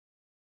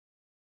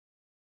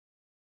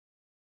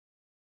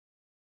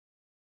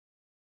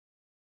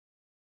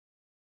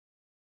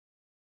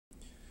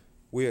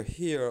We are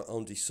here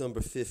on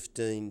December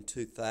 15,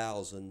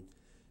 2000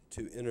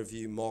 to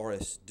interview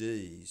Morris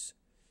Dees.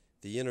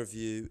 The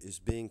interview is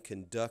being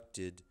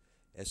conducted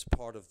as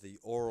part of the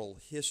Oral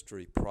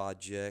History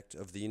Project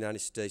of the United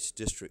States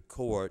District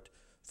Court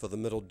for the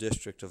Middle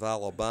District of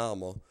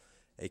Alabama,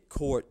 a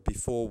court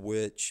before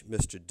which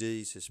Mr.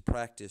 Dees has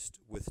practiced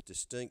with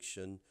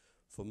distinction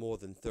for more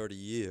than 30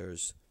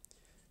 years.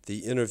 The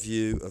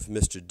interview of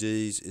Mr.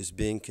 Dees is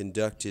being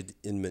conducted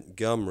in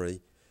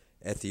Montgomery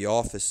at the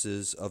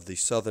offices of the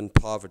Southern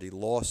Poverty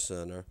Law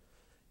Center,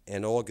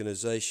 an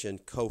organization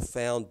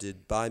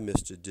co-founded by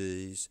Mr.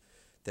 Dees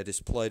that has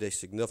played a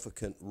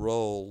significant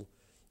role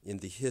in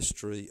the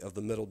history of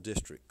the Middle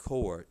District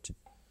Court.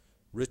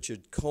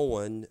 Richard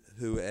Cohen,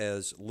 who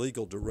as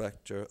legal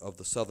director of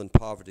the Southern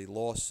Poverty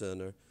Law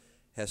Center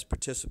has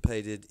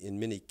participated in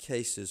many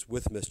cases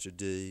with Mr.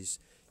 Dees,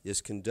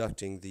 is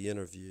conducting the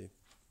interview.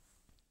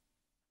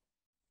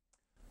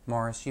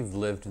 Morris, you've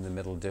lived in the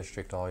Middle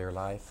District all your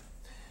life?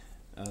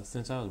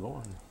 Since I was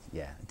born.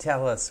 Yeah.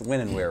 Tell us,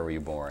 when and where were you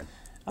born?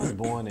 I was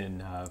born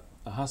in a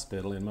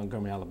hospital in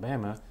Montgomery,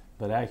 Alabama,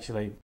 but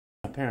actually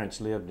my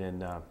parents lived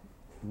in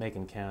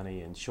Macon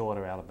County in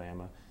Shorter,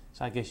 Alabama.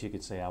 So I guess you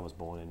could say I was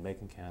born in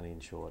Macon County in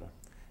Shorter.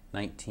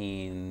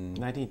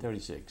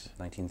 1936.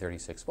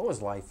 1936. What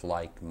was life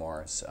like,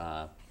 Morris,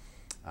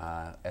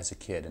 as a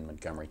kid in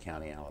Montgomery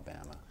County,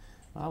 Alabama?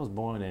 I was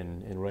born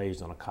and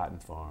raised on a cotton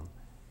farm.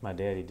 My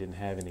daddy didn't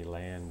have any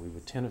land. We were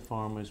tenant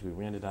farmers. We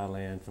rented our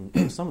land from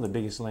some of the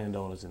biggest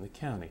landowners in the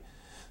county.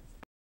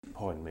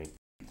 Pardon me.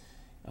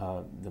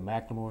 The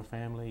McLemore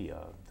family,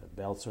 the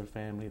Belzer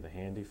family, the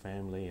Handy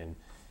family,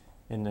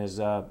 and as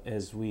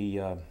we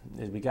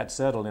got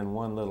settled in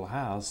one little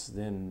house,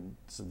 then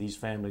these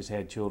families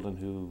had children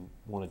who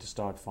wanted to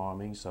start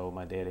farming, so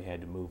my daddy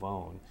had to move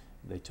on.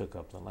 They took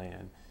up the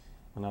land.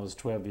 When I was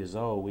 12 years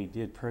old, we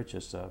did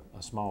purchase a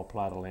small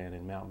plot of land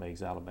in Mount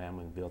Meigs,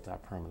 Alabama, and built our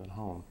permanent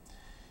home.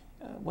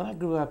 When I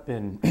grew up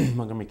in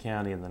Montgomery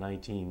County in the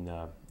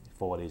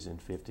 1940s and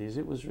 50s,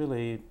 it was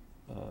really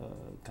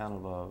kind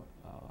of a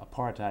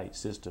apartheid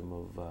system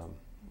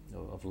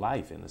of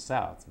life in the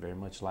South, very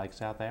much like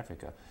South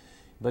Africa.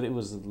 But it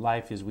was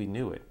life as we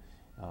knew it.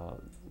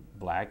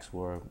 Blacks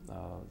were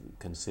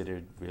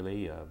considered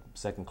really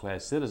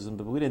second-class citizens,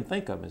 but we didn't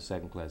think of them as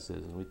second-class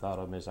citizens. We thought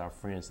of them as our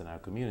friends in our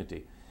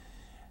community.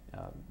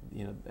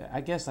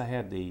 I guess I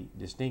had the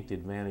distinct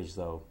advantage,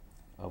 though,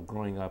 of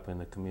growing up in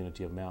the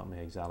community of Mount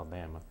Meigs,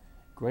 Alabama,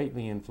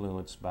 greatly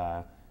influenced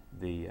by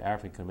the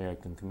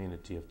African-American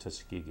community of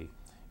Tuskegee,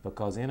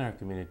 because in our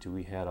community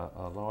we had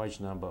a large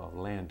number of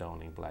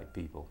landowning black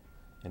people,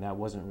 and that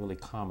wasn't really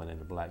common in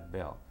the Black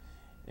Belt.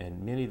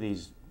 And many of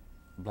these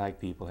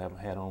black people have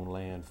had owned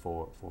land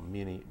for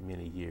many,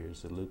 many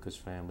years, the Lucas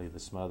family,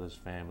 the Smothers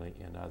family,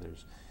 and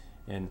others.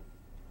 And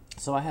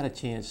so I had a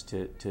chance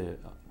to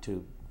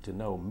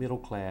know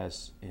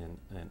middle-class and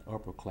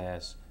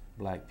upper-class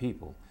black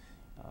people.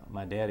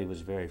 My daddy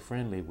was very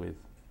friendly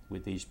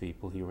with these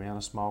people. He ran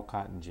a small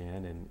cotton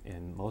gin,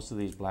 and most of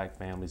these black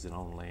families that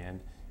owned land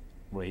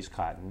raised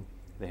cotton.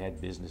 They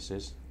had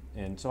businesses.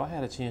 And so I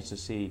had a chance to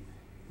see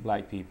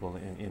black people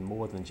in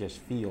more than just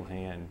field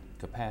hand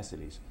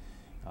capacities.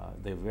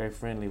 They were very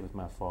friendly with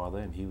my father,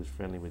 and he was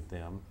friendly with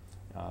them.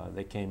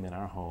 They came in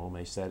our home.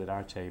 They sat at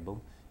our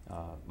table.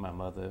 My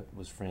mother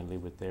was friendly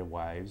with their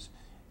wives.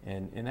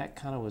 And that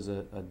kind of was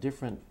a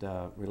different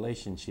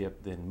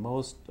relationship than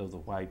most of the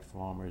white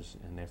farmers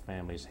and their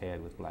families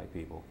had with black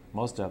people.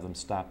 Most of them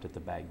stopped at the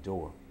back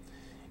door.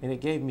 And it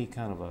gave me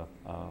kind of a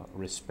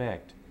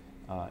respect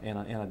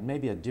and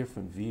maybe a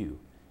different view,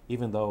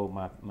 even though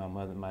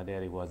my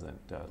daddy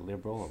wasn't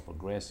liberal or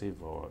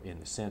progressive or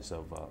in the sense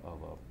of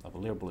a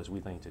liberal as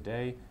we think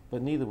today,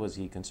 but neither was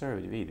he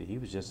conservative either. He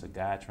was just a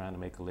guy trying to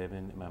make a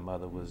living. My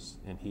mother was,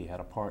 and he had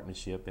a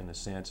partnership in a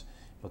sense,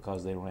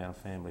 because they ran a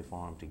family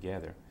farm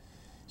together.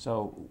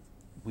 So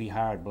we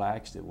hired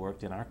blacks that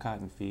worked in our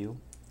cotton field.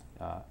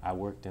 I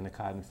worked in the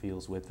cotton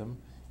fields with them.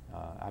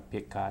 I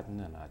picked cotton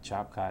and I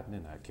chopped cotton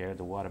and I carried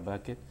the water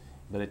bucket.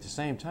 But at the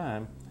same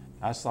time,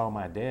 I saw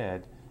my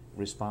dad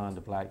respond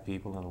to black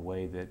people in a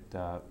way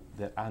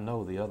that I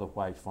know the other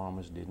white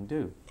farmers didn't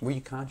do. Were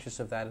you conscious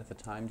of that at the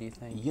time, do you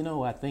think? You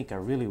know, I think I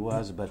really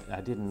was, but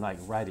I didn't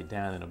write it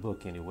down in a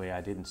book anyway.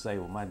 I didn't say,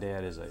 well, my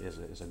dad is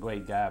a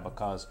great guy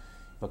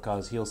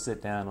because he'll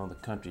sit down on the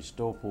country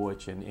store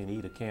porch and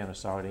eat a can of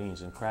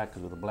sardines and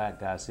crackers with a black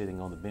guy sitting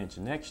on the bench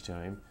next to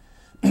him.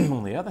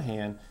 On the other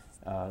hand,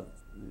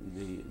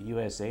 the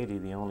US 80,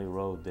 the only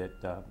road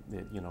that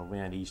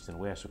ran east and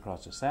west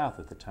across the South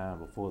at the time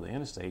before the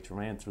interstates,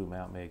 ran through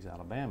Mount Meigs,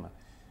 Alabama.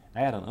 I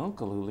had an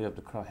uncle who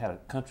had a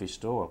country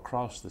store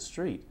across the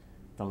street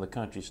from the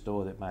country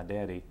store that my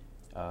daddy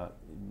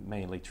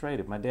mainly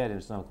traded. My dad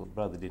and his uncle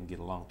brother didn't get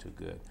along too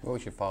good. What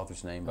was your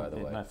father's name, by the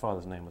way? My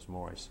father's name was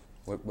Morris.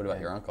 What about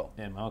your uncle?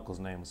 And my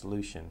uncle's name was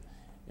Lucian.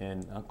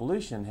 And Uncle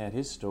Lucian had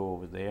his store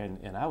over there,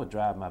 and I would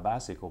drive my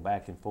bicycle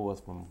back and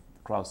forth from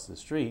across the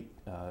street,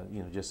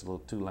 just a little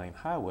two-lane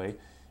highway,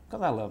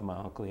 because I love my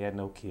uncle. He had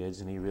no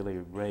kids, and he really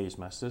raised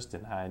my sister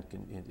and I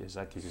as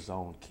like his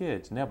own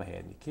kids. Never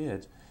had any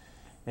kids.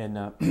 And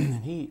I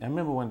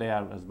remember one day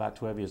I was about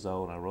 12 years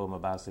old, and I rode my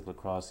bicycle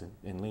across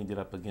and leaned it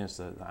up against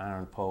the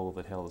iron pole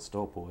that held the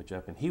store porch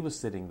up, and he was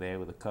sitting there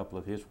with a couple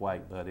of his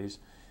white buddies.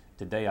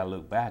 Today I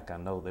look back, I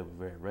know they were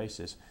very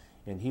racist.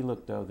 And he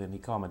looked over and he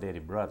called my daddy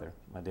brother.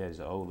 My daddy's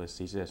the oldest.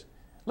 He says,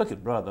 "Look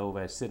at brother over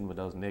there sitting with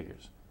those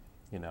niggers,"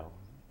 you know.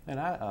 And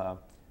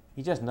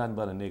he's just nothing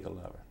but a nigger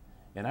lover.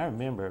 And I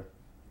remember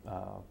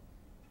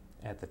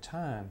at the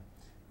time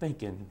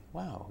thinking,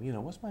 wow, you know,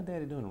 what's my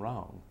daddy doing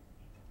wrong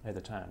at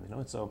the time, you know?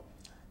 And so,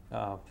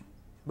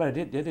 but I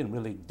didn't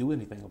really do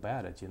anything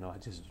about it, you know. I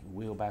just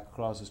wheeled back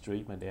across the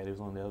street. My daddy was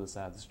on the other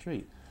side of the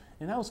street.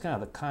 And that was kind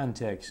of the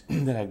context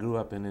that I grew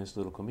up in this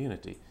little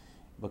community,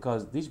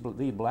 because these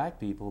black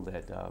people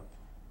that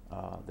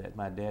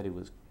my daddy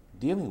was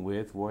dealing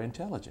with were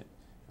intelligent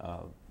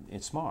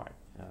and smart.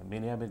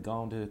 Many of them had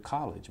gone to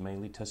college,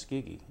 mainly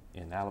Tuskegee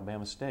in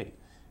Alabama State,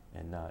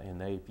 and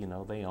they, you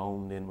know, they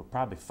owned and were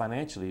probably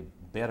financially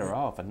better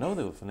off. I know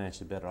they were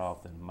financially better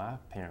off than my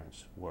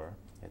parents were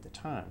at the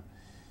time.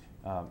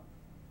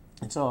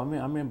 And so I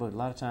remember a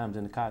lot of times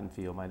in the cotton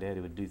field, my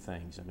daddy would do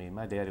things. I mean,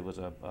 my daddy was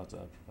a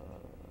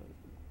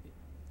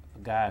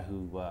guy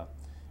who,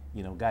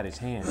 you know, got his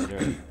hands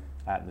dirty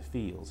out in the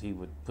fields. He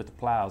would put the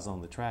plows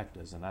on the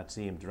tractors, and I'd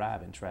see him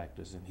driving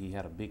tractors. And he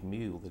had a big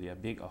mule that he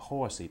had, a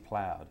horse he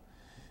plowed.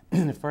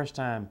 The first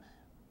time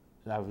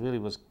I really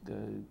was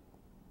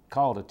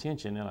called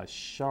attention in a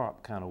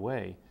sharp kind of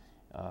way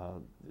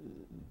of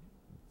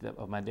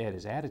my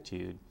daddy's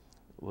attitude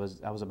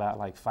was I was about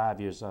like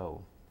 5 years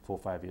old, 4 or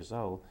 5 years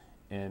old,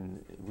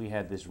 and we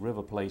had this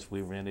river place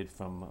we rented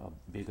from a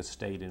big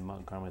estate in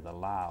Montgomery, the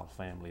Lyle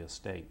family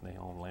estate. They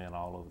own land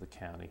all over the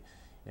county.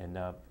 And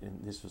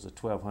this was a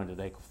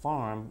 1,200-acre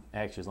farm.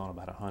 Actually, it's on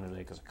about 100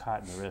 acres of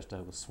cotton. The rest of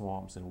it was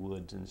swamps and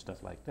woods and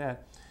stuff like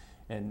that.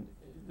 And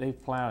they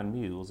plowing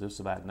mules. This was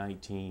about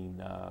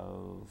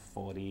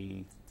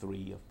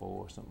 1943 or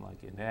 4 or something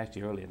like it. And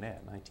actually earlier than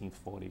that,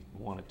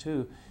 1941 or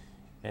 2.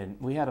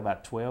 And we had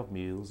about 12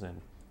 mules,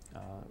 and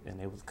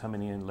they was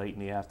coming in late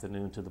in the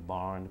afternoon to the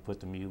barn to put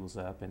the mules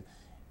up. And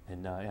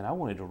I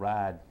wanted to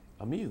ride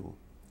a mule.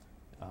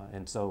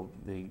 And so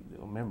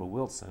remember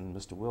Wilson,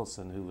 Mr.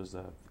 Wilson, who was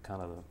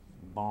kind of the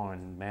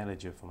barn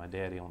manager for my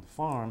daddy on the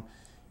farm,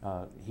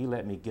 he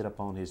let me get up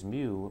on his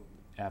mule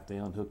after they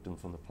unhooked him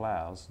from the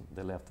plows.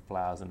 They left the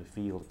plows in the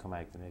field to come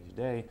back the next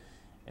day.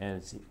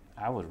 And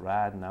I was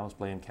riding, I was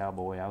playing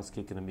cowboy, I was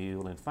kicking the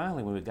mule. And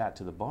finally, when we got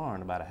to the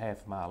barn, about a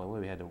half mile away,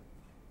 we had to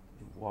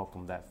walk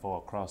them that far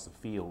across the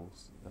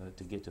fields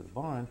to get to the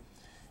barn.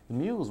 The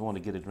mules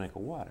wanted to get a drink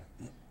of water.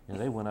 And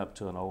they went up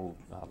to an old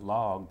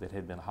log that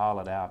had been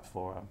hollowed out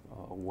for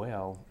a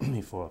well,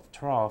 for a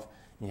trough,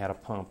 and you had a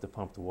pump to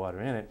pump the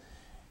water in it.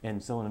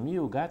 And so when the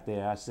mule got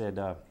there, I said,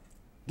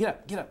 get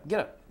up, get up, get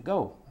up,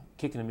 go,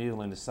 kicking the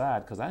mule in the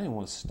side because I didn't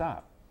want to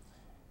stop.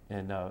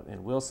 And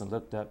Wilson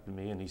looked up at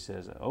me and he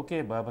says,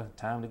 "Okay, Bubba,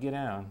 time to get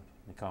down."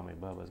 They call me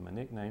Bubba as my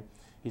nickname.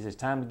 He says,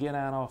 "Time to get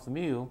down off the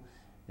mule."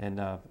 And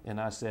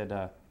I said,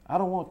 "I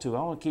don't want to.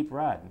 I want to keep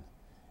riding."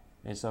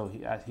 And so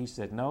he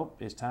said, "Nope,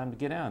 it's time to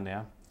get down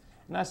now."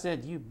 And I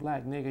said, "You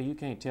black nigger, you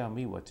can't tell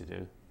me what to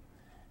do."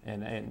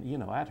 And you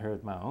know, I'd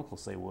heard my uncle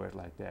say words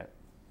like that.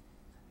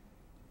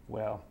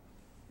 Well,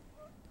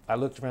 I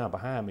looked around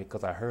behind me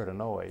because I heard a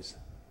noise.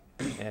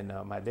 And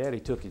my daddy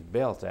took his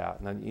belt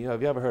out. Now, you know,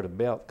 have you ever heard a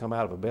belt come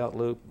out of a belt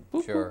loop?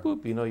 Boop, sure.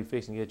 Boop, boop. You know you're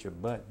fixing to get your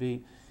butt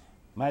beat.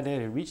 My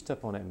daddy reached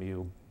up on that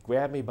mule,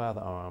 grabbed me by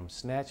the arm,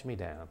 snatched me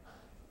down,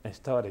 and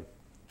started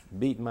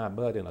beating my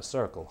butt in a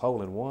circle,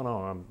 holding one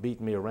arm,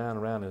 beating me around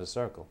and around in a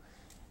circle.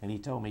 And he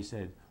told me, he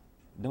said,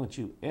 "Don't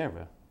you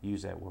ever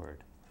use that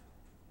word."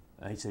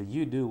 He said,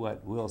 "You do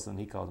what Wilson,"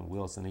 he called him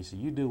Wilson, he said,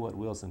 "You do what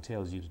Wilson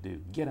tells you to do.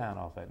 Get down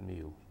off that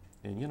mule."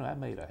 And, you know, that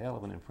made a hell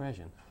of an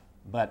impression.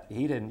 But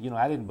he didn't, you know,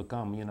 I didn't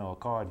become, you know, a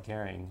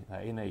card-carrying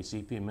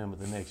NAACP member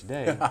the next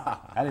day.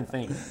 I didn't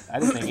think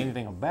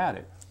anything about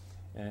it.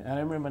 And I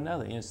remember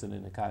another incident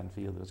in the cotton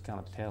field that was kind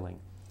of telling.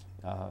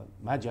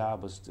 My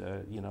job was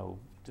to, you know,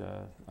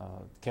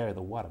 carry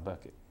the water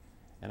bucket.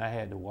 And I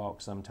had to walk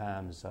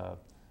sometimes,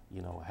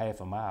 you know, half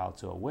a mile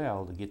to a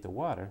well to get the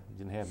water.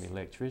 Didn't have any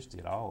electricity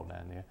at all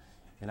down there.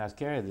 And I was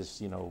carrying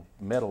this, you know,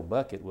 metal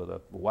bucket with a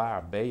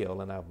wire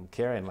bail, and I'm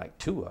carrying like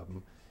 2 of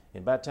them.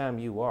 And by the time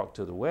you walked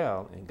to the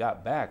well and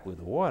got back with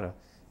the water,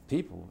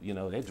 people, you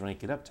know, they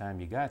drink it up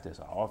time you got this.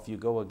 Off you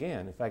go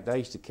again. In fact, I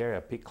used to carry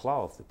a big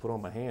cloth to put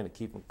on my hand to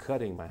keep from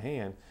cutting my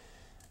hand.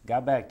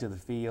 Got back to the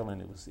field,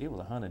 and it was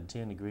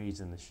 110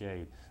 degrees in the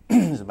shade.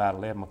 It was about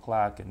 11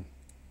 o'clock, and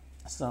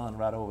sun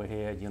right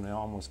overhead, you know,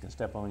 almost can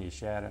step on your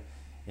shadow.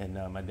 And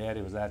my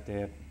daddy was out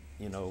there,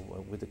 you know,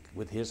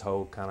 with his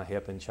hoe kind of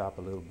helping chop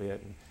a little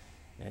bit.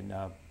 And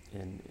I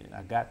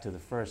got to the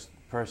first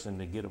person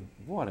to get a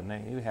water. Now,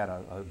 he had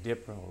a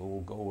dipper, a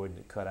little gourd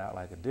that cut out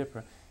like a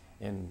dipper.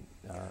 And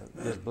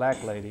this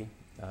black lady,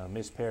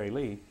 Miss Perry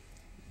Lee,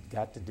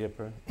 got the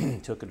dipper,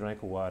 took a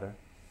drink of water,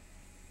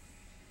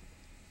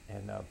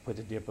 and put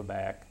the dipper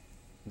back.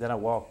 Then I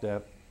walked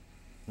up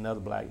another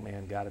black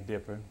man got a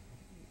dipper,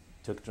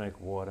 took a drink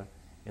of water,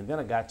 and then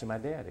I got to my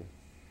daddy.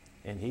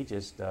 And he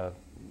just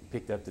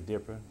picked up the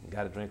dipper,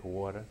 got a drink of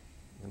water,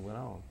 and went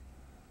on.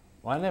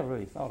 Well, I never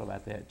really thought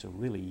about that until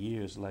really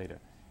years later.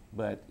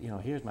 But, you know,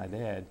 here's my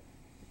dad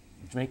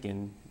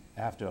drinking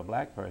after a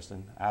black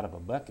person out of a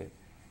bucket.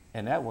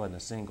 And that wasn't a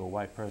single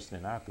white person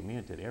in our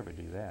community to ever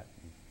do that.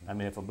 I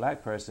mean, if a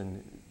black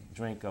person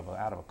drank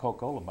out of a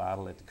Coca-Cola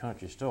bottle at the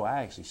country store,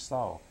 I actually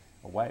saw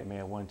a white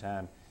man one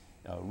time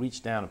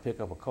reach down and pick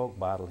up a Coke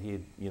bottle. He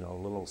had, you know,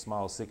 a little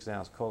small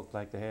 6-ounce Coke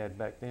like they had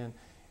back then,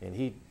 and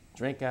he'd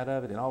drink out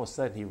of it, and all of a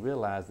sudden he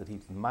realized that he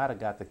might have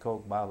got the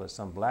Coke bottle that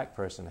some black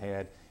person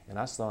had, and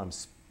I saw him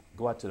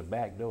go out to the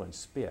back door and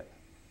spit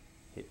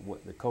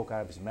the Coke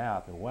out of his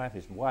mouth and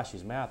wash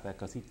his mouth out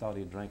because he thought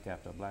he'd drink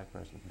after a black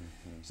person.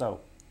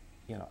 So,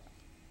 you know,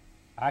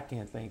 I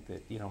can't think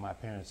that, you know, my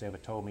parents ever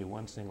told me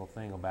one single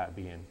thing about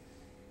being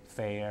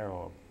fair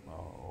or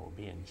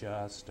being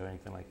just or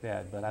anything like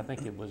that. But I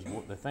think it was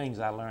the things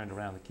I learned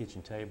around the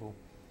kitchen table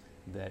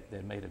that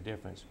made a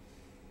difference.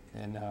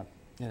 And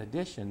in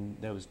addition,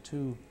 there was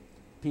 2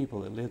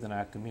 people that lived in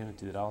our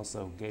community that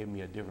also gave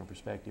me a different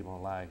perspective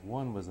on life.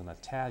 One was an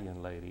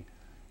Italian lady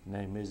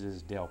named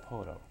Mrs. Del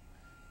Porto.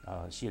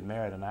 She had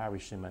married an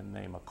Irishman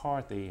named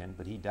McCarthy,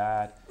 but he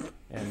died.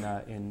 And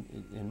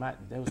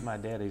that was my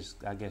daddy's,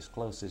 I guess,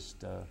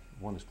 closest,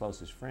 one of his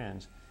closest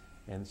friends.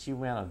 And she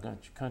ran a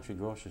country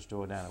grocery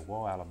store down in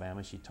War,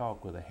 Alabama. She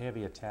talked with a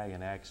heavy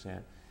Italian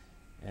accent,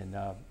 and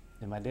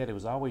my daddy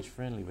was always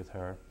friendly with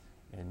her,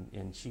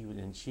 and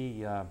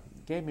she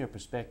gave me a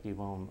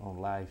perspective on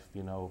life,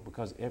 you know,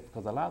 because a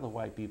lot of the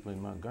white people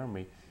in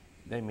Montgomery,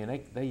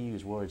 they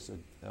use words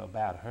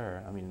about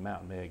her. I mean,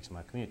 Mountain Meg's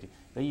my community.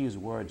 They use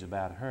words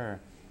about her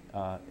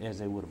as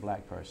they would a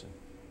black person.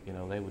 You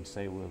know, they would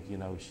say, well, you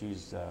know, she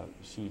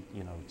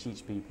you know,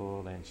 cheats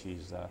people, and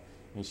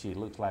and she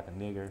looks like a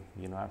nigger.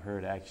 You know, I've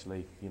heard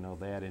actually, you know,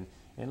 that, and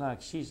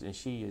like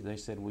they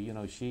said, well, you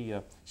know,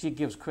 she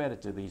gives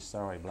credit to these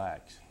sorry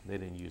blacks. They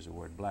didn't use the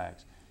word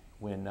blacks.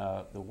 When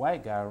the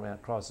white guy ran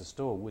across the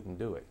store wouldn't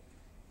do it,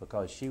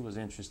 because she was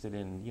interested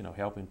in, you know,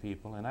 helping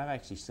people. And I've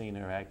actually seen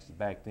her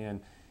back then,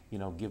 you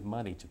know, give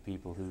money to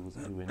people who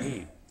were in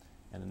need.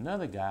 And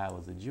another guy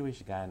was a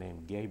Jewish guy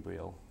named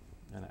Gabriel,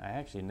 and I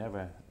actually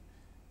never,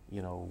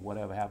 you know,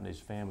 whatever happened to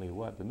his family or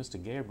what, but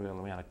Mr. Gabriel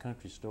ran a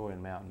country store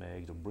in Mountain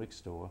Eggs, a brick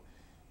store,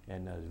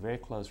 and was very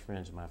close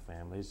friends of my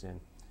family's, and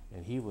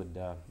he would,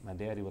 my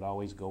daddy would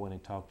always go in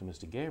and talk to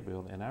Mr.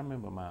 Gabriel, and I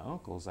remember my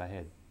uncles, I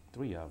had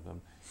 3 of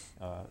them,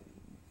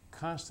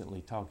 constantly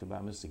talked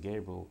about Mr.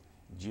 Gabriel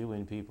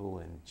Jewing people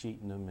and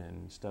cheating them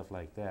and stuff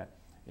like that.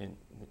 And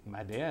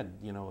my dad,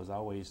 you know, was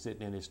always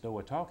sitting in his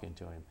store talking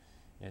to him,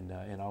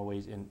 and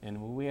always, and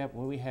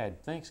when we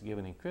had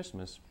Thanksgiving and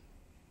Christmas,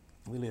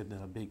 we lived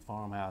in a big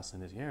farmhouse in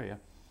this area.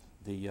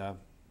 The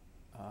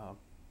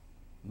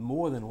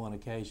more than one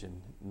occasion,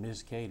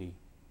 Miss Katie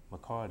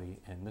McCarty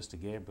and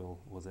Mr. Gabriel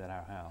was at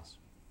our house,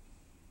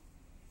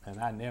 and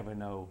I never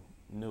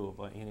knew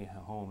of any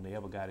home they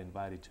ever got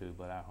invited to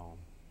but our home.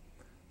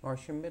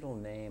 Morris, your middle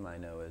name, I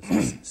know,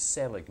 is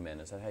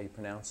Seligman. Is that how you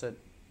pronounce it?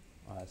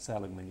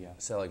 Seligman, yeah.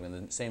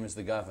 Seligman, the same as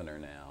the governor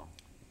now.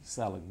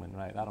 Seligman,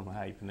 right. I don't know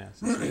how you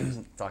pronounce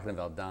it. Talking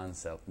about Don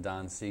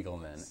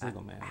Siegelman.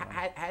 Siegelman,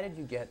 right. How did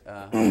you get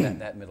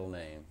that middle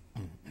name?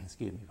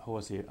 Excuse me,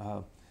 horse here.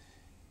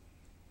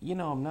 You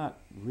know, I'm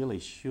not really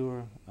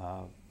sure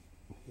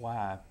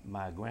why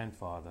my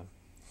grandfather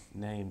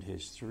named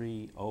his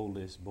 3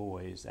 oldest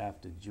boys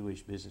after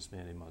Jewish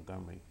businessmen in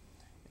Montgomery.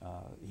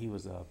 He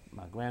was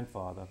my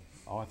grandfather,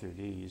 Arthur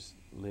Dees,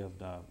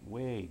 lived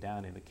way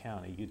down in the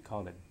county. You'd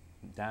call it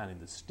down in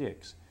the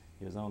sticks.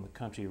 He was on the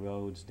country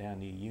roads down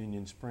near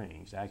Union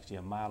Springs, actually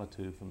a mile or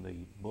 2 from the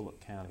Bullock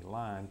County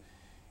line.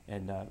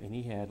 And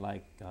he had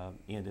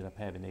ended up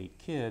having 8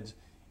 kids,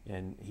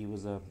 and he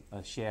was a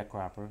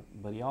sharecropper,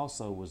 but he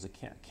also was a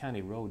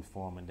county road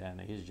foreman down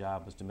there. His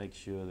job was to make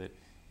sure that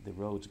the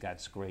roads got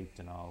scraped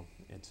and all,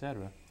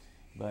 etc.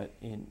 But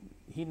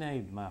he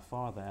named my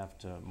father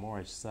after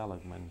Morris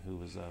Seligman, who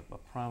was a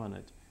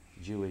prominent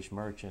Jewish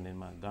merchant in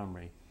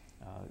Montgomery.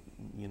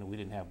 You know, we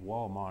didn't have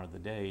Walmart of the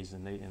days,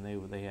 and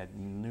they had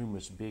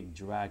numerous big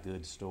dry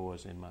goods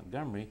stores in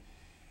Montgomery.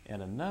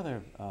 And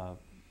another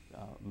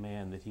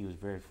man that he was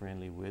very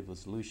friendly with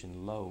was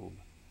Lucian Loeb,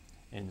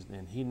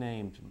 and he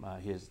named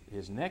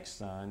his next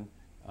son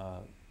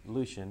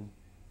Lucian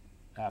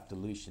after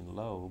Lucian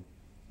Loeb,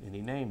 and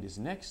he named his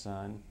next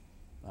son.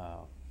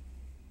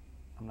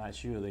 I'm not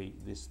sure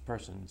this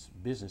person's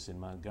business in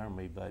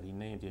Montgomery, but he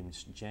named him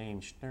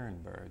James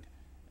Sternberg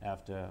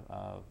after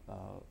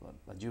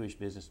a Jewish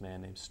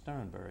businessman named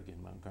Sternberg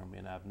in Montgomery.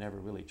 And I've never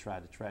really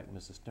tried to track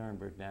Mr.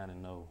 Sternberg down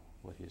and know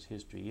what his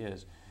history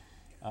is.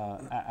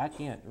 I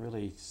can't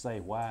really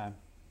say why,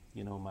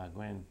 you know, my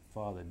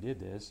grandfather did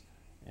this,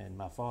 and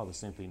my father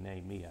simply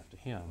named me after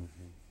him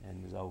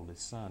and his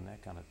oldest son,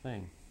 that kind of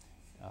thing.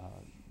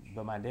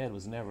 But my dad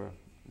was never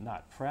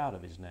not proud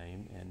of his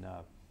name, and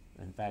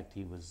In fact,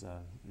 he was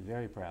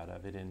very proud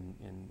of it, and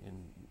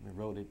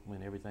wrote it.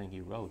 When everything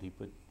he wrote, he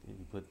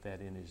put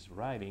that in his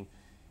writing.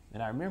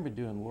 And I remember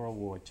during World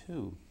War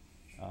II,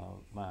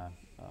 my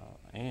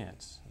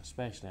aunts,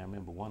 especially, I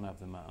remember one of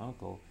them, my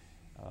uncle,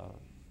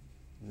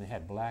 they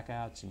had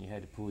blackouts, and you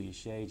had to pull your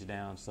shades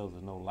down so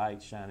there's no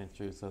light shining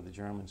through, so the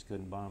Germans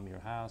couldn't bomb your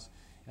house.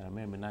 And I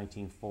remember in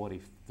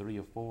 1943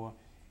 or 4,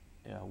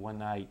 one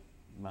night,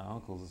 my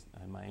uncles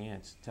and my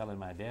aunts telling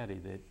my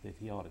daddy that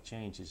he ought to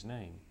change his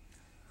name,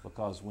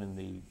 because when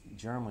the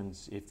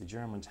Germans, if the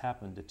Germans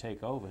happened to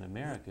take over in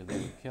America, they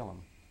would kill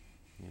him,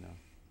 you know.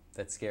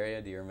 That scare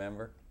you? Do you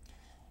remember?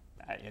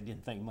 I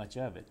didn't think much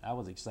of it. I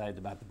was excited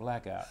about the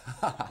blackout.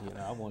 You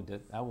know,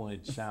 I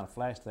wanted to shine a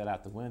flashlight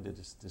out the window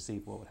to see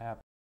what would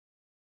happen.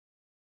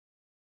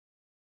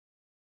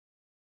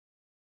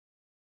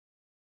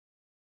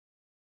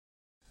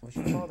 Was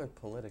your father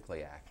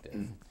politically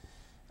active?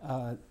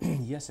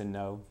 Yes and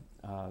no.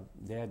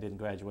 Dad didn't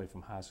graduate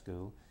from high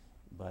school,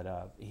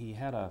 but he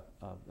had a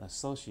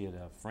associate,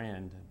 a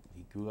friend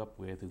he grew up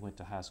with who went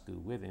to high school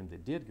with him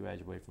that did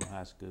graduate from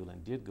high school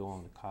and did go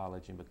on to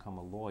college and become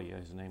a lawyer.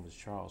 His name was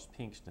Charles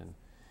Pinkston.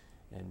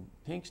 And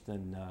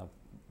Pinkston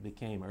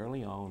became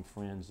early on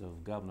friends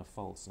of Governor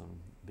Folsom,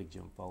 Big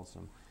Jim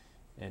Folsom.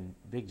 And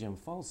Big Jim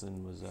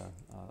Folsom was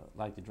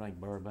liked to drink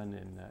bourbon,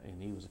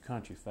 and he was a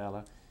country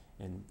fella.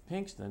 And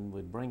Pinkston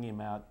would bring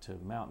him out to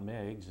Mount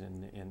Meigs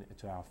and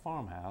to our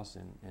farmhouse,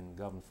 and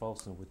Governor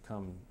Folsom would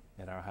come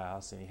at our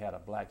house, and he had a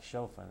black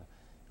chauffeur.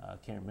 I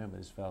can't remember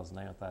this fellow's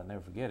name. I thought I'd never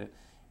forget it.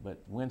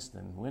 But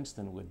Winston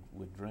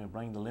would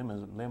bring the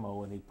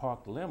limo, and he'd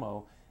park the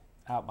limo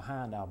out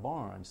behind our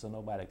barn so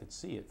nobody could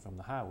see it from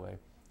the highway.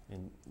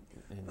 And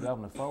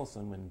Governor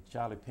Folsom and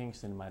Charlie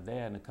Pinkston and my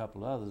dad and a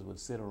couple others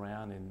would sit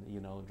around and, you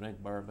know, drink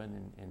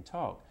bourbon and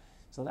talk.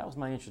 So that was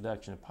my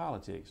introduction to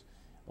politics.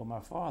 Well, my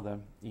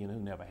father, you know,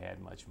 never had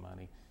much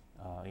money,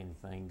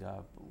 anything.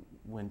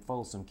 When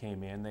Folsom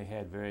came in, they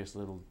had various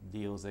little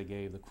deals they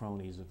gave the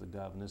cronies of the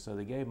governor. So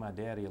they gave my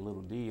daddy a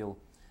little deal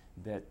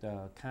that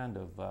kind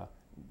of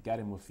got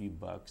him a few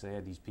bucks. They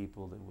had these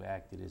people that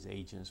acted as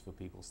agents for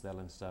people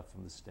selling stuff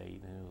from the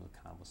state, and it was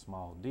kind of a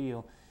small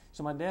deal.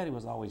 So my daddy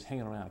was always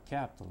hanging around the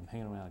Capitol and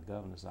hanging around the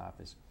governor's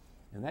office.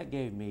 And that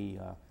gave me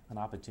an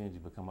opportunity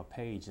to become a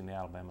page in the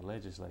Alabama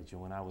legislature.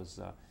 When I was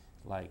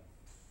like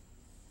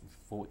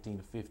 14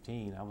 or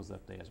 15, I was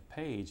up there as a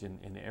page, and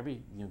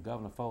every, you know,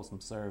 Governor Folsom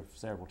served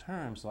several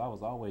terms, so I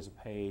was always a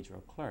page or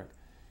a clerk.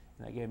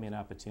 And that gave me an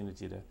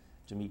opportunity to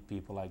meet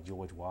people like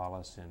George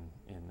Wallace and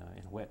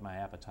whet my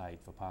appetite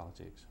for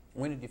politics.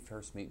 When did you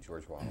first meet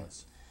George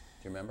Wallace?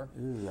 Do you remember?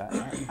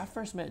 I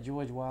first met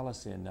George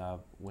Wallace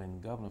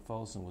when Governor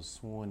Folsom was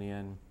sworn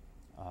in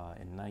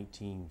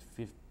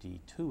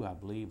 1952, I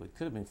believe. It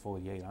could have been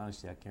 48.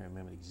 Honestly, I can't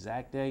remember the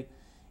exact date.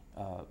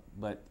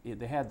 But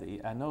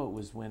I know it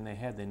was when they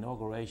had the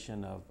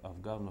inauguration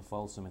of Governor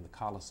Folsom in the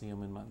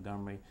Coliseum in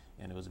Montgomery,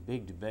 and it was a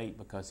big debate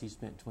because he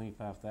spent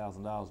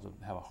 $25,000 to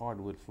have a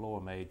hardwood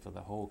floor made for the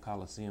whole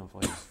Coliseum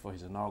for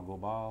his inaugural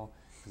ball,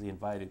 because he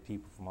invited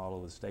people from all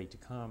over the state to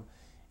come,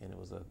 and it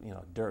was a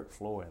dirt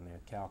floor in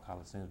there. Cal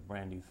Coliseum, a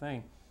brand new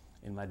thing,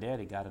 and my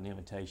daddy got an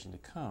invitation to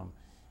come,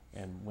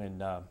 and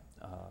when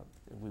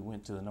we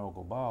went to the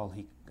inaugural ball,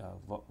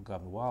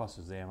 Governor Wallace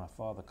was there. My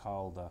father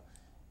called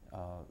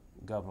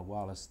Governor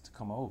Wallace to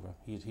come over.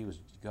 He was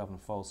Governor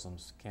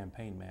Folsom's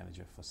campaign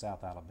manager for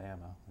South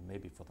Alabama, and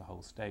maybe for the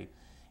whole state.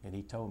 And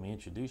he told me,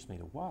 introduced me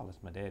to Wallace,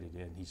 my daddy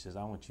did, and he says,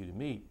 I want you to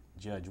meet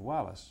Judge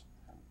Wallace.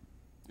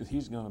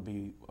 He's going to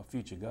be a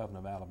future governor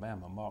of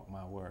Alabama, mark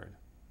my word.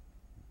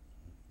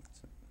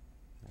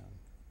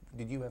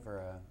 Did you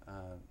ever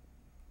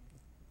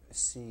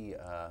see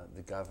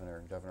the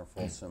Governor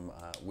Folsom,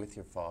 with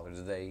your father?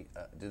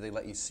 Did they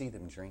let you see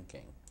them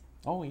drinking?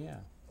 Oh, yeah.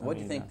 What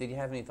do you think? Did you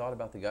have any thought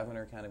about the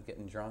governor kind of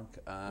getting drunk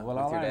well,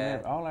 with your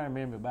dad? All I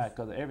remember about,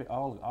 because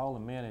all the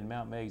men in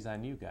Mount Meigs I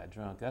knew got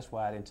drunk. That's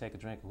why I didn't take a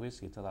drink of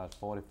whiskey until I was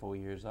 44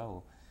 years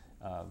old,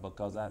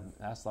 because I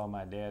saw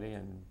my daddy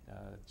and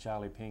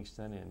Charlie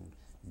Pinkston and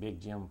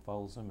Big Jim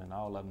Folsom and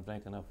all of them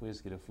drinking enough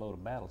whiskey to float a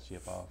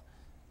battleship off.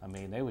 I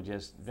mean, they were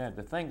just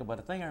the thing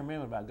I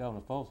remember about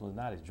Governor Folsom was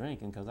not his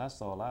drinking, because I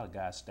saw a lot of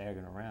guys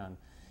staggering around,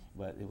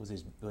 but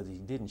he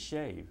didn't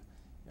shave.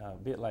 A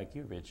bit like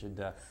you,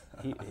 Richard.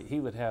 He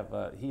would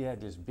have he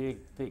had this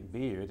big, thick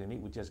beard, and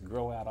it would just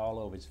grow out all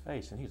over his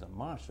face. And he's a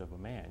monster of a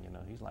man. You know,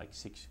 he's like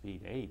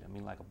 6'8". I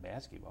mean, like a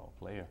basketball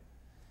player.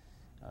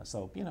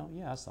 So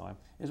yeah, I saw him.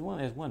 There's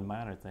one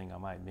minor thing I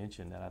might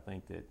mention that I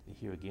think that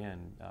here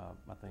again,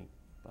 I think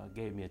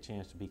gave me a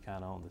chance to be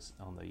kind of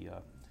on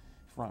the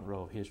front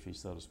row of history,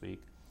 so to speak.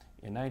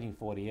 In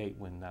 1948,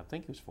 when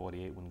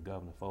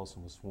Governor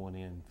Folsom was sworn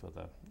in for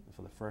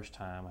the first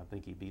time, I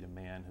think he beat a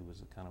man who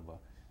was a kind of a,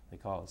 they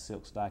call it a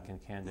silk stocking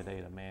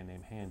candidate, a man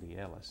named Handy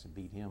Ellis, and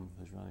beat him,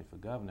 who's running for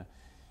governor.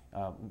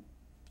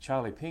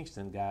 Charlie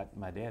Pinkston got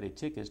my daddy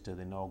tickets to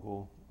the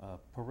inaugural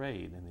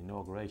parade and the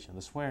inauguration,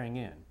 the swearing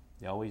in.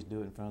 They always do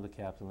it in front of the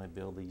Capitol, and they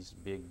build these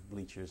big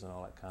bleachers and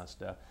all that kind of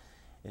stuff.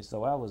 And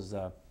so I was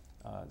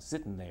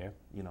sitting there,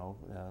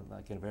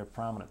 like in a very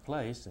prominent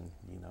place, and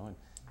and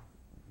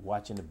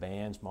watching the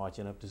bands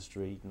marching up the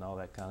street and all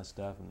that kind of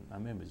stuff. And I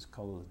remember it was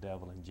cold as the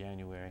devil in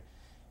January,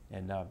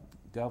 and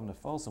Governor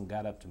Folsom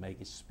got up to make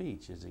his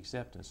speech, his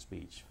acceptance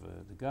speech for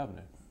the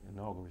governor,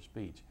 inaugural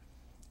speech.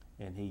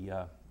 And he,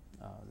 the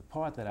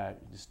part that I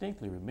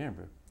distinctly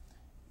remember,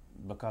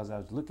 because I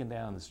was looking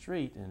down the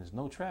street and there's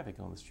no traffic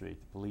on the street.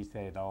 The police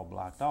had it all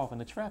blocked off,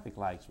 and the traffic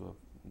lights were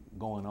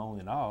going on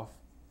and off,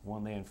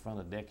 one there in front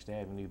of Dexter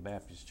Avenue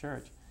Baptist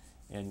Church,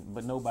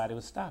 but nobody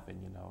was stopping,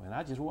 and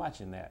I just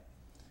watching that.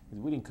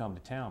 We didn't come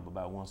to town but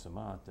about once a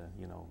month to,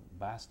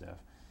 buy stuff.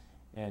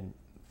 And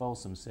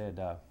Folsom said,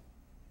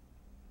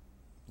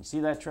 you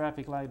see that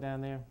traffic light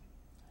down there?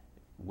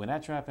 When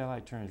that traffic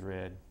light turns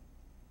red,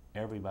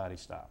 everybody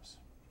stops.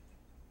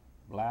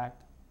 Black,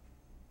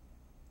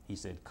 he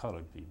said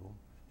colored people,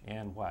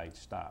 and white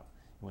stop.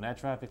 When that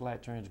traffic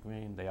light turns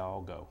green, they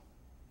all go.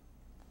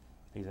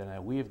 He said,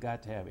 now we have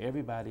got to have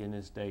everybody in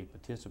this state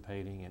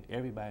participating, and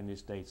everybody in this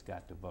state's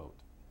got to vote.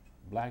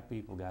 Black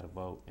people got to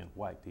vote, and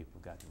white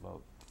people got to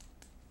vote.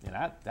 And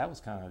that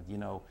was kind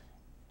of,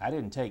 I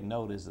didn't take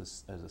note as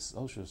a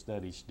social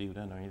studies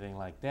student or anything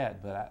like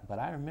that, but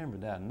I remember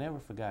that. I never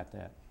forgot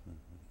that.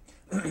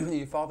 Mm-hmm. Did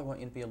your father want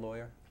you to be a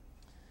lawyer?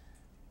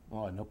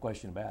 Oh, no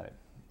question about it.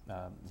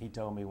 He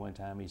told me one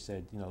time, he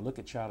said, look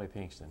at Charlie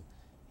Pinkston.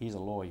 He's a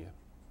lawyer,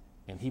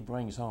 and he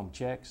brings home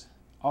checks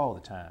all the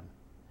time.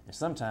 And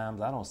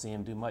sometimes I don't see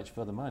him do much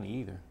for the money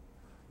either.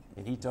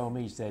 And he told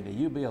me, he said,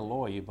 you be a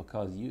lawyer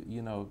because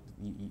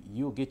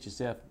you'll get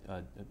yourself,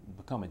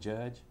 become a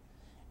judge,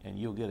 and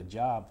you'll get a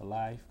job for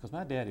life. Because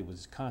my daddy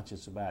was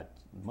conscious about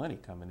money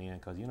coming in,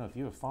 because if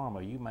you're a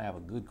farmer, you might have a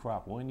good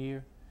crop one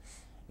year,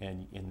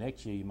 and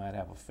next year you might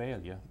have a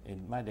failure.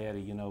 And my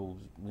daddy,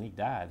 when he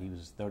died, he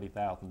was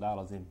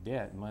 $30,000 in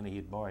debt, money he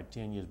had borrowed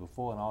 10 years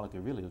before, and all he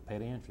could really was pay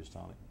the interest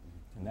on it.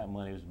 And that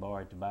money was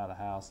borrowed to buy the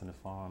house and the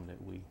farm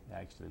that we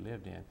actually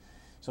lived in.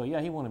 So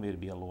yeah, he wanted me to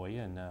be a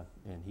lawyer,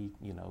 and he,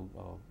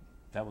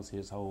 that was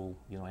his whole,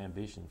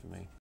 ambition for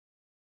me.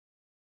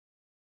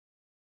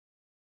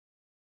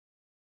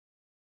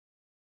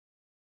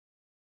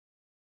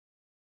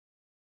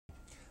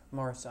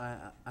 Morris,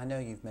 I know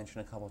you've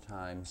mentioned a couple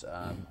times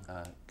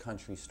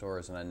country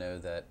stores, and I know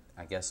that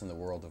I guess in the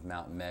world of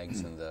Mountain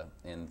Meg's in the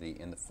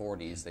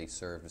 40s they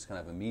served as kind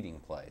of a meeting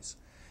place.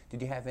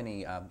 Did you have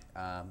any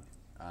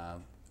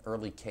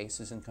early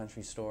cases in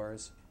country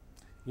stores?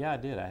 Yeah, I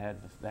did. I had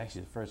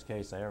actually the first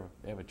case I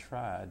ever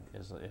tried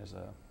as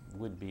a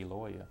would-be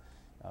lawyer.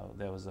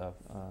 There was a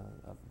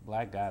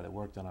black guy that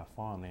worked on our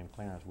farm named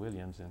Clarence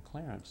Williams, and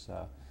Clarence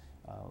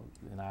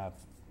and I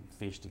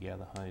fished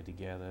together, hunted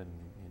together, and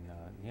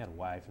he had a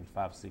wife and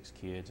 5 or 6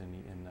 kids,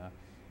 and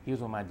he was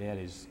one of my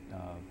daddy's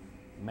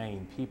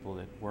main people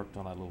that worked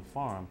on our little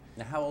farm.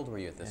 Now, how old were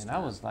you at this time? And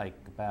I was like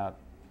about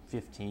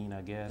 15,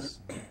 I guess,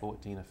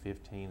 14 or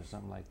 15 or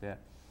something like that.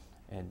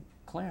 And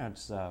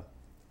Clarence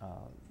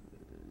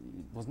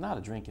was not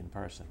a drinking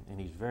person, and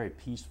he's a very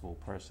peaceful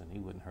person. He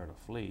wouldn't hurt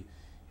a flea.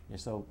 And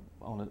so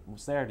on a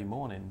Saturday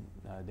morning,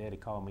 Daddy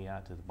called me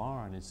out to the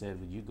barn and said,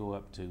 would you go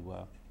up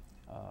to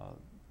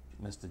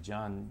Mr.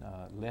 John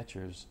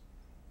Letcher's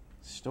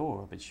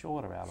store up at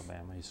Shorter,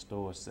 Alabama. His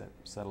store set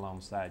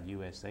alongside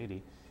US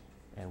 80,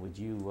 and would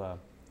you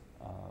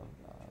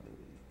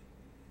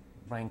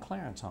bring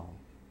Clarence home?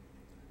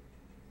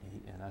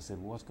 And I said,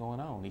 well, what's going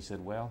on? He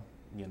said, well,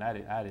 I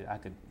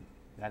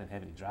didn't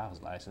have any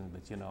driver's license,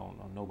 but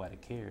nobody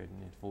cared.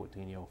 And a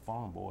 14-year-old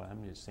farm boy,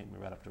 just sent me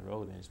right up the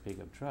road in his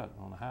pickup truck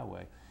on the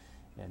highway.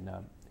 And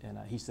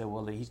he said,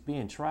 well, he's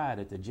being tried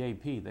at the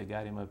JP. They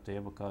got him up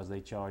there because they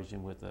charged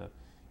him with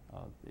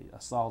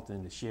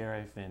assaulting the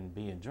sheriff and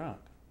being drunk.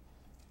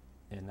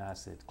 And I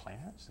said,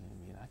 Clarence,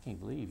 I can't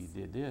believe you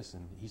did this.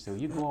 And he said,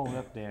 well, you go on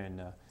up there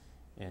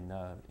and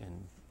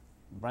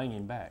bring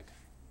him back.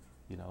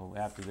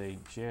 After the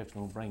sheriff's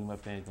going to bring him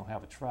up there, he's going to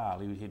have a trial.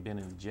 He'd been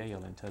in the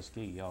jail in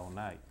Tuskegee all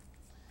night.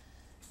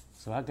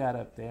 So I got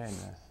up there,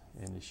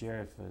 and the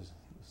sheriff was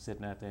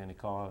sitting out there in the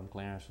car, and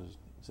Clarence was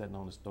sitting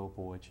on the store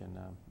porch,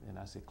 and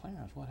I said,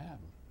 Clarence, what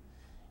happened?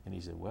 And he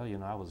said, well,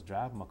 I was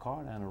driving my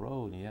car down the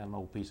road, and he had an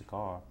old piece of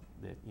car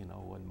that,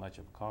 wasn't much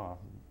of a car.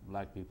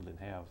 Black people didn't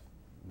have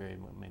very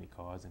many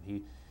cars,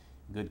 and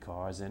good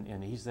cars.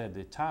 And he said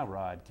the tie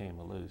rod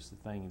came loose, the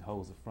thing that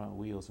holds the front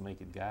wheels to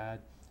make it guide.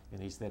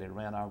 And he said I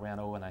ran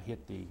over, and I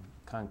hit the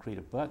concrete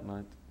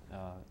abutment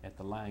at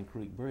the Lion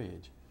Creek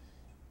Bridge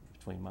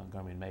between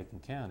Montgomery and Macon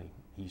County.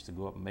 He used to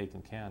go up in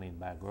Macon County and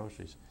buy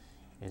groceries.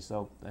 And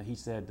so he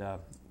said,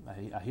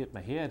 I hit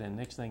my head, and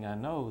next thing I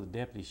know, the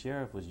deputy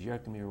sheriff was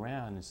jerking me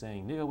around and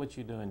saying, nigga, what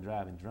you doing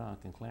driving drunk?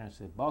 And Clarence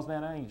said, boss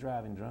man, I ain't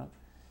driving drunk.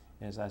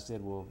 And as I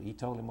said, well, he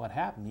told him what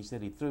happened. He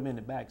said he threw me in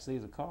the back seat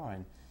of the car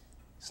and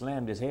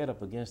slammed his head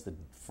up against the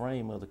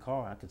frame of the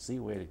car. I could see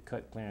where it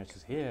cut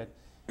Clarence's head.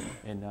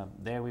 And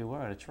there we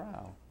were at a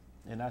trial.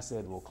 And I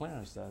said, well,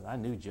 Clarence, I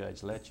knew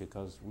Judge Letcher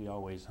because we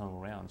always hung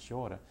around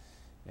Shorter.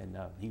 And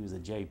he was a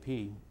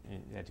JP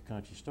at the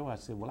country store. I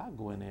said, well, I'll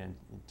go in there and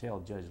tell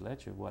Judge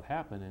Letcher what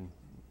happened,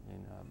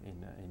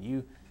 and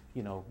you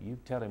you know, you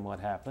tell him what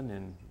happened,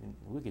 and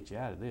we'll get you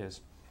out of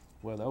this.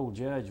 Well, the old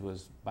judge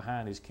was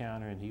behind his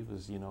counter, and he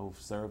was, you know,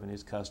 serving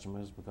his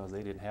customers because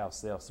they didn't have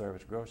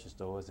self-service grocery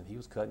stores, and he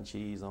was cutting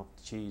cheese on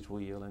the cheese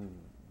wheel and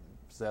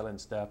selling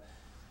stuff.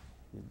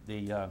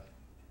 The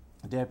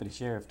deputy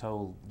sheriff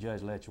told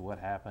Judge Letcher what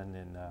happened,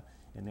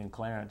 and then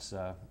Clarence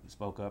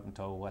spoke up and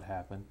told what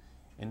happened.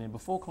 And then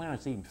before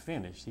Clarence even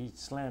finished, he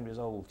slammed his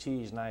old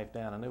cheese knife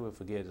down. I never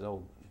forget his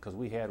old, because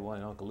we had one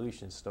in Uncle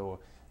Lucian's store,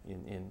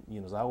 and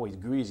you know, it's always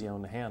greasy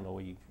on the handle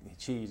where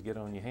cheese get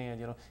on your hand,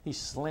 you know. He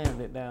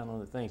slammed it down on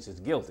the thing, says,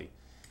 "Guilty."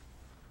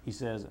 He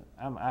says,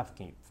 I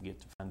can't forget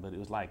to find, but it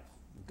was like,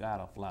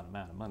 God, a lot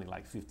amount of money,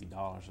 like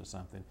 $50 or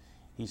something.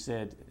 He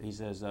says,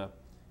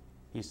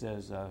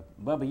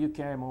 "Bubba, you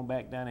carry him on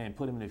back down there and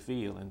put him in the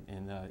field,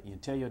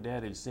 and tell your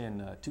daddy to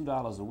send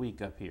 $2 a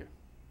week up here."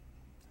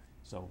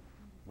 So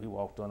we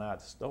walked on out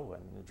the store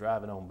and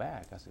driving on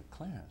back. I said,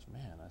 "Clarence,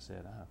 man," I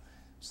said, "I'm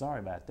sorry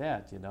about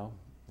that, you know."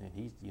 And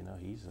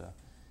he's a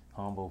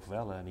humble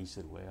fella, and he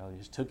said, "Well,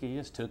 just took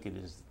it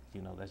as,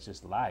 you know, that's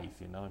just life,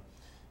 you know."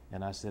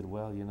 And I said,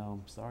 "Well, you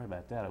know, sorry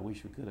about that. I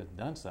wish we could have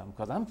done something,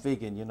 because I'm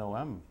thinking, you know,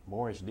 I'm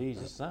Morris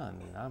Dees' son,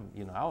 and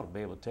you know, I ought to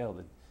be able to tell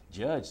the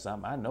judge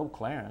something. I know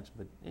Clarence,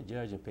 but the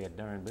judge didn't pay a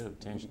darn bit of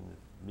attention to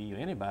me or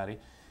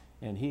anybody."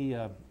 And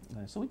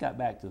so we got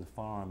back to the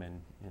farm,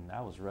 and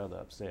I was rather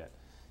upset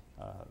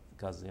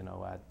because, you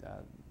know, I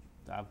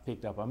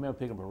remember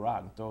picking up a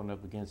rock and throwing it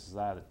up against the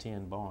side of the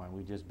tin barn.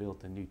 We just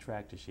built a new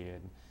tractor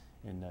shed,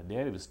 and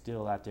Daddy was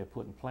still out there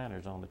putting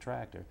planters on the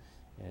tractor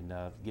and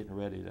getting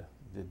ready to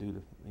do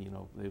the, you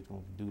know, they were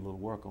going to do a little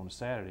work on a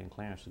Saturday, and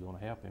Clarence was going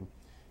to help him.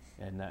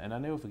 And I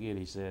never forget,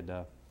 he said,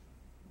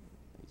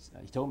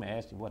 he told me, I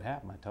asked him what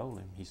happened. I told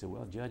him. He said,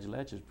 "Well, Judge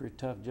Letcher's a pretty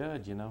tough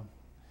judge, you know."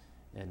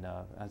 And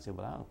I said,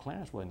 "Well,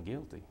 Clarence wasn't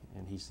guilty."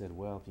 And he said,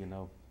 "Well, you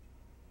know,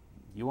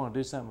 you want to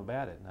do something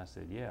about it?" And I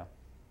said, "Yeah."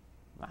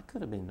 I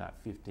could have been like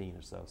 15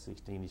 or so,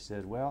 16. He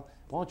said, "Well,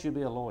 won't you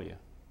be a lawyer?"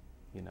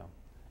 You know,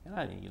 and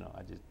I didn't, you know,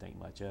 I didn't think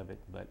much of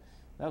it, but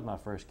that was my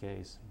first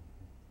case.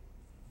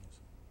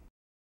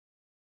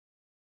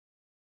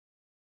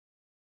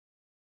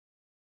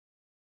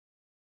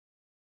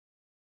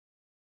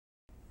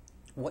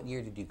 What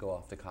year did you go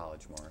off to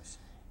college, Morris?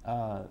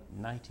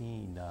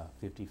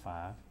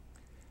 1955.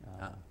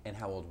 And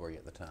how old were you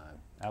at the time?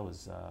 I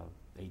was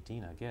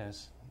 18, I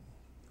guess.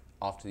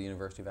 Off to the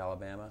University of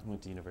Alabama?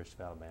 Went to the University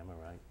of Alabama,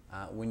 right.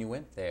 When you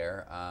went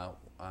there,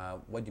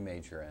 what did you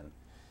major in?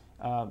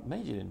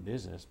 Majored in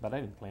business, but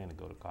I didn't plan to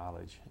go to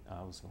college.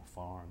 I was going to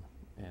farm,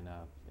 and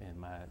I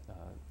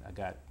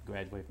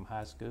graduated from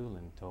high school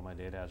and told my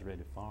dad I was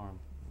ready to farm.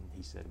 And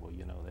he said, "Well,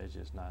 you know, there's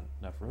just not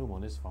enough room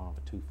on this farm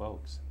for 2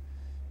 folks."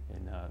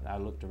 And I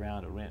looked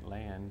around to rent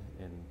land,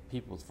 and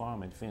people was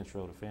farming fence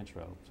row to fence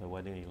row, so there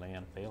wasn't any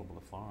land available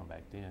to farm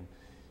back then.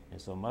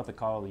 And so Mother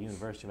called the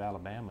University of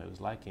Alabama. It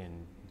was like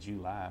in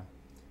July,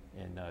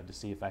 and to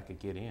see if I could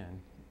get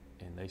in.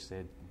 And they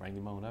said, "Bring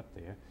him on up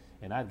there."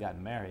 And I'd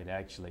gotten married,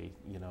 actually,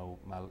 you know,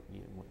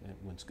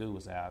 when school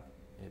was out,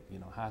 at, you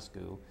know, high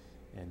school.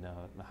 And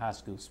my high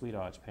school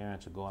sweetheart's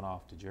parents were going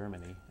off to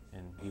Germany,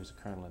 and he was a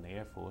colonel in the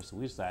Air Force. So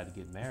we decided to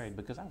get married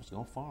because I was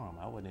going to farm.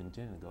 I wasn't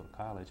intending to go to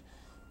college.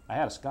 I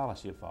had a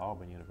scholarship for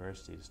Auburn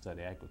University to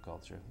study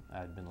agriculture. I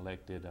had been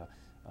elected a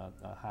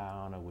high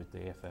honor with the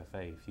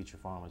FFA, Future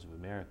Farmers of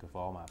America,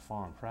 for all my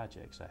farm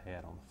projects I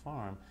had on the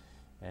farm.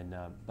 And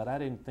but I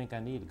didn't think I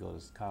needed to go to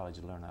college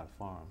to learn how to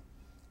farm.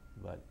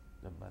 But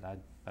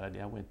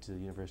I went to the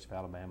University of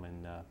Alabama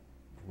and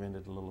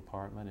rented a little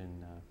apartment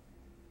and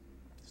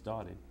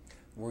started.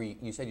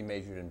 You said you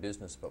majored in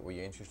business, but were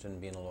you interested in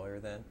being a lawyer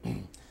then?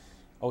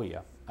 Oh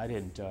yeah, I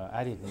didn't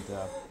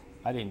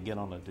get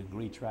on a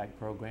degree track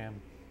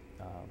program.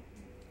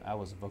 I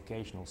was a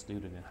vocational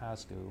student in high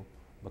school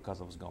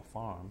because I was going to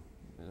farm.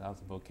 I was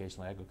a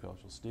vocational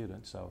agricultural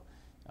student, so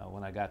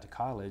when I got to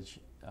college,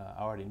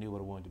 I already knew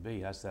what I wanted to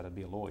be. I said I'd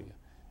be a lawyer.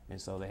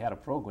 And so they had a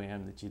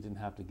program that you didn't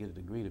have to get a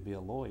degree to be a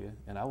lawyer,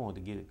 and I wanted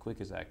to get it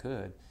quick as I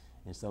could.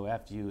 And so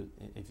after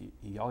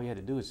all you had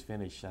to do is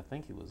finish, I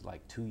think it was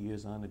like 2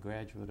 years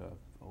undergraduate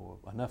or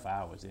enough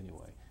hours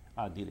anyway.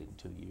 I did it in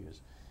 2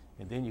 years.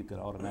 And then you could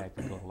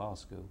automatically go to law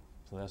school.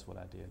 So that's what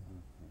I did.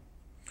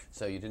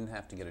 So you didn't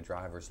have to get a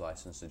driver's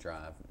license to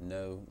drive,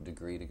 no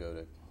degree to go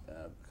to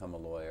become a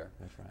lawyer.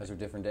 That's right. Those were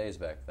different days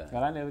back then.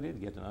 But I never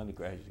did get an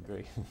undergraduate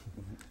degree.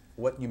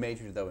 What you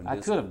majored though in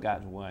business? I could have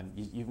gotten one.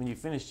 When you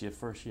finish your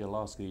first year of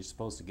law school, you're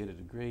supposed to get a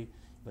degree,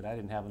 but I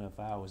didn't have enough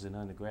hours in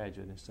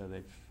undergraduate, and so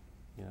they,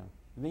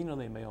 they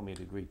mailed me a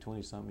degree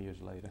 20-something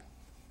years later.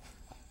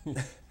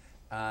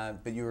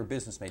 But you were a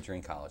business major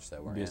in college,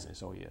 though, weren't you?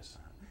 Business, oh yes.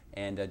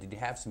 And did you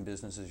have some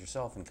businesses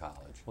yourself in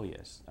college? Oh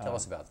yes. Tell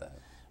us about that.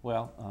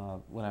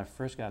 Well, when I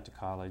first got to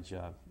college,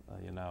 I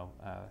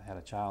had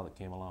a child that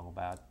came along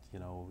about a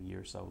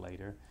year or so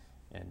later,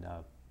 and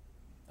I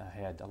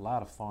had a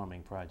lot of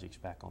farming projects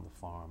back on the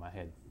farm. I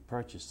had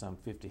purchased some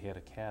 50 head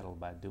of cattle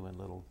by doing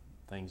little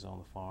things on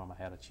the farm. I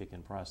had a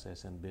chicken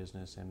processing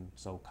business and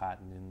sold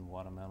cotton and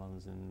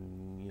watermelons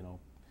and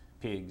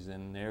pigs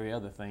and every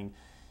other thing.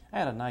 I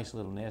had a nice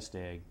little nest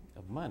egg,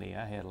 of money.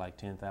 I had like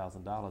 $10,000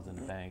 in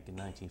the bank in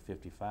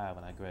 1955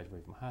 when I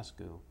graduated from high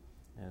school.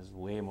 And it was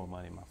way more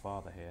money than my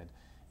father had.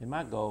 And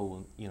my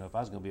goal, you know, if I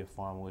was going to be a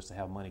farmer, was to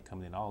have money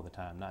coming in all the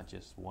time, not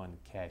just one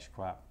cash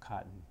crop,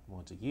 cotton,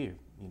 once a year.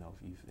 You know,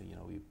 if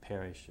you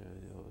perish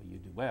or you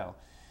do well.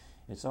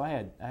 And so I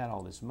had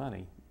all this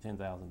money,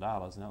 $10,000, and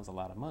that was a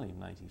lot of money in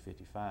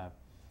 1955.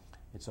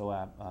 And so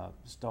I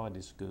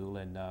started school,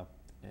 and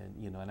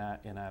you know,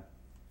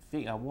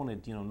 I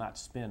wanted, you know, not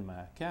to spend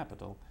my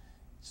capital,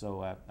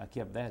 so I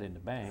kept that in the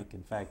bank.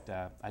 In fact,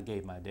 I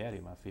gave my daddy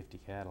my 50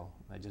 cattle.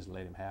 I just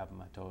let him have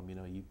them. I told him, you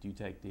know, you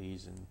take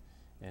these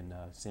and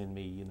send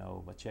me, you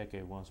know, a check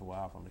every once in a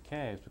while from the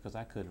calves, because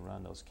I couldn't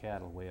run those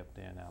cattle way up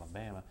there in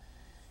Alabama.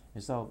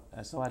 And so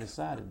I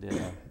decided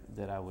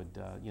that I would,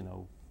 you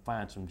know,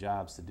 find some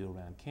jobs to do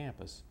around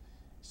campus.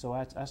 So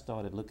I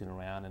started looking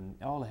around, and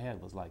all I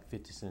had was like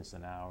 50 cents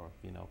an hour,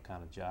 you know,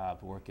 kind of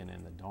jobs, working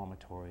in the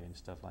dormitory and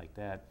stuff like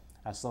that.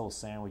 I sold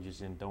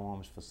sandwiches in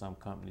dorms for some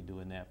company,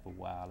 doing that for a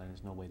while, and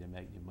there's no way to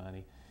make any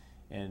money.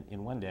 And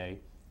one day,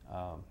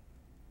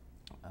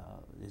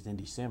 it's in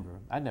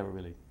December. I'd never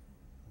really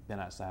been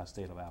outside the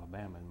state of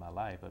Alabama in my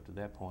life up to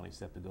that point,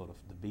 except to go to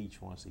the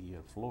beach once a year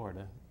in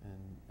Florida,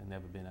 and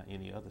never been to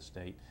any other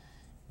state.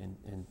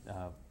 And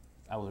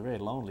I was very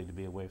lonely to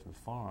be away from the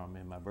farm,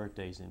 and my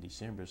birthday's in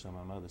December, so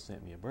my mother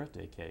sent me a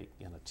birthday cake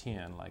in a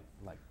tin, like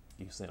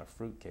you send a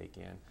fruit cake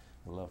in.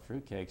 I love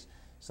fruit cakes.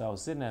 So I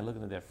was sitting there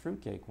looking at that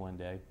fruit cake one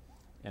day,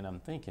 and I'm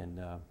thinking,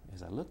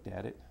 as I looked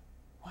at it,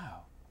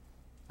 wow,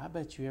 I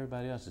bet you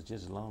everybody else is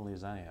just as lonely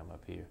as I am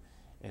up here.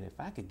 And if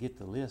I could get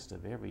the list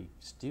of every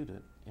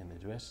student and the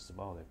addresses of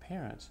all their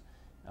parents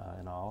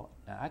and all,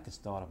 I could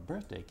start a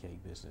birthday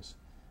cake business.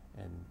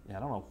 And I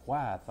don't know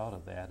why I thought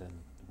of that and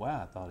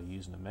why I thought of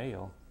using the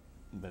mail,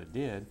 but it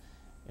did.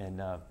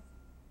 And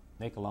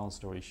make a long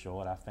story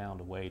short, I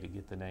found a way to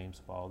get the names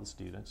of all the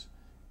students,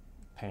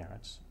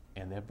 parents,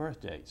 and their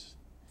birthdays.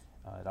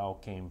 It all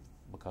came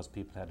because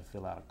people had to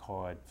fill out a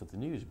card for the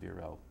News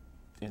Bureau.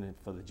 And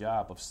for the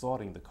job of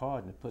sorting the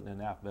card and putting it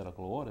in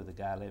alphabetical order, the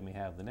guy let me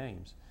have the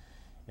names.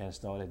 And I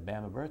started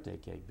Bama birthday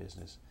cake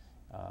business.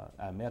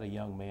 I met a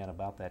young man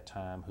about that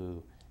time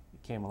who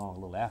came along a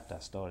little after I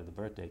started the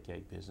birthday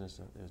cake business.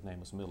 His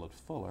name was Millard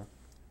Fuller,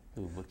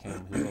 who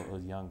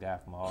was a young guy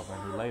from Auburn,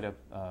 who later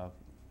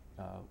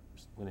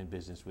went in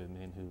business with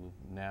me, and who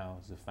now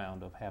is the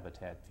founder of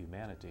Habitat for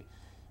Humanity.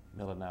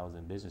 Millard and I was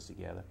in business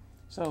together.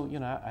 So, you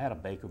know, I had a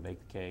baker bake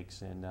the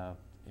cakes, and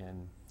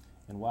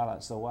while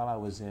I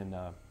was in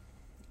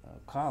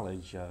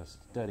college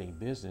studying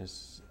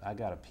business, I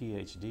got a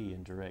PhD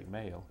in direct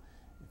mail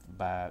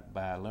by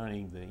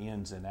learning the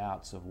ins and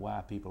outs of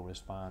why people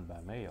respond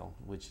by mail,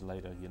 which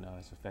later, you know,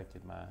 has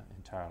affected my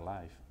entire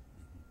life.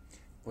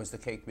 Was the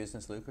cake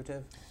business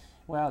lucrative?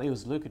 Well, it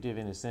was lucrative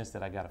in the sense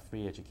that I got a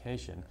free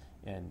education,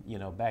 and you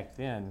know, back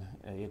then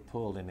it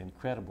pulled an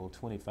incredible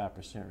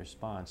 25%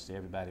 response to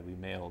everybody we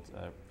mailed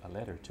a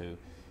letter to.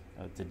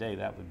 Today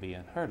that would be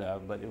unheard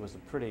of, but it was a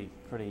pretty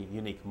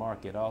unique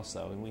market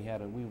also, and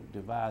we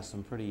devised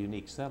some pretty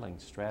unique selling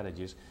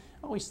strategies.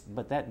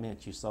 But that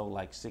meant you sold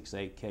like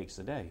 6-8 cakes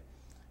a day,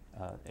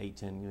 8,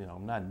 10, you know,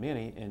 not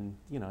many, and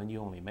you know, and you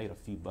only made a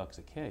few bucks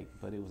a cake,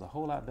 but it was a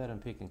whole lot better than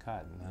picking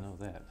cotton. I know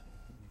that.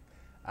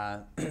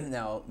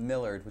 Now,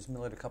 was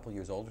Millard a couple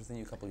years older than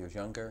you, a couple years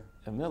younger?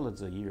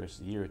 Millard's a year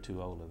or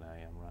two older than I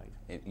am,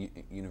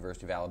 right.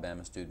 University of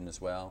Alabama student as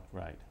well?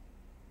 Right.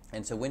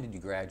 And so when did you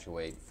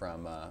graduate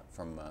from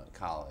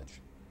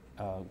college?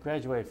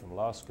 Graduated from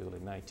law school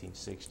in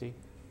 1960.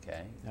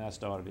 Okay. And I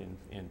started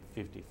in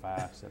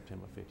 55,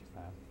 September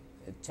 55.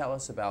 Tell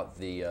us about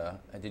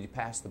did you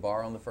pass the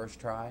bar on the first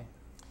try?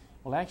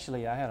 Well,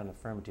 actually, I had an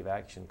affirmative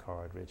action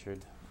card,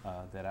 Richard,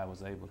 that I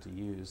was able to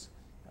use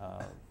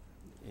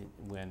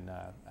when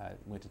I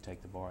went to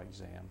take the bar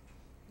exam.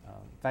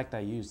 In fact, I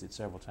used it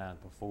several times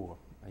before.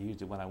 I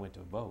used it when I went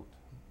to vote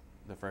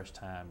the first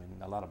time,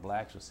 and a lot of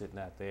blacks were sitting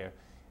out there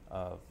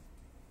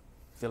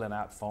filling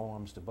out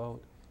forms to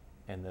vote.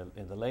 And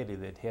the lady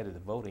that headed the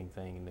voting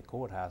thing in the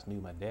courthouse knew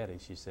my daddy.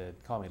 She said,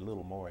 call me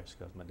Little Morris,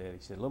 because my daddy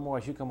said, Little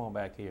Morris, you come on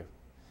back here.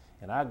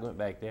 And I went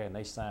back there, and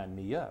they signed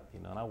me up, you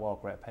know, and I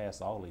walked right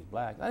past all these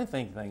blacks. I didn't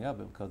think anything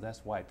of it, because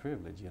that's white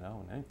privilege, you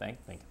know, and I didn't think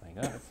anything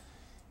of it.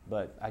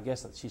 But I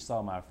guess she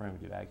saw my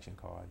affirmative action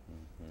card.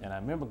 Mm-hmm. And I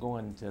remember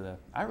going to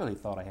I really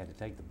thought I had to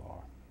take the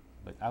bar,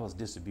 but I was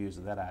disabused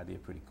of that idea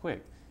pretty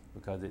quick,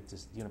 because at the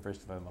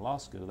University of Alabama Law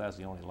School, that was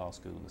the only law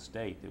school in the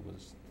state that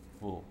was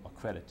full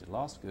accredited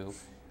law school.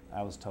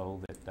 I was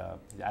told that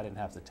I didn't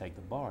have to take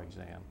the bar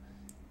exam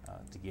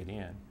to get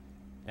in.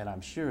 And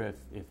I'm sure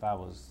if I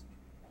was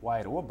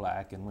white or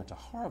black and went to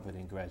Harvard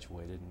and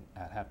graduated,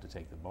 I'd have to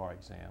take the bar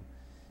exam.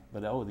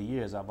 But over the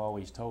years, I've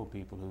always told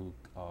people who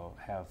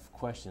have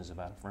questions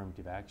about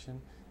affirmative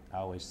action, I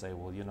always say,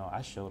 well, you know,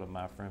 I showed them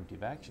my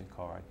affirmative action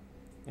card.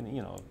 And,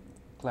 you know,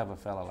 a clever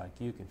fellow like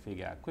you can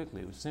figure out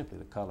quickly it was simply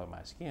the color of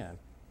my skin.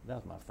 That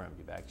was my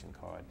affirmative action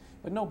card.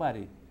 But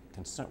nobody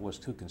was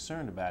too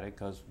concerned about it,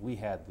 because we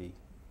had the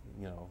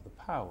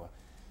power.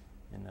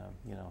 And,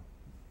 you know,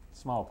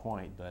 small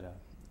point, but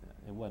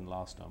it wasn't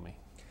lost on me.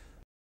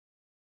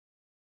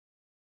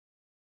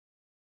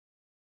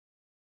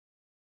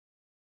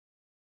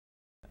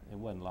 it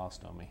wasn't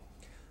lost on me.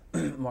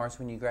 Morris,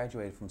 when you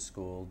graduated from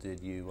school, what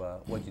did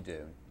you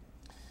do?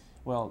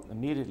 Well,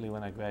 immediately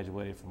when I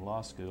graduated from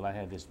law school, I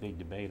had this big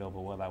debate over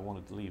whether I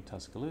wanted to leave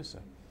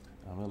Tuscaloosa.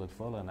 Millard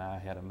Fuller and I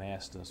had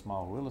amassed a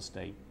small real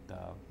estate,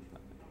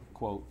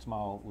 quote,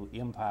 small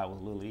empire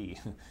with little e.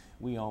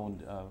 We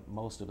owned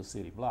most of the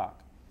city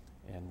block,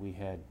 and we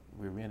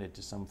rented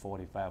to some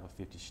 45 or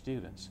 50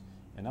 students,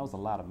 and that was a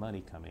lot of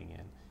money coming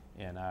in.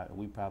 And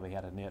we probably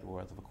had a net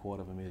worth of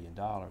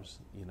 $250,000,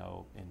 you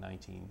know, in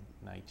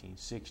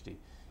 1960.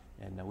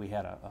 And we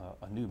had a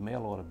new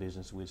mail order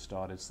business. We'd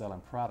started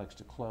selling products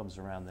to clubs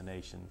around the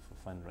nation for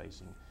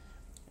fundraising.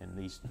 And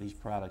these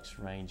products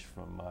range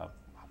from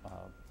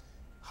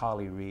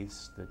holly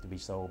wreaths to be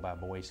sold by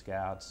Boy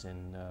Scouts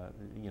and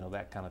you know,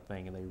 that kind of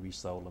thing. And they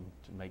resold them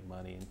to make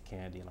money, and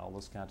candy and all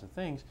those kinds of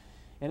things.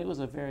 And it was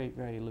a very,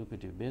 very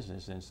lucrative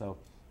business. And so,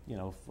 you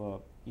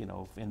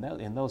know,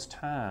 in those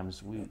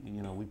times,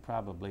 we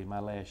probably, my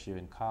last year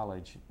in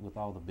college, with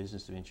all the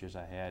business ventures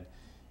I had,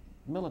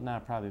 Millard and I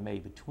probably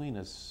made between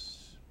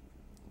us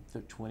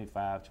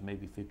 $25,000 to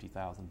maybe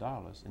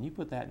 $50,000, and you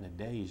put that in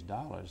today's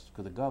dollars,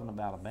 because the governor of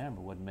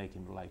Alabama wasn't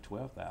making like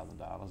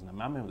 $12,000,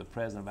 and I remember the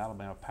president of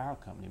Alabama Power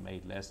Company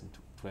made less than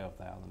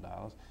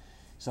 $12,000.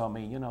 So I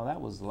mean, you know, that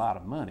was a lot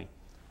of money.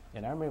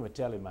 And I remember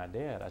telling my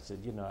dad, I said,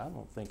 you know, I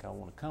don't think I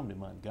want to come to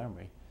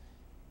Montgomery.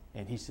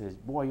 And he says,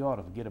 boy, you ought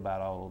to forget about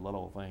all those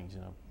little things,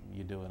 you know,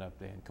 you're doing up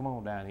there, and come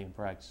on down here and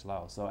practice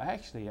law. So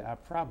actually, I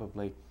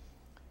probably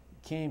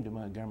came to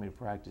Montgomery to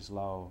practice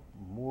law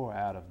more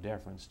out of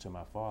deference to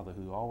my father,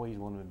 who always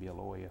wanted me to be a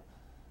lawyer,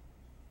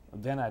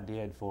 than I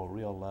did for a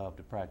real love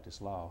to practice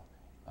law.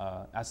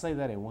 I say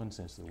that in one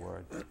sense of the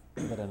word,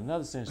 but in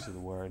another sense of the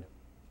word,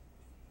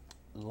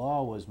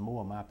 law was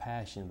more my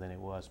passion than it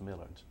was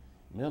Millard's.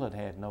 Millard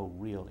had no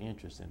real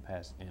interest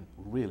in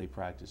really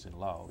practicing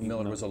law.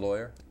 Millard was a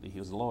lawyer? He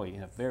was a lawyer,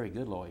 and a very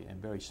good lawyer,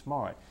 and very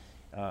smart.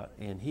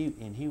 And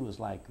he was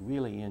like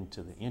really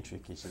into the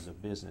intricacies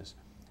of business.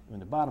 I mean,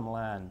 the bottom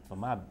line for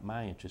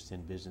my interest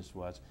in business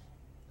was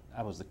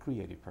I was the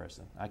creative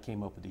person. I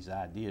came up with these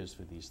ideas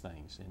for these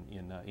things,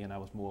 and I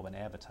was more of an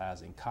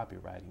advertising,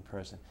 copywriting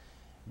person.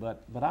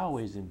 But I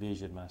always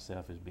envisioned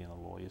myself as being a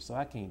lawyer, so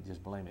I can't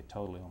just blame it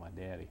totally on my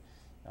daddy.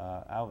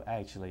 I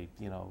actually,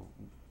 you know,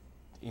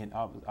 in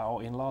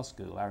law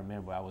school, I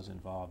remember I was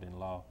involved in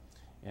law,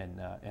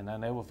 and I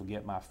never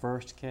forget my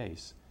first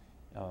case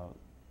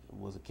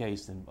was a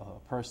case, a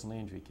personal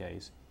injury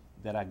case,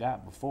 that I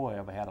got before I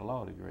ever had a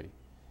law degree.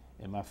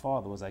 And my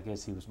father was, I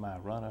guess he was my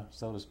runner,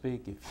 so to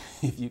speak,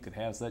 if you could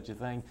have such a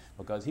thing,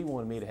 because he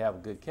wanted me to have a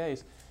good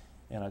case.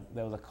 And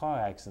there was a car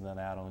accident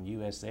out on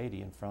US 80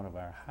 in front of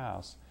our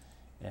house,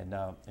 and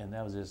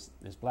there was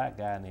this black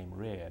guy named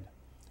Red,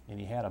 and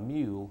he had a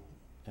mule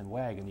and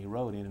wagon he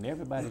rode in, and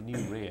everybody knew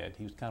Red.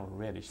 He was kind of a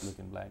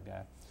reddish-looking black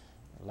guy,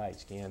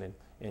 light-skinned,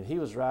 and he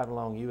was riding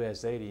along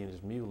US 80 in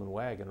his mule and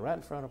wagon right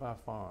in front of our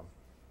farm.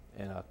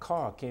 And a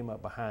car came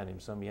up behind him.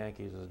 Some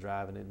Yankees was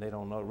driving it, and they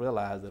don't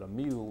realize that a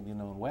mule, you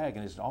know, and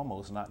wagon is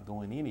almost not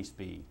going any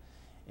speed.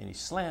 And he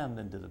slammed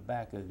into the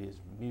back of his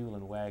mule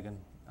and wagon.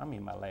 I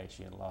mean, my last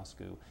year in law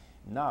school,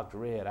 knocked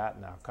Red out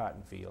in our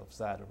cotton field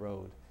beside the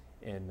road.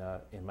 And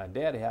my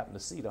daddy happened to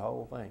see the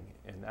whole thing,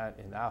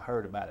 and I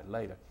heard about it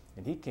later.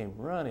 And he came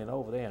running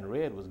over there, and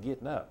Red was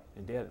getting up.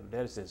 And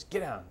Daddy says,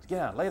 "Get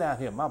down, lay down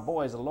here. My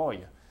boy's a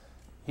lawyer.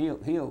 He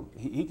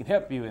can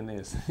help you in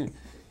this."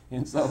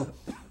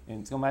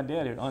 And so my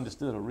daddy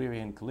understood a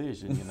rear-end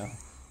collision, you know,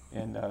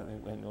 and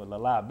the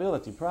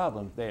liability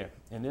problem there.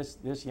 And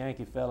this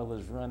Yankee fellow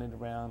was running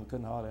around,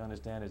 couldn't hardly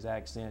understand his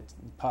accent,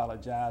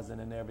 apologizing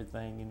and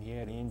everything, and he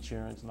had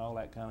insurance and all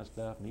that kind of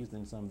stuff, and he's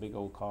in some big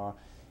old car.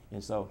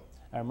 And so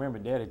I remember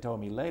Daddy told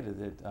me later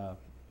that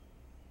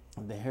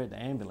they heard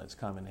the ambulance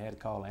coming. They had to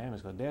call the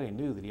ambulance because Daddy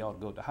knew that he ought to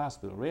go to the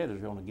hospital. Red was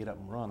going to get up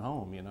and run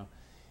home, you know.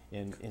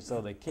 And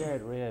so they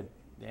carried Red.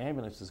 The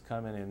ambulance was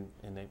coming,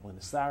 and when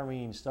the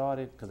siren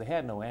started, because they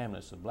had no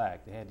ambulance for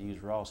black, they had to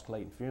use Ross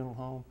Clayton Funeral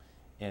Home.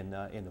 And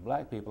the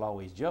black people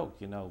always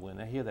joked, you know, when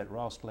they hear that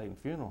Ross Clayton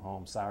Funeral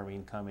Home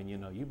siren coming, you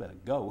know, you better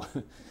go.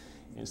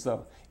 And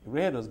so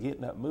Red was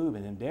getting up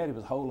moving, and Daddy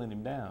was holding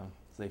him down.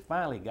 So they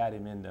finally got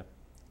him in the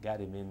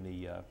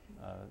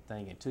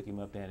thing and took him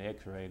up there and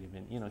x-rayed him.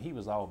 And, you know, he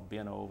was all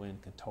bent over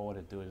and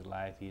contorted through his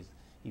life.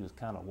 He was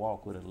kind of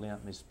walk with a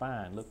limp. His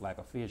spine looked like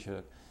a fish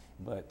hook.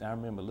 But I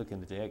remember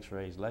looking at the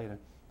x-rays later.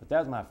 But that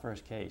was my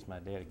first case my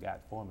daddy got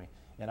for me.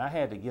 And I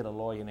had to get a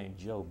lawyer named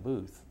Joe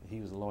Booth.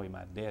 He was a lawyer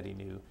my daddy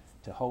knew,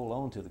 to hold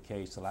on to the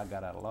case till I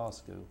got out of law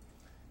school.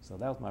 So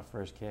that was my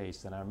first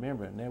case. And I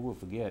remember, and never will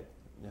forget,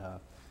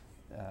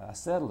 I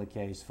settled the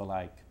case for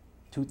like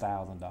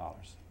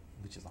 $2,000,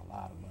 which is a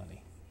lot of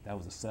money. That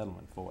was a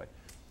settlement for it.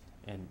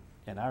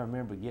 And I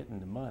remember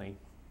getting the money,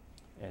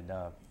 and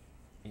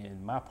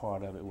my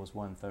part of it was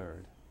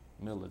 1/3,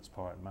 Millard's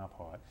part and my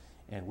part.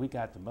 And we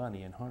got the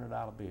money in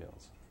 $100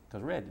 bills.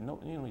 Because Red, you know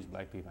these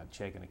black people had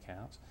checking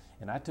accounts.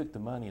 And I took the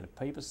money in a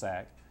paper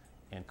sack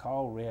and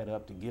called Red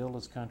up to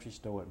Gilda's Country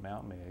Store at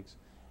Mount Meigs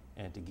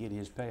and to get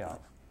his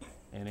payoff.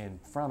 And in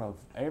front of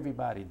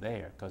everybody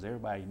there, because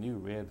everybody knew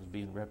Red was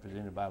being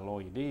represented by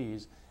lawyer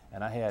Dees,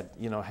 and I had,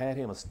 had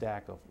him a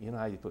stack of,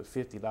 how you put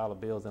 $50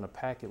 bills in a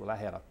packet? Well, I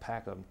had a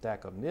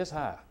stack of them this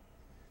high.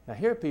 Now,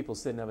 here are people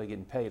sitting there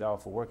getting paid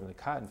off for working in the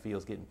cotton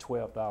fields, getting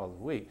 $12 a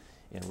week,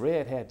 and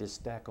Red had this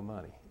stack of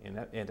money.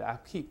 And I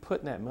keep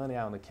putting that money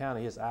out in the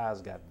county, his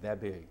eyes got that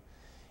big.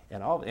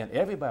 And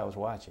everybody was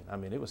watching. I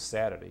mean, it was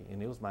Saturday,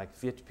 and it was like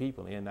 50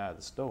 people in and out of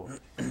the store.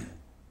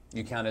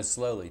 You counted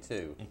slowly,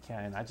 too.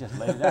 And I just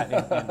laid it out.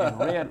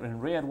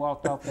 And Red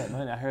walked off that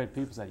money. I heard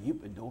people say,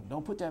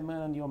 don't put that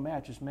money under your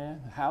mattress,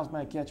 man. The house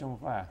might catch on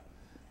fire.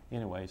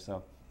 Anyway,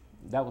 so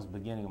that was the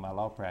beginning of my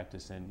law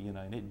practice, and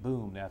and it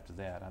boomed after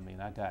that. I mean,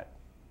 I got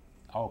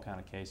all kind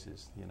of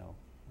cases,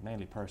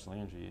 mainly personal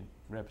injury, and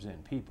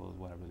representing people is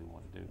what I really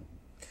want to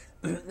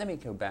do. Let me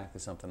go back to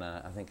something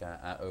I think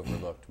I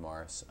overlooked,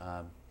 Morris.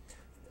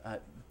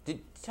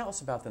 Tell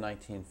us about the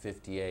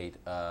 1958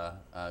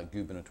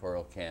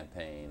 gubernatorial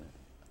campaign,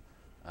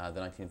 the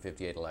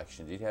 1958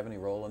 election. Did you have any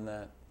role in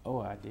that?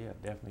 Oh, I did,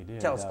 definitely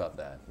did. Tell us about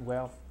that.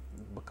 Well,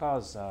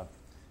 because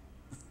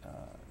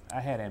I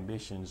had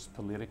ambitions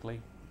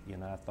politically.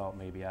 I thought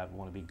maybe I'd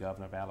want to be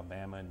governor of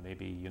Alabama and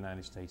maybe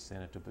United States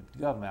Senator, but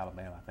governor of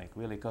Alabama, I think,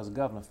 really, because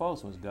Governor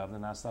Folsom was governor,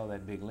 and I saw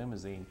that big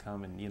limousine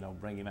come and,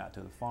 bring him out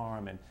to the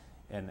farm.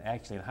 And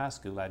actually in high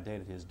school, I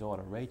dated his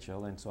daughter,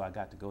 Rachel, and so I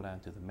got to go down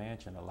to the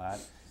mansion a lot.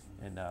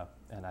 And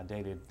I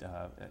dated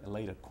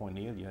later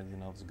Cornelia,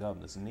 was the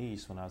governor's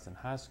niece when I was in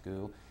high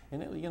school.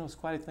 And it was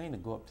quite a thing to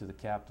go up to the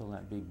Capitol,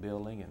 that big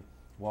building, and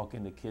walk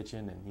in the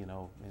kitchen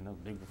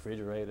and, big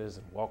refrigerators,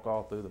 and walk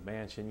all through the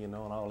mansion, and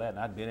all that. And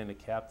I'd been in the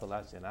Capitol.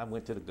 I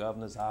went to the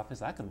governor's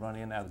office. I could run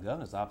in and out of the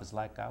governor's office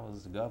like I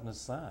was the governor's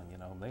son.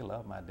 They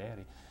loved my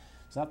daddy.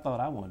 So I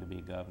thought I wanted to be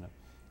a governor.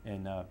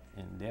 And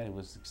Daddy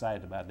was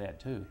excited about that,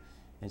 too.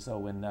 And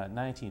so in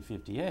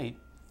 1958,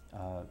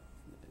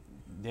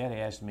 Daddy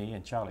asked me,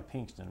 and Charlie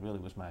Pinkston really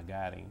was my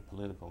guiding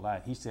political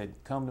light. He said,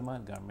 come to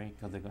Montgomery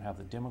because they're going to have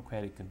the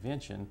Democratic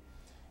Convention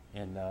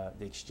in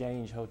the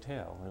Exchange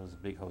Hotel. It was a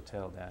big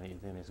hotel down here,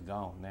 then it's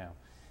gone now.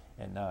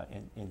 And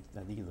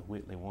either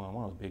Whitley one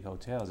of those big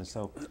hotels. And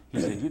so he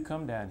said, you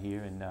come down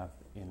here and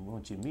we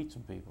want you to meet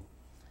some people.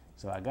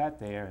 So I got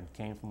there and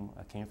came from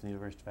the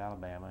University of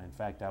Alabama. In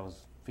fact, I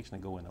was fixing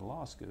to go into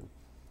law school.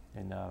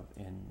 And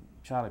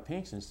Charlie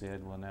Pinkston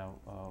said, well,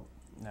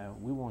 now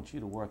we want you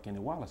to work in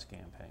the Wallace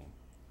campaign.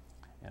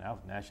 And I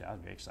was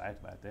very excited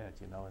about that,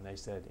 And they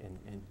said,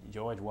 and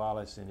George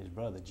Wallace and his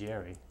brother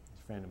Jerry,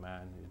 a friend of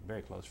mine, a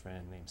very close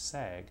friend named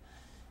Sag,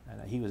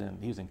 and he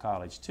was in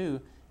college too.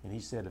 And he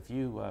said, if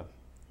you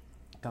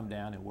come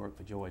down and work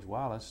for George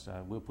Wallace,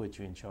 we'll put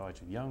you in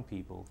charge of young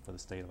people for the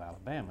state of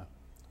Alabama.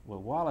 Well,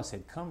 Wallace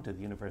had come to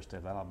the University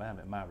of Alabama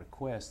at my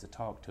request to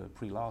talk to a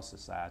pre-law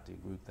society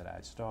group that I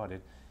had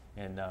started.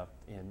 And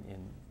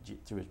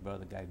through his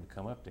brother, got him to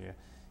come up there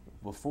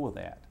before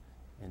that,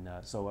 and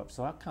so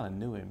I kind of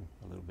knew him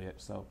a little bit.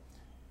 So,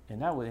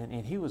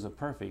 and he was a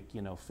perfect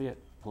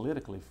fit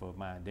politically for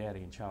my daddy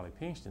and Charlie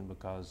Pinkston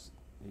because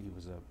he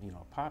was a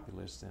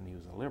populist and he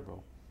was a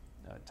liberal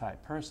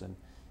type person,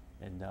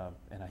 and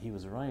he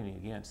was running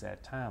against at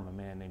that time a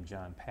man named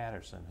John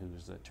Patterson, who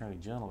was the Attorney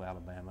General of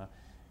Alabama.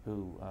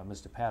 Who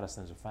Mr.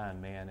 Patterson's a fine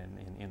man, and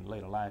in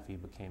later life he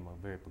became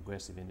a very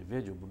progressive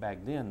individual. But back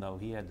then, though,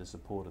 he had the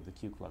support of the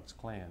Ku Klux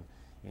Klan,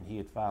 and he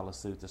had filed a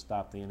suit to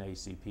stop the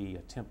NAACP,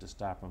 attempt to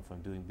stop him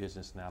from doing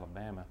business in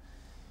Alabama.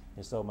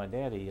 And so my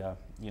daddy,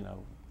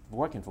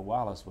 working for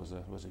Wallace was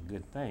a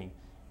good thing,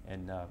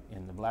 and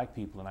the black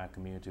people in our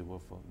community were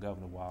for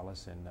Governor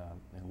Wallace, and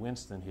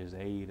Winston, his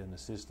aide and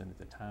assistant at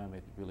the time,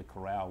 had really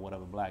corralled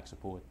whatever black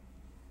support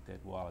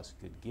that Wallace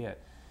could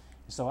get.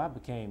 And so I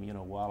became,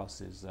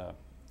 Wallace's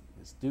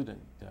student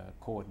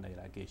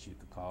coordinator, I guess you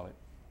could call it.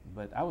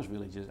 But I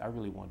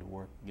really wanted to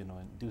work,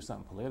 and do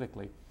something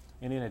politically.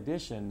 And in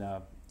addition,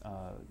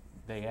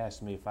 they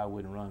asked me if I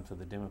wouldn't run for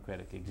the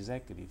Democratic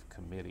Executive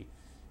Committee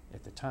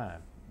at the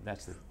time.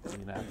 That's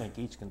I think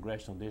each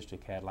congressional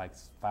district had like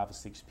 5 or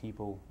 6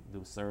 people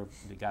who served,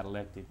 that got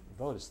elected,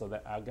 voted. So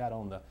that I got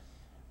on the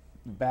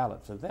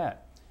ballot for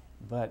that.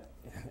 But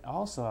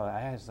also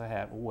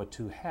I wore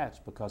 2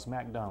 hats because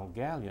MacDonald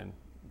Gallion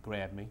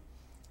grabbed me.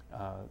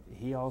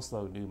 He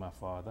also knew my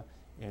father,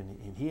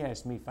 and he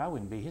asked me if I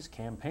wouldn't be his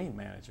campaign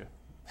manager.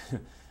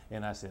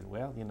 And I said,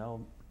 well,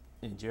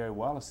 and Jerry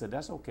Wallace said,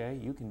 that's okay,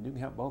 you can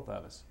help both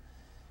of us.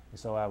 And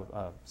so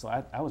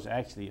I was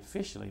actually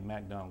officially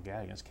MacDonald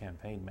Gallion's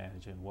campaign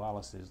manager, and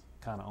Wallace is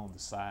kind of on the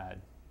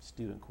side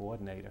student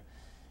coordinator.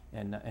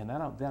 And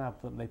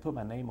they put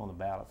my name on the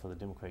ballot for the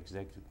Democratic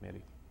Executive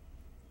Committee.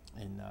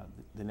 And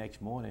the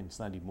next morning,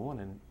 Sunday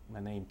morning, my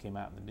name came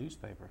out in the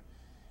newspaper.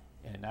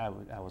 And I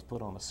was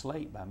put on a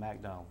slate by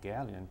MacDonald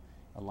Gallion,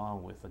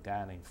 along with a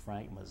guy named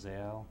Frank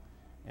Mazzell,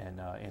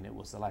 and it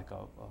was like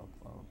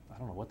I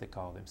don't know what they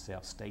call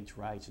themselves, states'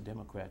 rights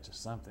Democrats or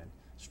something.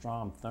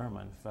 Strom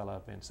Thurmond fell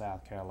up in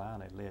South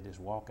Carolina, led this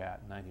walkout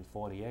in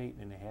 1948,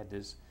 and they had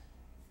this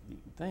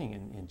thing,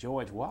 and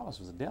George Wallace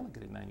was a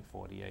delegate in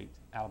 1948,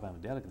 Alabama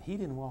delegate. He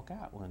didn't walk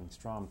out when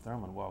Strom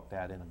Thurmond walked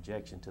out in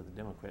objection to the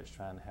Democrats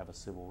trying to have a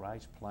civil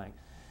rights plank.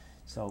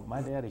 So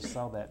my daddy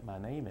saw that my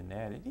name in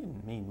that. It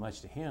didn't mean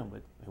much to him,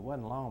 but it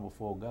wasn't long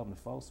before Governor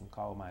Folsom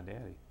called my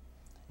daddy,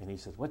 and he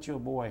said, "What's your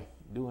boy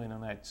doing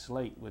on that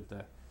slate with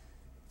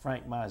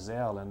Frank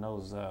Mizell and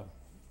those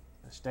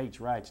states'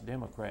 rights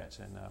Democrats,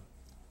 and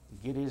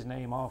get his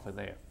name off of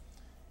there?"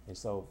 And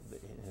so,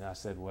 and I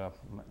said, well,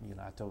 you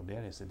know, I told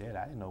Daddy, I said, "Dad,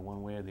 I didn't know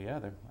one way or the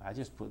other. I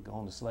just put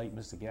on the slate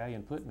Mr.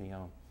 Gallion put me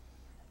on."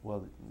 Well,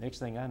 the next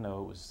thing I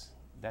know, it was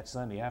that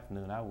Sunday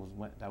afternoon, I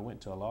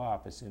went to a law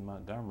office in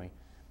Montgomery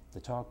to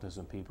talk to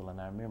some people, and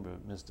I remember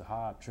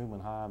Mr. Truman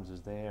Hobbs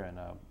was there, and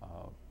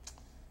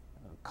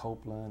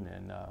Copeland,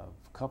 and a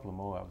couple of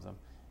more of them,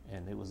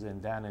 and it was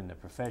down in the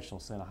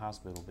Professional Center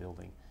Hospital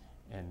building,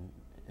 and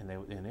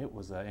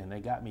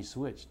they got me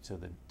switched to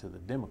the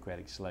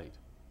Democratic slate.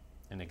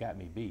 And they got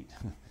me beat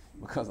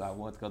because the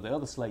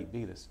other slate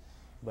beat us.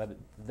 But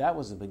that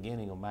was the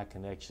beginning of my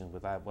connection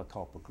with what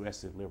called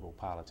progressive liberal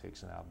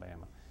politics in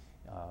Alabama.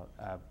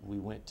 We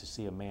went to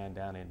see a man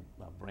down in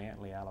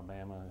Brantley,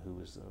 Alabama, who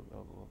was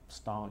a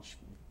staunch,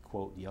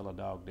 quote, yellow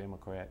dog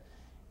Democrat,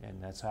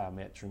 and that's how I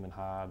met Truman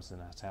Hobbs,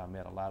 and that's how I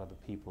met a lot of the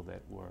people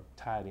that were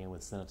tied in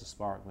with Senator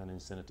Sparkman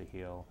and Senator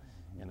Hill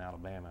in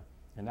Alabama.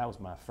 And that was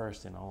my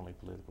first and only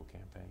political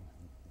campaign.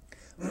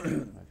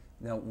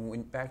 Now,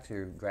 back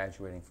to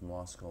graduating from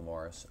law school,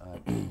 Morris,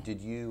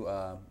 did you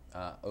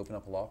open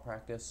up a law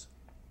practice?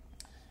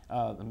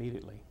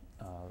 Immediately.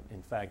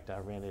 In fact, I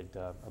rented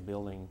a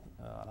building,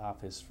 an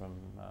office from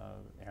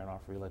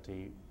Aronoff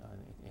Realty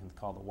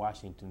called the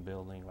Washington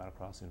Building, right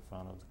across in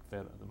front of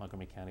the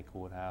Montgomery County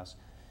Courthouse,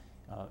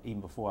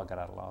 even before I got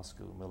out of law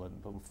school.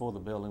 But before the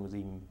building was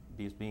even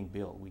being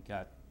built, we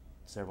got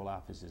several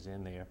offices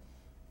in there.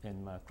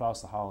 And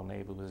across the hall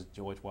neighbor was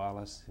George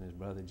Wallace and his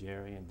brother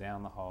Jerry, and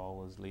down the hall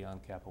was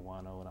Leon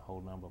Capuano and a whole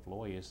number of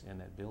lawyers in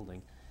that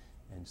building.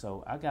 And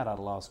so I got out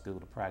of law school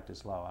to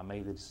practice law. I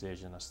made the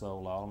decision. I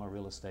sold all of my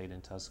real estate in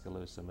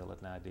Tuscaloosa, Millett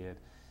and I did.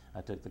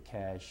 I took the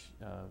cash,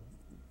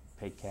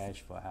 paid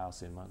cash for a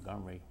house in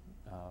Montgomery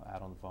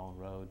out on the Vaughan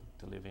Road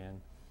to live in,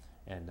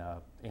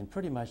 and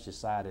pretty much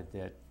decided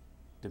that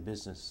the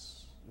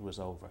business was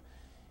over.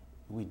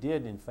 We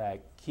did, in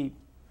fact, keep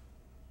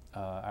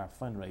our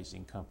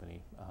fundraising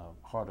company,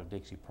 Heart of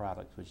Dixie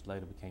Products, which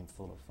later became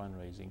Full of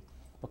Fundraising,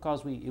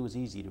 because it was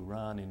easy to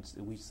run, and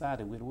we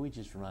decided we'd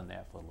just run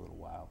that for a little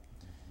while.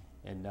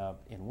 And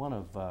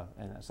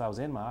so I was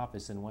in my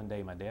office, and one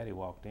day my daddy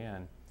walked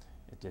in,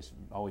 just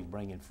always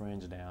bringing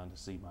friends down to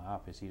see my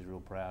office. He was real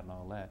proud and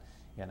all that.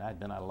 And I'd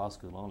been out of law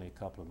school only a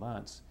couple of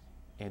months,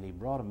 and he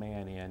brought a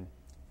man in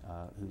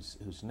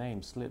whose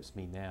name slips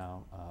me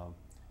now,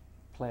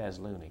 Plaz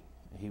Looney.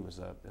 He was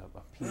a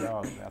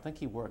PR. I think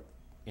he worked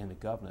in the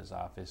governor's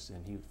office,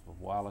 and he was from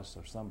Wallace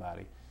or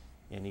somebody,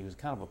 and he was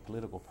kind of a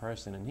political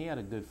person, and he had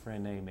a good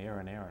friend named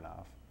Aaron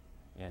Aronoff,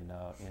 and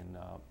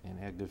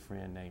had a good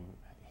friend named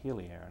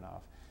Hilly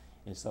Aronoff.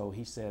 And so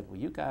he said, "Well,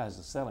 you guys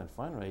are selling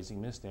fundraising.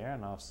 Mr.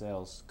 Aronoff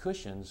sells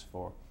cushions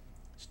for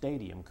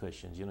stadium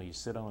cushions. You know, you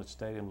sit on a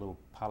stadium, little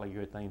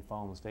polyurethane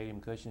foam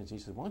stadium cushions." He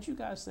said, "Why don't you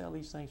guys sell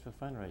these things for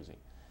fundraising?"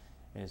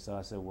 And so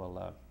I said,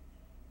 "Well,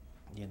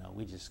 you know,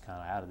 we just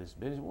kind of out of this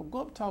business. Well, go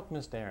up and talk to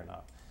Mr.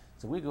 Aronoff."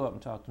 So we go up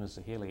and talk to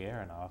Mr. Hilly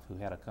Aronoff, who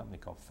had a company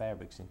called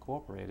Fabrics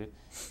Incorporated,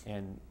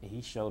 and he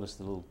showed us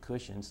the little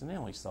cushions, and they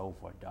only sold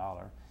for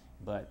 $1,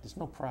 but there's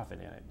no profit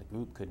in it. The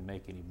group couldn't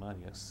make any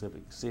money. A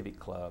civic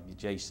club, the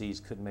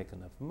JCs couldn't make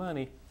enough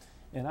money.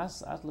 And I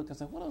looked and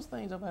said, "What are those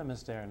things over there,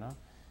 Mr. Aronoff?"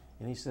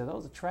 And he said,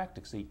 "Those are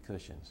tractor seat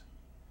cushions."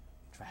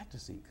 Tractor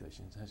seat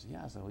cushions? I said,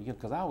 "Yeah." I said, "Well, you know,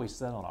 because I always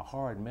sat on a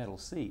hard metal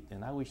seat,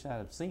 and I wish I'd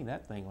have seen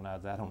that thing when I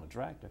was out on the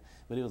tractor."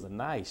 But it was a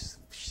nice,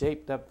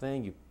 shaped-up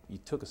thing. You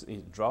took a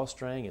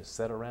drawstring and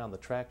set around the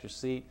tractor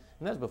seat,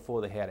 and that's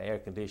before they had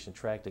air-conditioned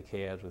tractor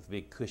cabs with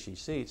big cushy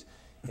seats,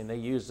 and they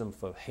used them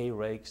for hay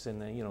rakes,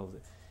 and you know,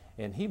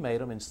 and he made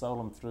them and sold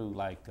them through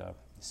like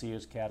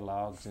Sears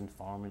catalogs and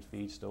farm and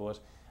feed stores.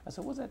 I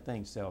said, "What's that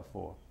thing sell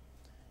for?"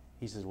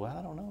 He says, "Well,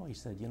 I don't know." He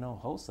said, "You know,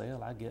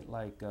 wholesale, I get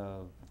like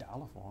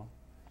 $1 for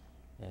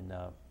them," and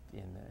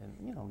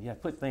you know, you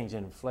put things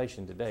in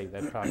inflation today,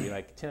 that'd probably be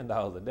like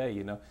 $10 a day,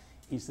 you know.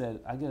 He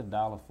said, "I get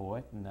 $1 for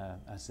it," and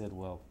I said,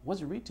 "Well, what's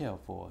it retail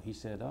for?" He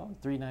said, "Oh,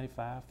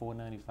 $3.95,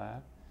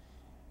 $4.95.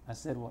 I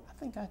said, "Well, I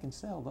think I can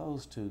sell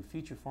those to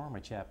future farmer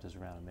chapters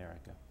around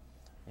America,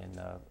 and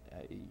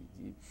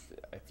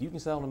if you can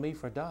sell them to me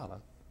for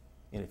 $1,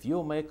 and if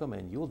you'll make them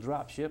and you'll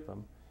drop ship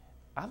them,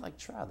 I'd like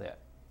to try that,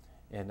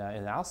 and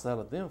I'll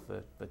sell it them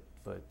for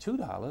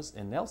 $2,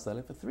 and they'll sell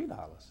it for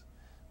 $3.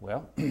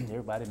 Well,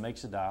 everybody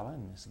makes $1,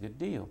 and it's a good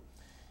deal.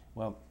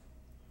 Well,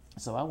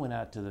 so I went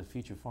out to the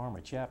Future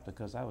Farmer chapter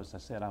because I was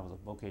a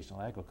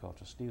vocational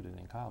agriculture student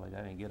in college.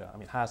 I didn't get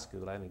high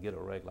school. I didn't get a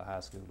regular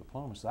high school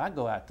diploma. So I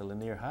go out to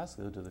Lanier High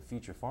School to the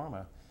Future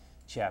Farmer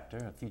chapter,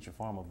 a Future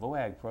Farmer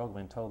VOAG program,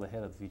 and told the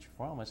head of the Future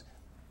Farmers,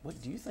 "What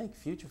do you think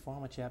Future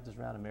Farmer chapters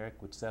around America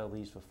would sell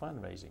these for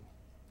fundraising?"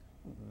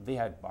 they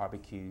had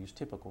barbecues,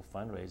 typical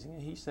fundraising.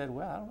 And he said,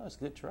 well, I don't know, it's a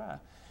good try.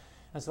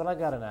 And so I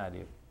got an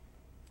idea.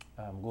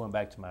 Going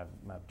back to my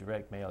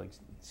direct mail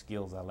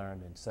skills I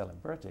learned in selling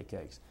birthday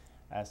cakes.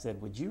 I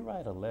said, would you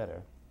write a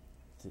letter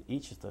to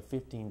each of the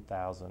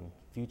 15,000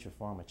 future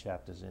farmer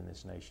chapters in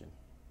this nation?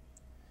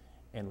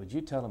 And would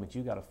you tell them that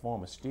you got a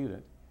former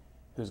student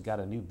who's got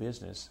a new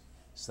business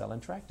selling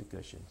tractor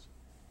cushions?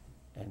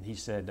 And he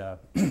said,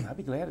 I'd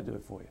be glad to do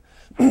it for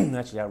you.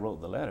 Actually, I wrote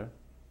the letter.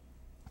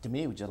 To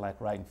me, it was just like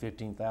writing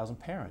 15,000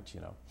 parents, you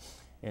know.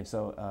 And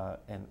so,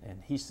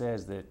 and he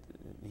says that,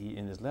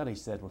 in his letter, he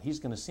said, well, he's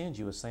going to send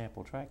you a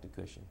sample tractor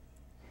cushion.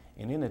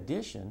 And in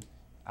addition,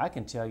 I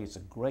can tell you it's a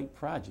great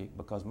project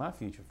because my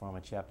Future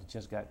Farmer chapter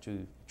just got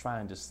to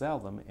trying to sell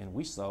them, and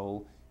we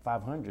sold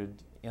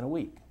 500 in a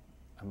week.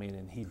 I mean,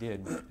 and he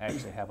did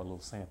actually have a little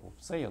sample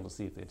sale to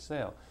see if they'd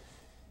sell.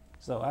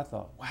 So I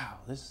thought, wow,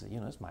 this is,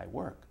 this might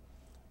work.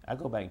 I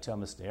go back and tell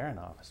Mr.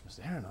 Aronoff,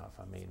 Mr. Aronoff,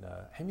 I mean,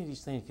 how many of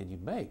these things can you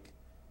make?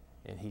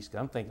 And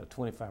I'm thinking a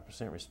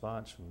 25%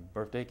 response from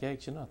birthday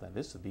cakes, I thought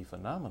this would be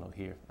phenomenal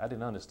here. I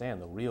didn't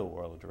understand the real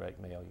world of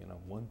direct mail,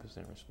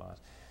 1% response.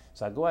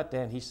 So I go out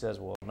there and he says,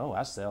 well, no,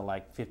 I sell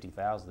like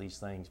 50,000 of these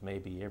things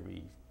maybe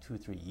every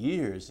 2-3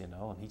 years, and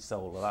he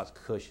sold lots of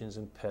cushions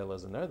and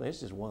pillows and everything. It's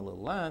just one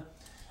little line.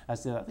 I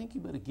said, I think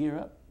you better gear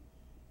up,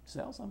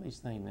 sell some of these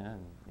things now,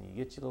 and you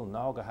get your little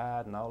nauga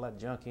hide and all that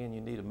junk in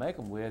you need to make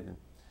them with. And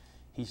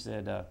he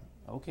said,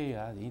 okay,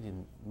 he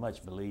didn't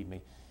much believe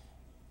me.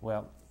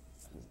 Well,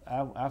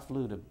 I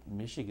flew to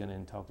Michigan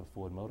and talked to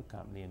Ford Motor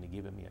Company, and they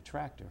giving me a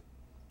tractor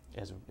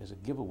as a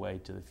giveaway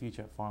to the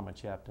Future Farmer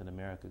chapter in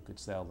America could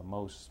sell the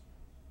most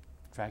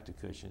tractor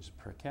cushions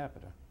per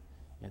capita.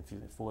 And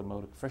Ford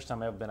Motor, first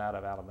time I've ever been out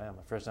of Alabama,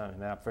 first time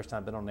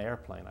I've been on an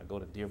airplane. I go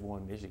to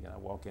Dearborn, Michigan. I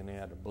walk in there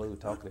out of the blue,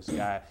 talk to this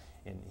guy,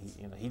 and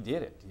he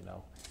did it,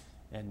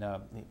 And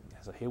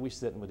so here we're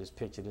sitting with this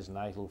picture, this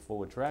nice little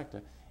Ford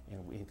tractor,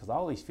 and because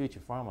all these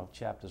Future Farmer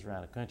chapters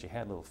around the country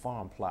had little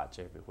farm plots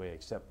everywhere,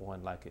 except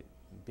one like a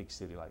big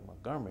city like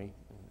Montgomery,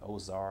 and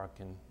Ozark,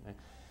 and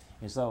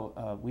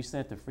so we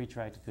sent the free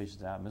tractor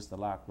cushions out. Mr.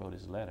 Locke wrote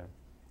his letter,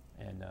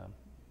 and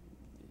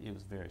it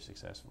was very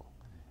successful.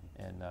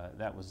 And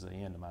that was the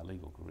end of my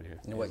legal career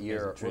as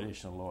a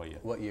traditional lawyer.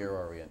 What year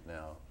are we at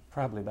now?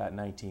 Probably about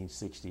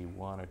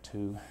 1961 or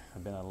 2.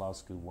 I've been out of law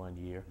school 1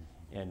 year.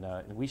 And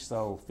we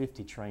sold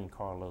 50 train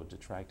carloads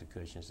of tractor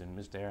cushions, and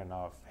Mr.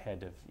 Aronoff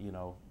had to,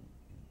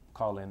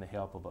 call in the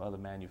help of other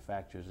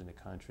manufacturers in the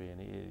country, and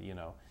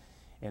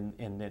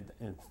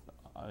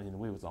and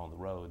we was on the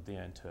road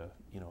then to,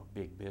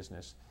 big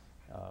business.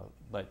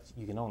 But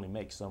you can only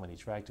make so many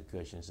tractor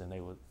cushions, and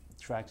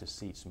tractor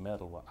seats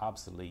metal were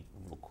obsolete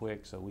real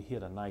quick, so we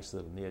hit a nice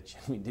little niche,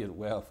 and we did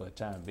well for the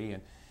time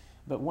being.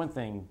 But one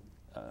thing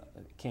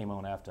came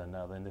on after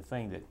another, and the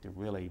thing that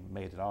really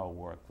made it all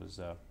work was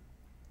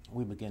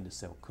we began to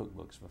sell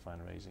cookbooks for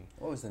fundraising.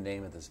 What was the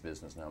name of this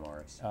business now,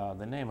 Morris?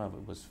 The name of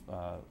it was,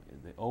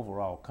 the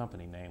overall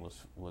company name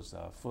was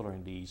Fuller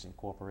 & Dees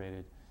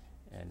Incorporated,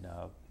 and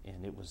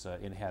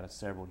it had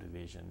several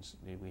divisions.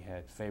 We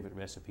had Favorite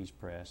Recipes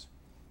Press,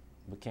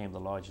 became the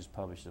largest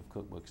publisher of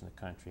cookbooks in the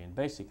country, and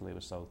basically it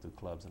was sold through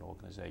clubs and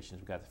organizations.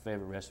 We got the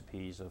favorite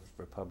recipes of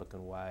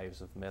Republican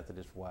wives, of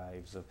Methodist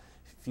wives, of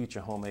future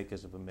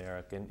homemakers of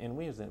America, and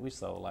we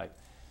sold like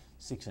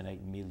 6 and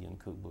 8 million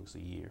cookbooks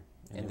a year.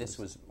 And this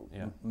was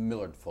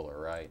Millard Fuller,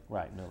 right?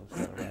 Right, Millard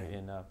Fuller, right.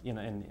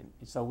 And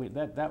so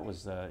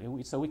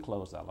we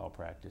closed our law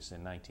practice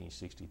in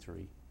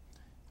 1963.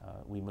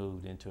 We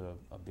moved into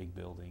a big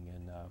building,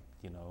 and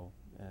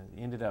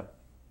ended up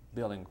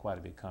building quite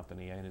a big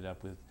company. I ended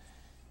up with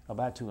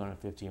about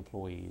 250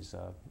 employees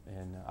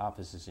and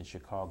offices in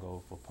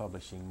Chicago for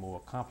publishing more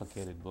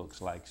complicated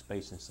books like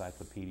space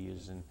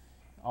encyclopedias, and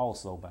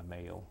also by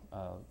mail.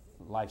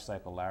 Life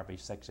Cycle Library,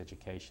 Sex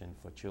Education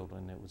for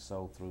Children. It was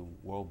sold through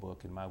World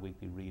Book and My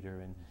Weekly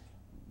Reader,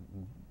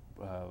 and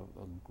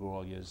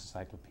Grolia's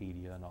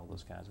Encyclopedia, and all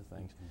those kinds of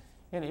things.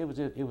 And it was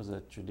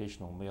a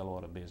traditional mail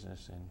order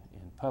business,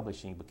 and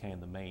publishing became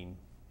the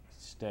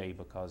mainstay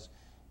because,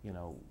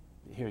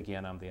 here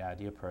again, I'm the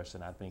idea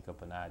person. I think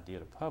up an idea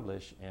to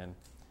publish, and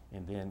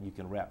then you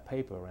can wrap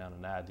paper around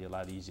an idea a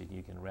lot easier than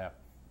you can wrap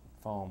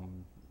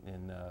foam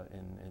and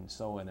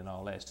sewing and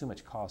all that. It's too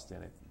much cost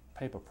in it.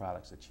 Paper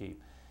products are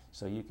cheap.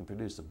 So you can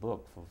produce a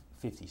book for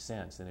 50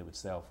 cents and it would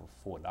sell for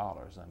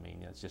 $4. I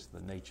mean, it's just the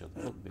nature of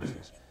the book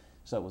business.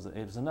 So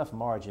it was enough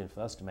margin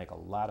for us to make a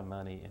lot of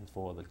money, and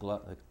for the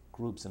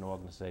groups and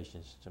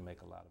organizations to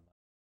make a lot of money.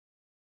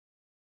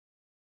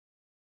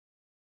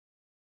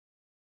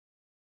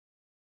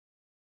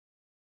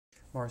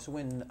 Morris,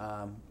 when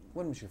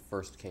was your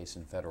first case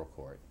in federal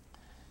court?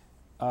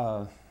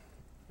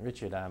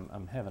 Richard,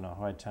 I'm having a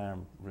hard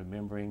time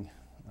remembering.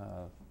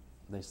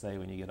 They say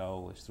when you get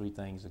old, there's 3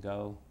 things to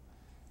go.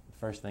 The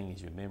first thing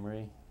is your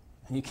memory.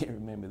 You can't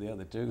remember the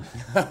other 2.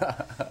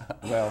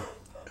 Well,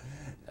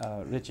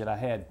 Richard,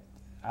 I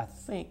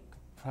think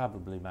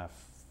probably my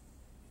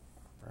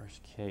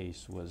first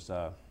case was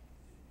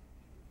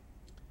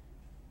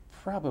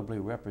probably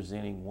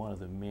representing one of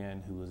the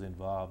men who was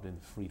involved in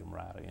the Freedom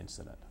Rider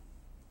incident.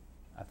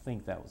 I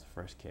think that was the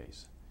first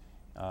case.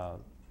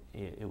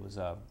 It was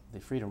the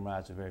Freedom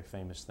Rider is a very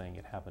famous thing.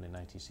 It happened in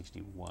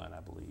 1961, I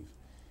believe,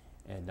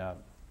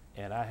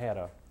 and I had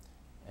a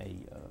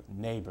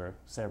neighbor,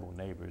 several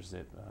neighbors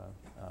that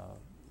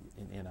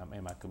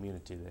in my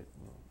community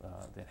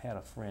that had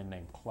a friend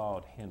named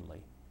Claude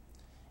Henley,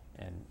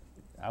 and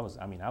I was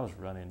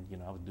running,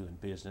 I was doing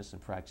business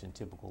and practicing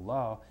typical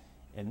law,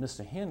 and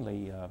Mr.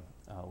 Henley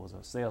was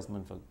a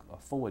salesman for a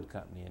Ford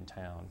company in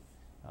town,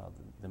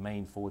 the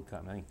main Ford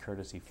company, I think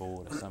Courtesy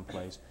Ford or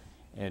someplace,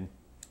 and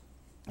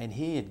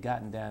he had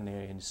gotten down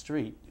there in the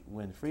street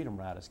when the Freedom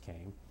Riders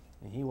came,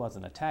 and he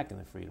wasn't attacking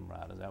the Freedom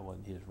Riders. That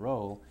wasn't his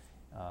role.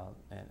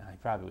 And I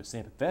probably was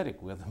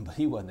sympathetic with him, but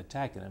he wasn't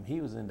attacking them. He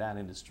was down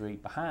in the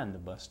street behind the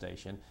bus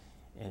station,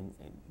 and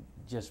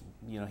just,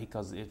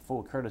 because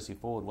Courtesy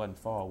Ford wasn't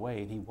far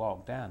away, and he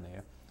walked down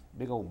there.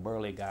 Big old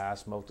burly guy,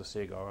 smoked a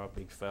cigar,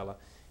 big fella,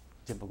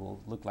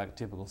 looked like a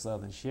typical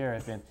Southern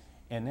sheriff,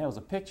 and there was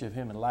a picture of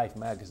him in Life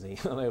magazine.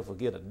 I'll never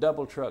forget, a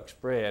double truck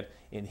spread,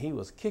 and he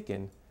was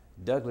kicking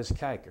Douglas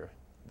Kiker,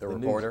 the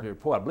reporter. The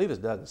reporter, I believe it's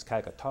Douglas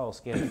Kiker, tall,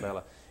 skinny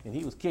fella, and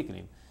he was kicking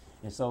him.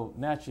 And so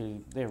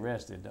naturally, they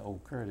arrested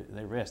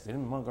They arrested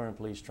him. Montgomery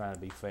police trying to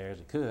be fair as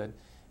they could,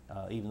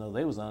 even though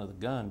they was under the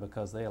gun,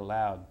 because they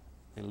allowed,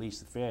 at least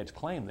the feds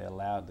claimed they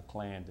allowed the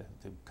Klan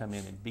to come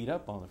in and beat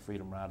up on the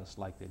Freedom Riders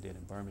like they did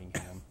in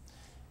Birmingham.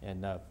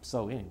 And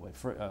so anyway,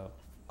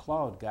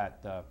 Claude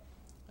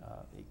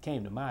it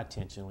came to my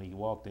attention when he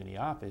walked in the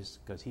office,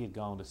 because he had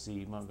gone to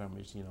see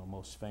Montgomery's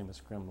most famous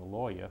criminal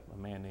lawyer, a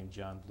man named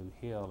John Blue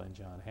Hill and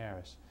John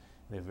Harris.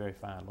 They're very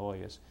fine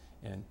lawyers,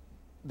 and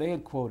they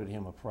had quoted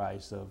him a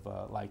price of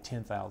like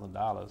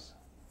 $10,000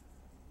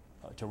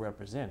 to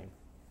represent him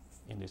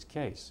in this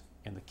case.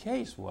 And the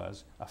case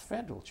was a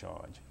federal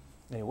charge.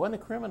 And it wasn't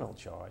a criminal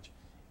charge.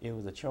 It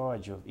was a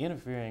charge of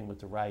interfering with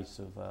the rights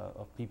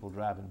of people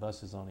driving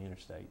buses on the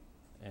interstate.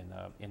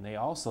 And they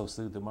also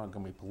sued the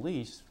Montgomery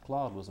police.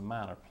 Claude was a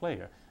minor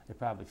player. There were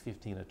probably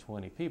 15 or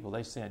 20 people.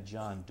 They sent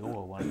John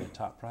Doerr, one of their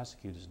top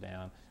prosecutors,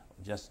 down,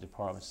 Justice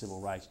Department Civil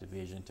Rights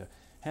Division, to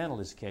handle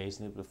this case,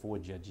 and it was before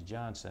Judge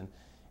Johnson.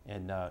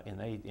 And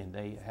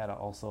they had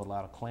also a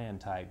lot of Klan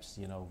types,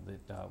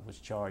 that was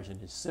charged in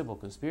his civil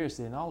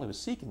conspiracy, and all they were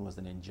seeking was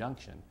an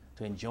injunction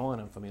to enjoin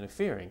them from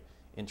interfering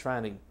in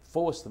trying to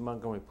force the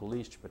Montgomery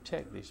police to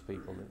protect these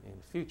people in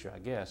the future, I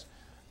guess.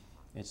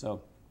 And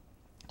so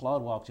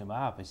Claude walked in my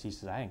office. He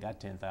said, "I ain't got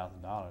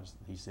 $10,000."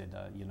 He said,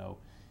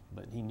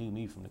 but he knew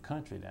me from the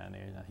country down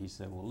there. And he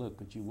said, "Well, look,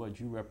 would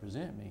you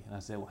represent me?" And I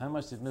said, "Well, how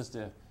much did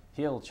Mr.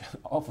 Hill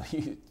offer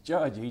you to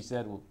charge you?" He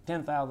said, "Well,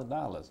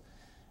 $10,000.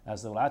 I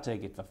said, "Well, I'll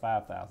take it for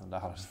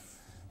 $5,000.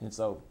 And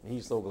so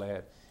he's so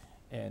glad.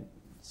 And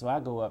so I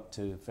go up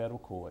to federal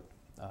court.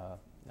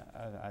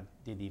 I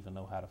didn't even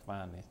know how to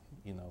find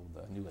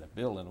I knew what a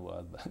building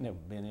was, but I'd never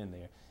been in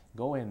there.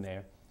 Go in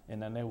there,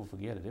 and I never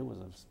forget it. It was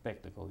a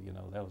spectacle,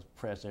 there was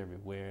press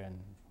everywhere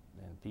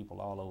and people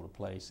all over the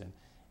place.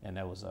 And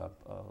there was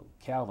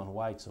Calvin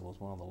Weitzel was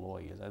one of the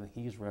lawyers. I think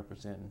he was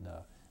representing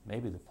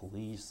maybe the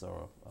police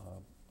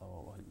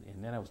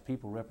and then there was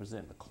people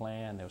representing the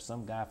Klan. There was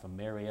some guy from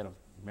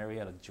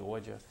Marietta,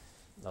 Georgia,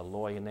 a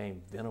lawyer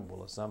named Venable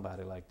or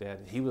somebody like that.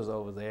 And he was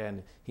over there,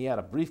 and he had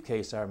a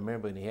briefcase, I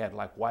remember, and he had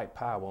like white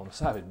power on the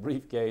side of his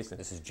briefcase. And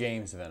this is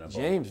James Venable.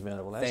 James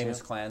Venable, that's famous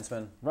him.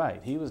 Klansman.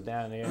 Right, he was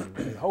down there,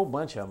 and a whole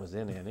bunch of them was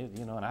in there. And,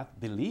 and I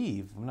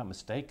believe, if I'm not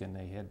mistaken,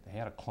 they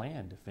had a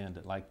Klan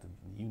defendant, like the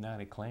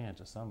United Klans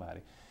or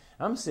somebody.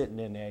 I'm sitting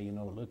in there,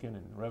 looking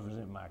and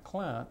representing my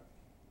client.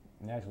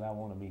 Naturally, I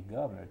want to be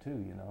governor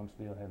too. I'm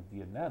still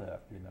getting that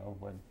up.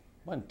 But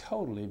wasn't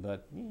totally,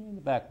 but in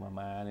the back of my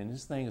mind. And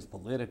this thing is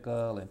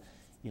political, and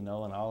and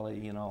all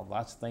that,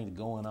 lots of things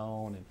going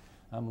on. And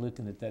I'm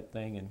looking at that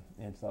thing,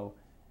 and so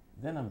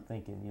then I'm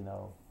thinking,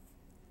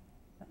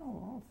 I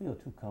don't feel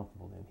too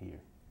comfortable in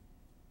here.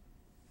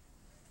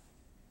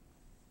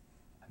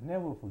 I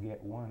never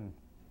forget one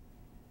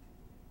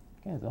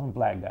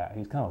black guy.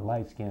 He's kind of a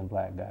light-skinned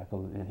black guy,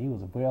 and he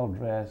was a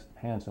well-dressed,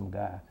 handsome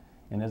guy.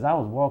 And as I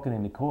was walking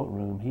in the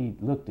courtroom, he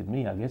looked at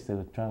me. I guess they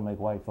were trying to make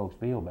white folks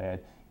feel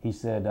bad. He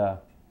said,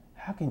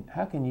 how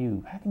can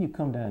you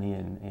come down here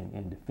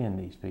and defend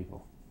these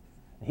people?"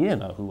 He didn't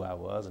know who I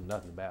was and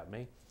nothing about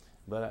me,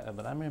 but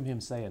I remember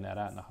him saying that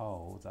out in the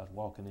hall as I was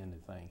walking in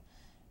the thing,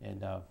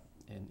 and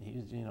he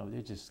was,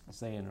 they're just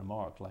saying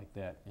remarks like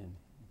that, and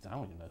I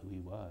don't even know who he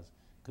was.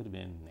 Could have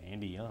been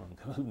Andy Young,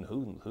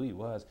 who he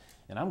was.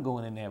 And I'm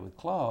going in there with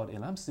Claude,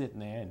 and I'm sitting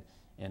there,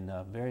 and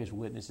various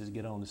witnesses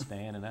get on the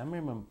stand, and I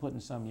remember putting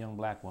some young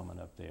black woman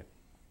up there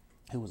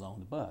who was on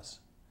the bus.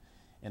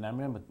 And I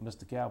remember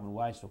Mr. Calvin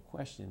Weitzel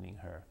questioning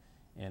her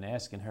and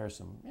asking her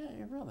some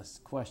real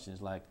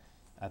questions like,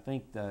 I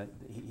think,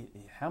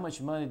 how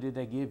much money did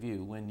they give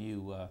you when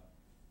you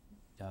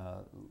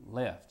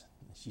left?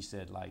 She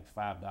said, like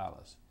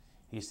 $5.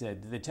 He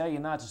said, "Did they tell you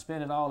not to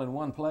spend it all in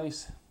one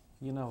place?"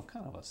 Kind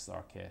of a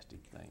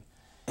sarcastic thing.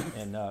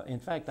 And in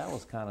fact, I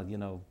was kind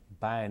of,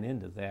 buying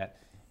into that.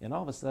 And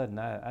all of a sudden,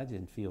 I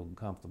didn't feel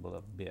comfortable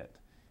a bit.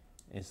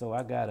 And so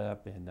I got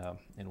up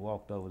and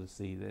walked over to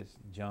see this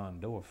John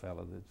Doe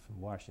fellow that's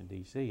from Washington,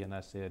 D.C., and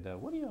I said,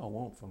 what do y'all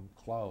want from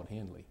Claude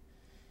Henley?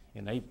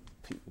 And they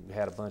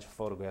had a bunch of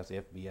photographs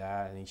of the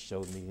FBI, and he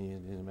showed me.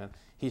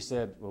 He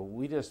said, well,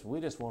 we just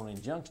want an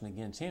injunction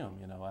against him.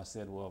 You know, I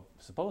said, well,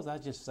 suppose I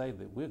just say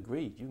that we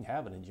agreed. You can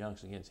have an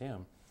injunction against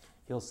him.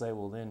 He'll say,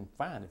 well, then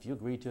fine. If you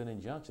agree to an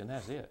injunction,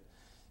 that's it.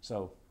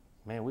 So,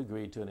 man, we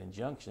agreed to an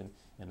injunction,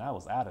 and I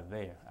was out of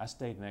there. I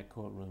stayed in that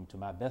courtroom to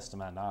my best of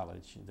my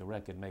knowledge. The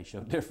record may show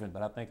different,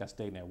 but I think I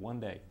stayed in there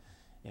one day.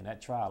 And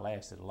that trial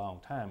lasted a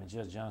long time, and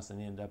Judge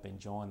Johnson ended up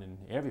enjoining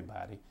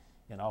everybody.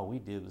 And all we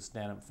did was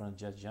stand up in front of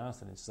Judge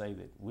Johnson and say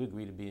that we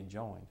agree to be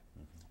enjoined.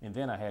 Mm-hmm. And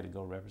then I had to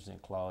go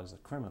represent Claude as a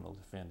criminal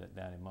defendant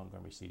down in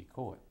Montgomery City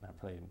Court. And I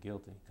played him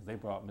guilty because they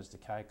brought Mr.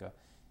 Kika,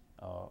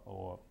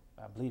 or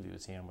I believe it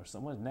was him, or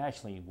someone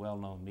nationally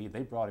well-known me.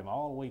 They brought him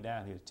all the way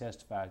down here to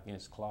testify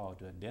against Claude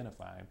to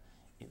identify him.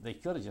 They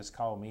could have just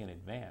called me in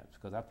advance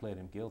because I pled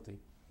him guilty,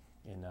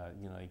 and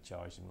they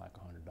charged him like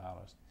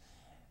 $100.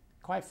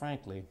 Quite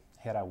frankly,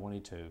 had I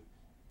wanted to,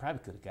 probably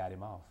could have got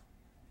him off,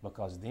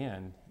 because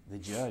then the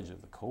judge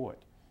of the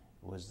court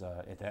was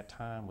at that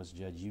time was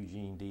Judge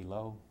Eugene D.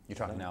 Lowe. You're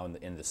talking now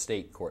in the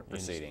state court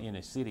proceeding. In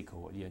the city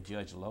court, yeah.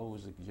 Judge Lowe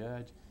was the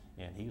judge,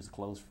 and he was a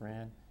close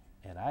friend.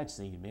 And I'd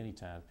seen many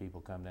times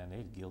people come down there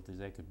as guilty as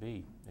they could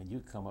be, and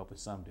you'd come up with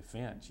some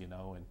defense, and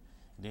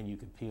then you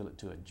could appeal it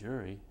to a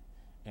jury,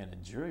 and a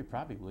jury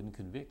probably wouldn't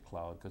convict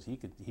Claude because he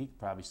could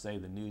probably say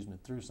the newsman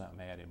threw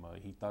something at him, or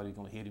he thought he was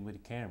going to hit him with a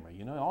camera.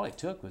 All it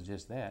took was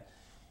just that.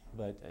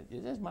 But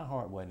my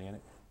heart wasn't in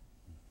it.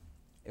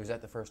 Was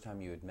that the first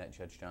time you had met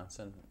Judge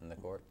Johnson in the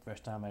court?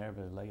 First time I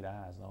ever laid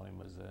eyes on him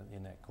was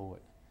in that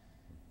court.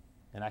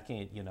 And I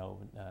can't,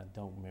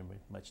 don't remember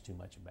too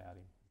much about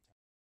him.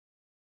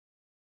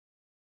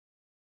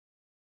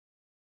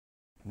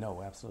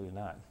 No, absolutely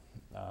not.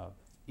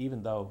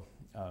 Even though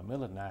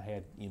Millard and I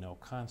had,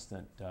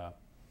 constant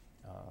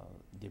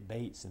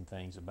debates and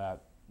things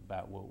about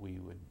what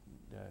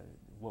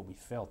we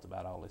felt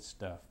about all this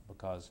stuff,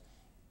 because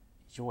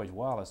George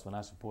Wallace, when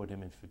I supported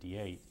him in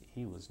 '58,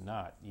 he was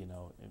not,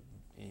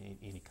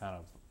 any kind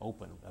of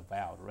open,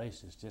 avowed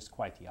racist, just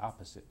quite the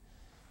opposite.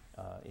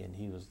 And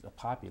he was a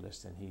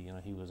populist, and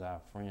he was our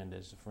friend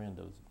as a friend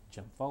of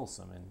Jim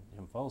Folsom, and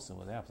Jim Folsom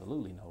was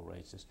absolutely no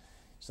racist.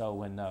 So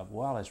when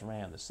Wallace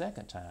ran the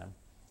second time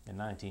in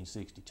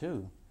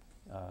 1962,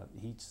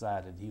 he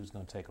decided he was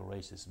going to take a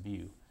racist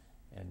view,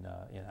 and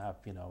I,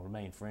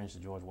 remained friends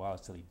with George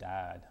Wallace till he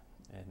died,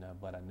 and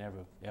but I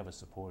never ever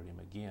supported him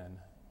again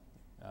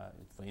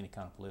for any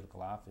kind of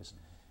political office.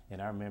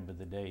 And I remember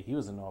the day he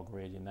was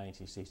inaugurated in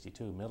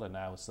 1962. Miller and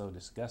I was so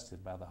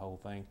disgusted by the whole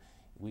thing,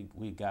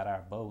 we got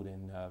our boat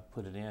and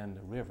put it in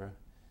the river,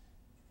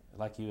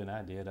 like you and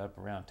I did, up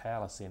around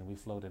Tallahassee, and we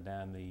floated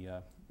down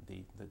the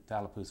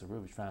Tallapoosa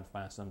River trying to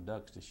find some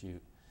ducks to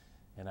shoot.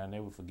 And I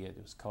never forget,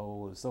 it was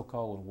cold. It was so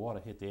cold when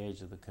water hit the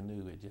edge of the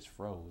canoe, it just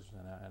froze.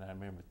 And I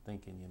remember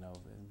thinking,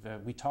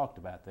 we talked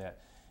about that.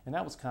 And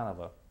that was kind of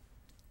a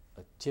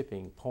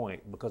tipping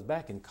point, because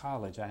back in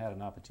college I had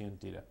an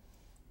opportunity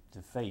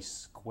to face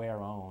square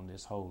on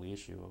this whole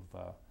issue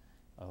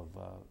of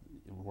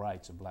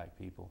rights of black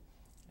people.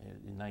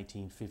 In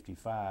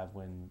 1955,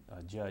 when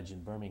a judge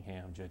in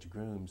Birmingham, Judge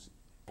Grooms,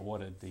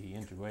 ordered the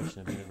integration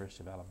of the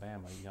University of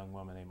Alabama, a young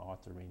woman named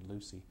Arthurine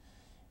Lucy,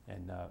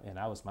 and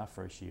I was my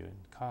first year in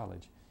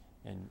college,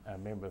 and I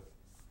remember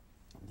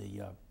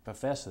the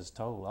professors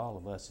told all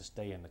of us to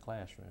stay in the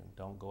classroom,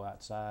 don't go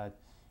outside,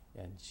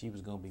 and she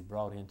was going to be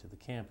brought into the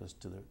campus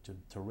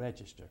to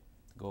register,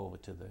 to go over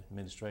to the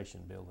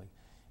administration building.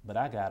 But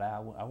I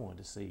wanted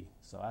to see,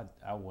 so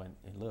I went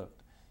and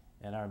looked,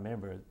 and I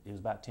remember it was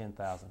about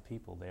 10,000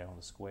 people there on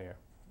the square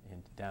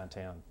in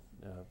downtown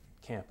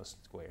campus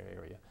square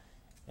area.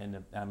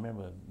 And I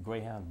remember a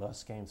Greyhound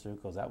bus came through,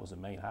 because that was the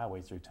main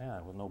highway through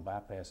town with no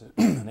bypasses.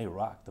 And they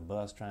rocked the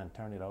bus trying to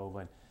turn it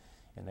over,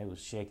 and they was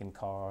shaking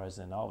cars.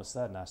 And all of a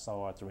sudden I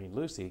saw Arthurine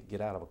Lucy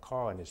get out of a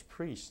car, and this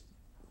priest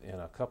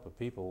and a couple of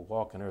people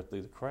walking her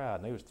through the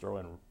crowd, and they was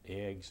throwing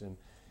eggs and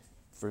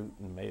fruit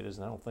and tomatoes.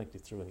 And I don't think they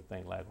threw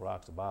anything like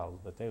rocks or bottles,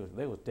 but they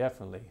was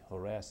definitely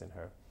harassing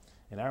her.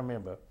 And I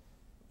remember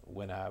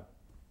when I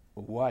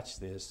watched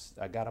this,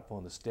 I got up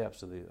on the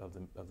steps of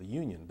the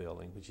Union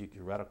Building, which you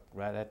could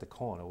right at the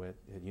corner where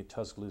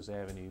Tuscaloosa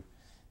Avenue,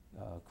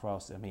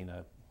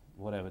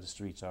 whatever the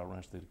streets are,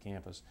 runs through the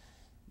campus,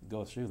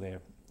 go through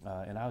there,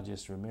 and I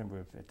just remember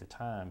at the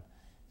time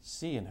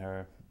seeing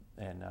her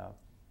and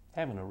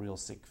having a real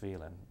sick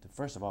feeling.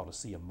 First of all, to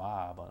see a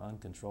mob, an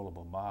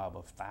uncontrollable mob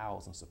of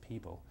thousands of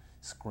people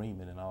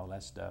screaming and all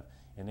that stuff,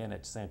 and then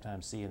at the same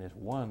time seeing this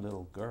one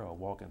little girl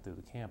walking through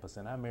the campus.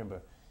 And I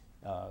remember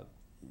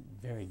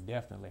very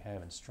definitely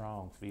having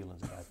strong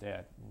feelings about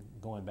that.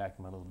 Going back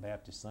to my little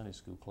Baptist Sunday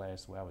school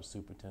class where I was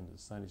superintendent of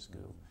Sunday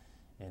school,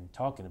 and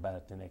talking about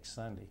it the next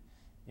Sunday.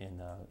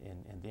 and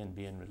then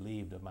being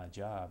relieved of my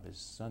job as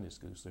Sunday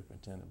school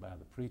superintendent by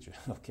the preacher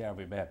of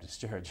Calvary Baptist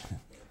Church.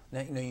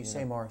 Now, you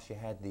say, Morris, you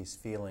had these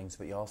feelings,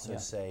 but you also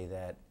say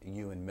that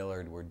you and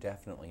Millard were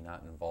definitely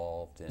not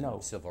involved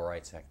in civil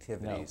rights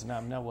activities.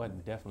 No,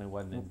 definitely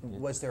wasn't.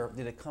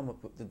 Did a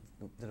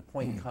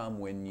point come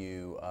when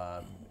you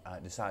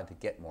decided to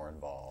get more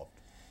involved?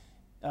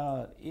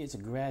 It's a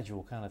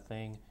gradual kind of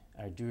thing.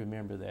 I do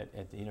remember that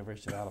at the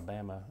University of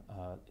Alabama,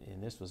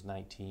 and this was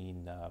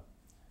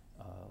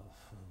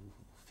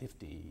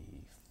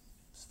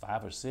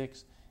 1955 or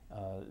 6,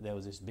 there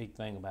was this big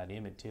thing about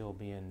Emmett Till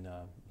being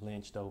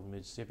lynched over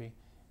Mississippi,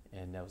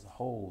 and there was a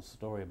whole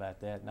story about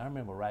that. And I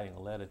remember writing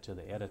a letter to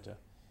the editor,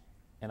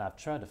 and I've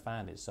tried to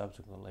find it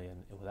subsequently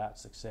and without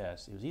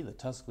success. It was either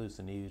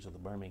Tuscaloosa News or the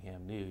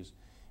Birmingham News,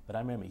 but I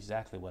remember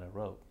exactly what I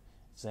wrote,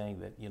 saying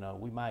that,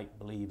 we might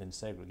believe in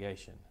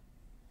segregation,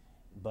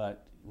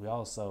 but we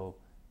also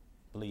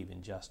believe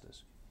in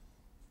justice.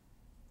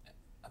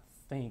 I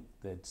think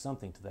that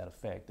something to that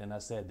effect. And I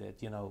said that,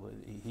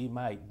 he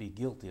might be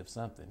guilty of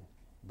something,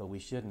 but we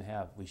shouldn't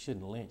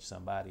lynch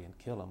somebody and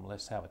kill them.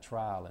 Let's have a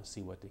trial and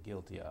see what they're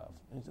guilty of.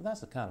 And so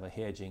that's a kind of a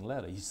hedging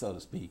letter, so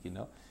to speak,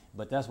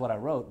 But that's what I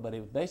wrote. But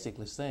it was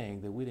basically saying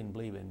that we didn't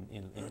believe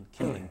in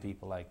killing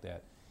people like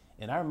that.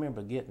 And I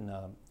remember getting,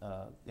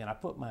 and I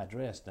put my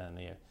address down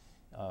there,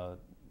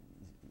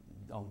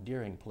 on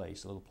Deering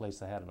Place, a little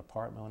place I had an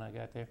apartment when I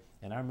got there.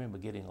 And I remember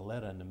getting a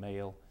letter in the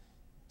mail,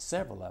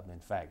 several of them,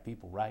 in fact,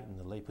 people writing,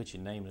 put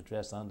your name and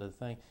address under the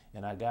thing.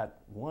 And I got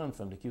one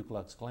from the Ku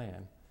Klux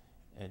Klan.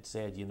 It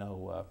said,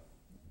 nigger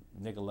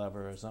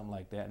lover or something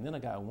like that. And then I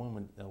got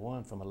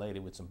one from a lady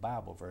with some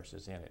Bible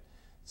verses in it,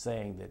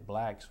 saying that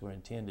blacks were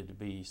intended to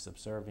be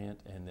subservient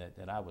and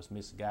that I was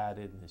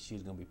misguided and that she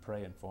was going to be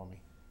praying for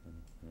me.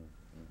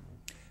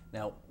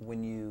 Now,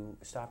 when you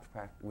stopped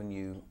when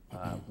you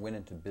went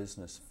into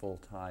business full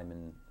time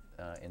in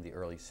the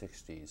early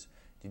 '60s,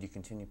 did you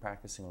continue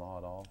practicing law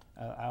at all?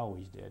 I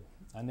always did.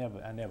 I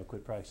never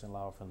quit practicing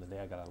law from the day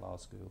I got out of law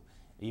school.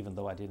 Even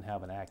though I didn't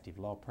have an active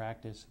law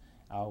practice,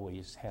 I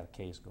always had a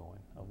case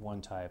going of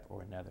one type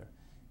or another.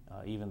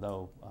 Even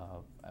though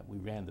we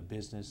ran the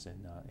business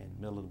and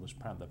Millard was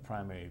the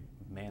primary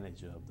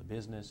manager of the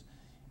business,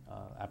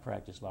 I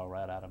practiced law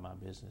right out of my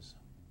business.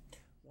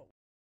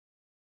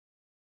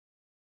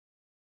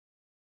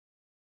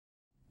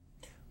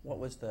 What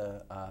was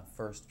the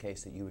first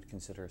case that you would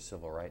consider a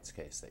civil rights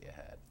case that you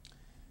had?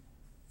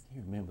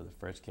 You remember the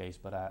first case,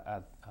 but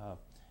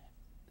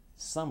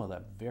some of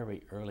the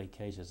very early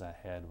cases I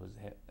had was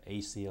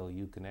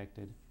ACLU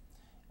connected.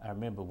 I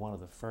remember one of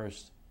the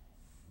first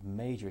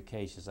major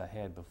cases I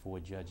had before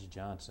Judge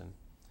Johnson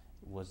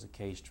was the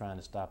case trying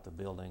to stop the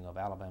building of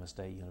Alabama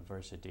State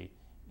University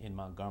in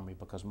Montgomery,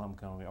 because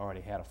Montgomery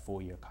already had a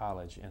 4-year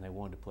college and they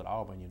wanted to put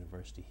Auburn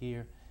University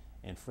here.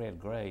 And Fred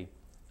Gray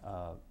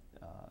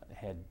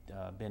had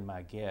been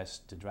my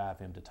guest to drive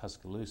him to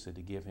Tuscaloosa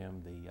to give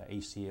him the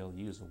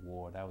ACLU's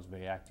award. I was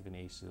very active in the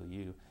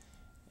ACLU.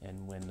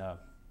 And when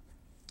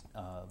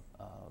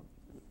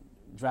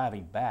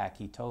driving back,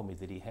 he told me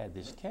that he had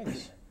this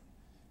case,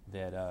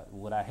 that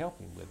would I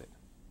help him with it?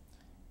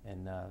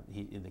 And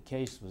the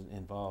case was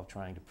involved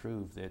trying to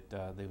prove that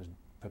they was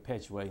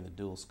perpetuating the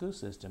dual school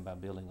system by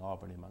building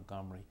Auburn in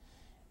Montgomery.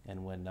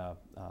 And when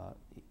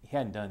he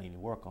hadn't done any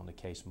work on the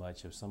case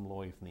much, there was some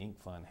lawyer from the Inc.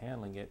 Fund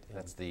handling it.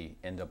 That's the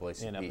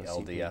NAACP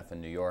LDF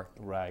in New York.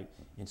 Right.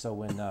 And so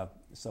when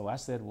so I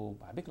said, well,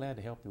 I'd be glad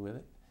to help you with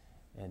it.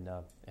 And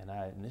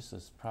this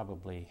is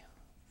probably,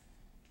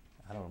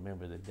 I don't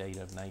remember the date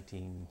of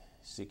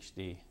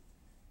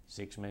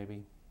 1966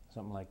 maybe,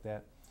 something like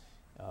that.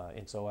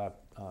 And so I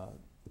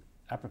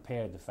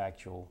prepared the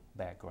factual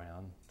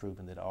background,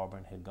 proving that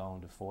Auburn had gone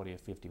to 40 or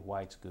 50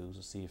 white schools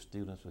to see if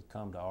students would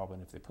come to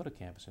Auburn if they put a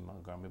campus in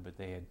Montgomery, but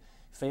they had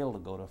failed to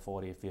go to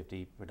 40 or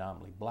 50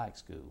 predominantly black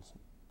schools.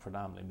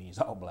 Predominantly means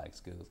all black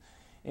schools.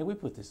 And we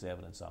put this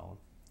evidence on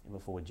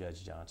before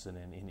Judge Johnson,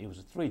 and it was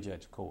a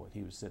 3-judge court.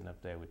 He was sitting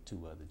up there with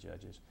 2 other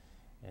judges.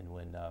 And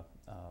when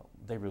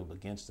they ruled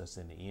against us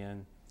in the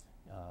end,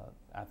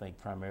 I think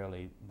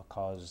primarily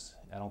because,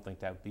 I don't think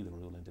that would be the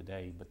ruling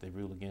today, but they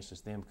ruled against us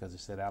then because they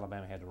said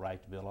Alabama had the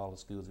right to build all the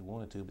schools they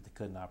wanted to, but they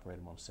couldn't operate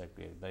them on a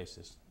segregated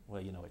basis.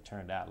 Well, it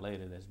turned out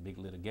later there's big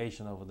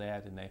litigation over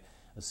that, and they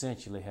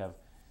essentially have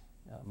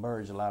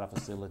merged a lot of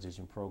facilities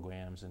and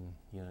programs, and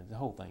the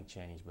whole thing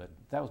changed. But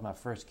that was my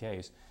first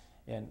case,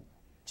 and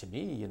to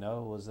me, it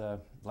was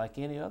like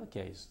any other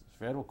case.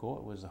 Federal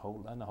court was a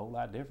whole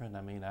lot different.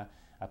 I mean, I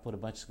put a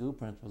bunch of school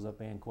principals up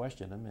there and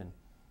questioned them, and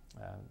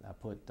I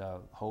put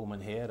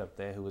Holman Head up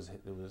there, who was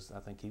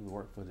I think he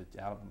worked for the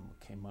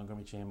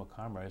Montgomery Chamber of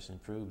Commerce,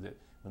 and proved that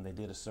when they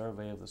did a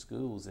survey of the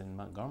schools in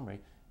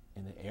Montgomery,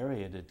 in the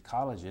area, the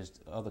colleges,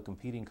 other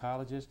competing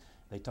colleges,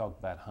 they talked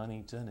about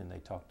Huntington, and they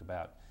talked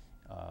about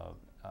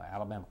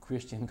Alabama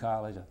Christian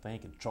College, I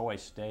think, and Troy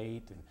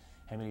State, and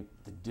how many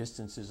the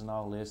distances and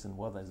all this, and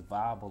whether it's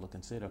viable to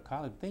consider a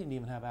college. They didn't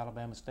even have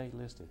Alabama State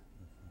listed,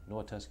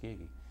 nor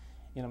Tuskegee.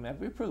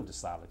 We proved a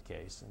solid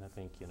case, and I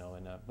think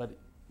but.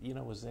 It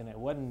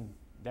wasn't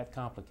that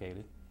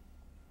complicated.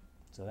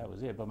 So that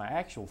was it. But my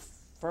actual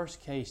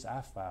first case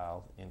I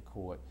filed in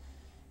court,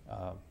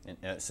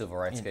 civil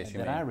rights case, you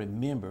mean? That I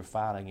remember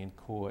filing in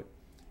court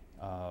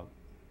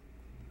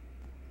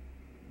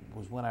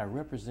was when I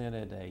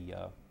represented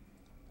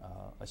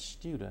a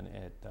student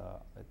at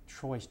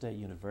Troy State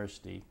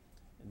University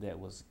that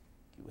was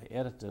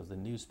editor of the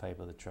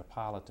newspaper, the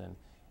Tripolitan,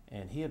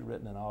 and he had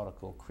written an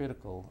article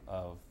critical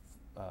of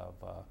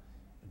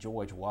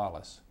George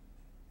Wallace.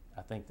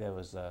 I think there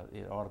was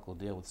an article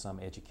deal with some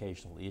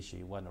educational issue.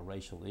 It wasn't a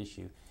racial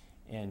issue.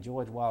 And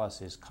George Wallace,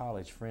 his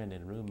college friend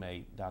and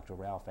roommate, Dr.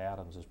 Ralph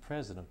Adams, was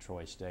president of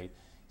Troy State.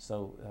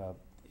 So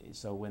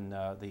when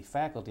the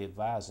faculty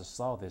advisor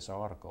saw this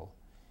article,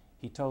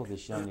 he told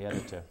this young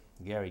editor,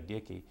 Gary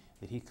Dickey,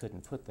 that he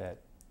couldn't put that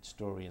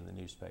story in the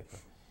newspaper.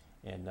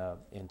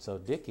 And so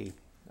Dickey,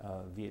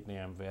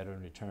 Vietnam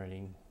veteran,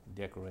 returning,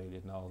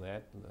 decorated and all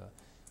that,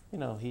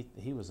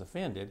 he was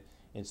offended.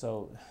 And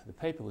so the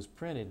paper was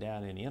printed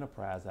down in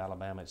Enterprise,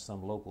 Alabama, at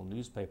some local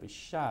newspaper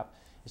shop.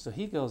 And so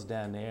he goes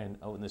down there, and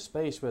in the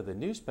space where the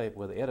newspaper,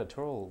 where the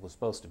editorial was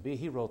supposed to be,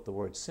 he wrote the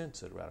word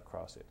censored right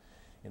across it.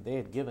 And they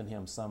had given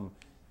him some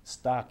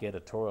stock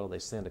editorial they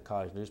send to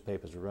college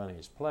newspapers to run in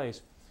his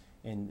place.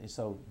 And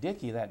so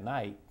Dickey that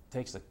night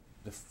takes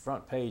the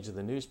front page of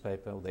the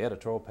newspaper, the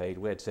editorial page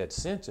where it said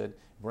censored,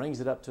 brings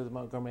it up to the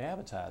Montgomery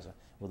Advertiser.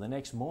 Well, the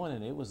next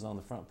morning it was on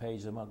the front page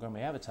of the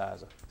Montgomery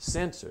Advertiser,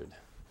 censored.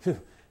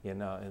 And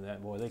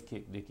that, boy, they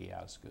kicked Dickey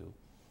out of school.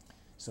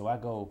 So I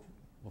go,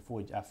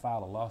 before I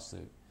file a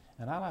lawsuit,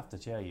 and I'll have to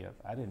tell you,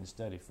 I didn't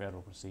study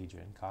federal procedure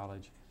in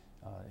college.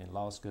 In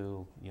law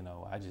school,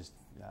 I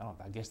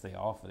guess they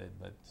offered it,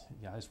 but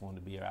I just wanted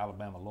to be an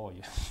Alabama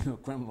lawyer,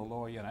 criminal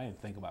lawyer, and I didn't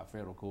think about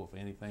federal court for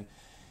anything.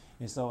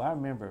 And so I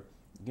remember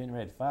getting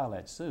ready to file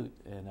that suit,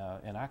 and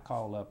I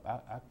called up,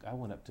 I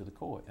went up to the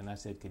court, and I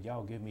said, could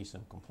y'all give me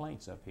some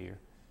complaints up here,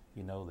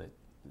 that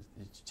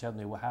tell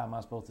me, well, how am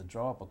I supposed to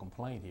draw up a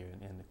complaint here?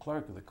 And the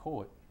clerk of the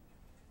court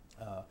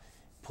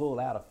pulled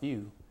out a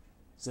few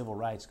civil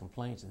rights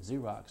complaints and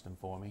Xeroxed them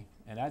for me,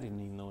 and I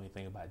didn't even know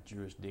anything about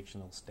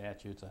jurisdictional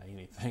statutes or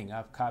anything.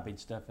 I've copied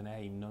stuff and I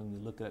didn't even know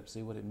to look it up,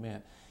 see what it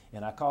meant.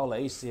 And I called the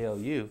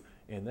ACLU,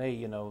 and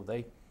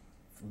they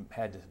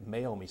had to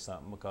mail me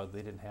something because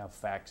they didn't have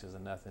faxes or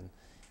nothing.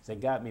 So they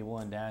got me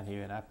one down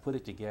here, and I put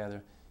it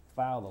together,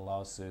 filed a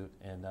lawsuit,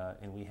 and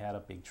we had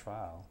a big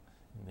trial.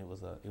 And it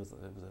was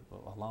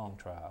a long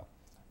trial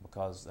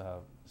because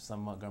some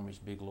of Montgomery's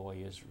big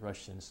lawyers,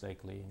 Rushton,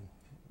 Stakely, and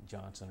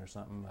Johnson or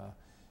something,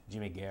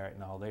 Jimmy Garrett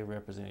and all, they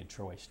represented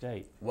Troy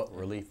State. What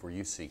relief were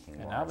you seeking,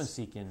 And Morris? I've been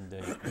seeking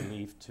the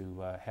relief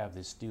to have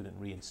this student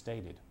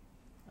reinstated.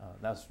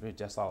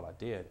 That's all I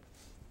did.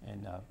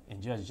 And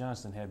Judge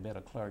Johnson had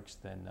better clerks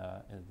than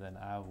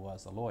I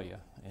was a lawyer.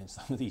 And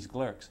some of these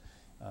clerks,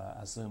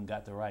 I assume,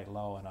 got the right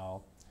law and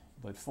all.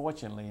 But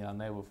fortunately, I'll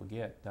never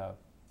forget,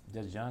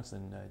 Judge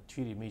Johnson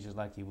treated me just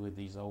like he would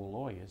these old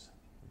lawyers,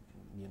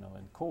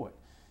 in court.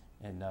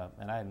 And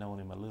I had known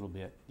him a little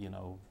bit,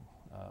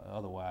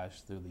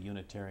 otherwise through the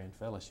Unitarian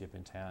Fellowship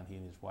in town. He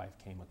and his wife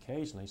came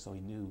occasionally, so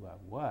he knew who I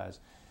was.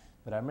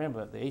 But I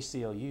remember the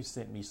ACLU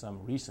sent me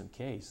some recent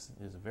case.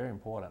 It was a very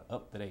important,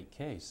 up-to-date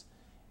case,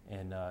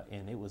 and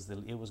it was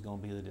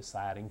going to be the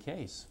deciding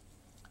case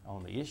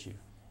on the issue.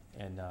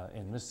 And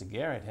Mr.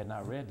 Garrett had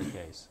not read the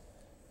case,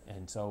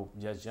 and so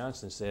Judge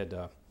Johnson said,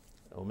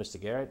 "Oh, Mr.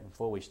 Garrett,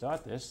 before we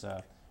start this,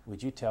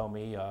 would you tell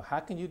me how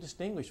can you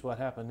distinguish what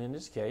happened in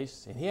this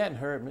case?" And he hadn't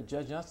heard.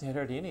 Judge Johnson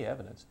hadn't heard any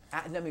evidence.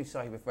 Let me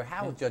stop you before.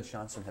 How would Judge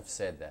Johnson have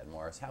said that,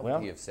 Morris? How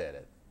would he have said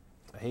it?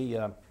 He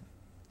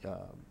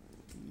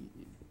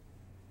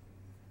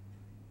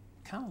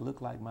kind of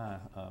looked like my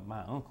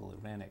uncle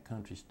that ran that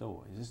country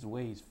store. This is the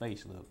way his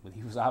face looked, but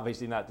he was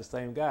obviously not the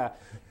same guy.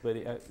 But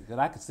because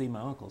I could see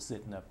my uncle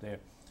sitting up there,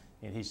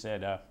 and he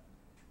said,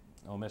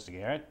 "Oh, Mr.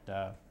 Garrett,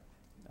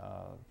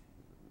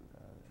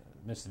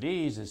 Mr.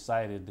 Dees has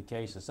cited the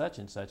case of such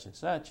and such and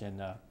such,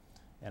 and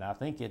I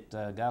think it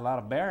got a lot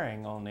of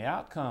bearing on the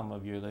outcome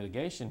of your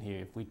litigation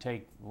here. If we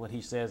take what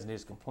he says in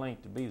his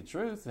complaint to be the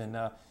truth, and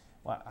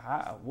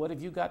what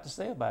have you got to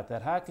say about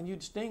that? How can you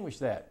distinguish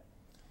that?"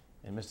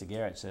 And Mr.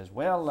 Garrett says,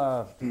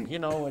 "Well,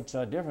 it's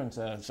a difference.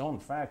 It's on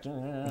the facts."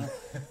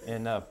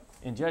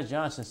 And Judge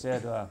Johnson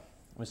said,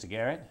 "Mr.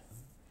 Garrett,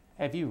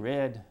 have you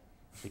read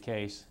the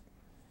case?"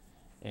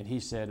 And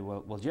he said,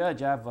 "Well,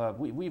 Judge,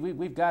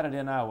 we've got it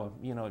in our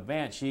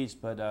advance sheets,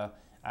 but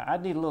I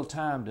need a little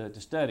time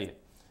to study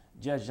it."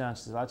 Judge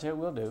Johnson says, "I'll tell you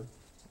what we'll do.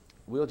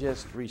 We'll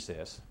just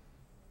recess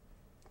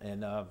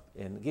and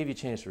give you a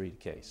chance to read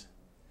the case."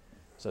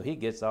 So he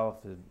gets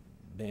off the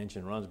bench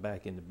and runs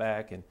back in the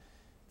back, and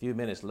a few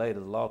minutes later,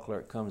 the law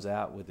clerk comes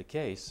out with the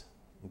case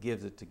and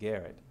gives it to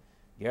Garrett.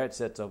 Garrett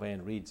sits over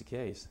and reads the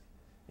case,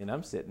 and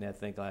I'm sitting there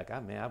thinking like,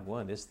 I've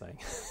won this thing.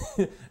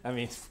 I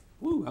mean,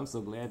 woo, I'm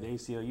so glad the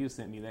ACLU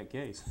sent me that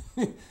case.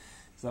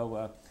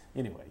 So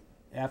anyway,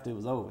 after it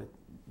was over,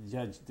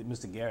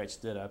 Mr. Garrett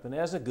stood up, and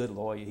as a good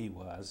lawyer he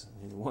was,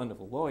 he's a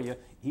wonderful lawyer,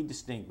 he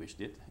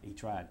distinguished it. He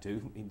tried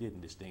to. He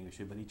didn't distinguish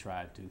it, but he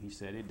tried to. He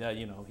said,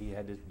 he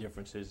had his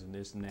differences and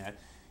this and that.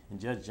 And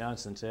Judge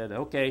Johnson said,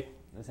 okay,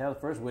 let's have the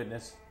first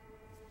witness.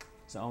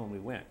 So on we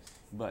went.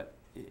 But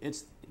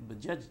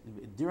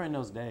during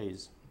those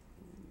days,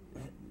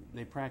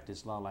 they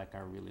practiced law like I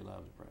really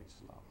love to practice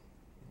law,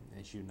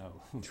 as you know.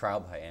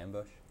 Trial by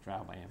ambush?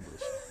 Trial by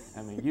ambush.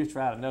 I mean, you've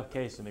tried enough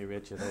cases to me,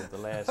 Richard, over the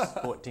last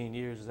 14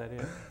 years, is that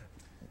it?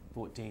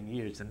 14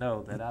 years to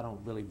know that I don't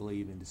really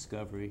believe in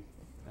discovery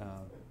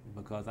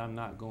because I'm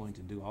not going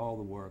to do all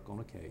the work on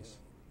a case.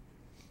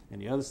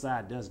 And the other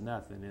side does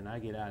nothing, and I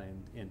get out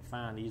and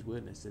find these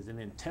witnesses and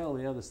then tell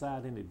the other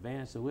side in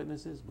advance the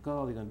witnesses, because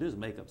all they're going to do is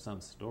make up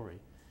some story.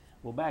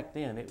 Well, back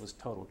then, it was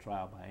total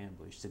trial by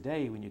ambush.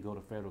 Today, when you go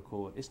to federal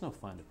court, it's no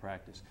fun to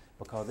practice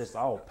because it's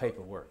all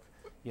paperwork.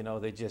 You know,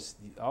 they just,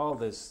 all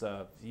this,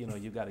 you know,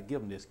 you got to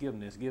give them this, give them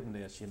this, give them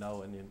this, you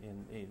know,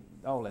 and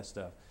all that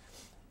stuff.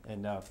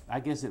 And I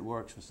guess it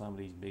works for some of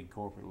these big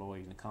corporate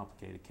lawyers in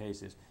complicated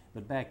cases.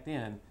 But back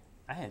then,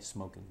 I had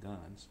smoking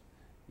guns,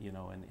 you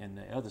know, and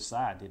the other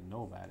side didn't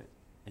know about it.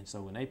 And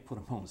so when they put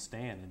them on the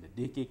stand in the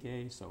Dickey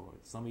case or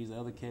some of these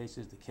other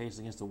cases, the case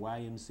against the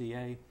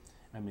YMCA,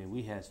 I mean,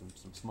 we had some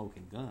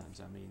smoking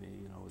guns. I mean,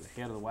 you know, the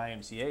head of the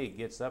YMCA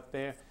gets up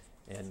there,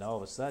 and all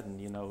of a sudden,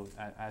 you know,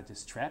 I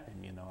just trap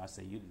him, you know. I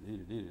say, you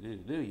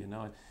do, you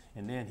know.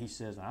 And then he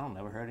says, I don't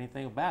never heard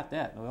anything about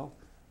that. Well,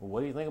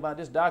 what do you think about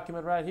this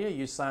document right here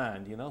you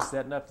signed, you know,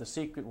 setting up the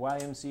secret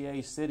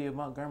YMCA City of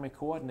Montgomery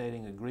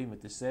coordinating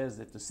agreement that says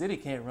that the city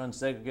can't run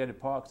segregated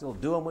parks, they'll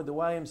do them with the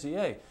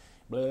YMCA.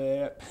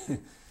 Blah.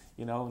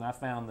 You know, and I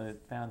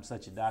found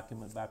such a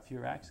document by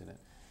pure accident.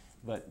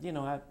 But, you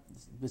know,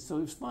 so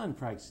it was fun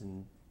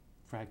practicing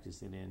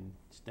in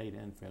state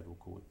and federal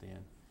court then.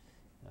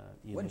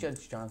 What did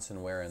Judge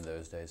Johnson wear in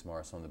those days,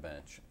 Morris, on the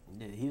bench?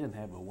 He didn't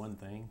have but one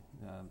thing.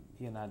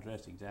 He and I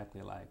dressed exactly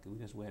alike. We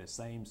just wear the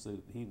same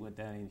suit. He went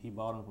down and he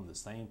bought them from the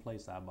same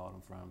place I bought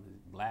them from,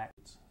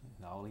 blacks.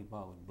 And all he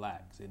bought was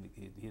blacks. And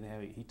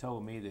he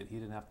told me that he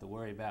didn't have to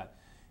worry about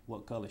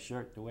what color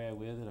shirt to wear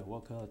with it or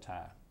what color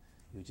tie.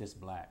 It was just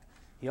black.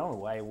 He only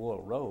why he wore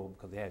a robe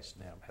because they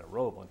had a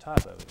robe on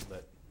top of it,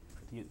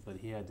 but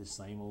he had this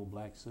same old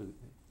black suit.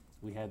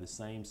 We had the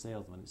same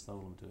salesman that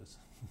sold them to us.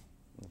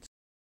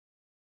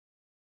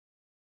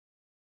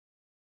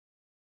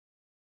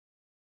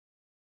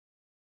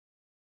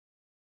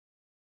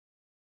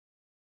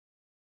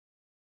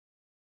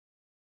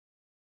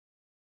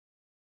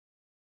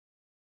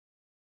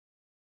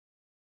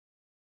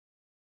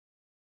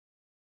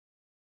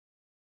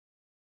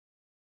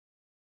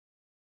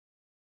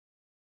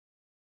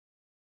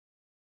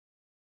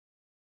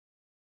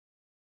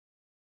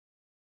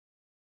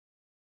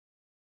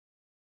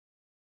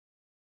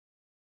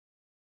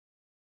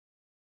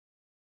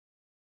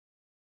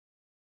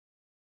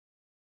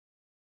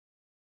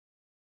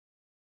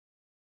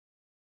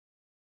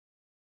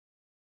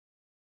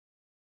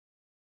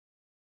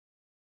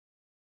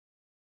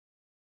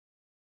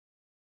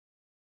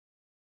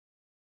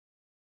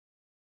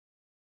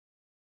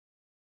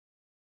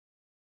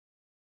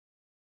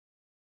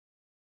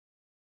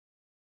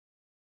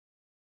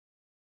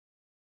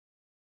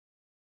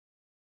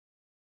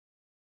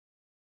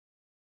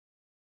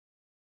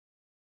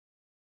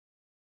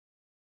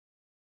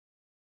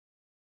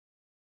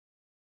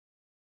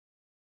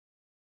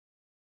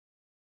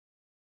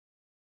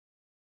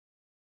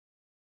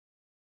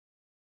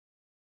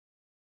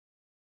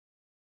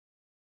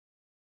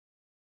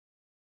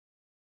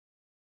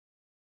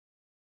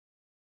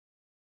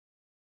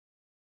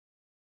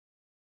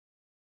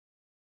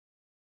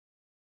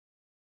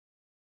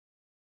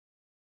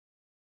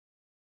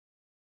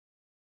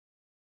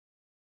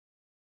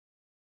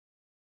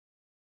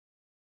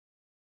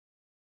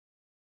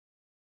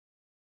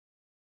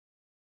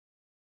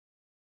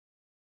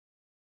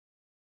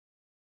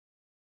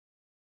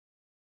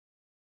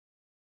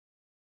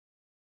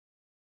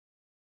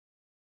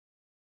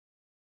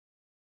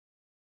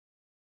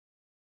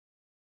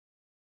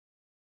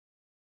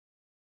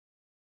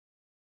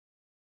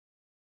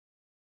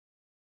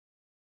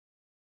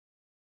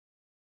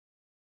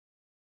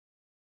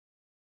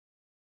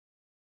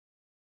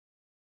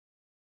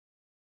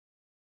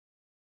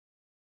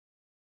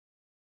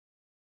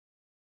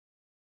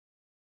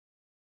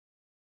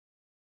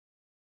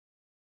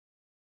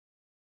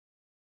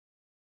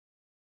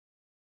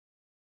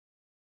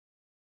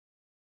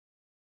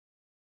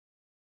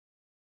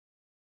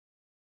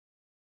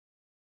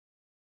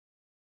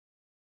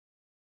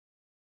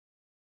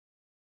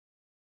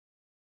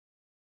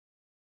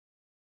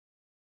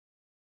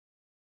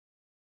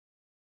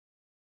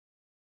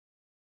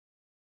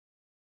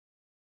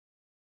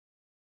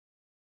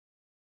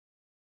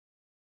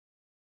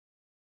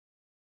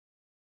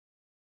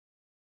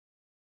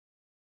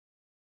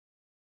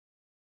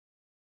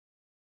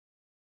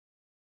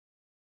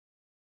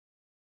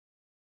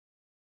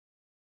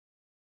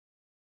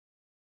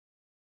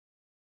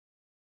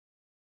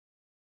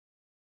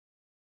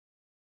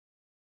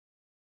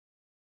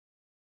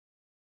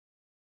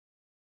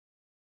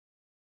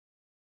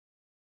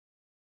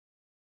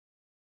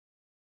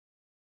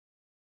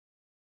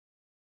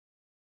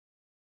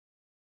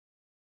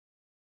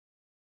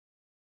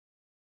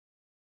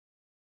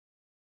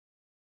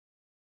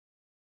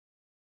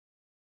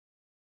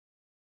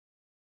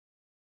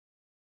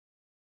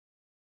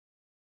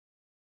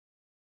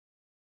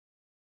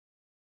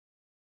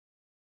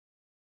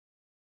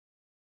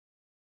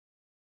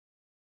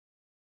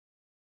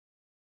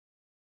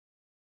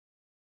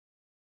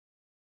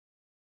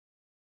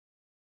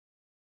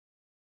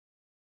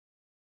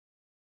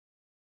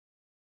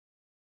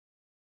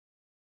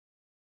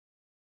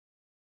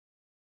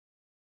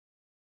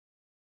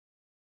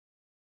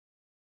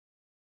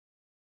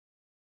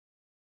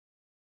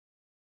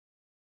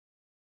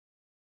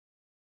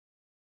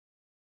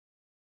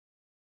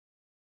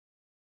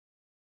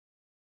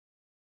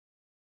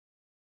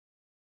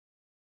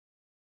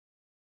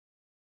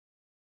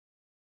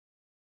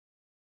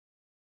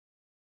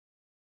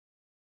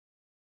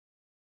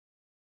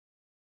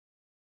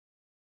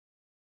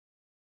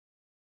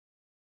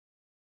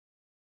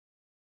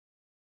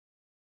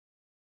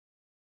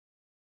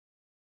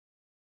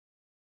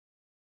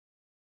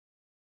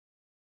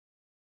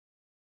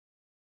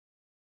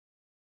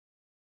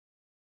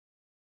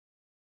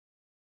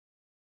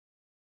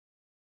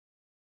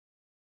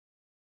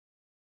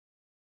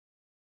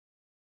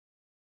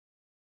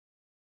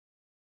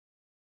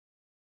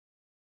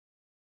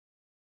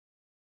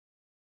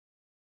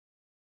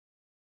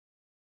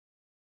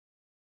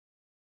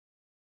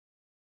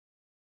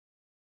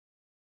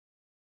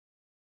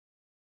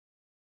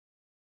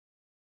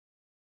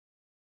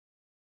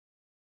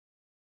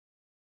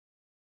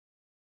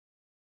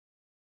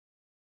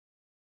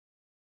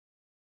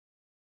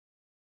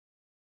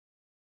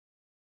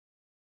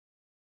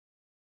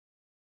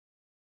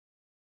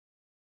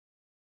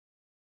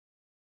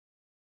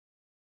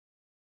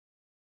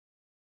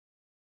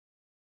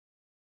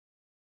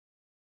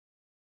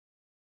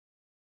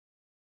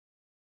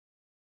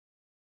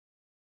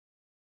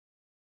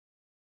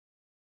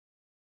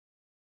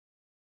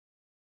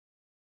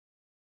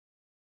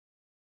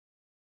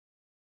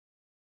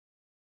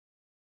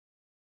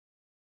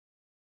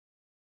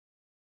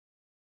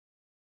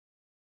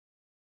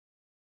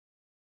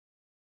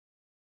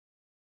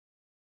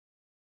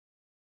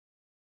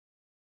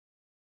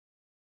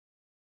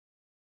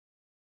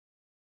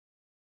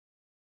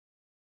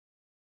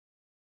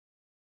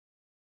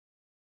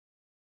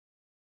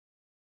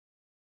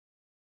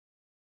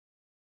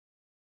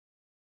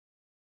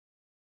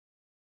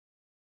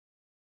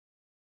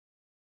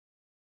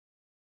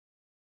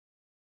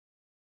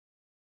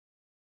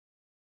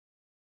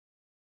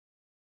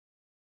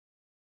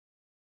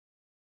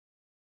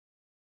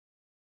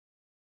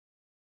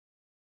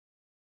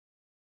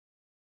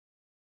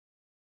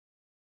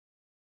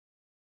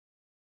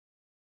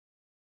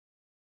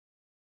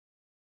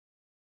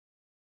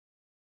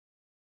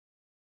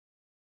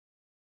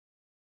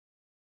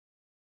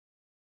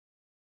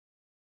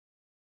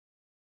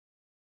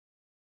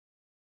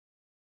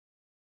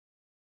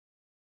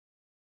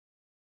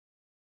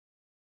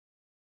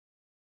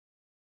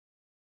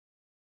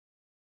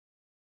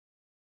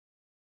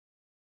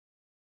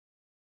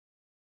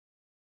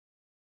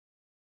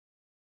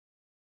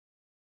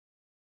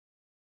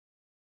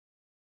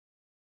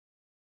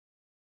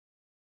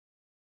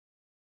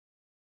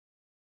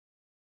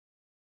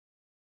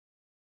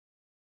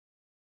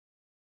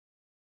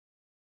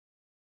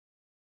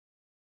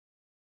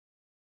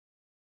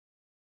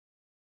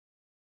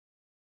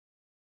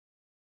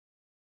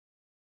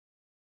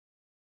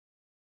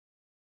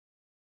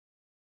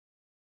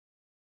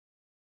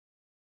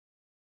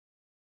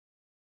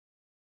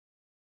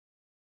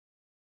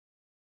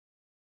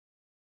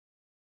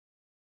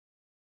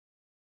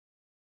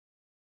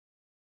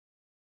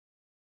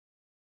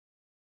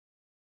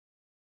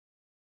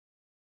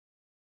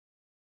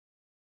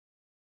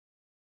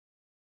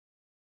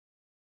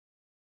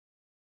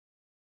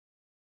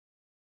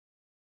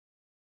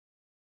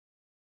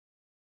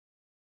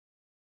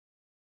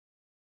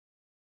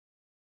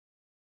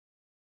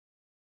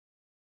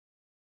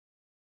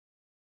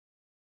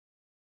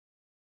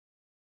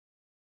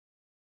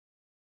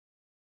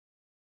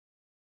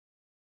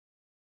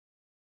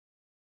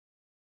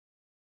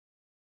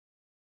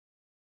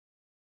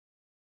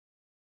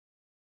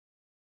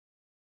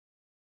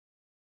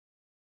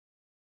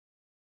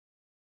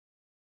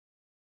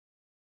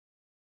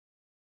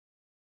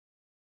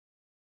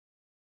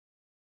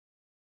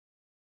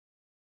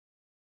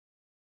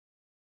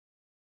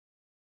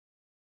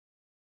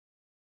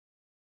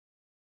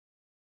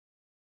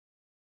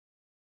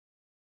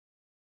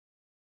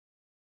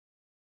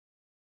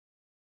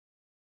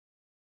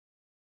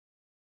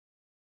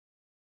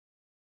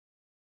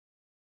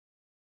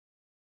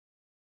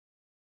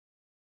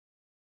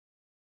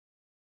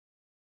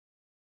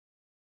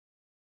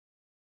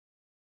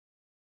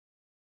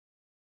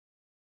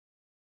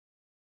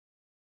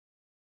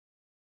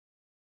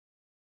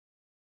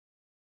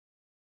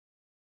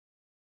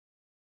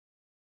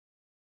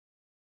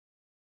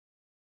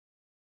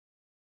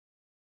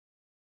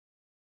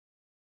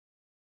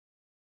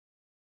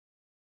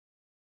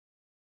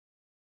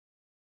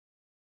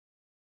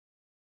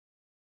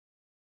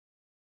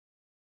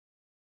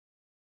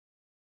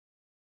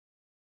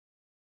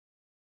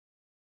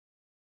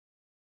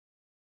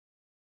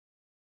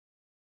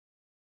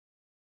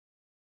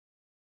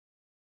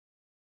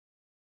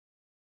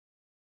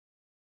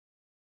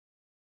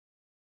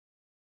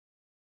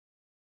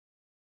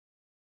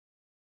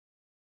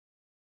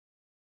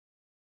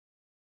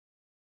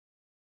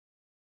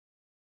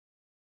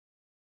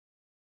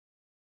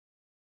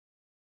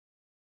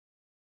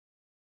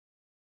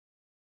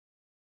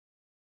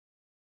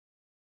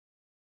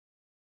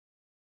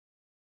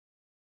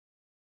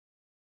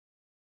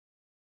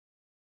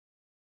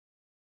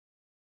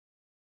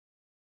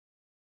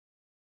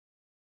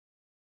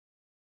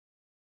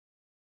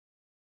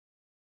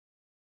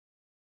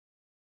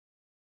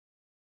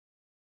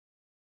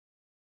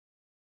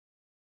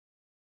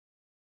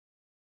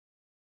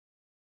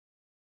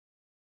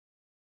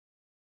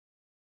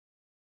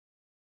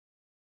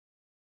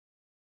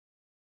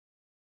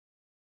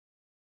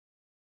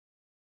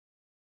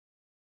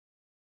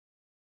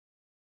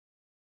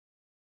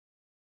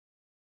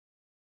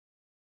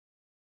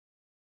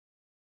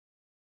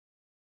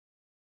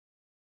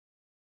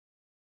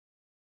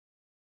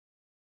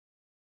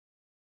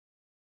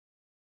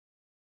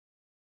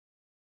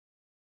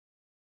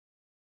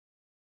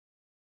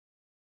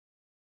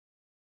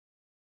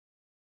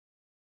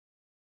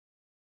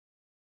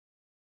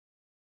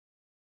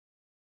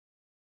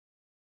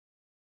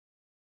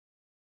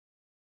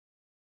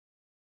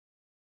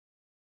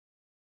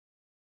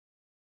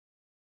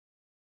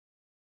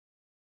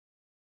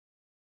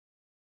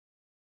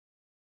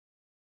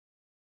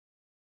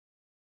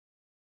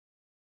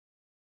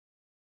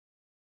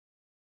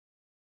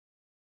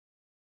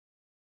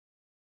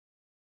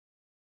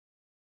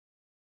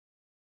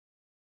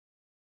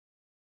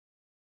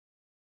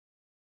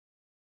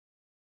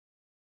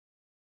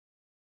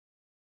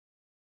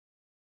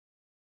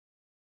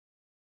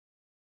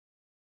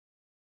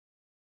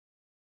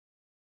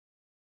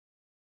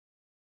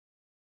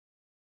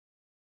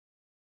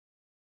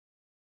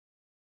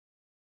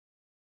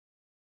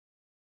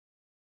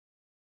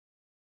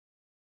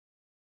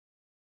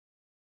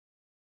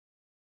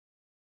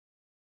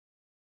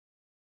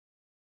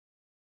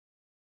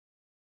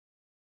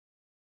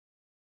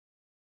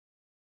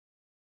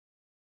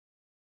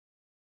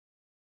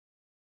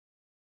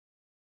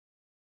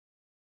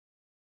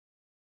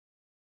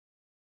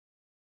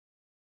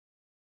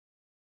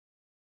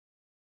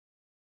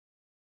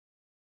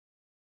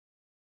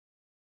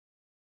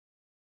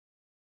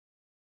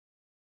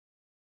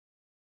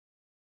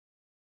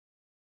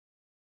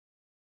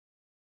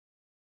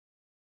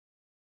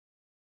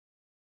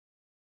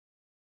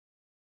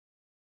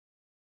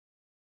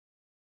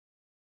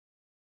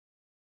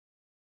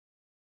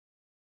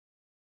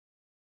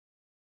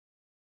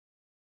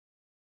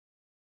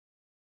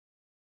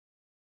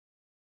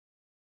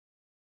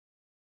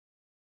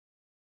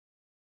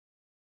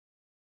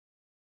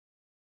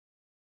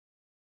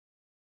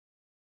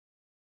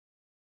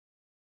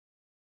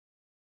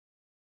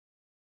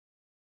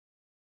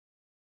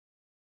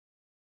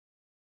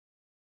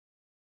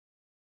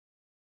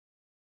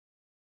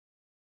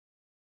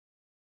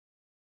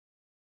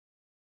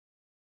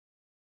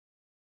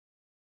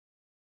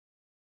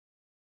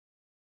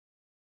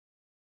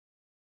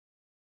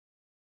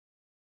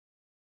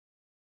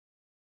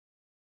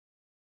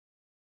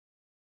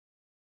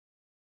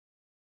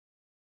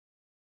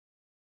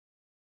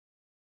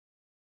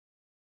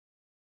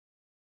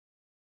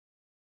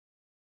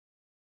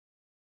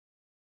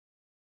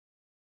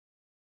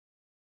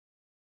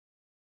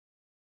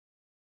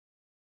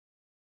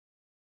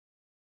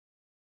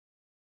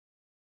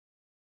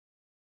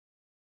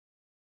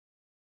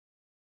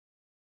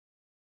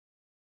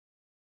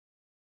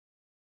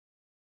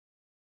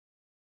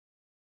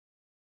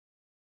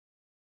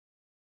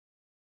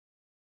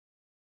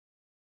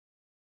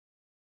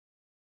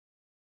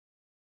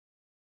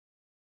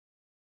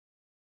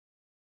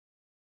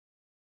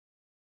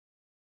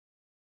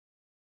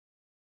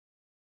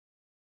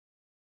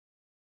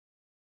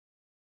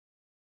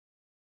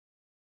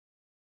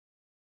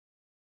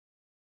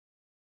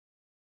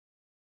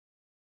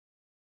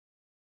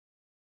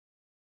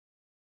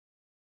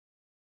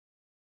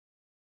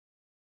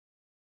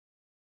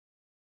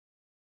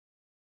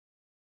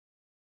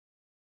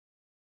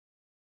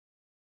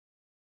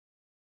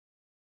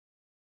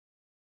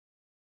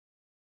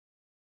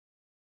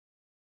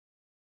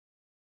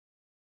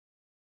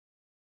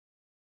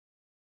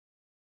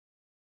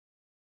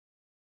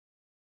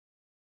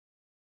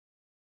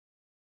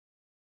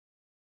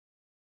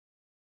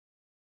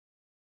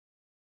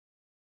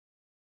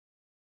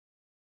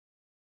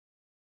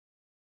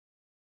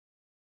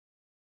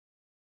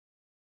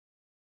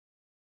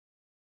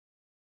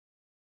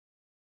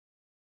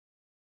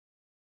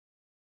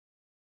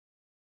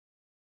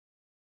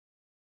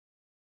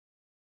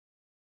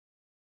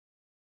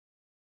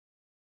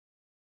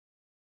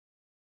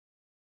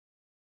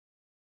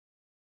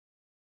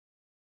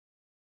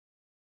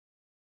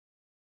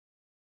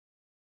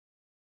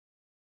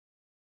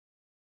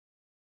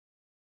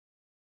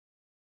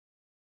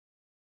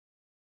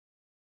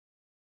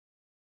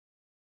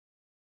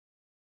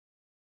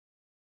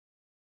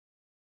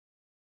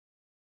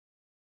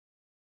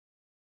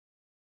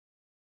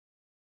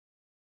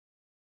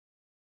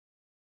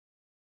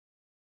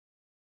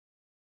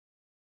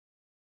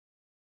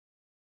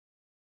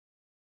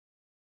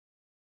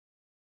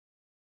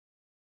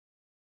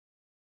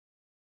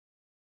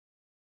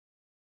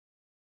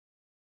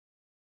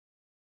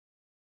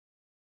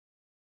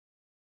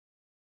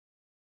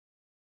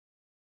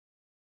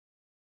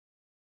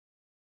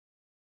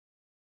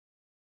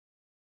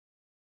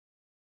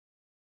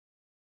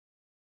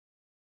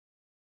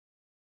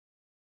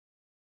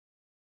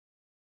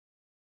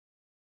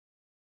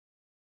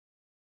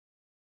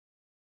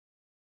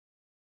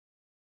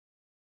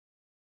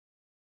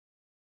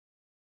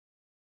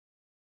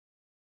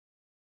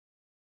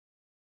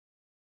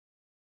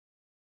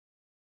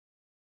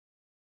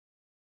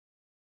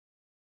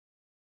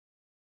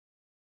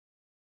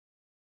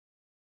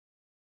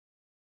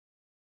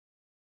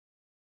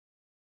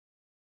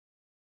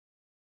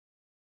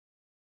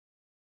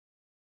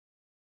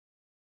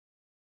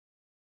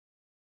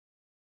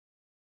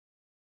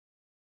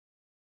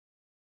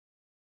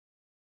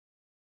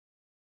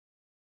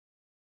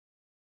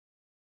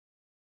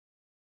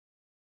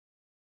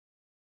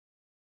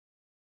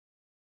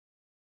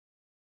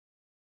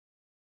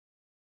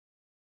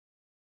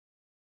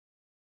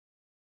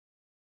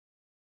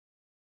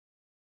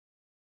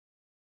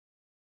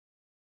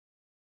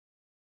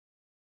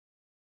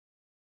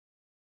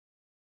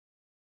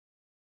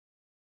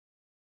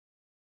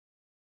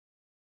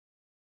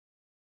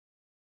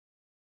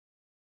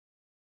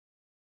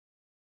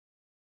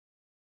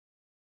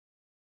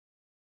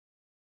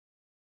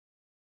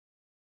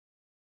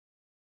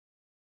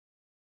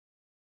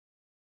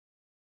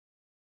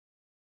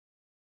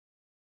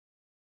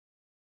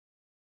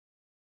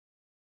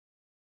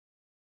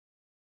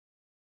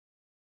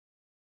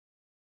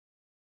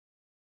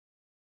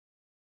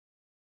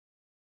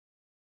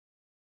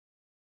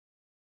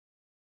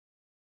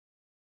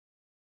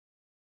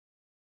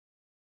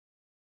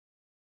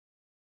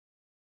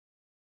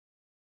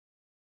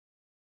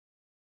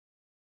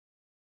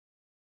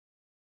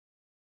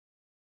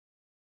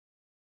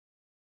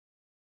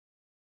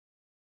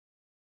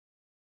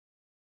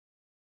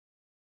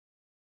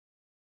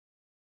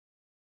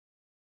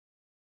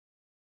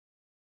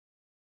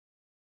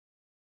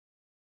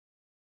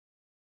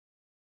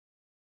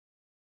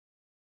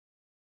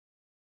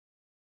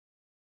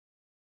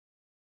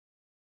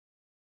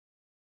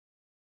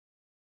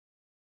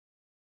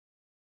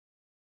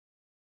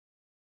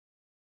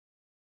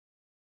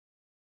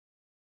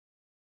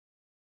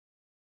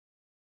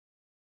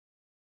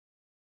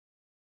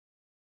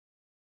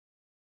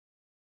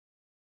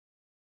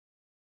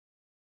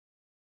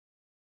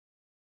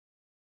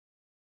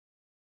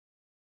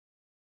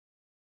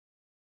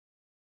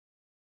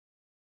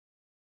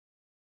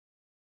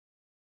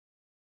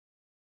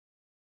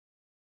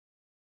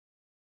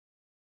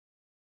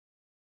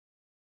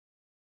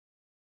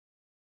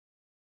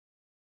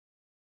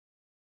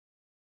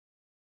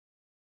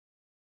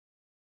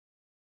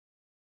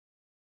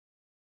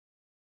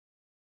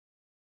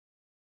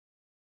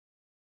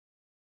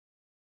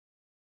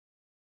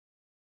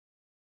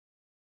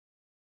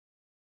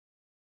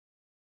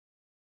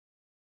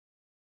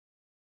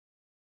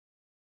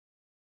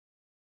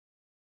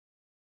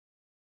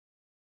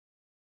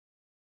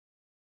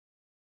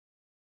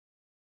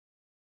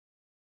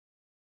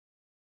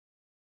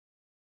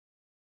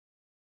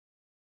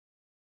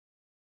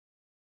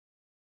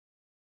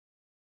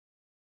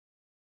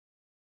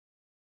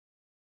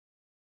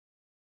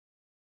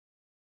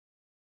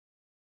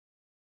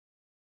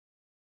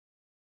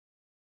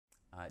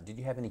 Did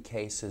you have any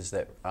cases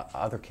that,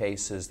 other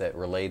cases that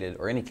related,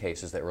 or any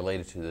cases that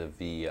related to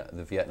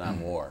the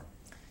Vietnam War?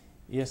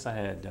 Yes, I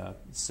had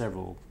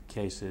several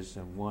cases,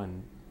 and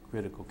one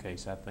critical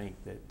case I think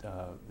that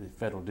the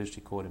Federal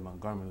District Court in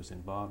Montgomery was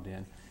involved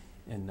in.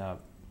 And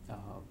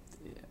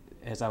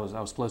as I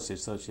was closely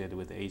associated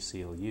with the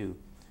ACLU,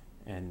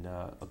 and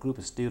a group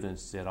of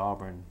students at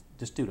Auburn,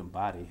 the student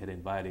body, had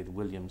invited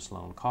William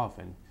Sloane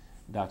Coffin.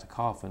 Dr.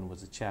 Coffin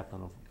was a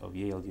chaplain of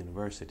Yale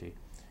University,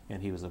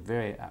 and he was a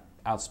very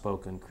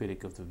outspoken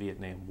critic of the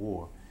Vietnam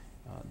War.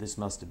 This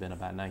must have been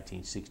about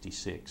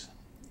 1966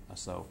 or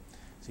so,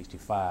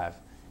 65,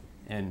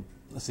 and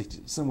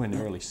somewhere in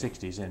the early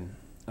 60s. And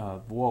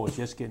the war was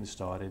just getting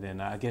started,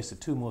 and I guess the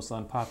two most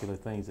unpopular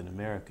things in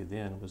America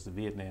then was the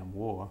Vietnam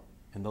War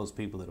and those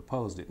people that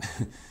opposed it.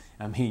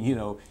 I mean, you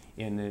know,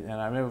 and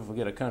I never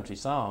forget a country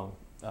song.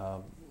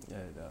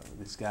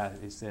 This guy,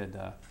 he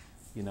said,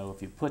 you know,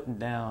 if you're putting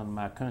down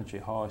my country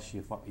horse,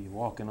 you're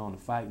walking on the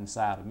fighting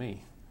side of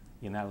me.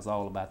 You know, that was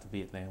all about the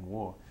Vietnam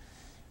War.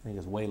 I think it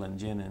was Waylon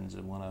Jennings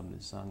and one of them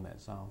that sung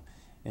that song.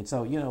 And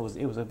so, you know,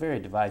 it was a very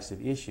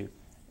divisive issue.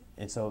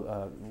 And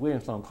so William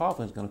Sloane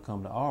Coffin is going to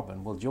come to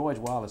Auburn. Well, George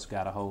Wallace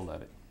got a hold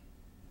of it.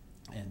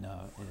 And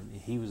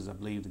he was, I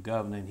believe, the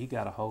governor, and he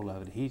got a hold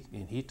of it.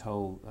 He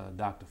told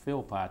Dr.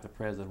 Philpott, the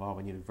president of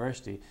Auburn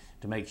University,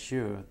 to make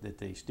sure that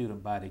the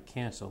student body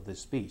canceled this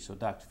speech. So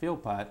Dr.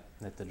 Philpott,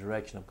 at the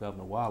direction of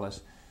Governor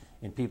Wallace,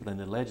 and people in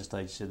the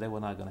legislature said they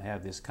were not going to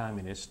have this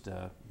communist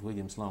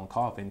William Sloane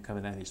Coffin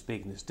coming down here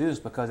speaking to students,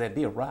 because there'd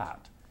be a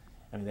riot.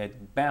 I mean, there's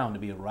bound to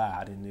be a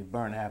riot, and they'd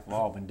burn half of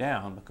Auburn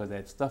down because they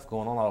had stuff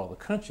going on all over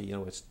the country. You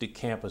know, it's the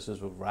campuses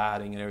were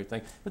rioting and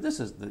everything. But this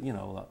is, you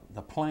know,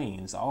 the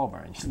plains,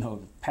 Auburn, you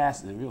know,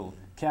 the real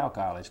cow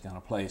college kind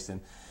of place.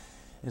 And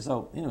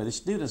so, you know, the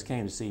students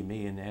came to see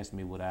me and asked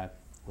me would I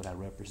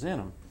represent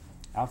them.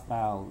 I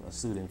filed a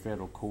suit in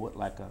federal court,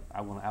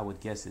 I would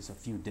guess it's a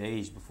few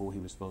days before he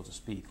was supposed to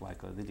speak,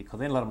 because they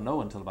didn't let him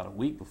know until about a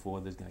week before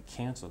they was going to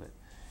cancel it.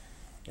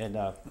 And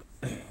I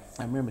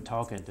remember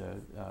talking to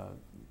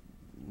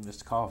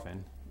Mr.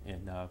 Coffin,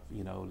 and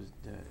you know,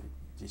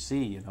 to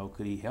see, you know,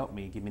 could he help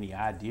me, give me any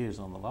ideas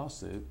on the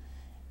lawsuit,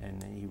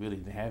 and he really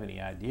didn't have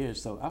any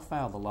ideas. So I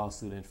filed the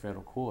lawsuit in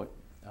federal court,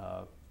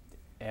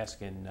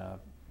 asking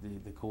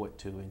the court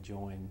to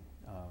enjoin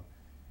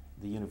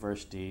the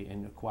university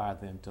and require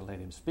them to let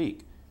him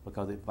speak,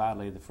 because it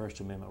violated the First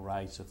Amendment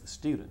rights of the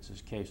students.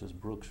 This case was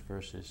Brooks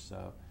versus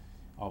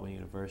Auburn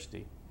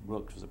University.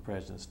 Brooks was the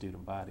president of the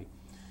student body.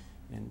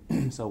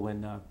 And so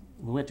when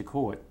we went to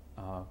court,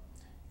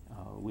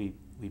 we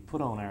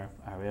put on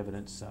our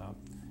evidence,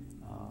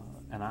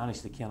 and I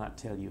honestly cannot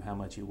tell you how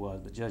much it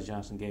was, but Judge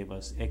Johnson gave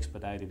us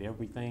expedited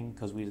everything,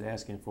 because we was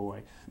asking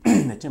for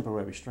a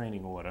temporary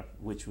restraining order,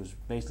 which was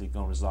basically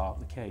going to resolve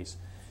the case.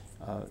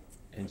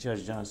 And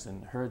Judge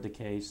Johnson heard the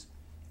case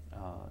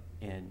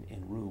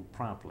and ruled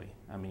promptly.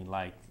 I mean,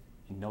 like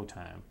in no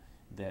time,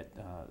 that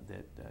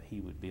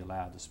he would be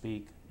allowed to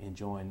speak,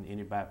 enjoin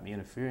anybody from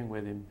interfering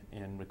with him,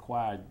 and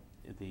required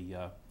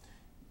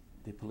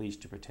the police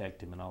to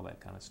protect him and all that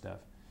kind of stuff.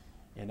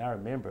 And I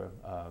remember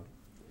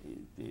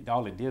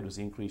all it did was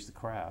increase the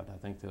crowd. I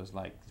think there was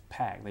like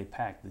they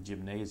packed the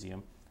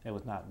gymnasium. There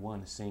was not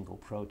one single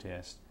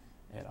protest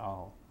at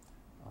all.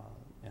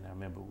 And I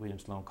remember William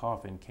Sloane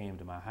Coffin came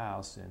to my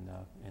house and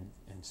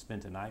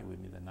spent the night with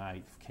me. The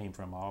night, came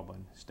from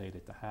Auburn, stayed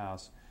at the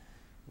house.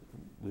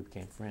 We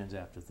became friends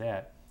after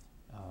that.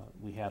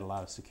 We had a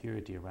lot of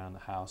security around the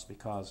house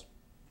because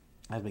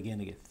I began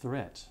to get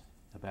threats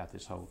about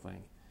this whole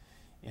thing.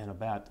 And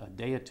about a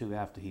day or two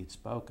after he'd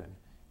spoken,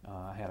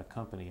 I had a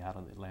company out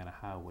on the Atlanta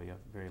Highway, a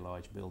very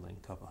large building,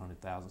 a couple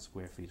 100,000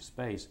 square feet of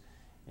space,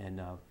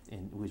 and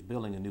we was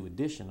building a new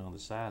addition on the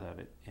side of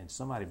it, and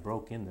somebody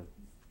broke in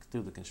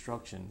through the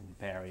construction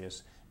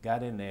barriers,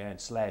 got in there and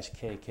slashed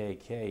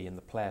KKK in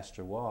the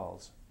plaster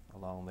walls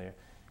along there,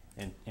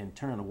 and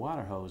turned the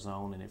water hose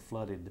on, and it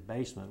flooded the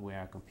basement where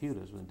our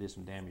computers, and did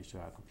some damage to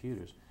our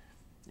computers.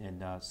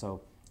 And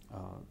so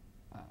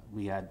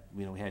we had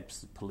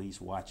police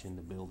watching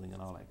the building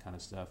and all that kind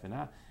of stuff. And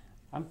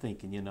I'm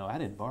thinking, you know, I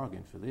didn't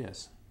bargain for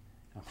this.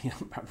 I mean,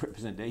 I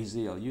represent the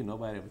ACLU.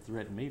 Nobody ever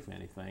threatened me for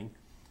anything.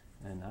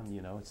 And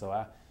so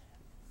I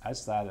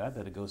decided I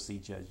better go see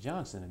Judge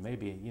Johnson, and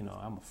maybe, you know,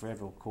 I'm a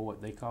federal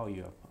court. They call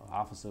you an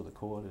officer of the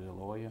court or a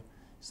lawyer.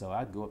 So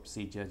I'd go up to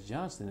see Judge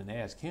Johnson and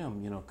ask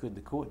him, you know, could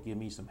the court give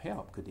me some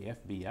help? Could the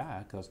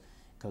FBI,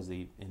 because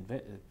the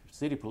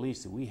city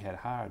police that we had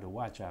hired to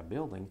watch our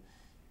building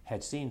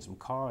had seen some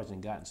cars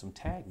and gotten some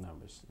tag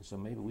numbers. So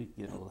maybe we could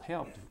get a little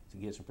help to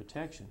get some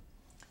protection.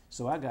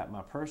 So I got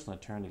my personal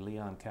attorney,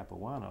 Leon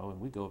Capuano, and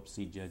we go up to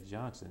see Judge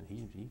Johnson.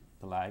 He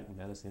polite and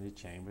met us in his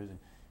chambers, and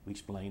we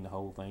explained the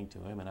whole thing to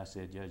him. And I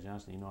said, Judge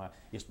Johnson, you know,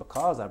 it's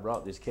because I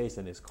brought this case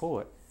in this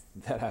court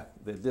that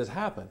this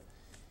happened.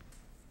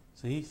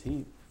 So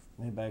he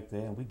went back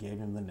there, and we gave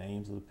him the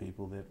names of the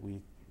people that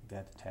we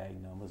got the tag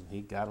numbers. And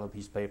he got a little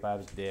piece of paper out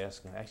of his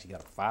desk and actually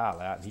got a file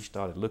out, and he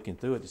started looking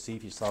through it to see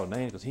if he saw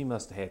names, because he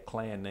must have had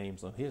Klan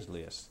names on his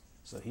list.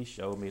 So he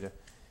showed me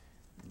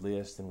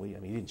list, and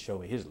he didn't show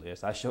me his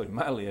list. I showed him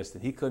my list,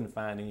 and he couldn't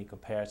find any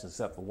comparisons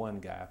except for one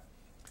guy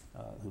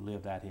who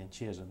lived out here in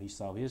Chisholm. He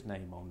saw his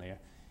name on there,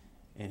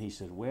 and he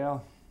said,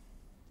 well,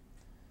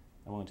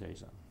 I want to tell you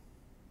something.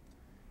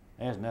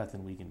 There's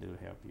nothing we can do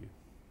to help you.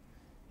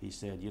 He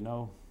said, you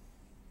know,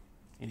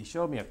 and he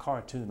showed me a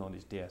cartoon on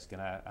his desk,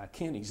 and I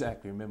can't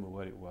exactly remember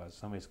what it was.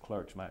 Some of his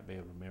clerks might be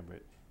able to remember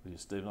it. He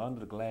was stood under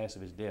the glass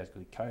of his desk.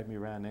 He carried me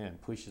around there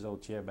and pushed his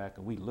old chair back,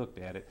 and we looked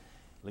at it,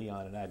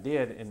 Leon and I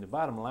did. And the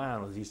bottom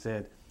line was, he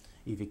said,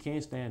 if you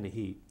can't stand the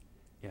heat,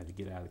 you have to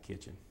get out of the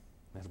kitchen.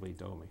 That's what he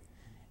told me.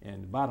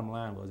 And the bottom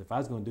line was, if I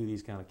was going to do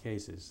these kind of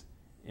cases,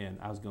 and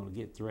I was going to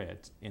get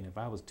threats, and if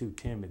I was too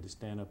timid to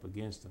stand up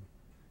against them,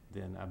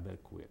 then I better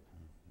quit.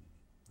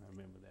 I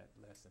remember that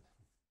lesson.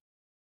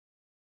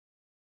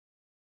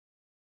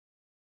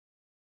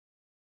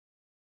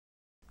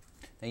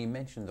 Now, you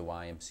mentioned the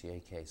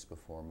YMCA case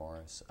before,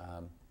 Morris.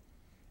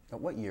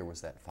 What year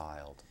was that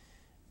filed?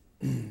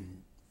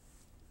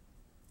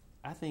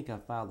 I think I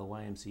filed the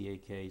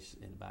YMCA case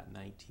in about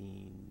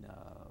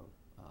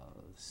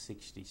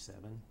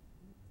 1967,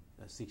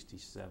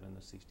 67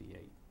 or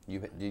 68.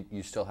 Did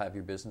you still have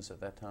your business at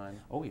that time?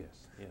 Oh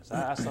yes, yes.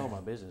 I sold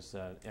my business.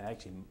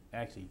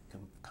 Actually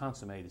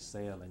consummated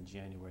sale in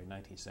January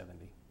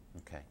 1970.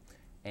 Okay,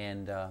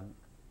 and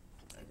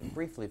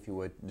briefly, if you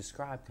would,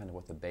 describe kind of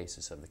what the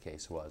basis of the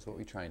case was. What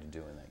were you trying to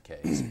do in that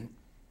case?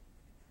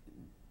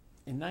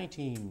 In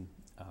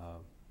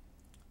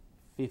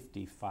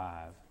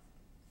 1955,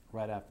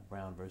 right after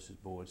Brown versus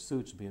Board,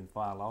 suits being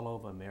filed all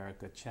over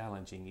America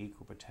challenging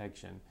equal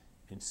protection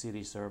in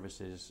city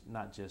services,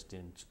 not just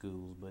in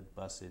schools, but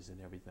buses and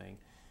everything.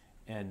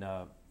 And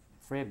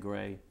Fred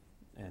Gray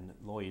and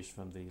lawyers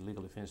from the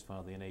Legal Defense Fund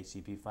of the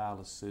NAACP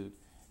filed a suit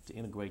to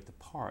integrate the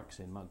parks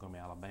in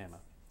Montgomery, Alabama.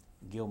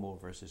 Gilmore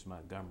versus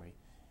Montgomery.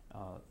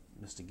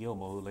 Mr.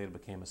 Gilmore, who later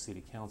became a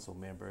city council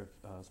member,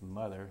 his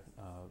mother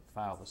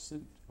filed a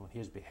suit on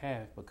his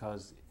behalf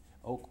because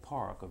Oak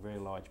Park, a very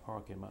large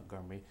park in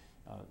Montgomery,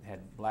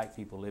 had black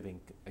people living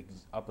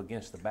up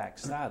against the back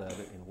side of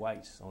it and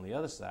whites on the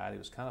other side. It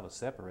was kind of a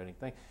separating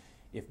thing.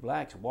 If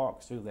blacks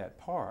walked through that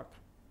park,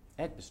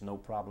 that was no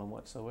problem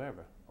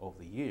whatsoever over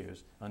the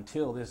years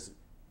until this,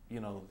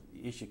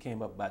 issue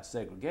came up about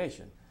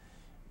segregation.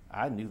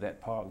 I knew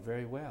that park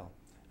very well.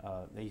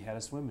 They had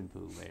a swimming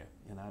pool there,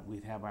 and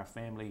we'd have our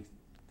family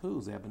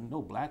pools there, but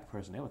no black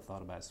person ever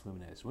thought about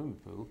swimming at a swimming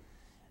pool.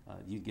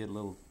 You'd get a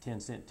little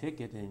 10-cent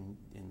ticket in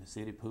the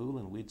city pool,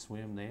 and we'd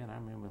swim there. And I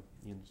remember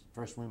the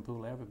first swimming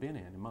pool I ever been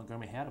in. And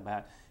Montgomery had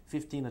about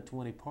 15 or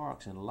 20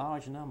 parks, and a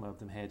large number of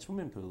them had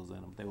swimming pools in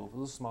them. They were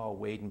little small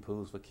wading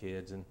pools for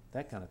kids and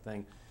that kind of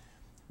thing.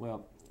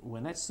 Well,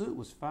 when that suit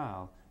was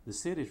filed, the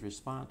city's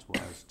response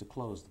was to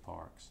close the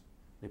parks.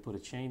 They put a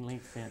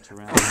chain-link fence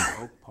around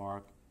Oak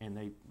Park, and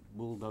they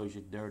bulldoze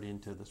your dirt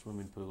into the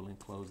swimming pool and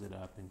close it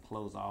up and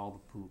close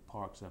all the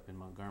parks up in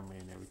Montgomery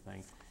and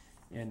everything.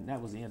 And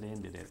that was the end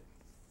of it.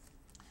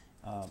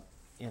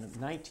 In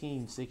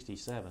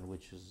 1967,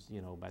 which was,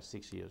 about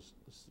 6 years,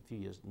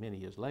 many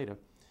years later,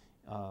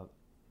 a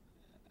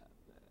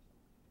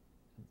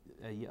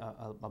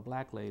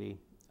black lady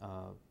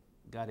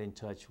got in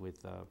touch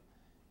with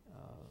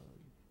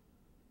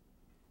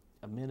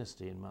a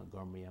minister in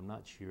Montgomery. I'm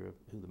not sure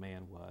who the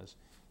man was,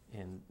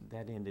 and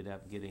that ended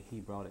up he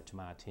brought it to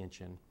my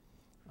attention.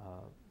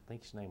 I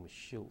think his name was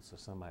Schultz or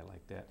somebody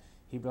like that.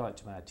 He brought it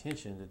to my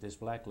attention that this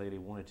black lady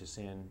wanted to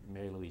send,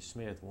 Mary Louise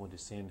Smith wanted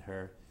to send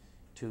her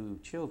two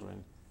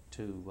children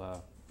to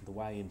the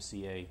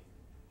YMCA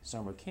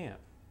summer camp.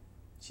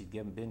 She'd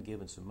been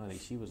given some money.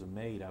 She was a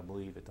maid, I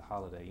believe, at the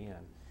Holiday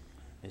Inn.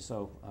 And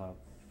so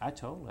I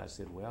told her, I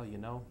said, well,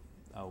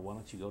 why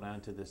don't you go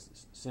down to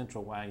this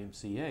Central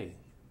YMCA,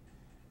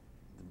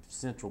 the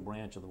central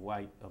branch of the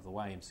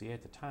YMCA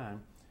at the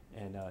time.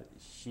 And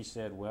she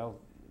said,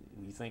 well,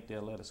 you think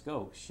they'll let us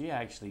go? She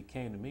actually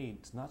came to me,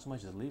 it's not so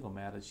much as a legal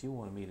matter, she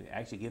wanted me to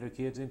actually get her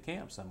kids in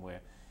camp somewhere,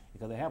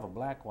 because they have a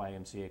black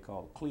YMCA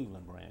called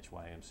Cleveland Branch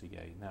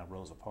YMCA, now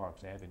Rosa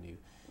Parks Avenue,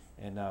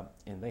 and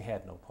they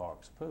had no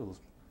parks,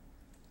 pools.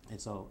 And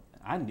so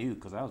I knew,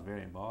 because I was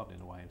very involved in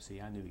the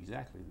YMCA, I knew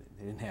exactly that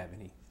they didn't have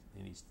any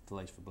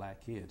place for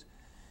black kids.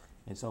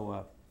 And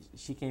so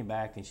she came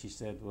back and she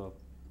said, well,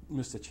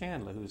 Mr.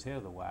 Chandler, who was head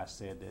of the Y,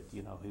 said that,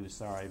 he was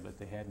sorry, but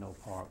they had no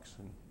parks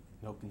and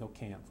no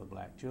camp for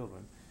black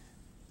children.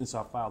 And so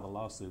I filed a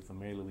lawsuit for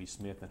Mary Louise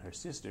Smith and her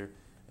sister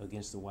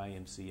against the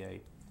YMCA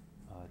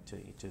to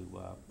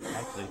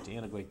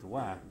integrate the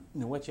Y.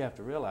 And what you have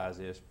to realize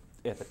is,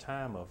 at the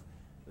time of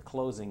the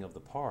closing of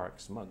the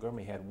parks,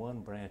 Montgomery had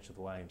one branch of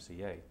the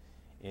YMCA,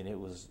 and it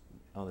was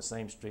on the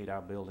same street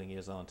our building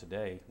is on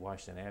today,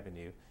 Washington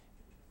Avenue,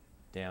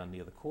 down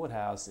near the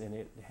courthouse, and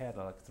it had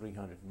like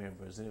 300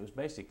 members, and it was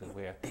basically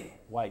where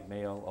white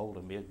male,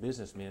 older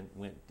businessmen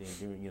went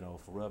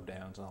for rub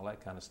downs and all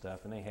that kind of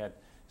stuff, and they had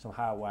some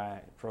high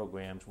Y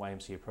programs,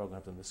 YMCA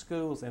programs in the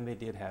schools, and they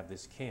did have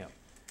this camp.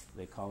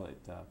 They call it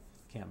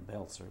Camp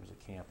Belzer. It was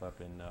a camp up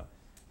in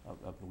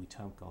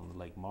Wetumpka on the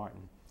Lake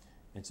Martin,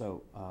 And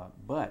so,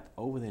 but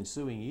over the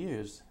ensuing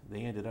years, they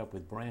ended up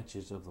with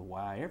branches of the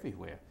Y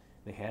everywhere.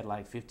 They had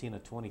like 15 or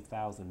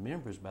 20,000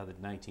 members by the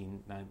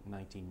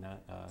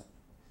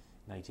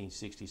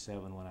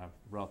 1967 when I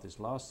brought this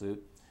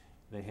lawsuit.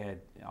 They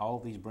had, all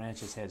these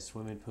branches had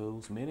swimming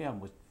pools. Many of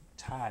them were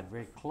tied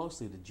very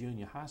closely to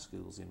junior high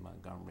schools in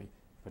Montgomery,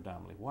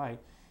 predominantly white.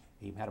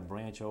 He had a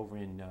branch over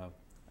in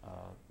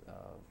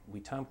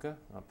Wetumpka,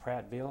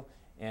 Prattville,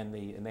 and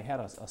they had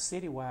a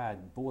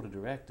citywide board of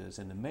directors,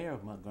 and the mayor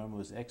of Montgomery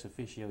was ex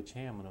officio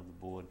chairman of the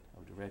board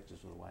of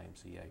directors of the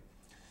YMCA.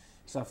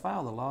 So I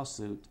filed a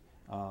lawsuit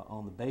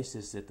on the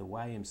basis that the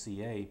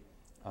YMCA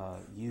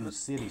used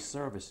city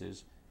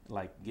services,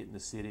 like getting the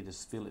city to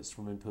fill its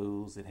swimming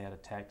pools. It had a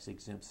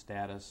tax-exempt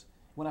status.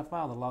 When I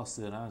filed the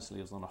lawsuit, honestly,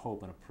 it was on a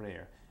hope and a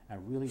prayer. I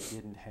really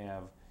didn't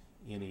have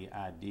any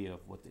idea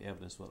of what the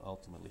evidence would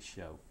ultimately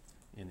show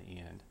in the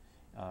end.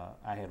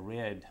 I had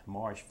read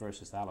Marsh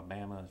versus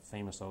Alabama, a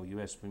famous old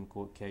U.S. Supreme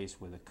Court case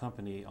where the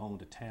company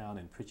owned a town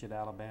in Pritchard,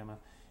 Alabama,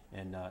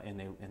 and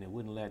they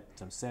wouldn't let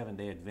some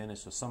Seventh-day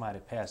Adventists or somebody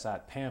pass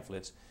out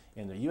pamphlets.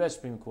 And the U.S.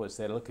 Supreme Court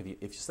said, look,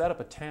 if you set up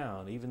a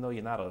town, even though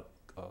you're not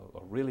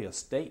really a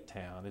state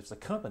town, it's a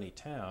company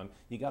town,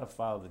 you got to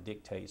follow the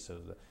dictates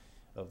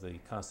of the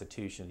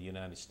Constitution of the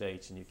United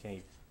States, and you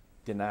can't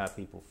deny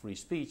people free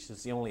speech.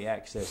 It's the only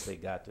access they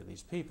got to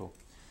these people.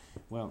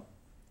 Well,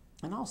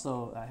 and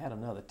also I had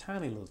another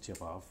tiny little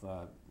tip off.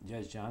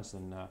 Judge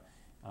Johnson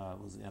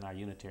was in our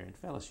Unitarian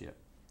Fellowship,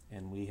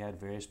 and we had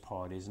various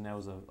parties, and there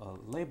was a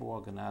labor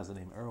organizer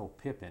named Earl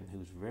Pippin, who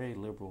was a very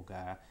liberal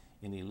guy,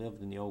 and he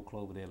lived in the old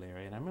Cloverdale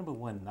area. And I remember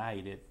one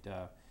night at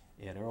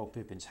Earl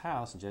Pippin's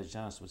house, and Judge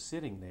Johnson was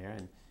sitting there,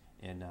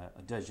 and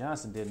Judge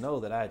Johnson didn't know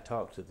that I had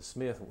talked to the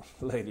Smith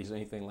ladies or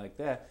anything like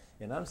that.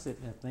 And I'm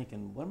sitting there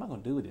thinking, what am I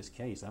going to do with this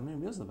case? I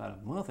mean, it was about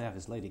a month after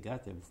this lady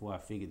got there before I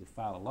figured to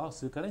file a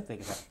lawsuit, because I didn't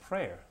think it had a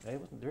prayer. There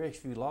wasn't very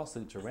few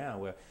lawsuits around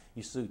where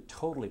you sue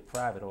totally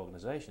private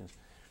organizations.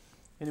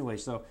 Anyway,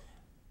 so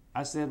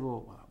I said,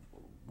 well,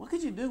 what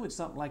could you do with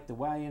something like the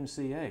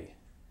YMCA?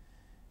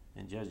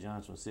 And Judge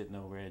Johnson was sitting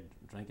over there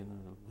drinking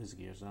a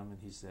whiskey or something, and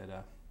he said,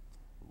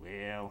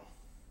 well,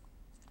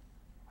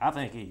 I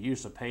think it's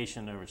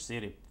usurpation of a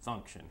city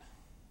function.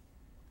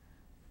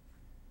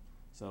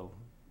 So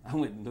I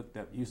went and looked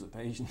up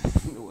usurpation,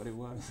 knew what it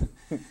was,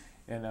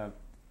 and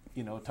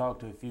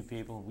talked to a few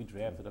people. We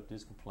drafted up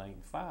this complaint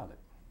and filed it.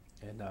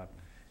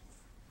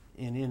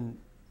 And in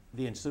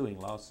the ensuing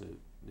lawsuit,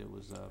 there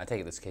was. I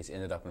take it this case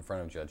ended up in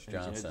front of Judge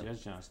Johnson.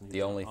 Judge Johnson,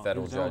 the only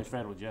federal judge. The only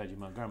federal judge in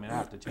Montgomery. And I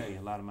have to tell you,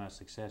 a lot of my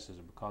successes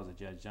are because of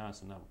Judge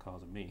Johnson, not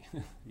because of me.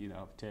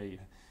 I'll tell you.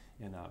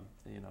 And I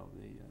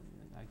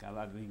got a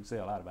lot. You can say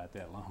a lot about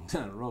that long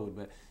down the road.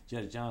 But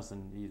Judge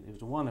Johnson, it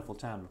was a wonderful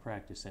time to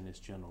practice in this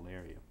general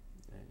area,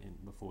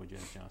 before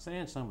Judge Johnson,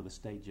 and some of the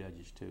state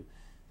judges too,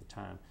 at the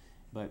time.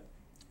 But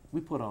we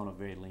put on a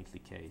very lengthy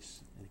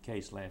case. And the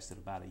case lasted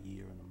about a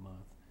year and a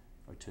month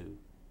or two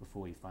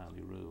before he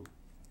finally ruled.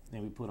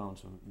 And we put on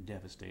some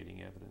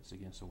devastating evidence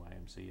against the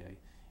YMCA.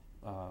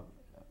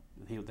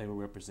 They were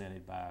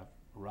represented by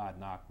Rod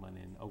Nachman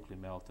and Oakley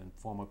Melton,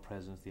 former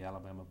presidents of the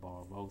Alabama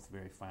Bar, both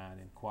very fine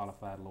and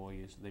qualified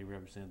lawyers. They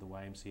represented the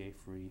YMCA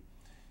free.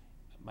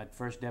 My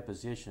first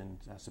deposition,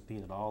 I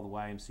subpoenaed all the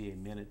YMCA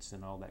minutes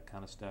and all that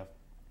kind of stuff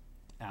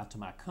out to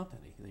my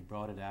company. They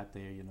brought it out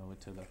there,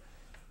 into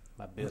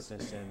my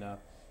business, and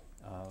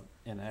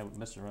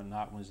Mr.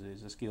 Nachman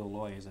is a skilled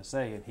lawyer, as I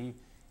say, and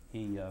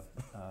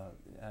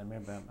I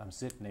remember I'm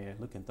sitting there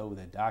looking over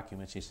the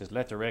documents. He says,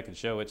 let the record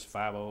show it's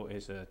 5:00,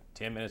 it's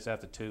 10 minutes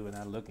after 2, and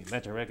I look and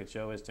let the record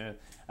show it's 10.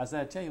 I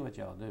said, I tell you what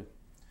y'all do.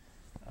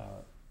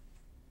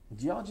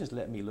 Y'all just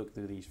let me look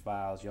through these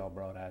files y'all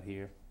brought out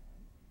here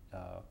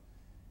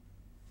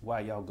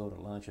while y'all go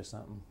to lunch or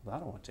something. But I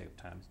don't want to take up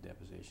time to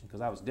deposition, because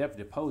I was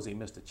deposing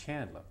Mr.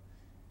 Chandler,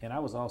 and I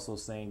was also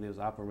saying they was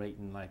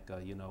operating like,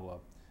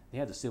 they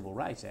had the Civil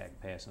Rights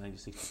Act passed, the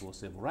 1964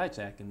 Civil Rights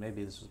Act, and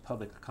maybe this was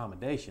public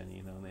accommodation,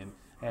 and then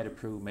had to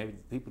prove maybe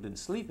people didn't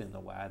sleep in the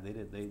Y. They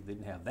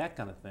didn't have that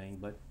kind of thing,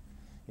 but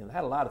they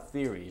had a lot of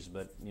theories,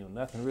 but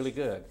nothing really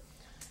good.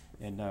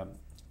 And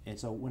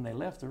so when they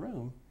left the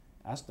room,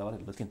 I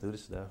started looking through the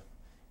stuff,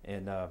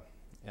 and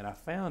I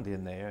found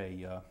in there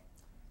a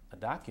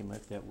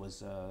document that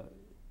was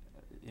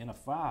in a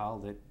file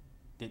that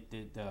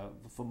did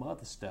from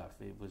other stuff.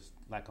 It was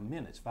like a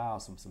minutes file,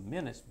 some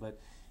minutes, but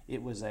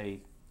it was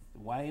a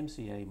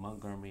YMCA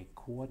Montgomery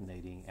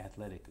coordinating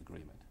athletic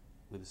agreement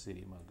with the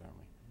city of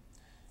Montgomery.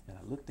 And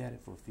I looked at it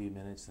for a few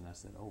minutes and I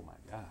said, oh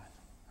my God.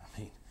 I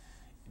mean,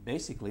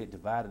 basically it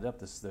divided up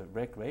the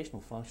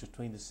recreational functions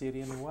between the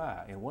city and the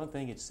Y. And one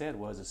thing it said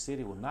was the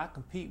city will not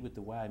compete with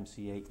the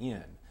YMCA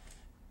in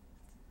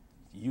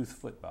youth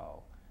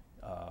football,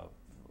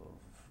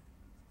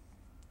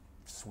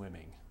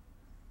 swimming,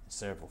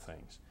 several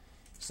things.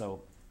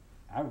 So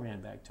I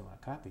ran back to my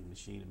copying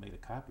machine and made a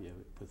copy of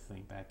it, put the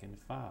thing back in the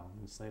file,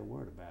 and didn't say a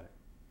word about it.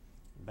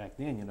 Back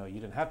then, you know, you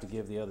didn't have to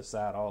give the other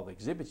side all the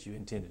exhibits you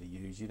intended to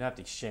use. You didn't have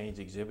to exchange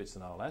exhibits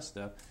and all that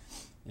stuff.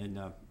 And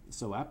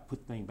so I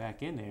put the thing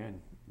back in there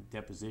and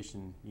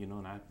deposition, you know,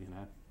 and I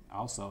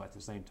also at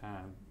the same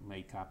time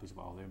made copies of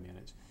all their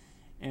minutes.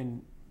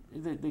 And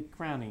the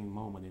crowning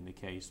moment in the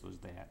case was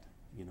that,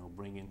 you know,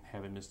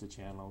 having Mr.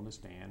 Chandler on the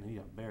stand. He's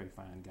a very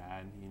fine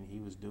guy, and he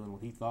was doing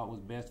what he thought was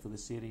best for the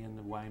city and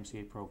the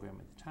YMCA program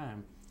at the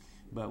time.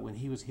 But when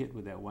he was hit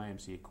with that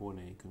YMCA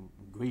coordinating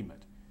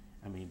agreement,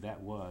 I mean,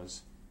 that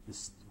was the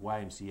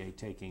YMCA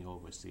taking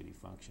over a city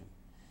function.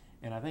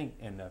 And I think,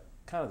 and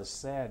kind of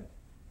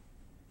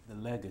the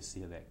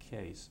legacy of that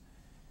case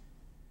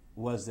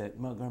was that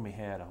Montgomery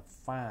had a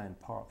fine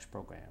parks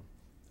program,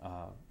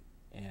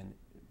 and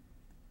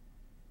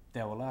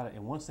there were a lot of,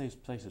 and once those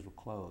places were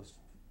closed,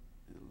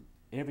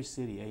 every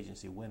city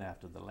agency went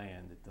after the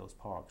land that those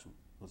parks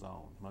was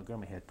on.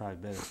 Montgomery had probably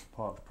better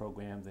parks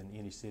program than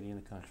any city in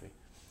the country.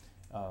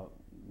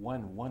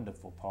 One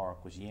wonderful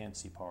park was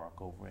Yancey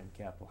Park over in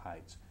Capitol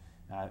Heights.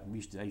 I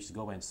used to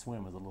go and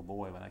swim as a little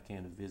boy when I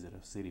came to visit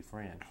a city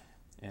friend,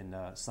 and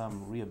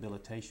some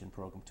rehabilitation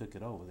program took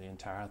it over. The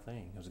entire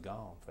thing was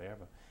gone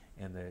forever.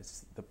 And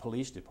the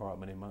police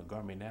department in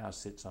Montgomery now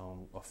sits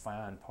on a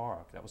fine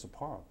park. That was a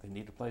park. They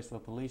need a place for a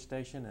police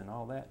station and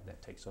all that.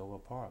 That takes over a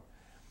park.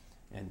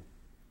 And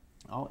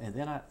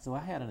then I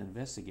had an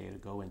investigator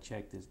go and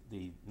check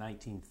the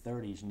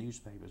 1930s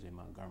newspapers in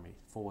Montgomery,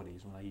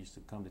 40s, when I used to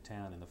come to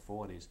town in the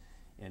 40s.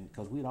 And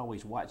because we'd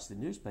always watch the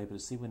newspaper to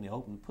see when they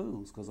opened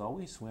pools, because I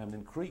always swam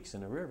in creeks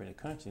in the river in the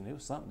country, and there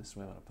was something to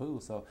swim in a pool.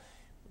 So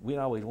we'd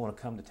always want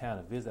to come to town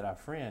and visit our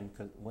friend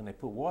when they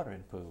put water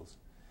in pools.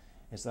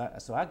 And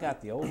so I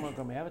got the old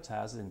Montgomery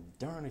Advertiser, and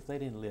darn if they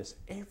didn't list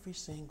every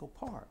single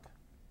park.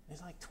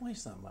 There's like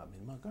 20-something of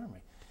them in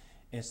Montgomery.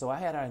 And so I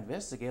had our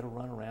investigator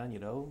run around, you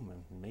know,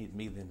 and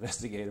me the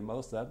investigator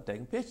most of them,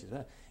 taking pictures.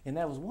 And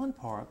there was one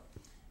park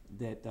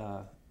that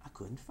I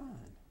couldn't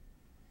find.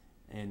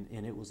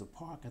 And it was a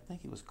park, I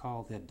think it was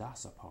called the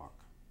Adasa Park.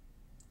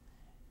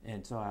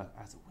 And so I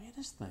said, where's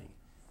this thing?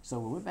 So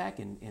we went back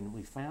and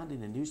we found it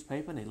in the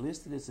newspaper, and they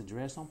listed its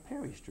address on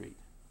Perry Street.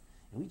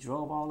 And we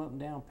drove all up and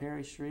down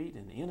Perry Street,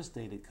 and the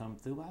interstate had come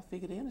through. I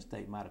figured the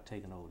interstate might have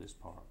taken over this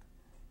park.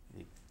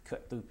 It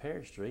cut through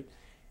Perry Street.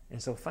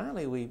 And so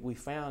finally we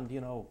found,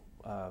 you know,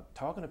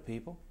 talking to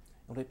people,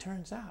 and it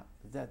turns out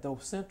that the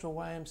Central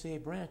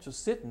YMCA branch was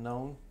sitting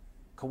on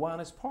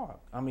Kiwanis Park.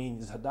 I mean,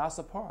 it's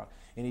Hadassah Park.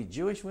 And these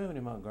Jewish women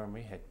in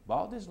Montgomery had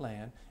bought this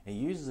land and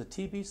used it as a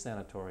TB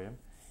sanatorium.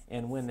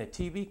 And when the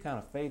TB kind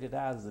of faded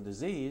out as a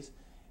disease,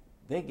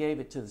 they gave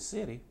it to the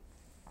city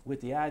with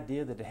the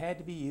idea that it had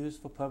to be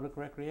used for public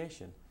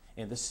recreation.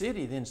 And the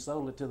city then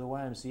sold it to the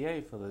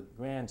YMCA for the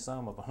grand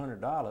sum of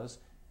 $100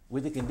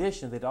 with the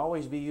condition that it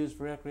always be used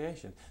for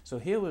recreation. So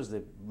here was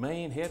the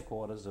main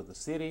headquarters of the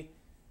city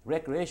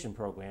recreation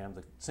program,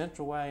 the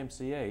Central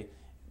YMCA,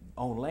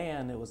 on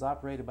land that was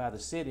operated by the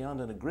city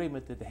under an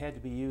agreement that they had to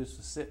be used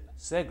for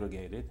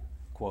segregated,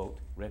 quote,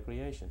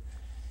 recreation.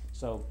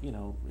 So, you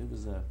know, it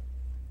was a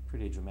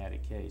pretty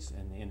dramatic case.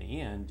 And in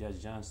the end,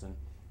 Judge Johnson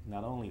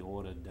not only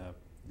ordered the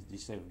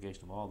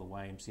desegregation of all the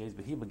YMCAs,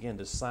 but he began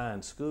to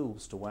assign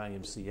schools to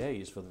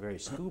YMCAs for the very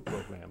school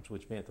programs,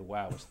 which meant the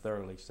Y was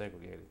thoroughly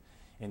segregated,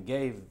 and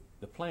gave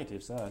the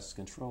plaintiffs, us,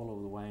 control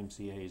over the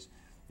YMCA's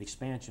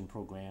expansion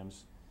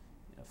programs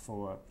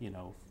for, you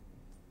know,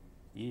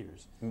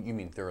 years. You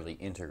mean thoroughly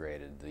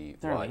integrated?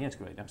 Thoroughly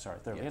integrated. I'm sorry,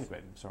 thoroughly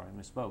integrated. I'm sorry, I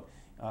misspoke.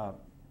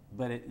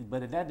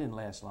 But that didn't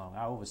last long.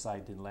 Our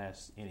oversight didn't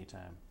last any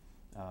time.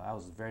 I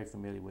was very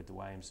familiar with the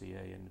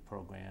YMCA and the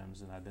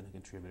programs, and I've been a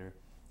contributor.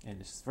 And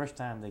it's the first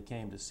time they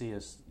came to see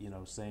us, you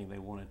know, saying they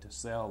wanted to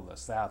sell the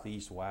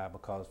Southeast Y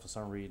because for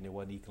some reason it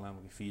wasn't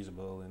economically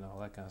feasible and all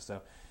that kind of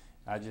stuff.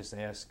 I just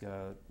asked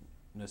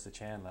Mr.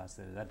 Chandler, I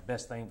said, is that the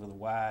best thing for the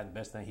Y? The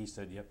best thing? He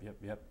said, yep.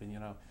 And, you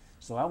know,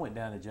 so I went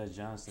down to Judge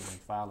Johnson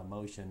and filed a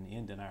motion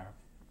ending our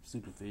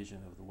supervision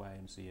of the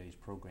YMCA's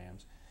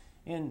programs.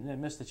 And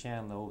Mr.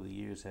 Chandler over the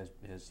years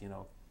has you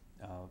know,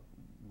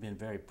 been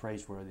very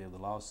praiseworthy of the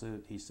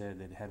lawsuit. He said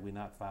that had we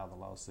not filed the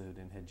lawsuit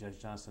and had Judge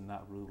Johnson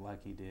not ruled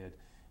like he did,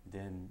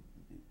 then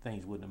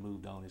things wouldn't have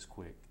moved on as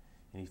quick.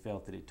 And he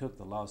felt that it took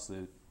the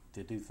lawsuit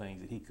to do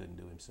things that he couldn't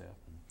do himself.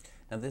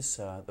 Now this,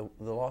 the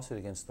lawsuit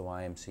against the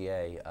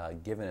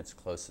YMCA, given its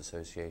close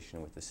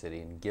association with the city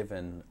and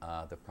given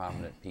the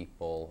prominent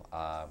people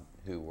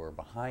who were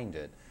behind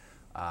it,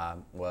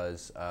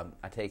 was,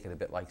 I take it, a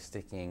bit like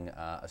sticking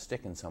a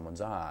stick in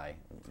someone's eye,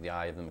 the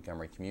eye of the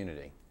Montgomery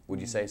community.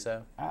 Would you say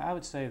so? I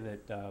would say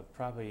that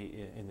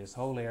probably in this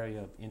whole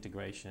area of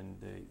integration,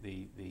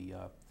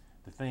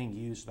 the thing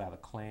used by the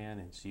Klan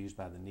and it's used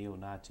by the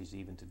neo-Nazis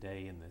even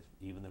today, and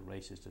even the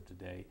racists of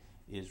today,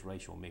 is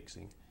racial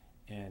mixing.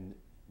 And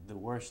the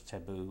worst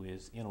taboo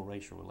is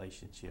interracial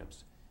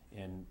relationships.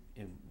 And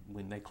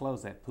when they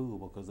closed that pool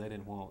because they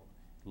didn't want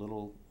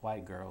little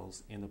white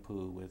girls in the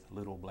pool with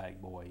little black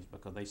boys,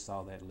 because they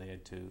saw that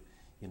led to,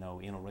 you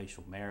know,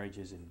 interracial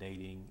marriages and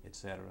dating,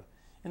 etc.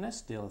 And that's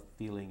still a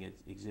feeling that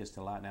exists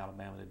a lot in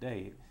Alabama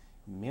today.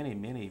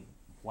 Many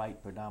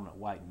predominant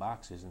white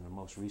boxes in the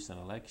most recent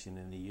election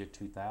in the year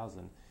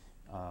 2000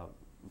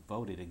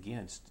 voted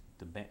against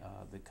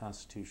the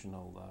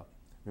constitutional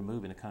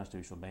removing the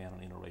constitutional ban on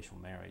interracial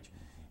marriage.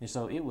 And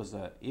so it was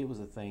a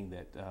thing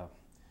that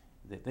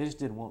that they just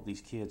didn't want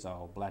these kids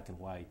all black and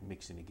white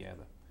mixing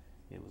together.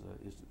 It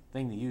was a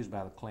thing they used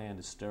by the Klan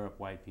to stir up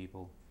white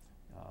people,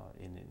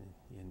 and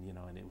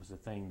it was a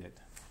thing that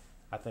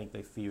I think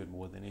they feared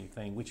more than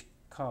anything, which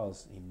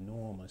caused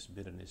enormous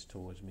bitterness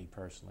towards me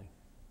personally.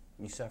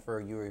 You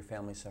or your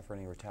family suffer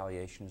any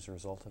retaliation as a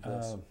result of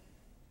this?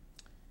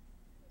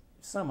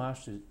 Some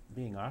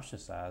being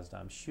ostracized,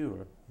 I'm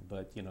sure,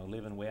 but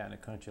living way out in the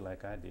country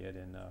like I did,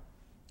 and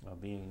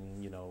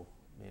being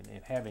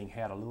and having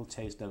had a little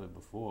taste of it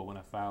before when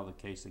I filed a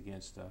case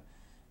against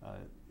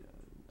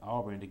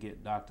Auburn to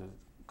get Dr.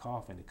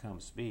 Coffin to come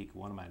speak.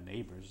 One of my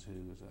neighbors,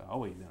 who's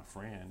always been a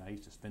friend, I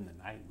used to spend the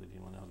night with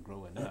him when I was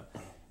growing up.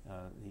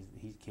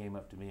 He came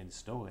up to me in the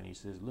store and he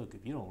says, "Look,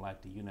 if you don't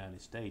like the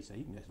United States,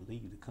 you can just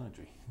leave the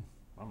country.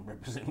 I'm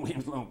representing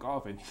William Sloan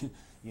Coffin.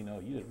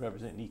 You're just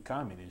representing these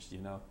communists.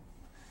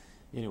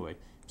 Anyway,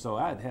 so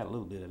I had a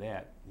little bit of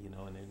that, and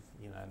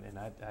then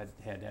I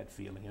had that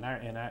feeling,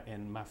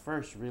 and my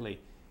first really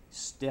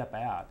step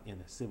out in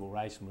the civil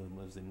rights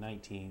movement was in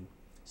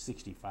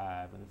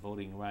 1965, in the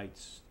voting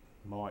rights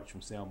march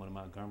from Selma to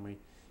Montgomery.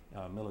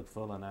 Millard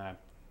Fuller and I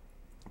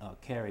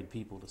carried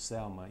people to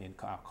Selma in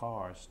our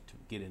cars to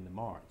get in the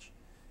march.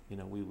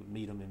 We would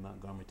meet them in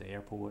Montgomery at the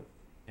airport,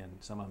 and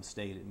some of them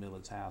stayed at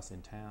Millard's house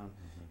in town,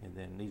 and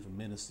then these were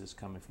ministers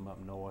coming from up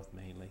north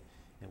mainly.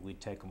 And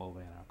we'd take them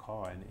over in our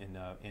car, and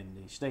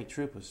the state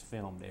troopers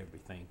filmed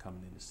everything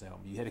coming into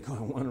Selma. You had to go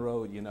on one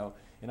road,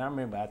 And I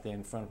remember out there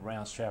in front of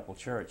Brown's Chapel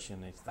Church,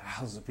 and there's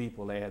thousands of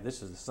people there.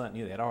 This is the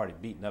Sunday, they'd already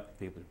beaten up the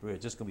people at the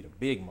bridge. Just gonna be the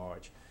big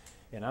march,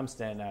 and I'm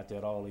standing out there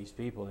with all these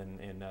people,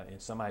 and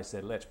somebody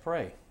said, "Let's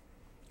pray."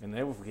 And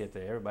never forget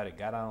that everybody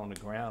got out on the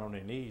ground on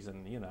their knees,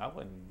 and I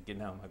wasn't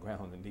getting out on my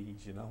ground on the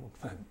knees,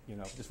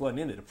 just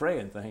wasn't into the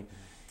praying thing.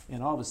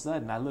 And all of a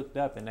sudden, I looked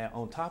up, and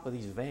on top of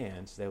these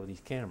vans, there were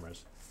these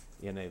cameras.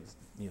 And it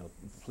was,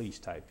 police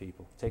type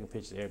people taking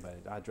pictures of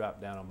everybody. I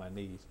dropped down on my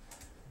knees,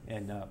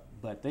 and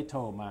but they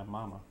told my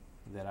mama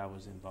that I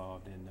was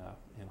involved in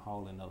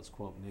hauling those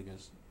quote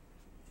niggers,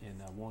 and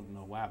wanted to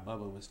know why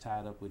Bubba was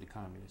tied up with the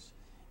communists.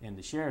 And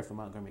the sheriff of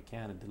Montgomery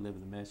County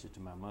delivered the message to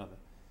my mother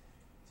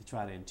to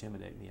try to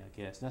intimidate me, I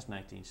guess. And that's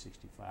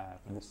 1965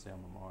 in the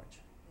Selma March.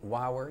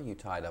 Why were you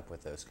tied up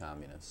with those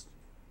communists?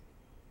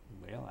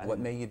 Well, what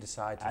made you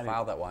decide to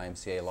file that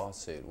YMCA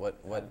lawsuit?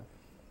 What?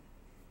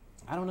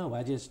 I don't know.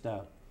 I just,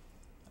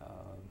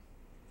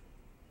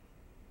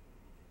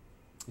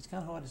 it's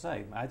kind of hard to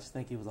say. I just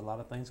think it was a lot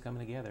of things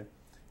coming together.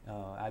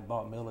 I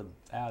bought Millard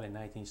out in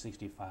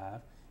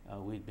 1965.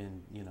 We'd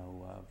been,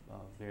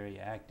 very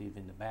active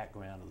in the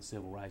background of the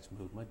civil rights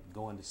movement.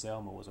 Going to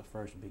Selma was a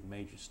first big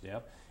major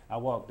step. I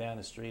walked down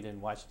the street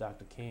and watched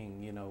Dr.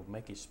 King,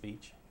 make his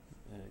speech,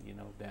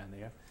 down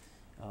there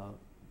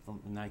from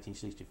the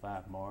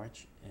 1965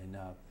 March. And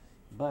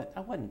but I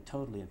wasn't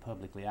totally and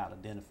publicly out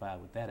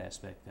identified with that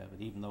aspect of it,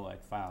 even though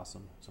I'd filed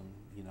some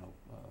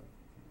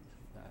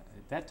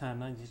at that time,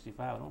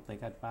 1965, I don't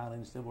think I'd filed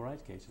any civil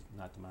rights cases,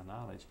 not to my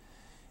knowledge.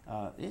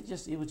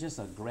 It was just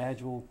a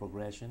gradual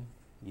progression,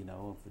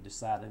 of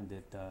deciding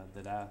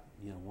that I,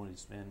 wanted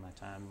to spend my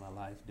time in my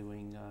life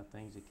doing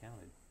things that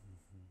counted.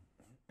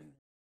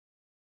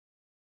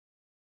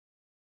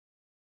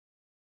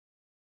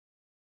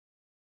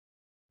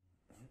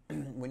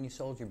 When you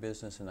sold your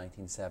business in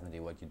 1970,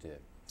 what'd you do?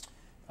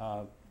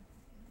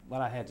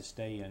 Well, I had to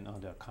stay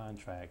under a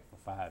contract for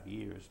 5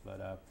 years,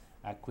 but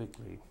I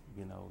quickly,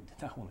 did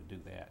not want to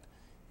do that.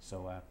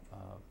 So I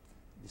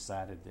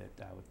decided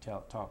that I would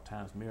talk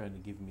Times Mirror into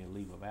giving me a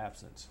leave of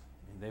absence.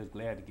 And they was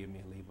glad to give me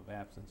a leave of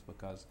absence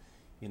because,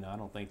 I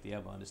don't think they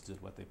ever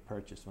understood what they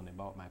purchased when they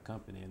bought my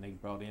company. And they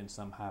brought in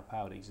some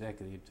high-powered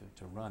executive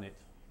to run it,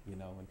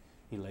 and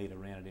he later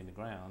ran it in the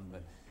ground.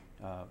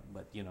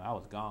 But I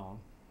was gone,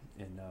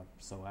 and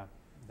so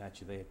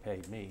naturally they had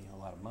paid me a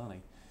lot of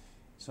money.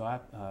 So I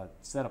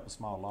set up a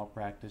small law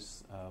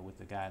practice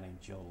with a guy named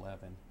Joe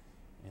Levin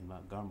in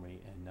Montgomery,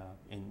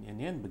 and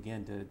then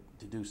began to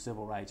do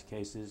civil rights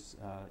cases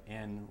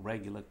and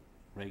regular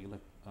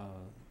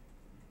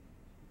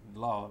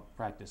law,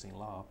 practicing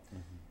law.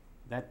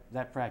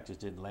 That practice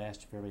didn't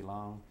last very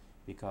long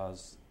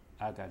because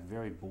I got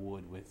very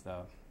bored with,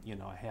 I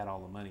had all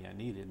the money I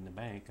needed in the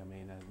bank. I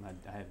mean,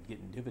 I had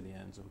getting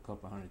dividends of a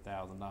couple $100,000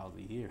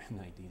 a year in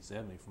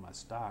 1970 from my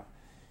stock,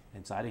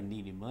 and so I didn't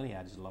need any money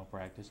out of law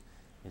practice.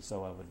 And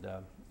so I would,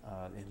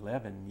 in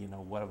Levin,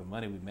 whatever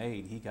money we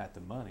made, he got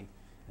the money.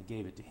 I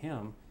gave it to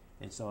him,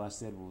 and so I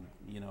said, well,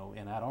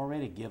 and I'd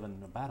already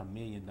given about $1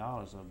 million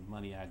of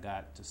money I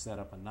got to set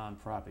up a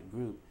nonprofit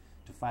group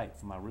to fight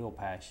for my real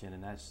passion,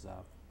 and that's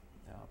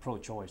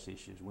pro-choice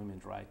issues,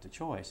 women's right to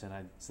choice. And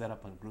I set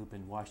up a group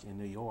in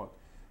New York,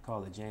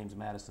 called the James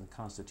Madison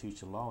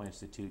Constitutional Law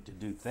Institute to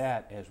do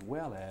that, as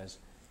well as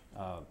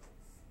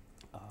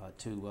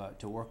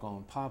to work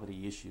on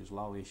poverty issues,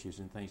 law issues,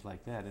 and things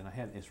like that. And I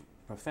had this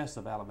professor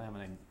of Alabama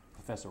named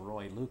Professor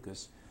Roy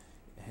Lucas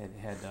had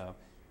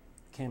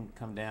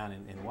come down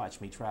and watched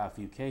me try a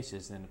few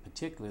cases, and in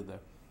particular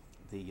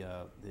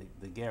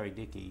the Gary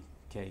Dickey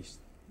case,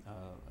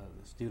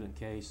 the student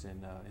case,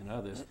 and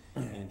others,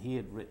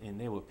 and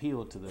they were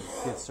appealed to the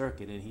Fifth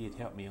Circuit, and he had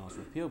helped me on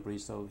some appeal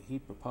briefs. So he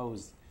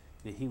proposed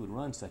that he would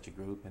run such a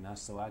group, and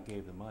so I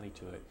gave the money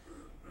to it,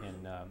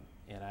 and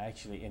I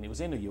actually, and it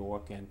was in New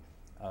York, and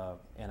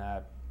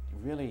I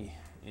really,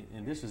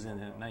 and this was in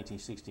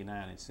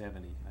 1969 and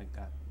 70. I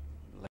got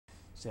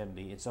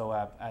 70, and so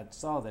I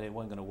saw that it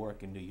wasn't going to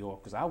work in New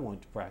York because I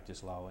wanted to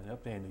practice law, and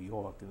up there in New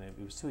York, and it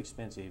was too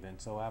expensive,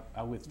 and so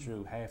I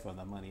withdrew half of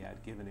the money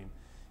I'd given him,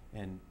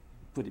 and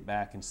put it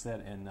back and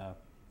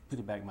put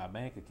it back in my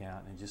bank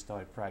account, and just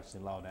started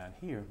practicing law down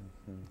here.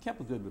 Kept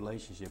a good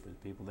relationship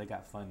with people. They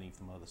got funding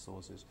from other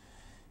sources,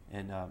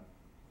 and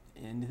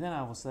then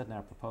all of a sudden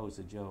I proposed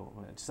to Joe.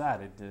 I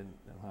decided,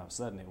 how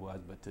sudden it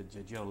was, but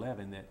to Joe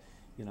Levin that,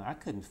 I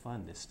couldn't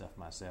fund this stuff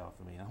myself.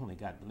 I mean, I only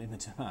got a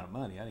limited amount of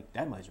money. I think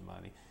that much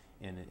money,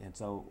 and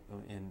so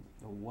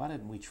why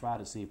didn't we try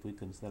to see if we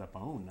couldn't set up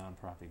our own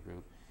nonprofit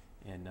group,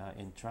 and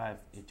try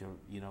to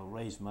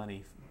raise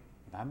money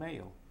by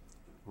mail,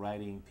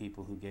 writing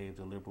people who gave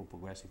to liberal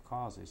progressive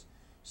causes.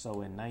 So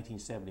in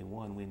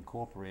 1971 we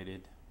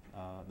incorporated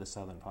the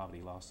Southern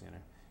Poverty Law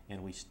Center,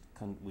 and we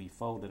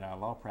folded our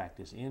law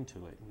practice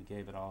into it. We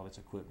gave it all its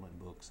equipment,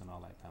 books, and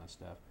all that kind of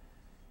stuff.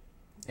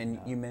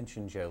 And you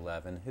mentioned Joe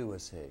Levin. Who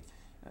was he?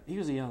 He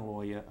was a young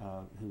lawyer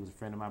who was a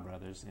friend of my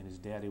brother's, and his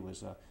daddy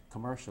was a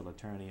commercial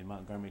attorney in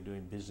Montgomery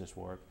doing business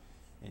work.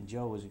 And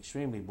Joe was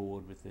extremely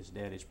bored with his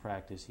daddy's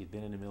practice. He'd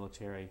been in the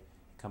military,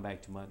 come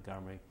back to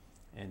Montgomery,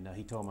 and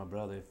he told my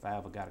brother if I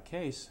ever got a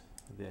case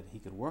that he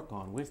could work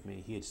on with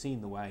me. He had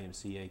seen the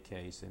YMCA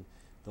case and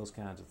those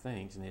kinds of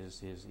things, and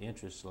his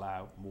interests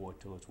lie more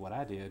towards what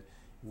I did.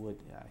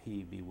 Would I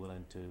be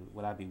willing to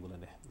let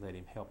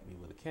him help me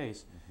with a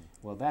case?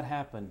 Well, that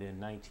happened in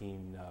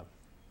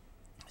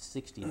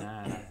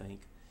 1969, I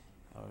think,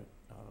 or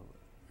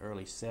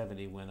early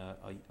 70, when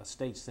a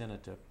state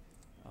senator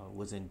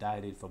was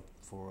indicted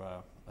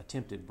for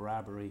attempted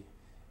bribery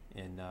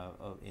in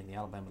the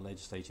Alabama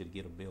legislature to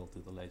get a bill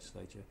through the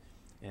legislature.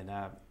 And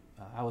I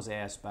was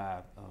asked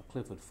by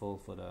Clifford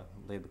Fulford,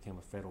 later became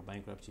a federal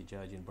bankruptcy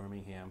judge in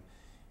Birmingham,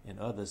 and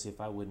others, if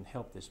I wouldn't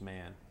help this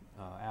man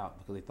out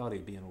because they thought he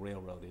was being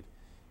railroaded.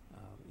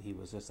 He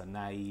was just a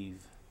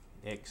naive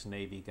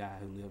ex-Navy guy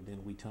who lived in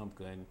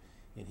Wetumpka, and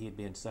he had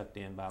been sucked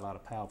in by a lot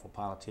of powerful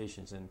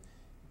politicians, and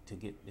to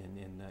get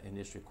in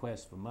this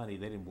request for money,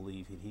 they didn't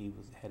believe he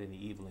had any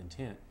evil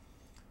intent.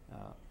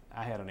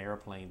 I had an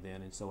airplane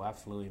then, and so I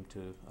flew him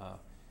to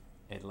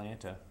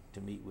Atlanta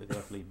to meet with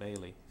F. Lee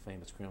Bailey,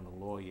 famous criminal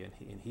lawyer,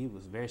 and he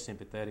was very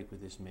sympathetic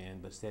with this man,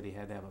 but said he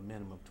had to have a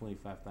minimum of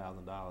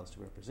 $25,000 to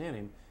represent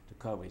him to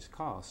cover his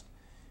cost.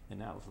 And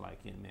that was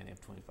like, man,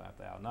 have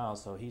 $25,000.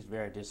 So he's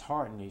very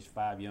disheartened. He's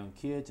 5 young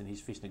kids, and he's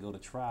fixing to go to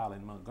trial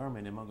in Montgomery.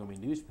 And the Montgomery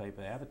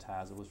newspaper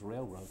advertiser was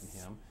railroading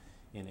him,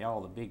 and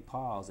all the big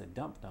piles that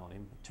dumped on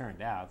him. It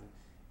turned out that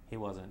he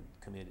wasn't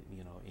committed.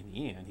 In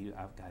the end,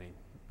 I've got him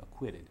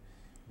acquitted.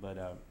 But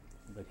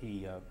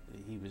he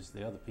was,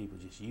 the other people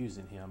just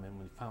using him. And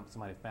when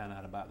somebody found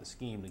out about the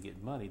scheme to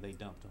get money, they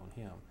dumped on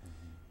him.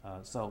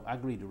 So I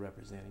agreed to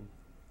represent him,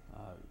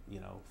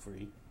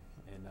 free,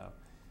 and.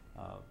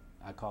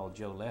 I called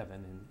Joe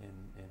Levin, and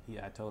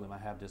I told him I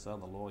have this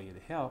other lawyer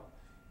to help,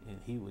 and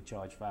he would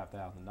charge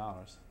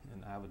 $5,000,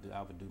 and I would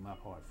do my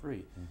part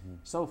free.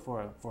 So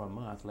for a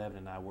month, Levin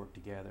and I worked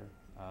together,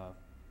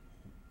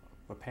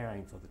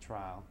 preparing for the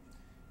trial.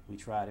 We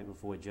tried it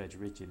before Judge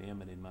Richard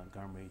Emmett in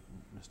Montgomery.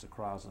 Mr.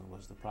 Crosland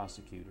was the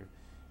prosecutor,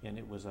 and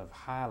it was a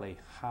highly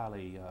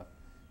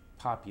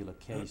popular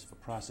case for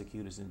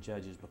prosecutors and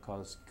judges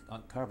because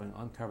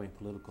uncovering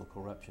political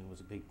corruption was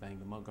a big thing.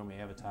 The Montgomery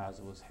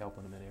Advertiser was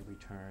helping them at every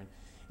turn,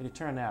 and it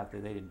turned out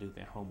that they didn't do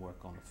their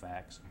homework on the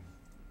facts.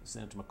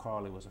 Senator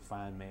McCarley was a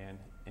fine man,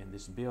 and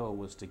this bill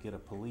was to get a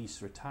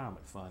police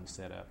retirement fund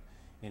set up,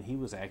 and he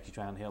was actually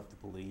trying to help the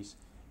police.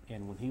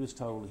 And when he was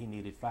told he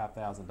needed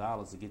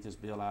 $5,000 to get this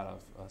bill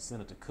out of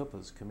Senator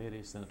Cooper's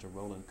committee, Senator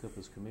Roland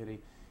Cooper's committee,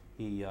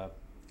 he's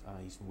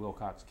from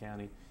Wilcox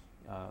County.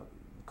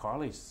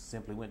 Carly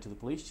simply went to the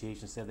police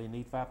chiefs and said they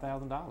need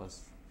 $5,000,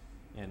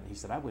 and he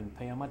said I wouldn't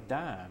pay them a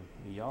dime.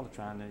 Y'all are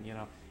trying to,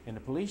 And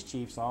the police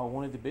chiefs all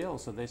wanted the bill,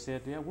 so they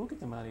said, yeah, we'll get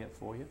the money up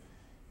for you.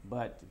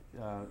 But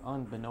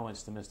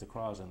unbeknownst to Mr.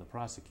 Crosland, the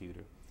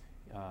prosecutor,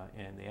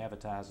 and the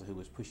advertiser who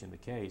was pushing the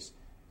case,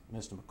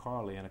 Mr.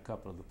 McCarley and a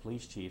couple of the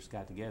police chiefs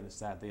got together and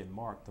decided they had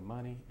marked the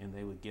money, and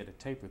they would get a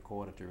tape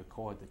recorder to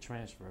record the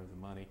transfer of the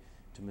money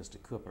to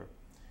Mr. Cooper.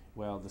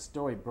 Well, the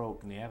story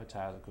broke in the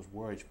advertiser because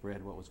word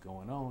spread what was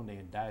going on. They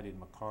indicted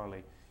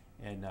McCarley,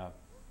 and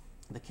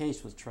the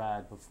case was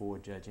tried before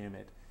Judge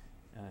Emmett,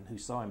 and who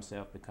saw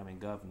himself becoming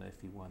governor if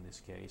he won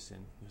this case.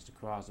 And Mr.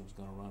 Crosland was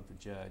going to run for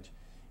judge,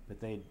 but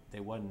they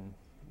wasn't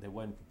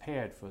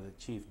prepared for the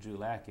Chief Drew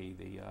Lackey,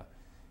 the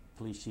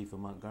police chief of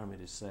Montgomery,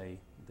 to say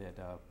that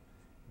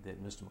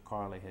that Mr.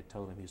 McCarley had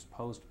told him he was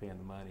supposed to pay him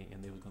the money,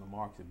 and they was going to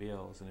mark the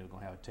bills, and they were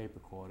going to have a tape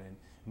recorder. And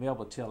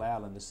Melba Till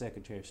Allen, the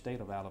Secretary of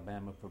State of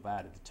Alabama,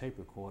 provided the tape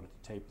recorder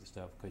to tape the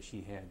stuff because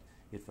she had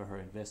it for her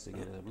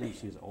investigator. I believe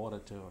she was an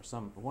auditor or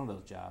one of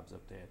those jobs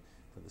up there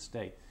for the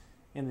state.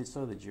 And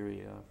so the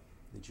jury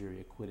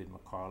acquitted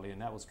McCarley,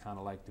 and that was kind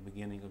of like the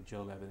beginning of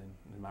Joe Levitt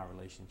and my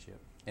relationship.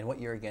 And what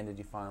year again did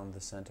you found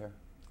the center?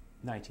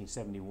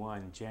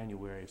 1971,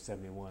 January of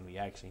 71, we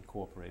actually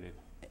incorporated.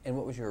 And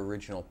what was your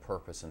original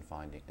purpose in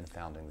founding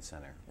the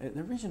center? The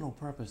original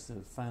purpose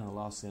of founding the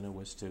Law Center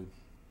was to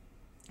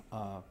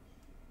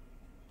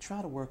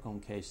try to work on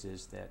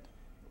cases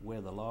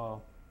where the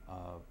law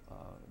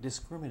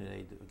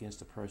discriminated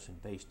against a person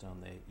based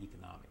on their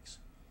economics.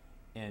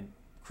 And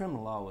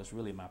criminal law was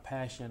really my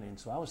passion, and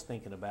so I was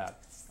thinking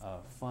about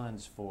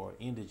funds for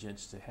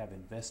indigents to have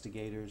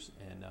investigators,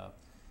 and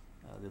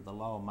the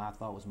law, I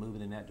thought, was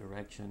moving in that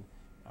direction.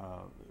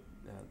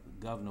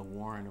 Governor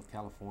Warren of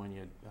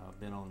California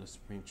been on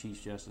the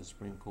Chief Justice of the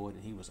Supreme Court,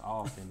 and he was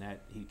off in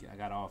that. I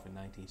got off in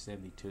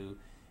 1972,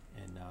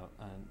 and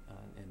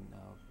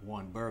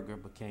Warren Burger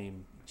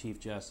became Chief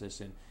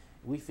Justice, and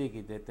we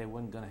figured that they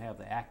wasn't going to have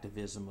the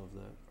activism of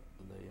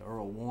the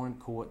Earl Warren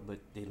Court, but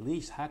at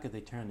least how could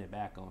they turn their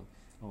back on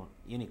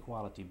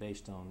inequality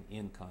based on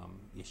income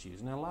issues?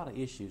 And there are a lot of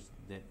issues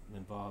that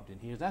involved in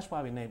here. That's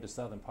why we named the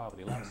Southern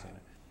Poverty Law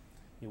Center.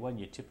 It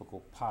wasn't your typical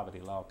poverty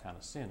law kind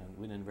of center.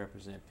 We didn't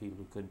represent people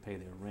who couldn't pay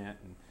their rent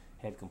and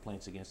had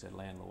complaints against their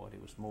landlord.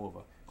 It was more of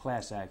a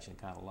class action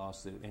kind of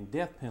lawsuit. And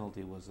death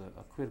penalty was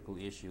a critical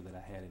issue that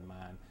I had in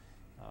mind.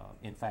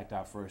 In fact,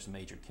 our first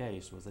major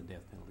case was a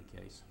death penalty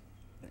case.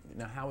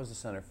 Now, how was the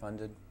center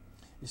funded?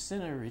 The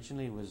center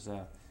originally was,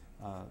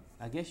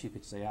 I guess you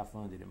could say I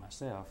funded it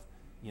myself,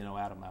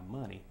 out of my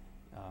money.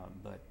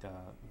 But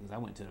because I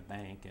went to the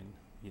bank and,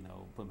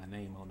 put my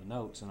name on the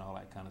notes and all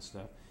that kind of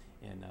stuff.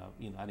 And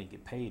I didn't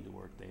get paid to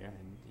work there,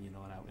 and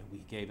and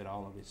we gave it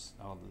all of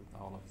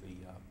the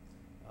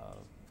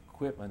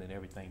equipment and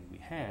everything we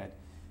had,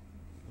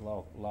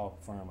 law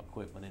firm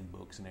equipment and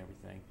books and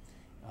everything.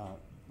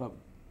 But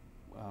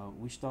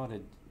we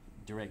started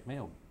direct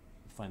mail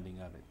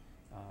funding of it.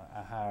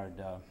 I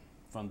hired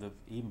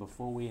even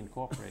before we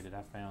incorporated,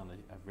 I found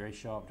a very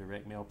sharp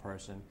direct mail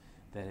person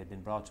that had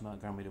been brought to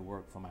Montgomery to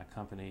work for my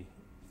company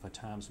for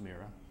Times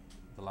Mirror,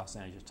 the Los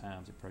Angeles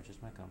Times that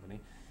purchased my company,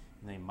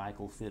 named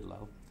Michael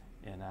Fidlow,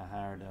 and I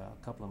hired a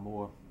couple of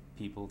more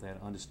people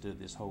that understood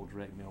this whole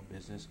direct mail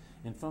business.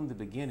 And from the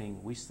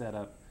beginning, we set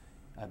up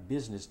a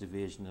business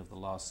division of the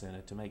Law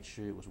Center to make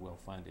sure it was well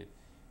funded.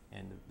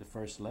 And the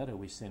first letter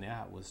we sent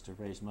out was to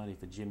raise money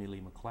for Jimmy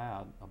Lee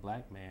McLeod, a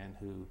black man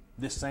who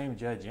this same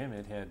Judge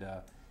Emmett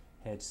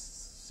had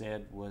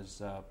said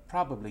was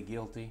probably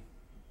guilty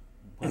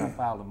when I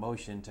filed a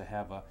motion to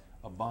have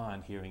a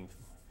bond hearing.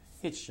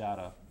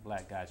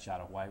 Black guy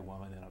shot a white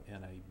woman in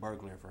a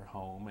burglary of her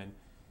home, and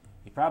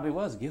he probably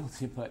was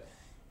guilty, but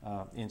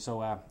and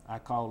so I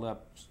called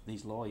up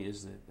these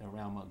lawyers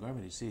around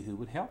Montgomery to see who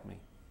would help me.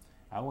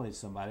 I wanted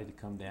somebody to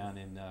come down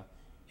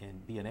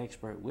and be an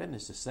expert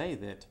witness to say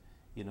that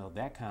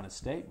that kind of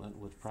statement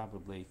was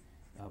probably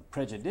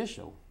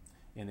prejudicial,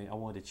 and I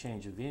wanted to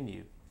change the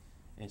venue.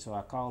 And so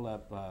I called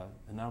up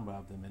a number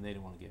of them, and they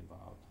didn't want to get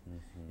involved.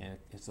 Mm-hmm.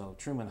 And so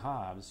Truman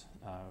Hobbs,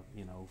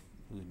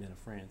 who had been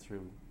a friend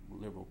through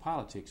liberal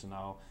politics and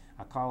all,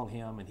 I called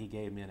him and he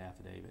gave me an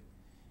affidavit.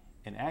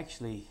 And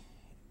actually,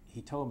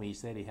 he told me, he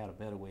said he had a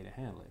better way to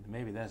handle it. And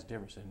maybe that's the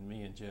difference in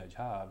me and Judge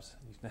Hobbs.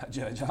 He's not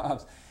Judge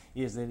Hobbs,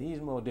 is that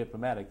he's more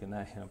diplomatic than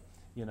I am.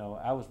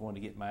 I was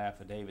wanting to get my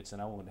affidavits,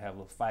 and I wanted to have a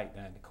little fight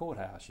down in the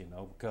courthouse,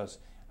 because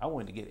I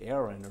wanted to get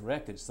error in the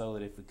record so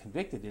that if we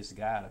convicted this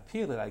guy and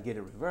appealed it, I'd get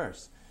it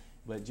reversed.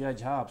 But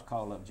Judge Hobbs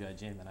called up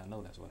Judge Emmett, and I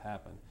know that's what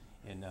happened.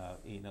 And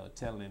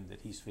telling him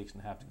that he's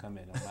fixing to have to come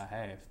in on my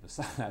half.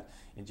 Besides,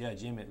 and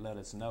Judge Emmett let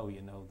us know,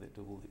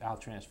 that I'll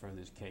transfer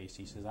this case.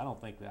 He says, I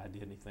don't think that I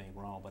did anything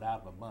wrong, but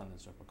out of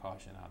abundance of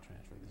precaution, I'll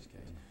transfer this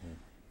case. Mm-hmm.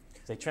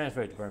 So they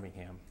transferred it to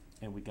Birmingham,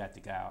 and we got the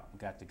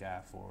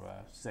guy for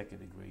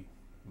second-degree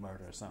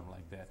murder or something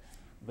like that.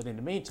 But in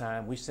the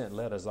meantime, we sent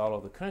letters all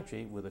over the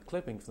country with a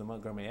clipping from the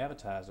Montgomery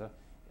Advertiser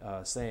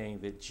saying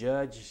that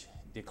judge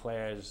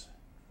declares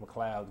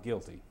McLeod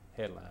guilty,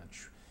 headline.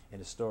 In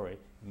the story,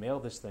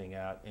 mailed this thing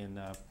out,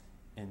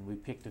 and we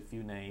picked a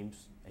few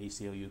names,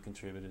 ACLU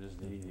contributors,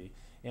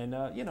 and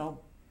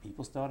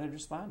people started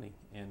responding,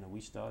 and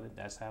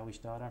that's how we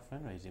started our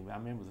fundraising. I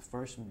remember the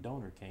first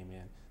donor came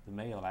in, the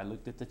mail. I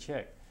looked at the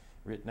check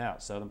written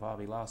out, Southern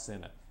Poverty Law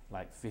Center,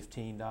 like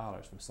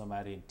 $15 from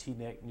somebody in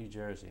Teaneck, New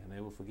Jersey, and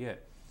they will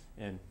forget.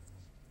 And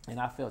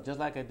I felt just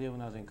like I did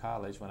when I was in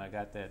college when I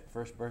got that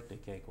first birthday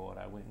cake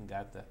order. I went and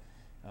got the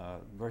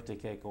birthday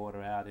cake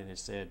order out, and it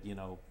said,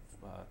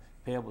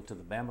 payable to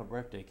the Bama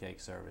birthday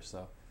cake service.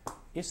 So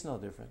it's no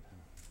different.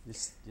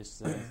 It's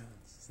just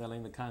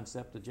selling the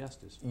concept of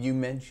justice. You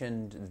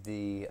mentioned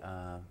the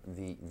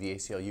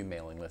ACLU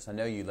mailing list. I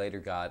know you later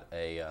got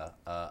a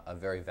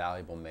very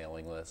valuable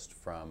mailing list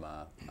from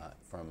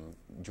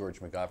George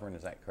McGovern.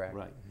 Is that correct?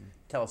 Right. Mm-hmm.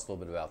 Tell us a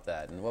little bit about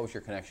that. And what was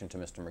your connection to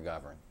Mr.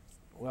 McGovern?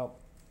 Well,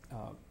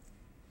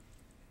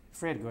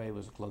 Fred Gray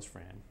was a close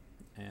friend,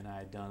 and I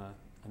had done a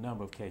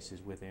number of cases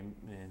with him,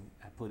 and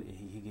I put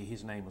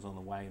his name was on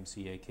the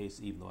YMCA case,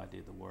 even though I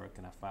did the work,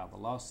 and I filed the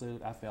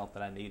lawsuit. I felt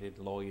that I needed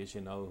lawyers,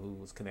 you know, who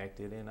was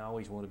connected, and I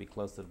always wanted to be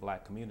close to the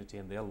black community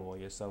and their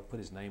lawyers, so I put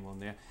his name on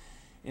there.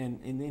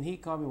 And then he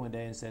called me one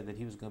day and said that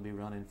he was going to be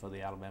running for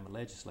the Alabama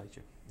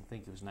legislature. I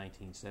think it was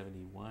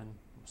 1971 or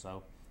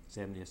so,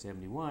 70 or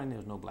 71. There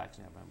was no blacks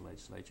in the Alabama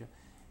legislature,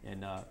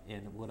 and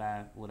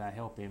would I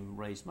help him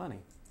raise money?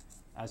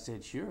 I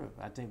said, sure.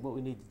 I think what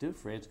we need to do,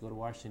 Fred, is go to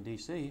Washington,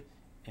 D.C.,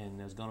 and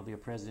there's going to be a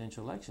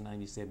presidential election in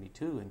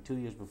 1972, and 2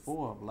 years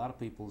before, a lot of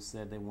people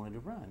said they wanted to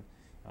run.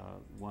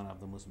 One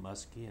of them was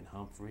Muskie and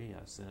Humphrey,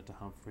 Senator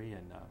Humphrey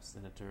and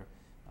Senator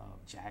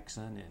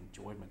Jackson and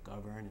George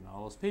McGovern and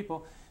all those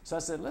people. So I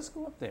said, let's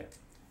go up there.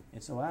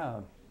 And so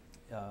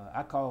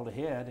I called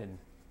ahead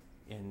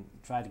and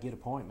tried to get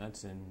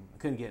appointments, and I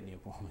couldn't get any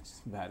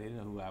appointments about it. Didn't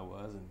know who I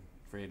was, and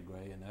Fred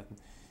Gray and nothing.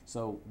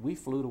 So we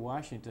flew to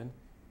Washington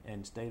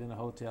and stayed in a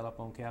hotel up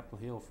on Capitol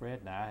Hill,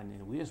 Fred and I,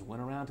 and we just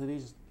went around to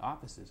these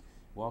offices.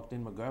 Walked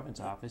in McGovern's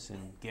office,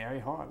 and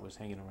Gary Hart was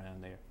hanging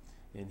around there.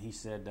 And he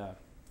said,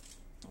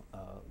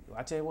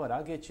 I tell you what,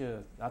 I'll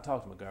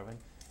talk to McGovern.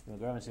 And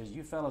McGovern says,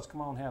 you fellas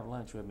come on have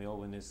lunch with me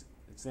over in this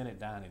Senate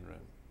dining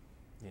room.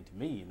 And to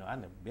me, you know,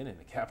 I'd never been in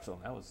the Capitol,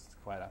 and that was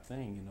quite a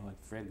thing, you know. And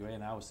Fred Gray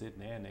and I were sitting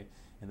there,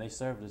 and they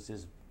served us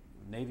this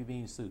Navy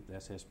bean soup.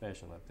 That's their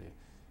special up there.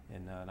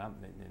 And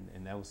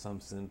that was some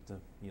Senator,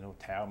 you know,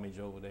 Talmadge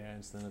over there,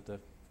 and Senator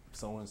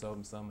so-and-so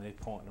and some, and they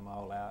pointing them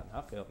all out. And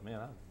I felt,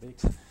 man, I was big.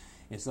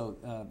 And so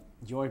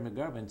George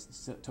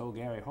McGovern told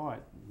Gary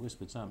Hart,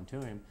 whispered something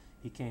to him.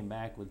 He came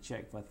back with a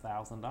check for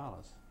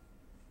 $1,000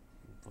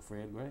 for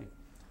Fred Gray.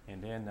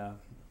 And then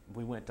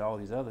we went to all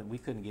these other, we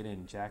couldn't get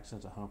in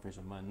Jackson's or Humphreys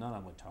or Munn. None of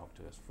them would talk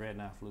to us. Fred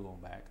and I flew on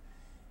back.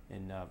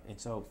 And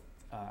so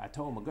I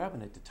told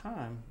McGovern at the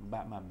time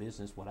about my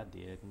business, what I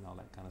did, and all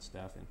that kind of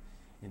stuff.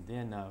 And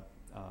then a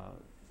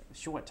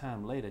short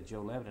time later,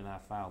 Joe Levitt and I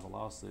filed a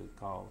lawsuit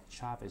called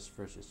Chavez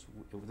versus,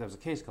 there was a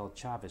case called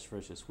Chavez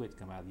versus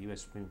Whitcomb out of the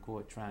U.S. Supreme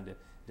Court trying to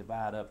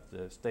divide up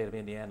the state of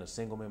Indiana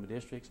single-member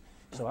districts.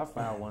 So I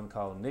filed one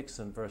called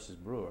Nixon versus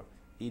Brewer.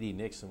 E.D.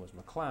 Nixon was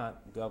my client,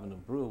 Governor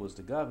Brewer was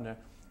the governor,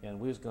 and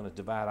we was going to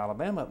divide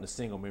Alabama up into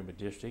single-member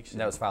districts.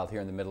 And that was filed here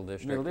in the Middle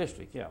District? Middle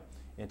District, yeah.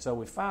 And so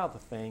we filed the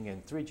thing,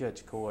 and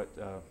three-judge court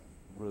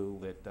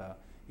ruled that,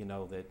 you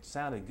know, that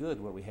sounded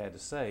good what we had to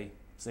say,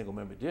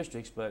 single-member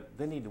districts, but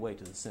they need to wait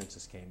till the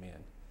census came in.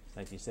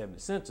 1970, the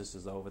census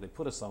is over. They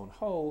put us on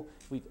hold.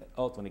 We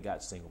ultimately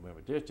got single-member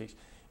districts.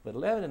 But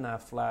Levitt and I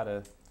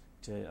fly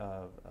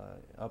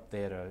up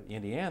there to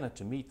Indiana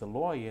to meet the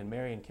lawyer in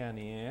Marion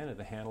County, Indiana,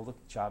 to handle the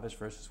Chavez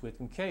versus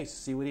Whitcomb case,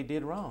 see what he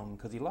did wrong,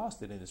 because he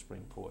lost it in the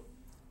Supreme Court.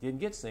 Didn't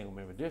get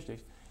single-member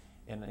districts.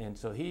 And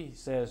so he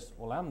says,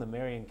 well, I'm the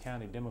Marion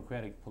County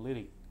Democratic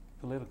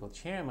political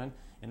chairman,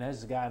 and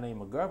there's a guy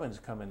named McGovern's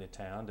coming to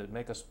town to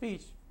make a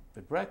speech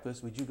at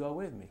breakfast. Would you go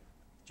with me?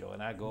 Joe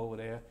and I go over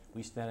there.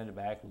 We stand in the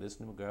back,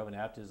 listen to McGovern.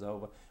 After it's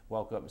over,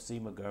 walk up and see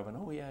McGovern.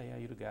 Oh, yeah,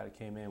 you're the guy that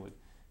came in with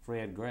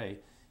Fred Gray.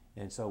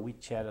 And so we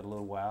chatted a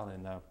little while,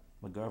 and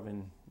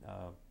McGovern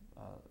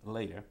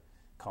later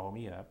called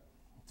me up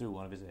through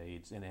one of his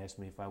aides and asked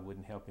me if I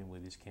wouldn't help him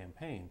with his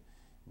campaign,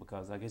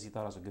 because I guess he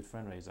thought I was a good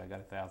fundraiser. I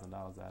got $1,000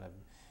 out of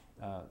him.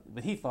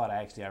 But he thought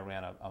I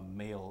ran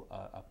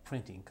a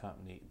printing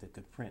company that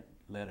could print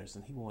letters,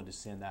 and he wanted to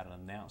send out an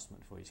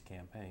announcement for his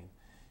campaign,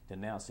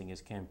 denouncing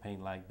his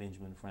campaign like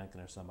Benjamin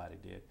Franklin or somebody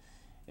did.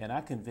 And I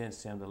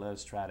convinced him to let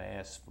us try to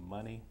ask for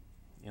money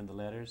in the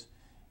letters,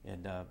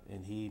 and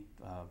he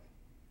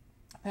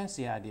passed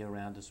the idea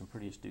around to some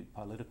pretty astute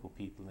political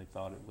people, and they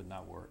thought it would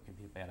not work. It'd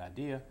be a bad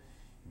idea,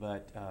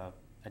 but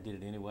I did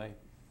it anyway.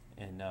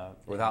 And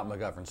without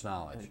McGovern's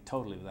knowledge.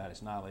 Totally without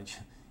his knowledge.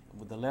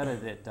 With the letter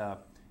that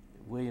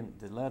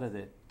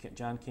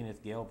John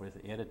Kenneth Galbraith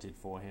edited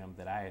for him,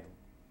 that I had,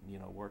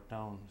 worked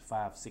on,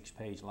 5-6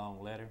 page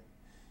long letter,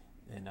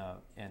 and I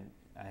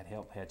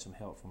had some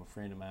help from a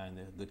friend of mine,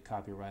 a good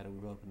copywriter. We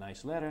wrote up a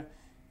nice letter,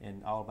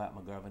 and all about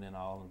McGovern and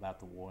all about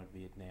the war in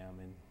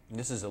Vietnam. And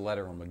this is a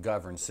letter on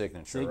McGovern's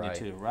signature,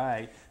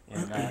 right?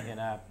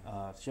 And I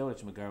showed it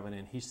to McGovern,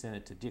 and he sent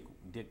it to Dick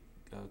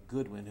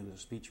Goodwin, who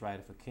was a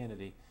speechwriter for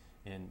Kennedy,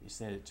 and he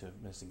sent it to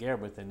Mr.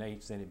 Galbraith, and they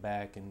sent it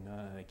back, and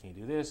they can't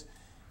do this.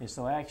 And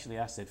so actually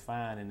I said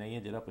fine, and they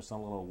ended up with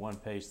some little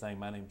one-page thing.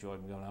 My name's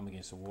George McGovern, I'm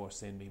against the war,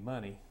 send me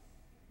money,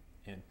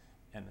 and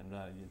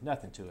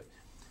nothing to it.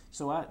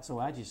 So I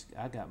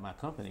got my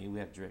company. We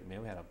had direct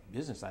mail. We had a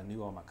business. I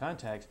knew all my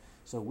contacts.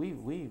 So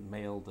we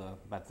mailed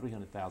about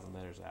 300,000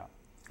 letters out.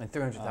 And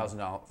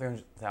 300,000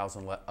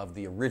 of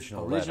the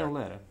original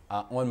letter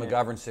on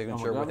McGovern's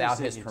signature, without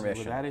his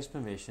permission. Without his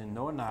permission,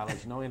 no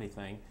knowledge, no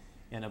anything.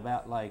 And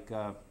about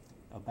a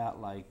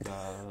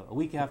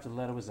week after the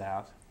letter was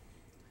out,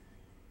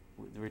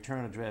 the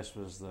return address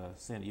was the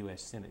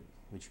U.S. Senate,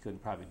 which you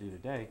couldn't probably do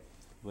today,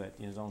 but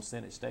it was on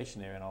Senate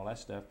stationery and all that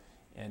stuff.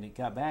 And it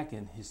got back,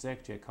 and his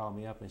secretary called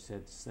me up and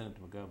said, Senator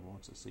McGovern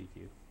wants to see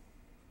you.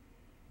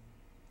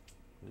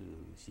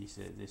 Ooh, She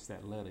said, it's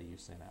that letter you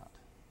sent out.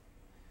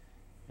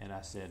 And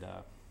I said,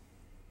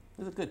 it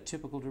was a good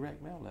typical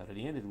direct mail letter. It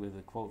ended with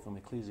a quote from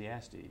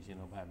Ecclesiastes, you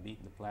know, about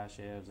beating the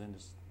plowshares and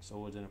the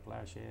swords in the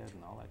plowshares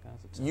and all that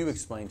kinds of stuff. You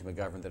explained to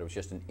McGovern that it was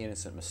just an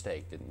innocent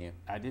mistake, didn't you?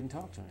 I didn't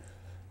talk to him.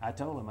 I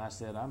told him, I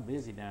said, I'm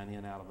busy down here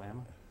in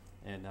Alabama,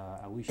 and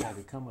I wish I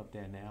could come up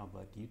there now,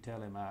 but you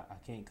tell him I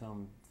can't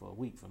come for a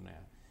week from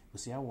now.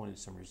 But see, I wanted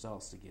some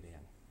results to get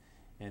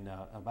in. And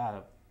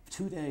about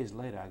 2 days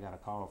later, I got a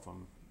call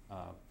from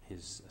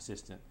his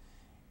assistant,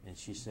 and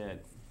she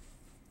said,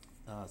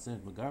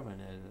 Senator McGovern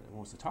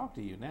wants to talk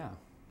to you now.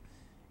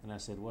 And I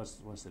said,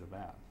 what's it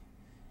about?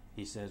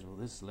 He says, well,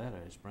 this letter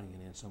is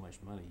bringing in so much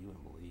money you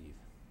wouldn't believe.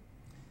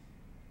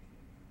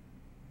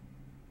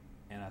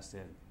 And I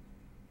said,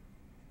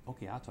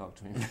 okay, I'll talk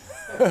to him.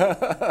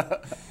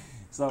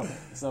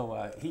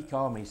 So he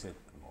called me. He said,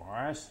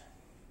 Morris,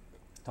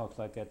 talks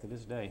like that to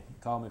this day. He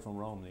called me from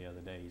Rome the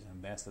other day. He's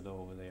ambassador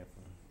over there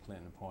from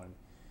Clinton appointed.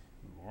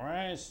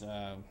 Morris,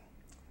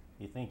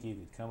 you think you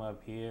could come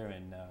up here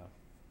and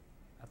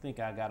I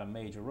think I got a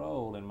major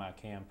role in my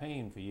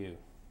campaign for you.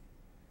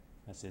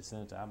 I said,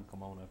 Senator, I'm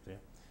come on up there.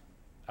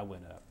 I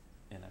went up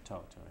and I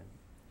talked to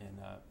him,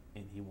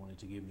 and he wanted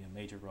to give me a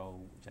major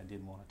role, which I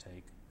didn't want to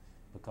take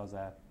because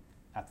I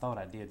thought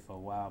I did for a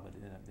while, but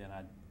then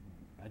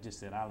I just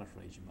said, I'll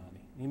raise your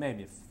money. He made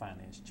me a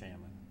finance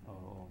chairman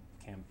or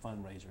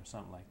fundraiser or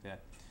something like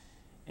that.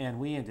 And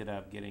we ended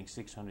up getting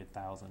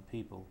 600,000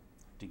 people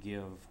to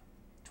give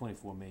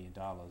 $24 million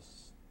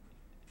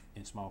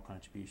in small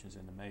contributions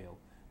in the mail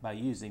by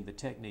using the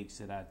techniques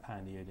that I'd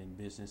pioneered in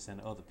business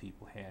and other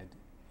people had,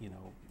 you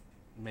know,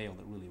 mail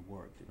that really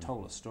worked. It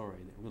told a story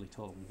that really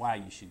told why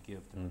you should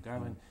give to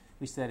McGovern.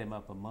 We set him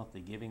up a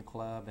monthly giving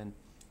club and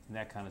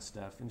that kind of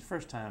stuff. And the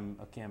first time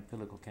a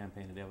political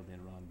campaign had ever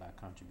been run by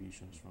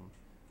contributions from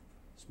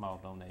small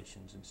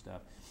donations and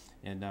stuff.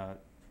 And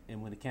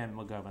when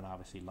McGovern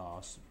obviously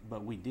lost,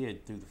 but we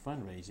did, through the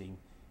fundraising,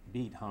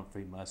 beat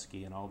Humphrey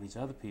Muskie and all these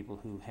other people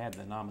who had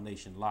the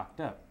nomination locked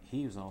up.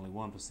 He was only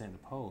 1% of the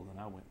poll, and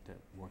I went to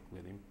work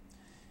with him.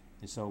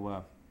 And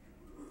so,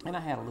 and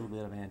I had a little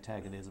bit of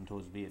antagonism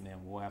towards the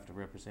Vietnam War after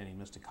representing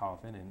Mr.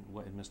 Coffin, and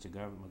Mr.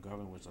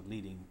 McGovern was a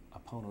leading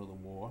opponent of the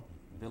war,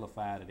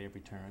 vilified at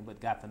every turn, but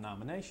got the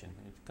nomination.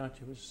 And the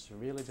country was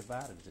severely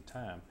divided at the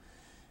time.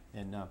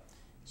 And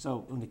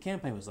so when the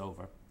campaign was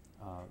over,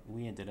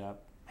 we ended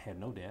up, had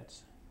no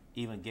debts,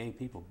 even gave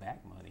people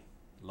back money.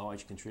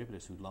 Large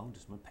contributors who loaned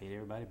us paid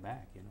everybody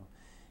back, you know.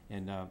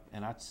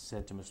 And I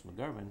said to Mr.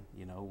 McGovern,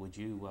 you know, would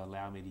you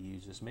allow me to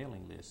use this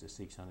mailing list of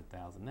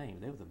 600,000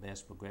 names? They were the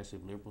best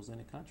progressive liberals in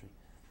the country.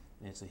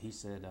 And so he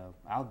said,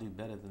 I'll do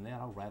better than that.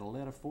 I'll write a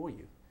letter for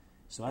you.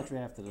 So I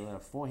drafted a letter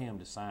for him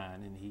to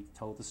sign, and he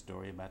told the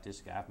story about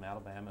this guy from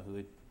Alabama who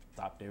had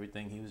stopped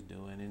everything he was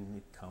doing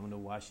and coming to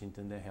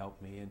Washington to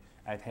help me. And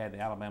I'd had the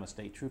Alabama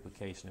State Trooper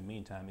case in the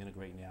meantime,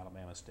 integrating the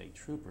Alabama State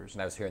Troopers. And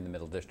that was here in the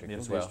Middle District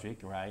as well. Middle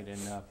District, right.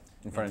 And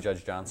in front of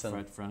Judge Johnson?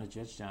 In front of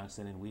Judge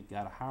Johnson, and we'd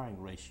got a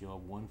hiring ratio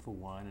of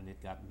 1-for-1, and it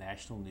got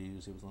national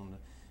news. It was on the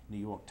New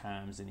York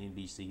Times and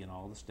NBC and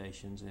all the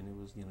stations, and it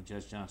was, you know,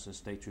 Judge Johnson's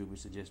state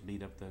troopers had just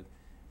beat up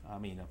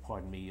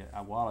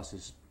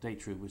Wallace's state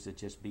troopers had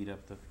just beat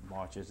up the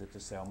marchers at the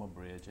Selma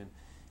Bridge, and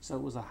so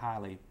it was a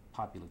highly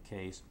popular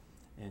case.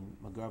 And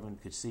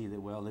McGovern could see that,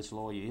 well, this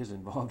lawyer is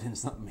involved in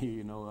something here,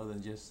 you know, other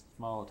than just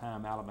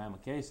small-time Alabama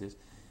cases.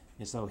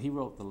 And so he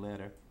wrote the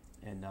letter,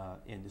 and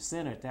the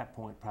center at that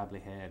point probably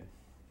had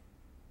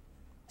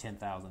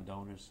 10,000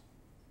 donors,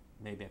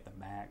 maybe at the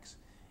max.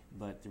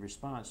 But the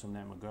response from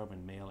that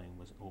McGovern mailing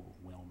was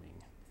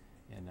overwhelming.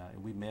 And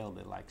we mailed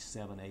it like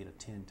 7, 8, or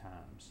 10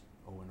 times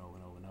over and over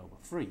and over and over,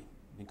 free.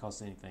 It didn't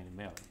cost anything to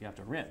mail it. You have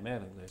to rent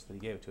mailing list, but he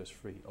gave it to us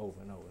free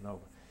over and over and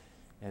over.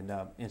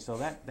 And so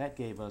that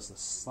gave us a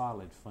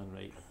solid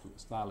fundraiser, a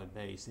solid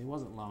base. It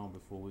wasn't long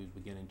before we were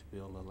beginning to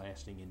build a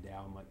lasting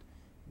endowment.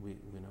 We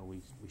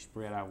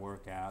spread our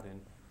work out,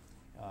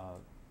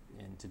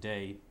 and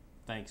today,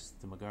 thanks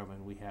to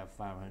McGovern, we have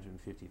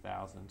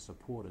 550,000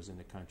 supporters in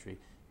the country,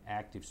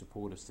 active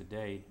supporters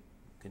today,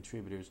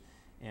 contributors,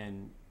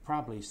 and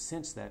probably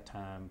since that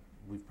time,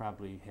 we've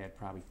probably had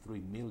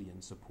 3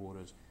 million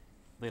supporters.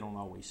 They don't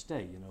always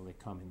stay, you know, they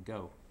come and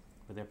go.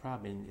 But there have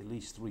probably been at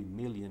least 3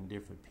 million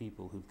different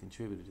people who've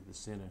contributed to the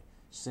center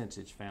since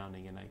its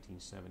founding in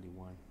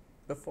 1971.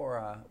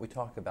 Before we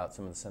talk about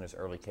some of the center's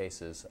early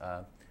cases,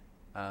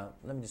 let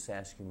me just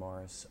ask you,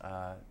 Morris,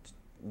 the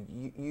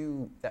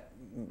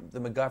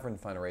McGovern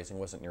fundraising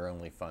wasn't your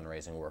only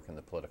fundraising work in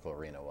the political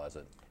arena, was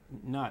it?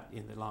 Not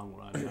in the long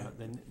run.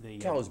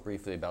 Tell us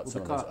briefly about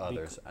some of those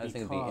others. I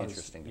think it would be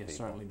interesting to people.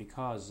 Certainly,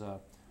 because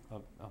of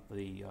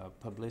the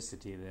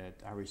publicity that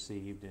I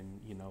received,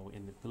 and you know,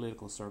 in the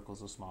political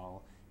circles are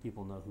small,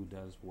 people know who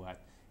does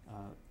what.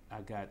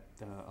 I got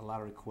a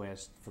lot of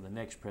requests for the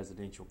next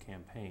presidential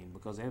campaign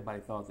because everybody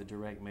thought that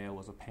direct mail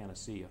was a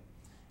panacea,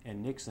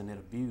 and Nixon had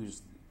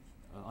abused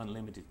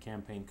unlimited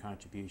campaign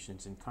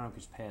contributions, and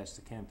Congress passed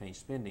the campaign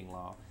spending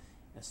law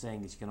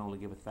saying that you can only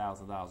give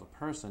 $1,000 a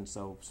person,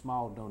 so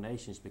small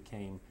donations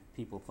became,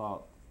 people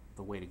thought,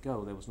 the way to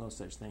go. There was no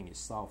such thing as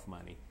soft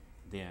money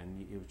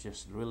then. It was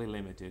just really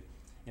limited.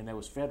 And there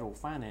was federal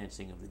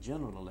financing of the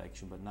general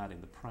election, but not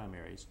in the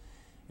primaries.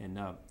 And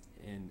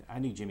I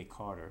knew Jimmy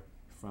Carter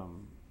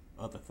from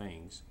other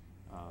things.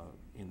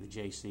 In the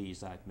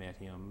JCs, I'd met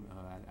him.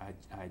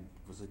 I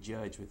was a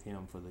judge with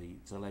him for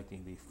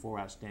selecting the 4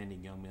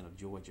 outstanding young men of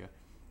Georgia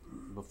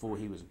before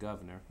he was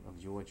governor of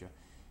Georgia.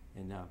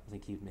 And I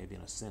think he may have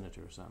been a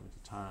senator or something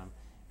at the time.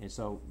 And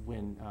so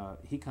when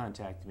he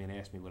contacted me and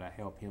asked me would I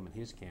help him in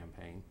his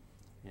campaign,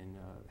 and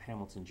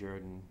Hamilton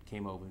Jordan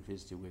came over and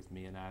visited with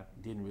me, and I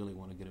didn't really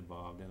want to get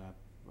involved, and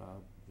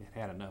I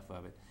had enough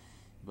of it.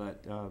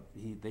 But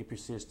they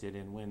persisted,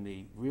 and when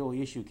the real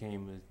issue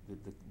came,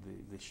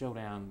 the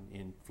showdown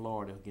in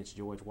Florida against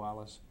George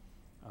Wallace,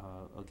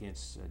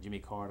 against Jimmy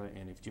Carter,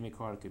 and if Jimmy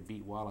Carter could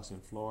beat Wallace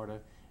in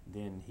Florida,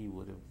 then he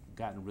would have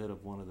gotten rid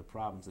of one of the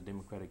problems the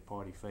Democratic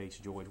Party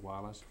faced, George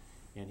Wallace,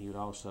 and he would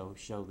also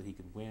show that he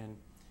could win.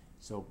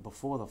 So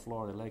before the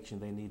Florida election,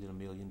 they needed $1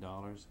 million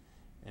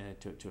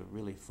to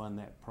really fund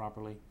that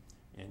properly.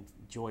 And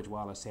George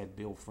Wallace had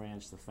Bill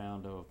French, the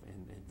founder of,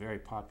 and very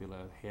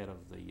popular head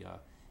of the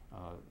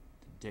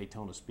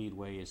Daytona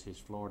Speedway, as his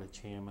Florida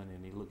chairman,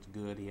 and he looked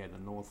good. He had the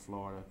North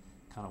Florida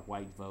kind of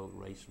white vote,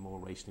 more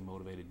racially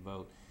motivated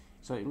vote.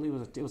 So it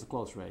was a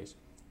close race,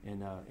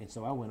 and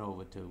so I went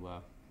over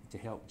to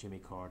help Jimmy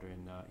Carter,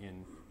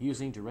 and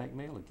using direct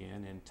mail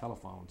again and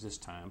telephones this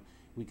time,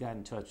 we got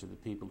in touch with the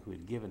people who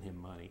had given him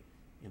money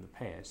in the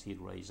past. He had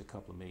raised a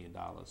couple of $1 million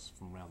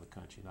from around the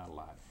country, not a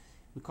lot.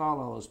 We called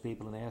all those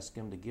people and asked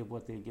them to give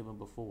what they had given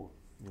before.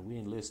 We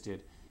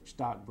enlisted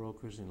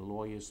stockbrokers and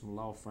lawyers from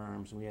law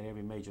firms, and we had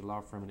every major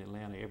law firm in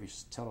Atlanta, every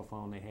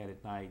telephone they had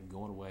at night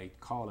going away,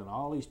 calling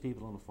all these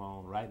people on the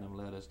phone, writing them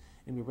letters,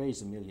 and we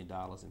raised $1 million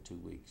in 2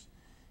 weeks.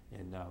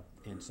 And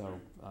so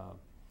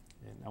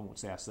I won't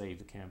say I saved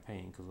the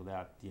campaign, because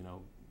without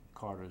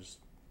Carter's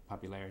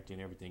popularity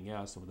and everything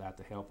else, and without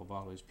the help of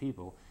all those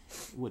people,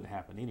 it wouldn't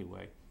happen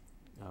anyway.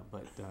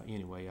 But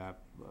anyway, I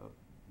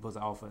was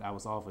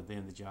offered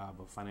then the job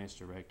of finance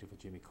director for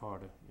Jimmy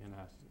Carter, and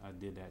I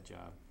did that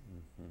job.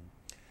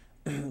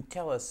 Mm-hmm.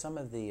 Tell us some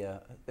of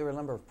there were a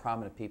number of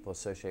prominent people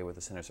associated with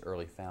the center's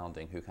early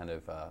founding who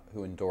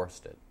who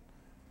endorsed it.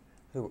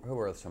 Who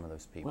were some of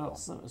those people? Well,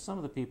 some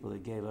of the people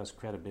that gave us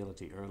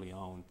credibility early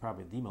on,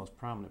 probably the most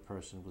prominent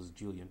person was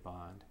Julian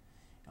Bond.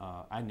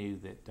 I knew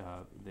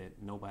that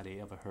nobody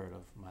ever heard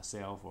of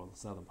myself or the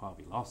Southern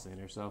Poverty Law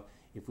Center, so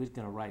if we're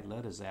going to write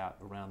letters out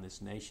around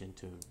this nation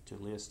to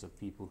list of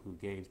people who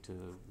gave to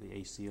the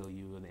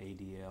ACLU and the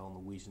ADL and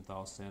the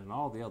Wiesenthal Center and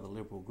all the other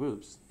liberal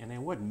groups, and there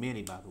weren't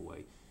many, by the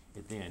way,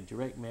 then.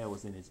 Direct mail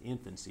was in its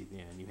infancy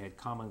then. You had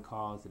Common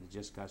Cause that had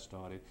just got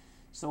started.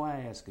 So I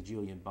asked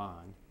Julian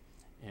Bond,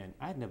 and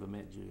I'd never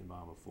met Julian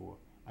Bond before.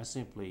 I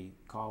simply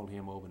called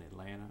him over in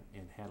Atlanta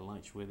and had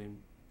lunch with him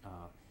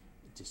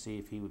to see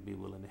if he would be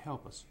willing to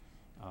help us.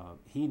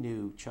 He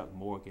knew Chuck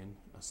Morgan,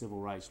 a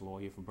civil rights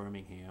lawyer from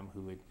Birmingham,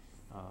 who had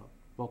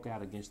spoke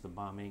out against the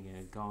bombing and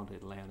had gone to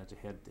Atlanta to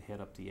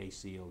head up the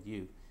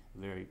ACLU.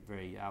 Very,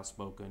 very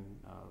outspoken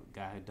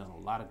guy, had done a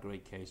lot of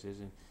great cases,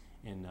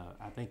 and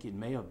I think it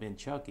may have been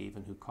Chuck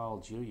even who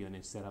called Julian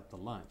and set up the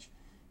lunch.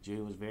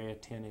 Julian was very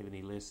attentive, and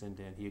he listened,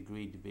 and he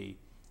agreed to be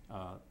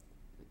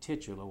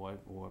titular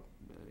or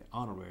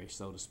honorary,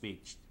 so to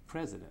speak,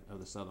 president of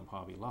the Southern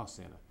Poverty Law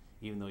Center.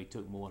 Even though he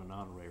took more than an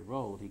honorary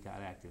role, he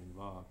got active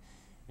involved.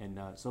 And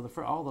so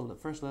all the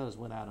first letters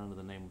went out under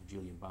the name of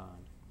Julian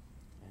Bond.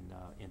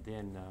 And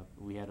then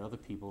we had other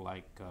people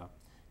like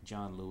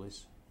John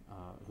Lewis,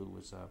 who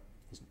was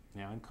is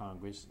now in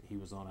Congress. He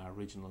was on our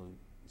original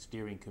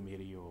steering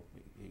committee, or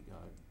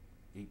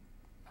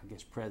I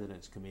guess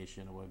President's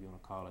Commission, or whatever you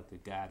want to call it,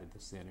 that guided the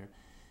center.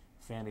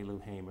 Fannie Lou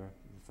Hamer,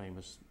 the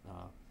famous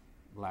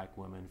black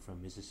woman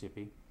from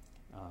Mississippi.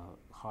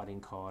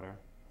 Harding Carter,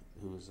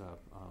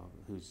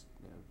 whose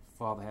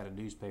father had a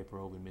newspaper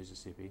over in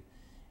Mississippi,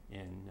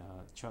 and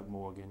Chuck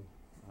Morgan.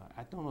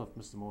 I don't know if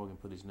Mr. Morgan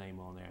put his name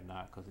on there or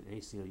not, because the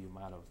ACLU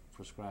might have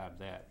prescribed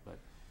that. But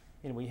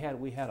we had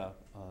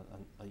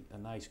a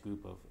nice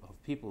group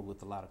of people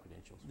with a lot of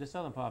credentials. The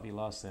Southern Poverty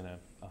Law Center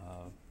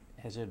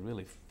has had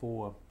really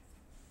 4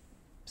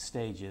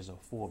 stages or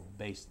 4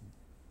 base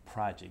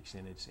projects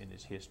in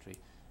its history.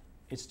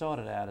 It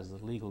started out as a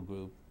legal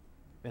group,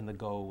 and the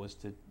goal was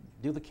to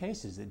do the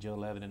cases that Joe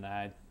Levitt and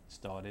I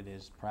started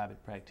as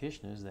private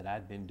practitioners that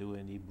I'd been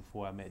doing even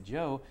before I met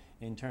Joe,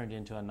 and turned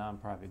into a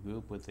nonprofit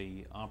group with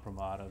the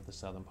imprimatur of the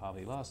Southern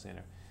Poverty Law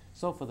Center.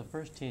 So for the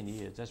first 10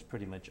 years, that's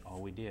pretty much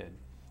all we did.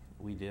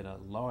 We did a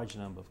large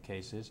number of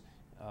cases,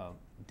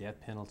 death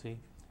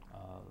penalty,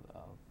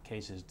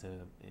 cases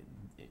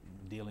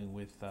dealing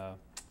with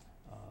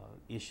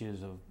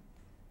issues of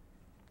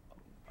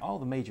all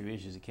the major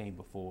issues that came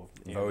before.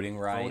 Voting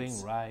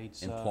rights,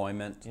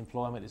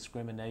 employment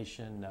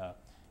discrimination,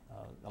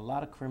 a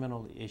lot of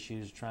criminal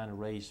issues, trying to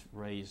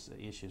raise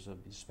issues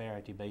of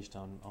disparity based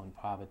on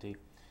poverty.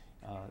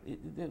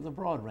 The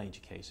broad range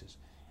of cases,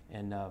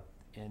 and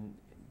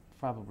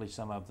probably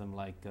some of them,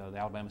 like the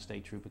Alabama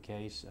State Trooper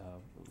case.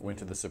 Went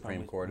to the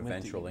Supreme Court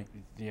eventually.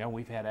 Yeah,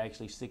 we've had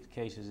actually 6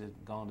 cases that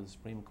have gone to the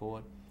Supreme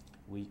Court.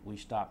 We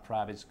stopped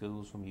private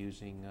schools from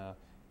using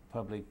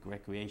public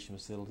recreation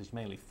facilities,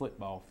 mainly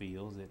football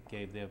fields, that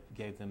gave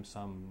them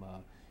some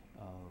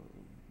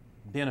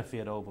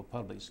benefit over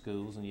public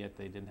schools, and yet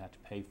they didn't have to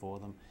pay for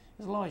them.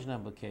 There's a large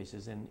number of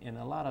cases, and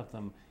a lot of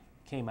them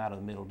came out of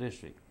the Middle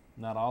District.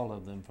 Not all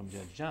of them from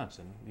Judge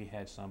Johnson. We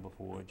had some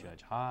before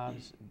Judge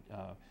Hobbs,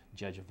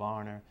 Judge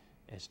Varner,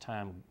 as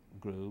time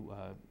grew,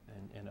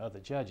 and other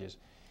judges.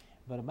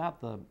 But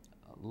about the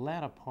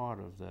latter part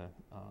of the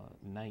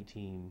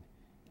 1960s,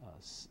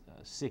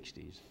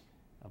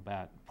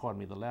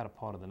 the latter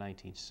part of the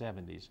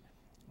 1970s,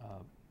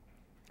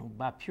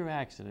 by pure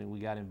accident, we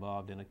got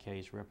involved in a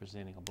case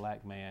representing a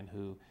black man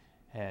who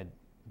had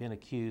been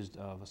accused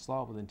of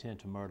assault with intent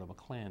to murder of a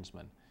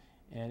Klansman.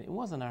 And it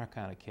wasn't our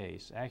kind of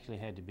case. Actually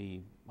had to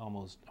be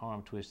almost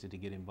arm twisted to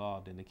get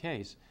involved in the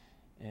case.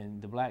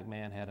 And the black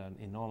man had an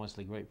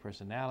enormously great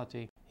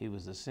personality. He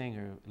was the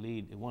singer,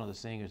 one of the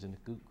singers in the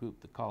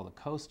group called the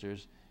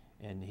Coasters,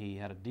 and he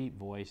had a deep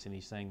voice, and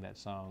he sang that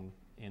song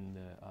in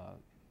the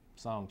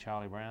song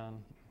Charlie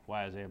Brown,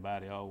 Why Is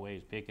Everybody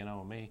Always Picking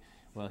on Me?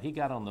 Well, he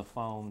got on the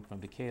phone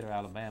from Decatur,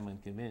 Alabama,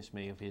 and convinced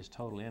me of his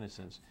total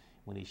innocence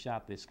when he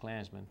shot this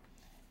Klansman.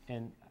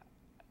 And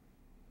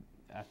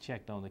I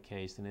checked on the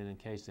case, and the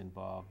case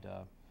involved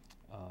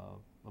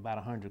about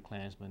 100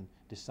 Klansmen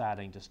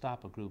deciding to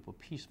stop a group of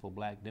peaceful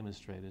black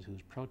demonstrators who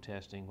was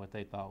protesting what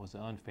they thought was the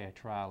unfair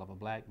trial of a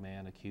black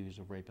man accused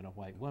of raping a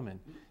white woman,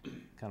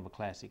 kind of a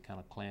classic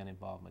kind of Klan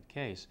involvement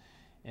case.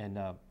 And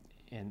the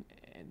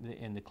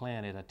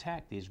Klan had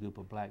attacked these group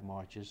of black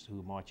marchers who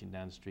were marching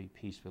down the street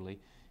peacefully,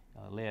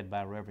 led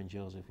by Reverend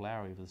Joseph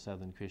Lowry of the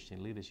Southern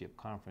Christian Leadership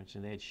Conference,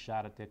 and they had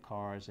shot at their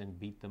cars and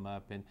beat them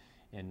up and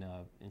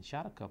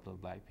shot a couple of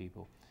black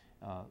people.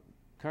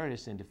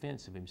 Curtis, in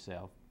defense of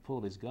himself,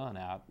 pulled his gun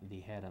out that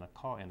he had in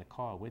the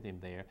car with him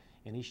there,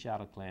 and he shot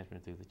a Klansman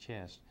through the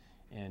chest.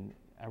 And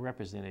I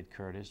represented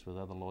Curtis with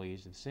other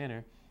lawyers at the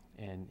center,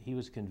 and he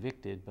was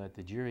convicted, but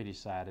the jury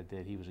decided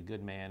that he was a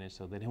good man, and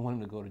so they didn't want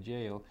him to go to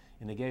jail,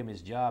 and they gave him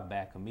his job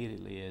back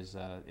immediately as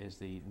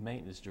the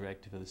maintenance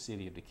director for the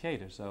city of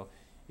Decatur. So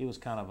it was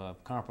kind of a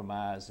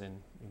compromise,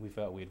 and we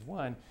felt we'd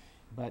won.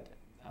 But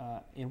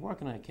in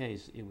working on a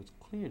case, it was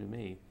clear to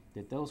me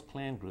that those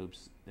Klan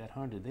groups, that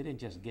 100, they didn't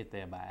just get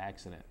there by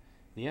accident.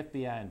 The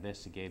FBI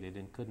investigated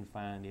and couldn't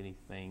find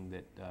anything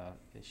that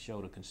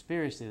showed a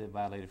conspiracy that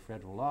violated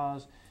federal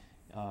laws,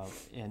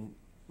 and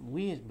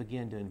we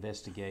began to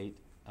investigate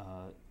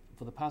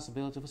for the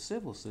possibility of a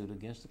civil suit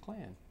against the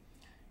Klan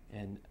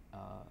and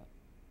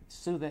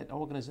sue that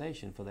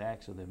organization for the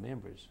acts of their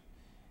members.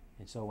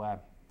 And so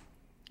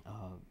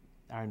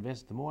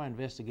the more I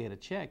investigated a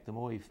check, the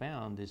more we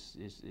found this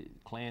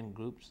Klan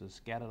groups are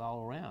scattered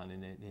all around,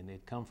 and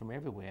they'd come from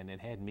everywhere, and they'd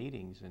had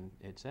meetings, and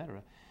et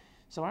cetera.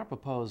 So I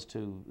proposed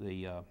to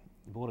the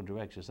Board of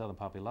Directors of Southern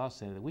Poverty Law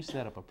Center that we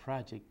set up a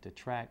project to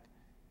track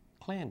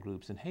Klan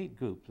groups and hate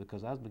groups,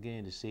 because I was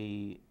beginning to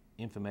see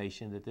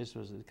information that this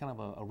was kind of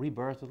a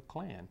rebirth of the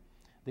Klan.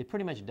 They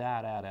pretty much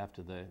died out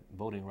after the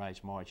Voting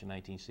Rights March in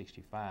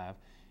 1965,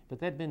 but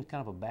there'd been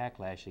kind of a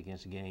backlash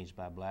against gangs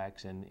by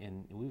blacks,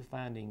 and we were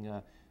finding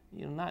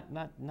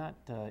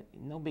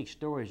no big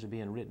stories are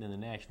being written in the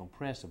national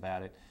press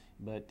about it,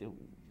 but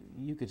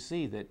you could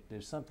see that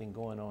there's something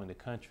going on in the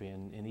country,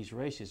 and these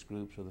racist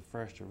groups were the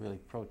first to really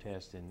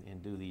protest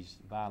and do these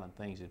violent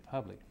things in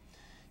public.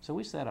 So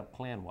we set up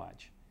Klan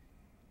Watch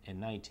in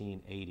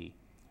 1980,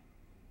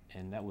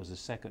 and that was the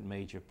second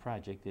major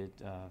project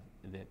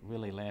that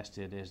really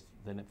lasted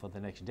for the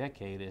next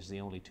decade as the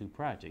only 2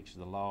 projects,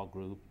 the Law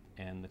Group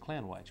and the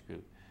Klan Watch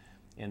Group.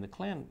 And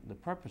the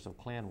purpose of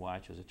Klan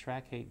Watch was to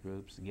track hate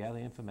groups, gather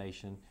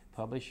information,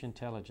 publish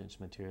intelligence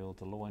material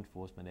to law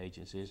enforcement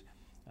agencies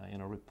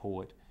in a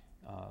report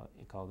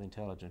called the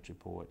Intelligence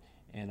Report,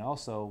 and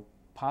also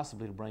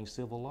possibly to bring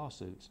civil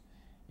lawsuits.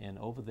 And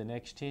over the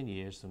next 10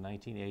 years, from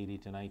 1980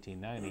 to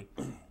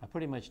 1990, I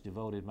pretty much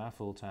devoted my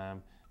full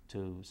time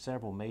to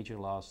several major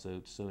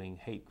lawsuits suing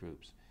hate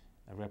groups.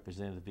 I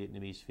represented the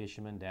Vietnamese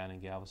fishermen down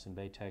in Galveston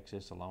Bay,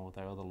 Texas, along with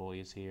our other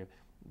lawyers here,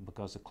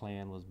 because the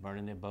Klan was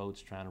burning their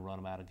boats trying to run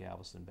them out of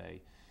Galveston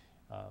Bay.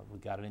 We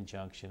got an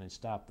injunction and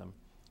stopped them.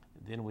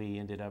 Then we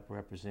ended up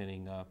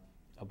representing a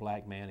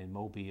black man in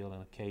Mobile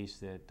in a case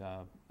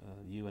that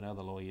you and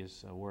other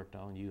lawyers worked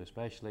on, you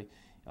especially,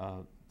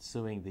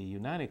 suing the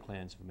United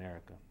Klans of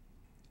America.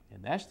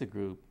 And that's the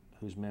group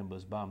whose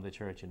members bombed the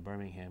church in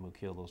Birmingham who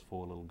killed those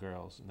 4 little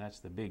girls. And that's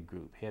the big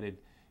group,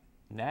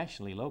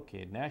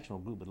 national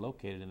group, but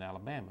located in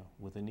Alabama,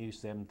 with a new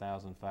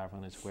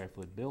 7,500 square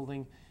foot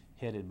building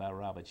headed by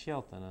Robert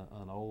Shelton,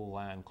 an old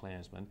line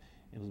Klansman.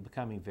 It was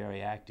becoming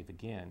very active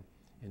again.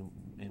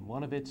 And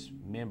one of its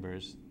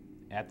members,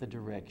 at the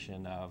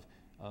direction of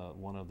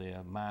one of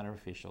the minor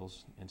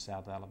officials in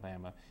South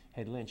Alabama,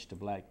 had lynched a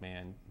black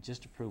man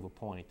just to prove a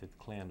point that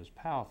the Klan was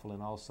powerful,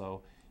 and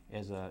also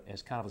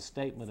as kind of a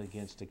statement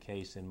against a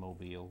case in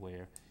Mobile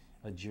where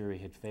a jury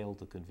had failed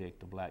to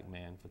convict a black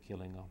man for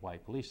killing a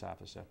white police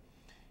officer.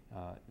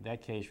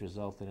 That case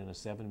resulted in a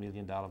 $7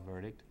 million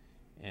verdict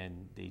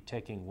and the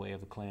taking away of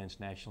the Klan's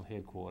national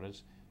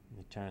headquarters.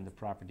 They turned the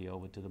property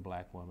over to the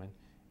black woman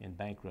and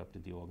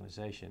bankrupted the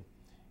organization.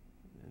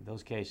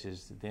 Those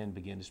cases then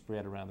began to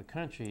spread around the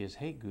country as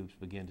hate groups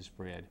began to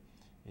spread.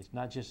 It's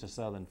not just a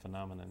Southern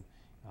phenomenon.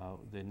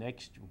 The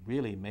next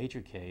really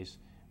major case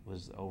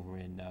was over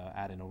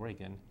out in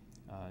Oregon,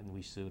 and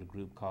we sued a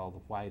group called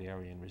the White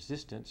Aryan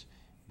Resistance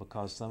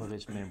because some of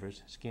its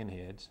members,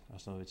 skinheads, or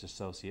some of its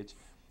associates,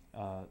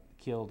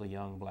 killed a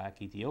young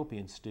black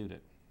Ethiopian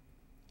student.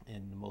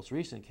 And the most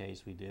recent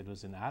case we did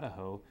was in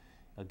Idaho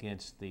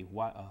against the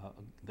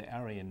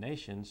Aryan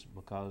nations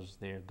because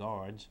their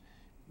guards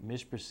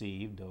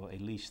misperceived, or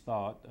at least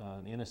thought,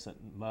 an innocent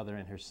mother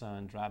and her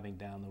son driving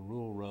down the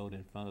rural road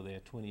in front of their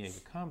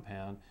 20-acre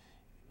compound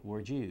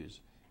were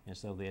Jews. And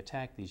so they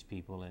attacked these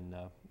people, and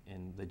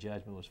the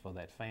judgment was for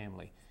that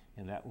family.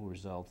 And that will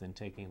result in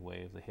taking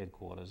away of the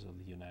headquarters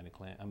of the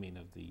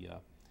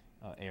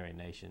Aryan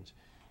nations.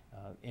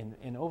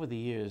 And over the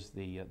years,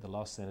 the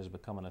Law Center has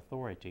become an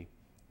authority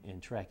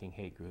in tracking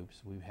hate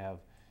groups. We have,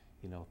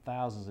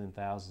 thousands and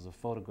thousands of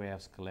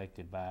photographs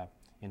collected by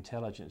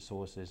intelligence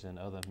sources and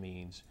other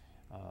means,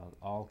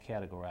 all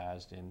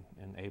categorized and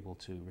able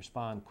to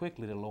respond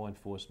quickly to law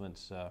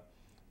enforcement's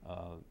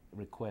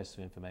requests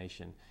for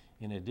information.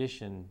 In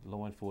addition,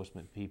 law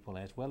enforcement people,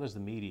 as well as the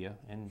media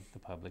and the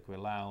public,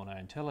 rely on our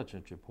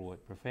intelligence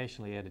report,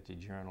 professionally edited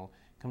journal,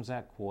 comes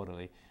out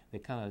quarterly,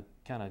 that kind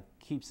of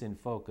keeps in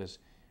focus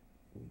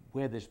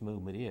where this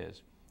movement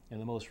is. And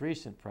the most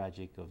recent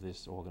project of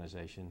this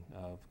organization,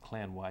 of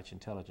Klan Watch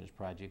Intelligence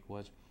Project,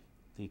 was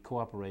the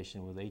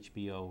cooperation with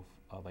HBO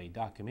of a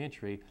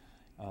documentary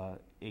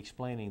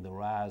explaining the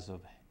rise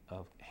of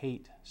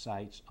hate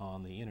sites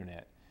on the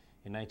internet.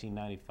 In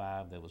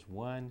 1995 there was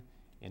one,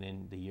 and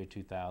in the year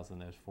 2000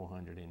 there was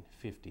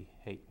 450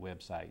 hate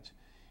websites,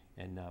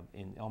 and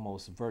in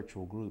almost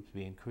virtual groups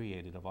being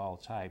created of all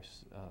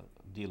types,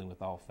 dealing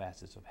with all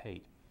facets of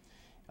hate.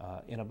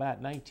 In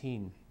about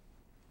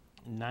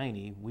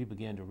 1990 we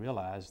began to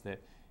realize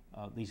that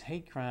these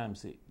hate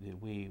crimes that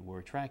we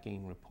were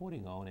tracking,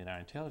 reporting on in our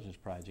intelligence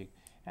project,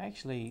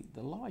 actually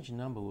the large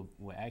number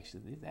were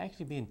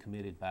actually being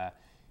committed by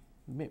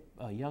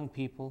young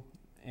people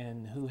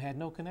and who had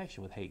no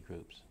connection with hate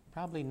groups.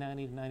 Probably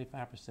 90 to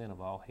 95% of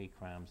all hate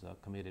crimes are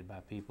committed by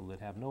people that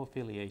have no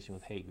affiliation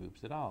with hate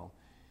groups at all.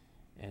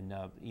 And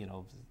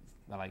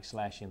like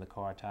slashing the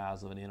car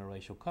tires of an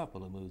interracial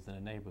couple who moves in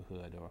a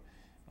neighborhood, or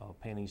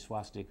painting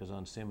swastikas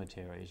on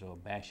cemeteries, or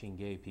bashing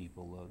gay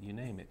people, or you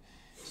name it.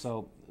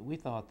 So we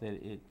thought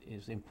that it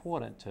is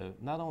important to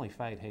not only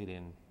fight hate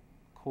in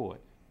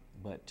court,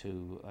 but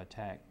to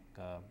attack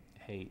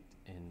hate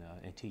and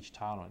teach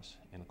tolerance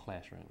in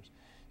classrooms.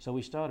 So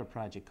we started a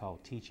project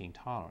called Teaching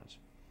Tolerance.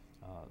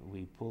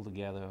 We pulled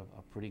together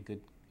a pretty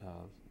good,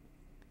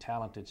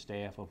 talented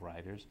staff of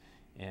writers,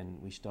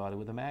 and we started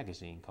with a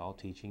magazine called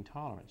Teaching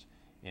Tolerance.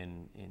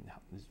 And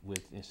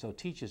so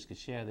teachers could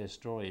share their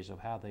stories of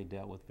how they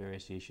dealt with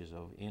various issues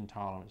of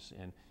intolerance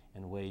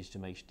and ways to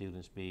make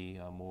students be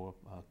more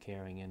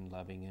caring and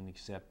loving and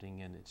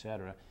accepting and et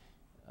cetera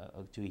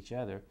to each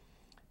other.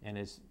 And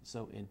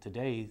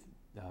today,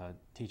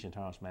 Teaching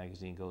Tolerance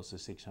magazine goes to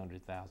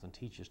 600,000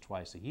 teachers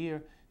twice a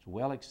year. It's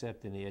well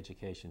accepted in the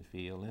education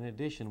field. In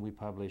addition, we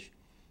publish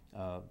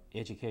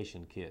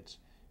education kits.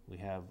 We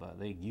have,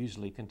 they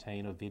usually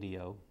contain a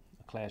video,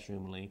 a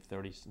classroom length,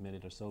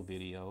 30-minute or so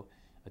video,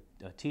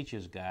 a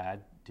teacher's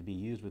guide to be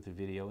used with the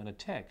video, and a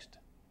text,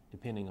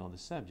 depending on the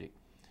subject.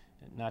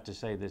 Not to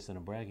say this in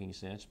a bragging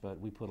sense, but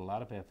we put a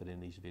lot of effort in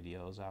these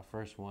videos. Our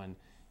first one,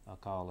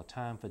 called A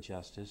Time for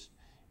Justice,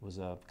 was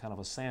a kind of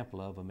a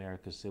sample of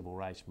America's civil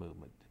rights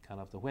movement, kind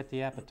of to whet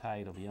the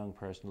appetite of a young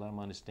person, let them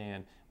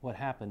understand what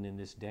happened in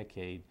this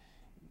decade.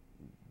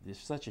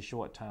 It's such a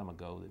short time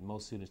ago that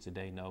most students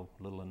today know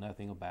little or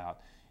nothing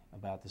about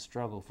the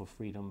struggle for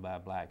freedom by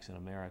blacks in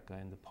America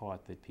and the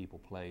part that people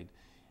played.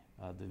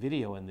 The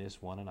video in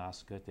this won an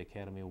Oscar at the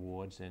Academy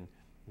Awards, and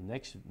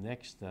the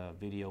next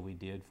video we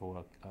did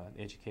for an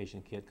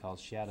education kit called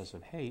Shadows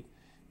of Hate,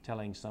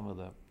 telling some of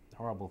the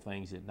horrible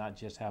things that not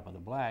just happened to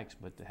blacks,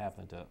 but that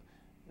happened to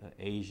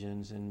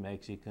Asians and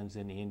Mexicans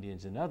and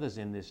Indians and others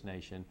in this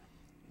nation,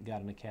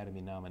 got an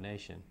Academy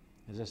nomination.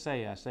 As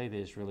I say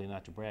this really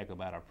not to brag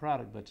about our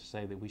product, but to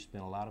say that we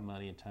spent a lot of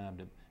money and time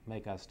to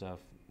make our stuff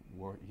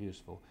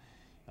useful.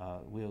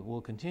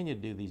 We'll continue to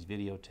do these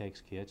video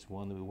text kits.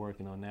 One that we're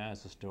working on now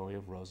is the story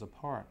of Rosa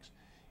Parks.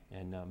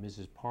 And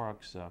Mrs.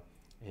 Parks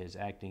is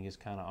acting as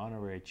kind of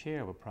honorary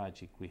chair of a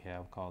project we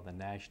have called the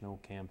National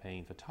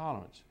Campaign for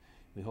Tolerance.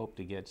 We hope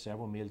to get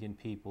several million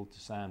people to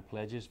sign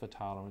pledges for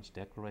tolerance,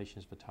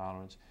 declarations for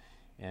tolerance,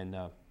 and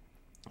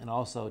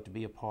also to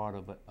be a part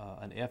of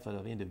an effort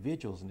of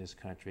individuals in this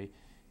country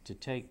to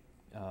take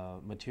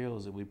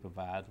materials that we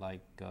provide, like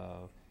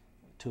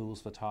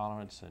tools for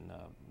tolerance and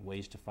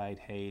ways to fight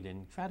hate,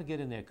 and try to get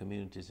in their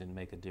communities and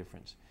make a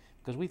difference.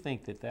 Because we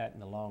think that in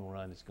the long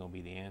run is going to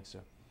be the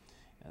answer.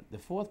 The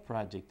fourth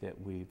project that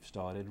we've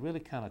started really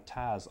kind of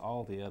ties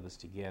all the others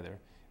together,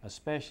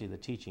 especially the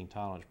Teaching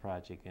Tolerance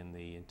Project and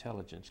the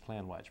Intelligence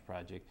Klan Watch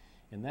Project,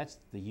 and that's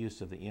the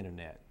use of the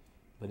internet.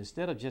 But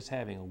instead of just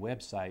having a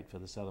website for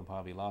the Southern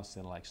Poverty Law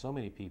Center like so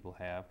many people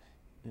have,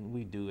 and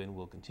we do and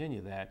will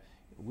continue that,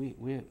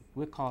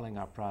 we're calling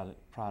our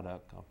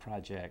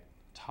project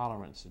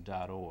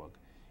tolerance.org.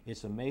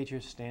 It's a major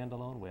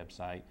standalone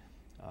website.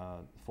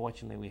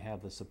 Fortunately, we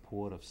have the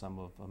support of some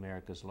of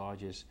America's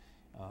largest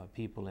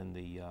people in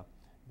the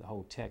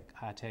whole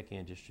high-tech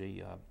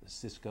industry.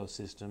 Cisco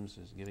Systems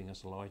is giving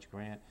us a large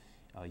grant.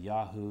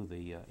 Yahoo,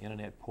 the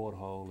internet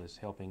porthole, is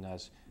helping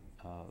us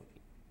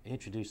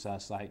introduce our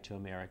site to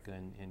America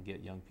and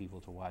get young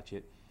people to watch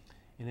it.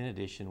 And in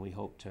addition, we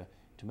hope to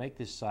make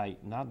this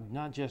site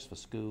not just for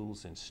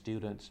schools and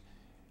students,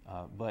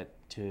 but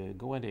to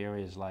go into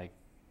areas like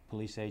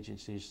police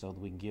agencies so that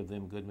we can give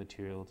them good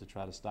material to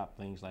try to stop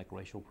things like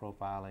racial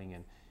profiling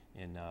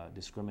and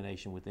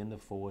discrimination within the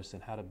force,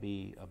 and how to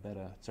be a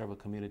better, serve a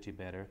community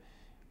better.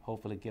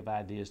 Hopefully give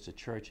ideas to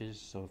churches,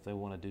 so if they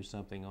want to do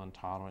something on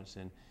tolerance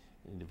and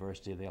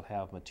diversity, they'll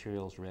have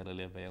materials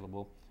readily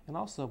available. And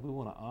also we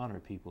want to honor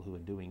people who are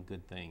doing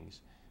good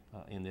things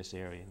in this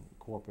area, in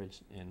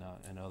corporates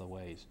and other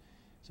ways.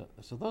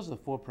 So those are the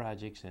four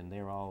projects, and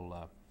they're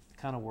all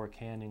kind of work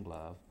hand in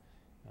glove.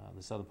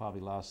 The Southern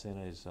Poverty Law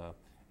Center is,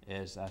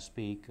 as I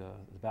speak,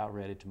 about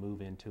ready to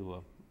move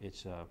into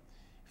its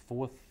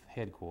fourth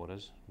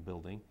headquarters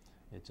building.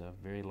 It's a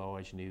very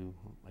large, new,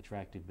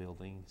 attractive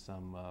building,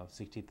 some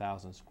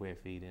 60,000 square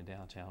feet in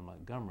downtown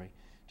Montgomery,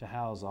 to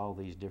house all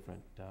these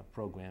different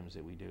programs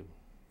that we do.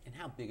 And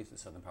how big is the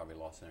Southern Poverty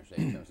Law Center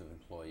today in terms of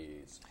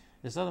employees?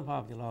 The Southern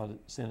Poverty Law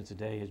Center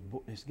today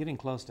is getting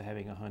close to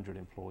having 100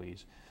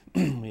 employees.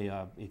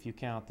 If you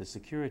count the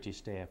security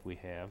staff we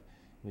have,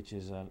 which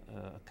is a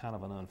kind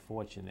of an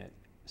unfortunate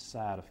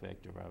side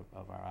effect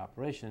of our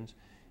operations,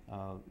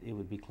 it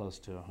would be close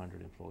to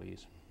 100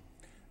 employees.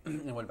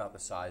 And what about the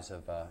size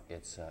of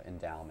its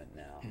endowment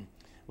now?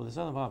 Well, the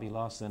Southern Poverty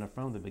Law Center,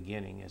 from the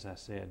beginning, as I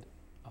said,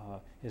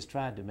 has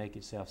tried to make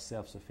itself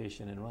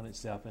self-sufficient and run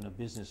itself in a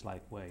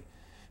business-like way.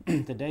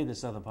 Today, the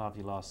Southern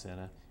Poverty Law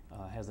Center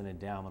has an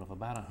endowment of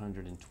about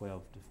 $112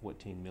 to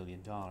 $14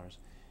 million.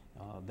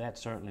 That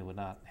certainly would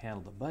not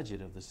handle the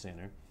budget of the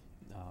center.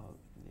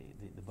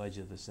 The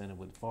budget of the center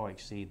would far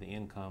exceed the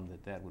income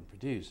that would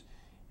produce.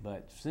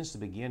 But since the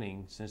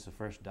beginning, since the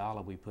first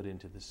dollar we put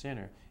into the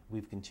center,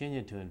 we've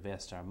continued to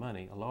invest our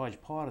money. A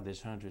large part of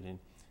this $114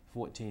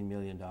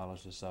 million or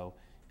so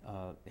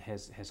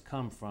has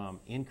come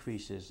from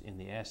increases in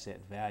the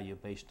asset value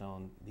based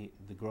on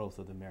the growth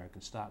of the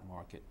American stock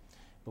market.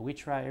 But we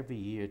try every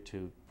year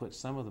to put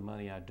some of the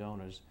money our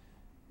donors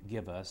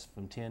give us,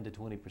 from 10 to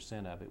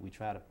 20% of it, we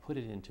try to put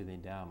it into the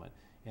endowment.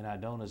 And our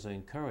donors are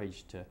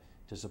encouraged to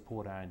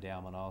support our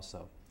endowment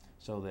also,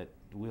 so that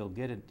we'll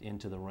get it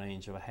into the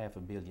range of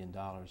 $500 million.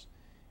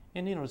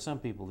 And you know, to some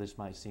people this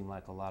might seem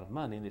like a lot of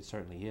money, and it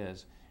certainly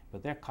is,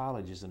 but there are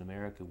colleges in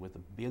America with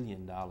 $1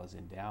 billion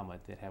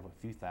endowment that have a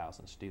few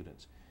thousand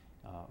students.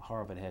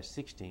 Harvard has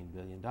 $16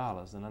 billion,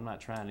 and I'm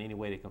not trying in any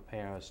way to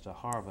compare us to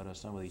Harvard or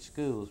some of these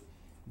schools,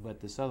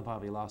 but the Southern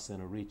Poverty Law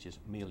Center reaches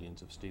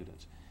millions of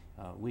students.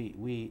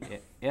 We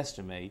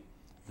estimate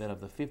that of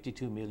the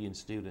 52 million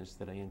students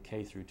that are in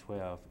K through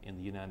 12 in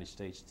the United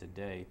States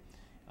today,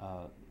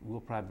 we'll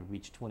probably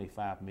reach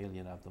 25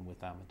 million of them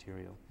with our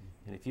material.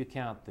 And if you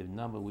count the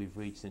number we've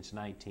reached since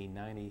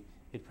 1990,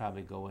 it'd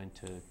probably go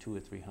into 200 or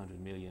 300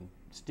 million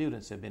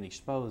students have been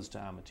exposed to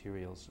our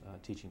materials,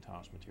 teaching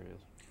tolerance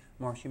materials.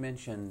 Morris, you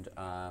mentioned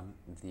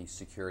the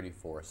security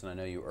force, and I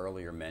know you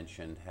earlier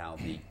mentioned how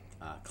the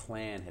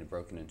Klan had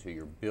broken into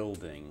your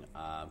building.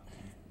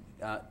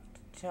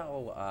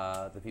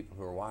 Tell the people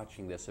who are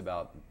watching this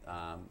about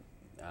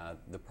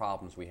the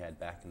problems we had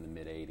back in the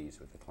mid-'80s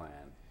with the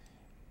Klan.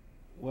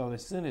 Well,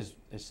 as soon as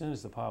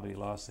the Poverty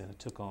Law Center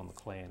took on the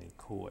Klan in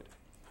court,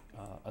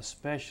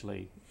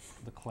 especially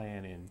the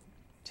Klan in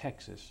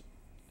Texas,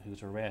 who's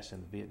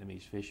harassing the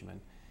Vietnamese fishermen,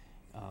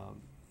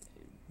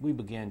 we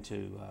began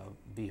to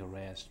be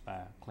harassed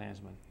by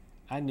Klansmen.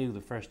 I knew the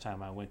first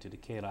time I went to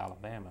Decatur,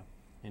 Alabama.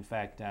 In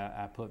fact,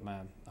 I put my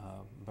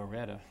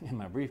Beretta in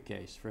my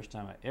briefcase. First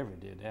time I ever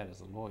did that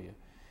as a lawyer.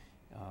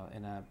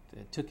 And I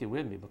took it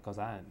with me because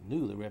I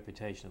knew the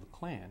reputation of the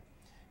Klan.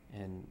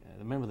 And I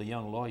remember the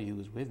young lawyer who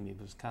was with me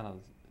was kind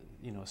of,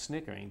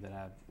 snickering that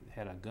I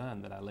had a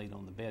gun that I laid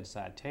on the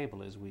bedside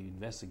table as we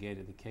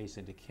investigated the case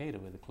in Decatur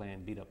where the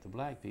Klan beat up the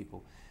black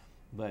people.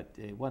 But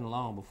it wasn't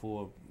long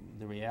before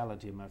the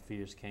reality of my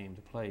fears came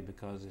to play,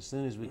 because as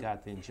soon as we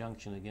got the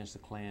injunction against the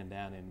Klan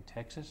down in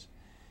Texas,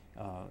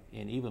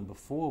 and even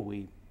before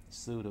we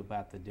sued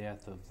about the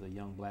death of the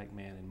young black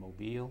man in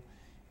Mobile,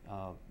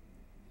 a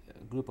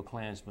group of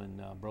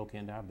Klansmen broke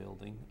into our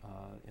building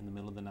in the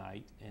middle of the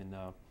night and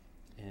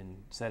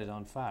set it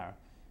on fire.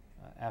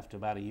 After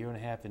about a 1.5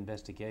 year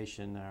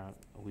investigation,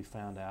 we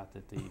found out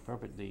that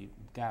the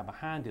guy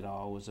behind it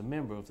all was a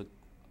member of the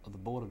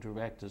board of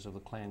directors of the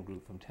Klan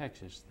group from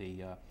Texas,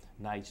 the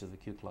Knights of the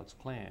Ku Klux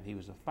Klan. He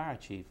was a fire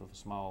chief of a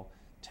small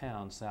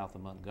town south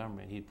of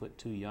Montgomery, and he'd put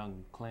 2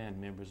 young Klan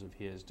members of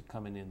his to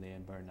come in there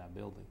and burn our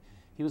building.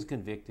 He was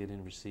convicted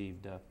and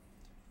received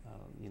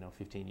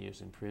 15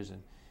 years in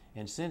prison.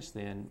 And since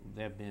then,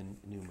 there have been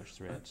numerous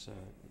threats.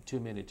 Too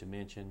many to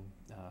mention.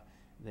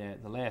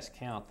 The last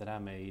count that I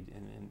made,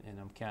 and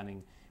I'm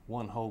counting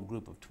one whole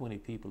group of 20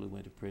 people who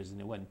went to prison.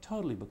 It wasn't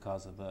totally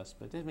because of us,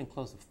 but there's been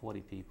close to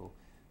 40 people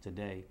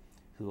today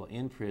who are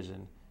in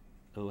prison,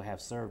 who have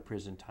served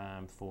prison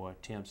time for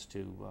attempts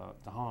to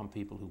harm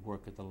people who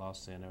work at the Law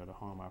Center or to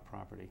harm our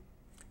property.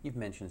 You've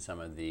mentioned some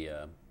of the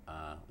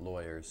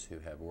lawyers who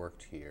have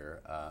worked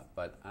here,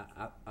 but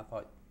I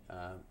thought,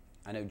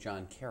 I know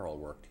John Carroll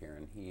worked here,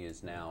 and he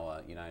is now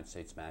a United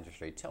States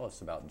magistrate. Tell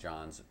us about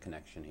John's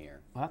connection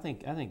here. Well, I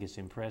think it's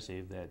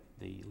impressive that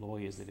the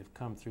lawyers that have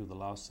come through the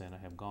Law Center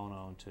have gone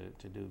on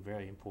to do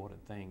very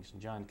important things.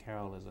 And John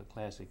Carroll is a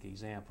classic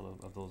example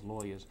of those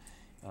lawyers.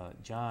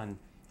 John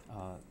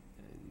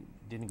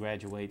didn't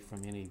graduate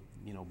from any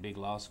big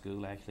law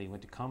school. Actually, he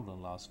went to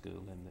Cumberland Law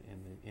School.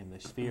 In the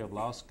sphere of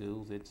law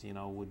schools, it's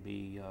would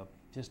be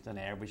just an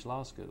average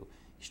law school.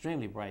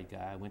 Extremely bright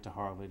guy. Went to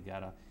Harvard,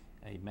 got a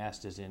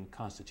master's in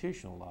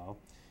constitutional law,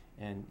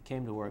 and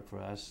came to work for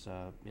us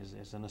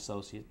as an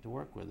associate to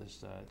work with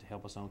us to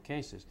help us on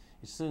cases.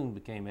 It soon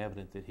became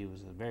evident that he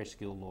was a very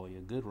skilled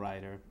lawyer, good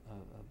writer,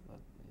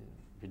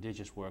 a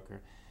prodigious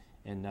worker,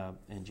 and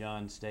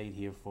John stayed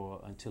here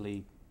until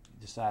he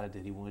decided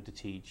that he wanted to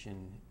teach,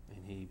 and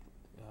he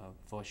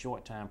for a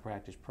short time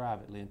practiced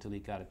privately until he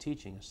got a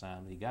teaching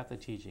assignment. He got the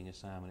teaching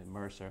assignment at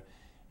Mercer,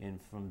 and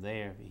from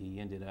there he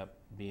ended up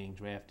being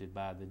drafted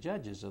by the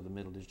judges of the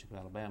Middle District of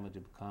Alabama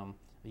to become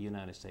a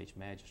United States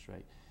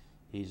magistrate.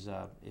 He's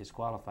as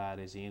qualified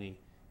as any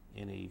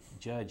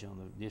judge on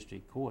the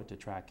district court to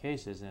try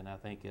cases, and I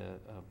think a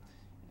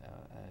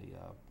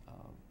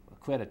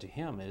credit to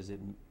him is that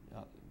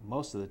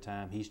most of the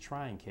time he's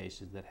trying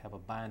cases that have a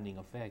binding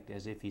effect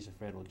as if he's a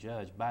federal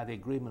judge by the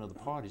agreement of the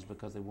parties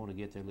because they want to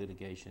get their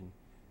litigation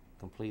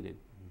completed.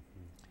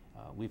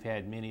 We've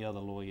had many other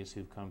lawyers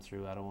who've come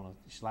through. I don't want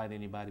to slight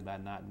anybody by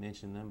not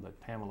mentioning them, but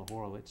Pamela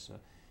Horowitz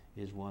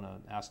is one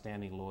of the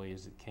outstanding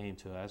lawyers that came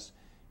to us.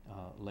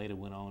 Later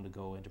went on to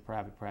go into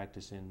private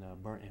practice in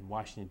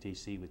Washington,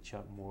 D.C. with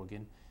Chuck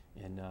Morgan,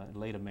 and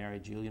later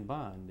married Julian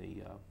Bond,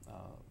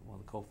 one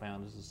of the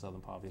co-founders of the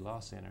Southern Poverty Law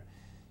Center.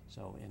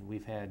 So, and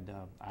we've had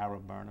Ira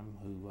Burnham,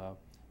 who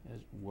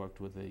has worked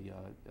with the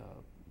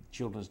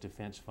Children's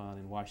Defense Fund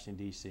in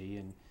Washington, D.C.,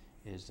 and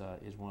is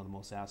one of the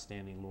most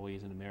outstanding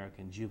lawyers in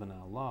American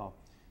juvenile law.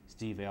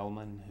 Steve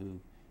Ellman, who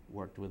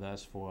worked with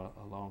us for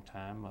a long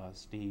time.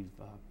 Steve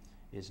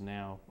is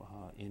now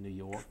in New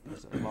York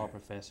as a law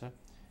professor.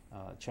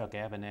 Chuck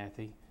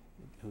Abernathy,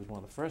 who was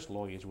one of the first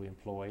lawyers we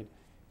employed.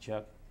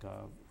 Chuck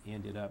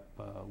ended up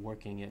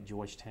working at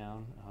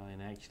Georgetown,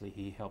 and actually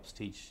he helps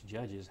teach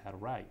judges how to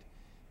write.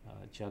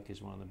 Chuck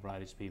is one of the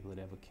brightest people that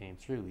ever came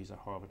through. He's a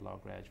Harvard Law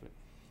graduate.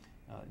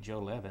 Joe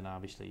Levin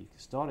obviously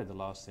started the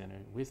Law Center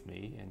with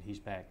me, and he's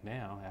back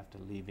now after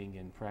leaving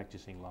and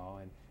practicing law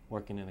and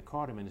working in the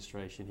Carter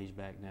administration. He's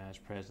back now as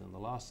president of the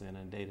Law Center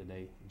and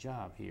day-to-day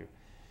job here.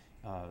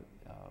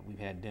 We've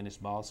had Dennis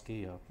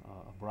Balsky, a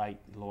bright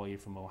lawyer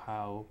from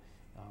Ohio.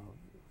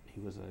 He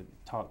was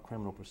taught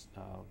criminal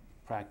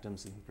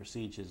practice and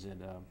procedures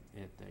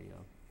at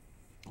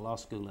the law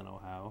school in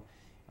Ohio.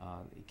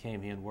 He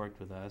came here and worked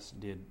with us,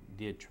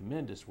 did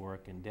tremendous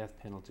work in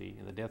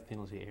the death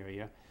penalty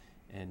area,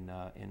 and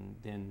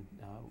then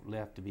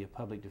left to be a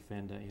public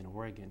defender in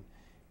Oregon.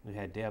 We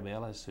had Deb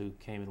Ellis, who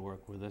came and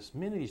worked with us.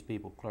 Many of these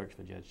people clerked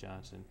for Judge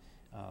Johnson.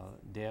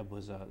 Deb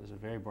was a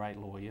very bright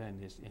lawyer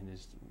and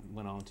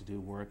went on to do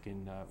work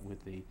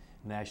with the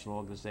National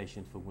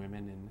Organization for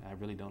Women, and I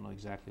really don't know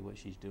exactly what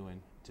she's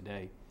doing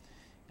today.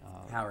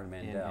 Howard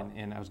Mandel.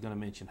 And I was going to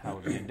mention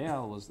Howard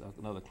Mandel was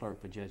another clerk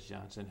for Judge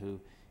Johnson who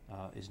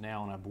is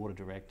now on our board of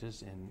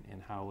directors,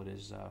 and Howard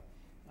is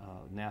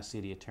now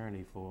city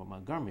attorney for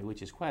Montgomery,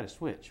 which is quite a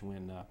switch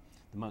when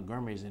the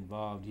Montgomery is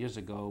involved years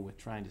ago with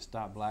trying to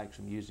stop blacks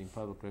from using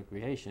public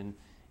recreation,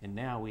 and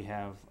now we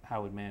have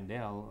Howard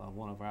Mandel,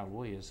 one of our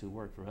lawyers who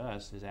worked for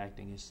us, is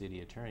acting as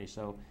city attorney.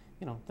 So,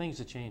 things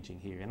are changing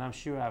here, and I'm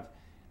sure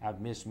I've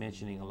missed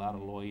mentioning a lot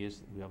of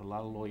lawyers. We have a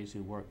lot of lawyers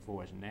who work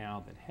for us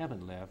now that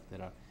haven't left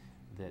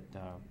that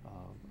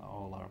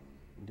all are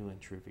doing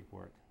terrific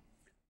work.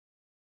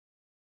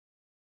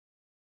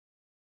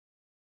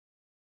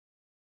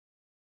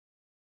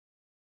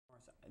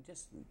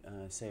 Just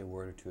say a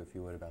word or two, if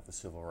you would, about the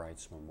Civil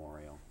Rights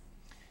Memorial.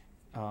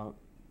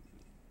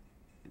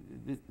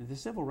 The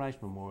Civil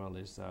Rights Memorial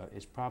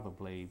is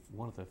probably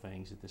one of the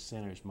things that the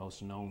center is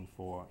most known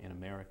for in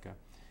America.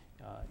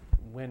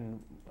 When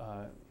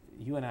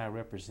you and I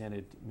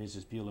represented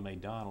Mrs. Beulah May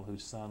Donald,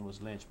 whose son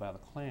was lynched by the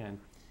Klan,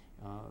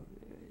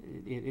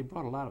 it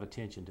brought a lot of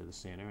attention to the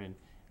center, and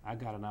I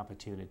got an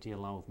opportunity,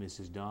 along with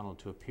Mrs. Donald,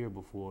 to appear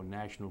before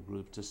national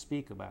groups to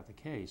speak about the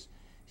case.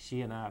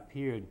 She and I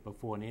appeared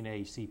before an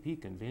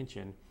NAACP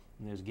convention,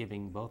 and they was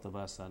giving both of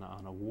us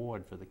an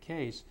award for the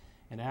case.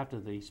 And after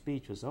the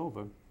speech was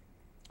over,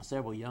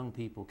 several young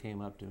people came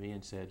up to me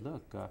and said,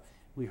 "Look,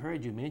 we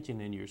heard you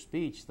mention in your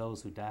speech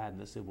those who died in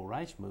the civil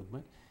rights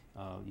movement.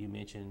 You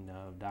mentioned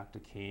Dr.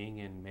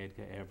 King and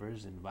Medgar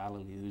Evers and Viola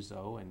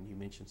Liuzzo, and you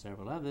mentioned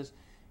several others.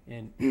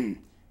 And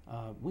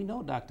we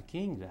know Dr.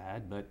 King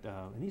died, but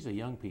and these are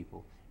young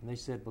people. And they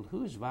said, well,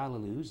 who is Viola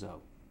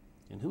Liuzzo?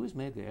 And who is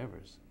Medgar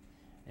Evers?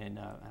 And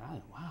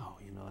I, wow,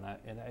 you know,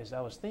 and as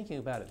I was thinking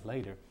about it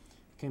later,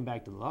 came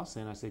back to the law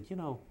center, I said, you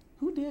know,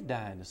 who did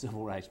die in the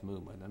civil rights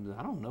movement?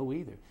 I don't know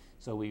either.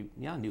 So I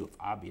knew of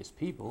obvious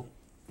people,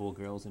 4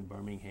 girls in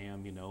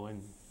Birmingham, you know,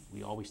 and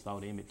we always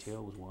thought Emmett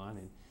Till was one,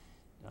 and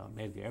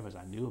Medgar Evers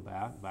I knew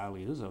about. Viola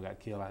Liuzzo got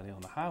killed out there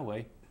on the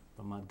highway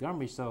from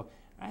Montgomery. So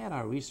I had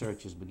our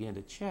researchers begin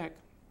to check,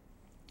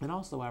 and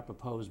also I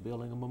proposed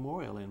building a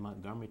memorial in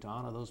Montgomery to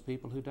honor those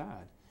people who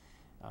died.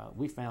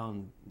 We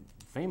found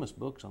famous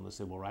books on the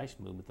civil rights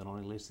movement that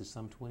only listed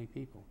some 20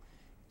 people.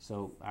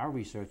 So our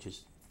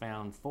researchers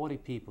found 40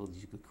 people that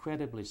you could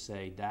credibly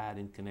say died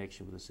in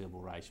connection with the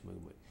civil rights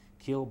movement,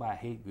 killed by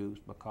hate groups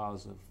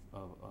because of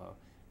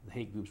the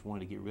hate groups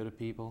wanted to get rid of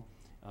people,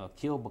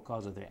 killed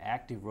because of their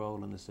active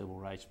role in the civil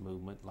rights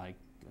movement, like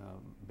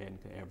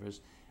Medgar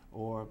Evers,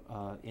 or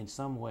in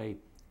some way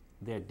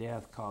their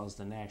death caused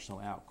a national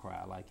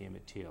outcry, like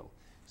Emmett Till.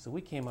 So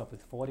we came up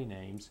with 40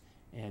 names,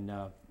 and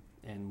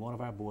one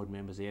of our board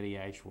members, Eddie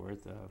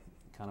Ashworth,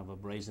 kind of a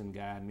brazen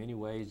guy in many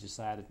ways,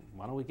 decided,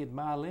 why don't we get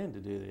Ma Lin to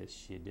do this?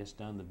 She had just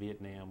done the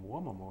Vietnam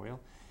War Memorial.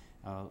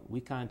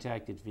 We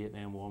contacted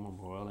Vietnam War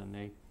Memorial, and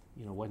they,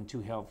 you know, wasn't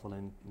too helpful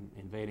in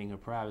invading her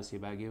privacy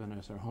by giving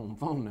us her home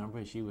phone number.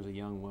 And she was a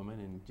young woman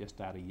and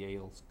just out of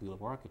Yale School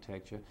of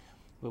Architecture.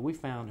 But we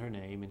found her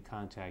name and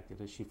contacted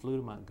her. She flew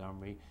to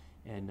Montgomery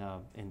and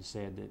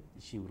said that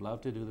she would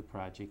love to do the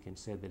project, and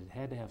said that it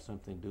had to have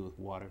something to do with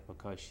water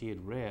because she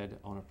had read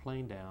on her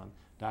plane down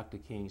Dr.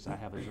 King's I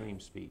Have a Dream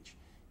speech.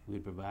 We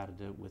had provided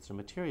her with some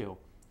material.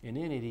 And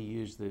in it he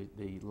used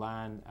the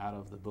line out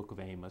of the book of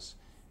Amos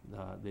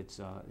that's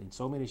in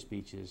so many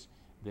speeches,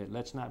 that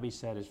let's not be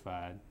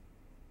satisfied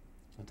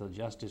until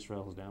justice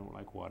rolls down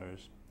like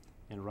waters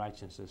and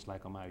righteousness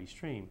like a mighty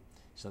stream.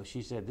 So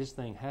she said this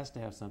thing has to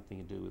have something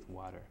to do with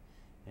water.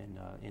 And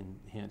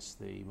hence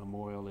the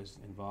memorial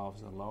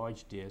involves a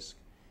large disc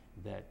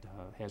that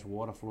has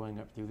water flowing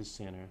up through the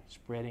center,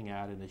 spreading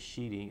out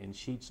in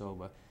sheets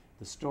over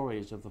the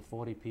stories of the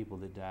 40 people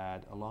that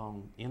died,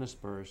 along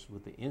interspersed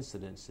with the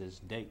incidences,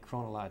 date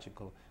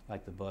chronological,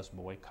 like the bus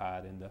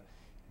boycott and the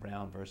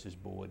Brown versus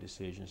Boyd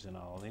decisions and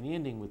all, and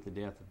ending with the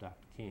death of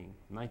Dr. King,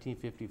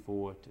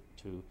 1954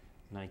 to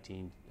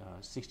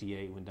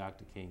 1968, when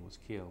Dr. King was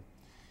killed.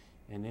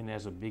 And then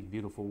there's a big,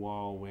 beautiful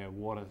wall where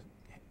water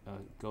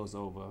goes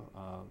over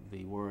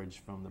the words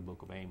from the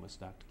book of Amos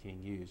Dr.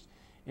 King used.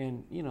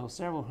 And, you know,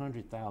 several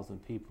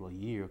 100,000 people a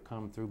year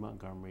come through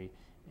Montgomery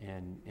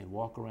and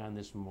walk around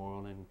this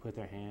memorial and put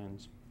their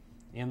hands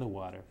in the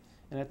water.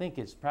 And I think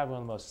it's probably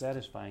one of the most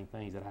satisfying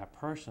things that I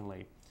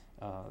personally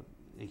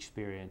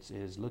experience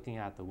is looking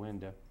out the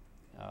window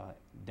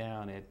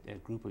down at a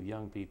group of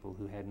young people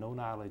who had no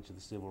knowledge of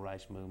the civil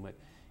rights movement,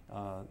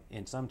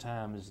 and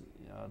sometimes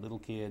little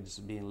kids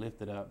being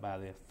lifted up by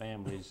their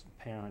families,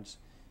 parents,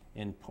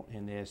 and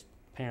their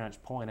parents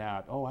point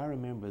out, oh, I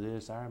remember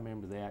this, I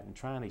remember that, and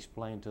trying to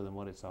explain to them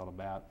what it's all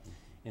about.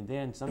 And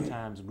then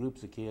sometimes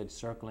groups of kids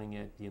circling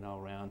it, you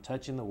know, around,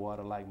 touching the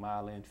water like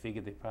Ma Lin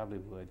figured they probably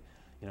would,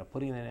 you know,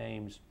 putting their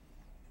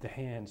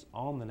hands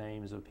on the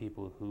names of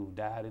people who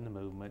died in the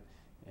movement,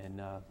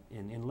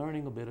 and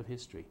learning a bit of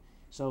history.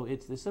 So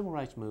the civil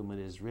rights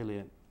movement is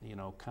really, you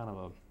know, kind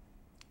of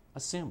a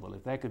symbol.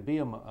 If that could be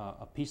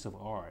a piece of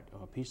art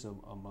or a piece of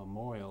a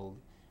memorial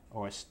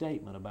or a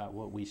statement about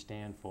what we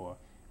stand for,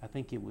 I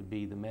think it would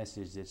be the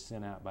message that's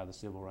sent out by the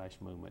civil rights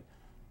movement.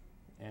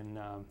 And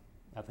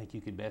I think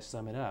you could best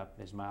sum it up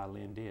as Ma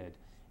Lin did.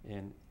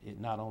 And it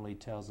not only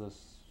tells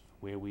us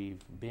where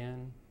we've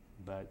been,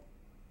 but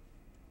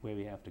where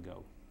we have to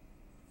go.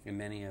 And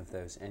many of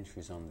those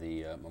entries on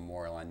the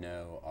memorial, I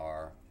know,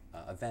 are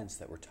events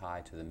that were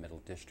tied to the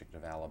Middle District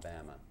of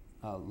Alabama.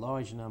 A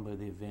large number of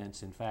the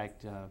events. In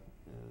fact,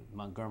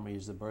 Montgomery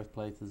is the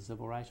birthplace of the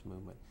civil rights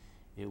movement.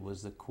 It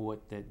was the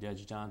court that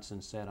Judge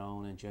Johnson sat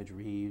on, and Judge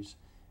Reeves,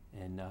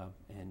 and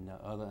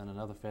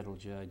another federal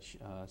judge,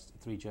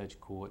 3-judge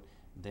court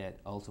that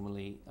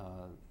ultimately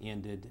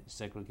ended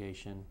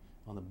segregation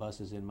on the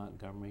buses in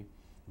Montgomery.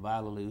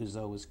 Viola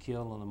Liuzzo was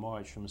killed on the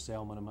march from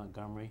Selma to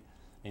Montgomery,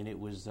 and it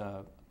was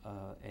a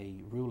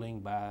ruling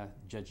by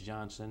Judge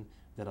Johnson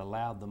that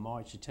allowed the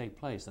march to take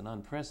place, an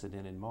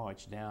unprecedented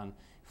march down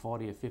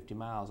 40 or 50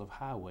 miles of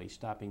highway,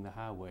 stopping the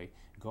highway,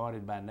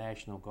 guarded by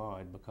National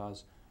Guard,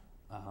 because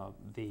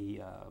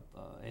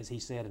as he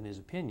said in his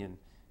opinion,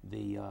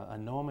 the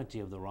enormity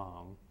of the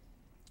wrong,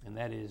 and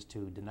that is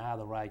to deny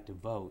the right to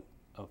vote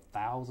of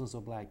thousands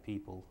of black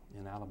people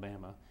in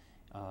Alabama,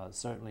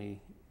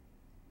 certainly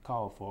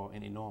called for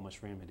an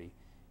enormous remedy,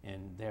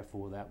 and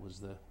therefore that was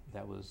the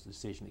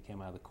decision that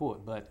came out of the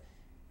court. But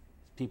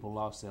people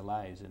lost their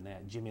lives in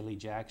that. Jimmy Lee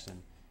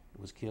Jackson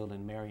was killed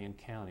in Marion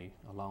County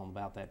along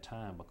about that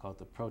time because of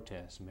the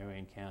protests.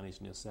 Marion County is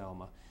near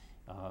Selma,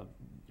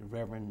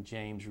 Reverend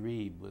James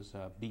Reed was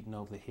beaten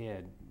over the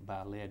head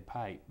by a lead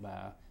pipe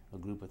by a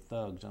group of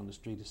thugs on the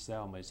street of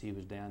Selma as he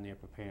was down there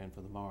preparing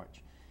for the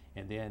march.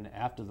 And then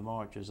after the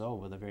march was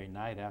over, the very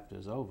night after it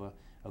was over,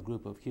 a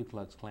group of Ku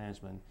Klux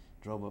Klansmen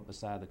drove up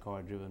beside the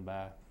car driven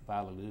by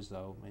Viola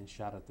Luzo and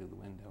shot her through the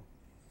window.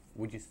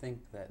 Would you think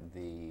that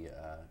the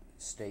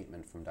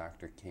statement from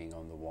Dr. King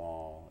on the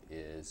wall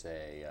is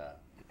a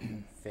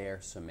fair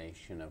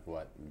summation of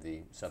what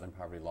the Southern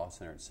Poverty Law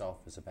Center itself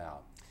is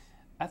about?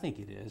 I think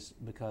it is,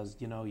 because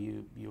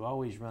you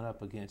always run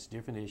up against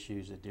different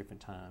issues at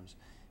different times,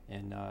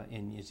 and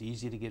it's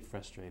easy to get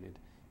frustrated.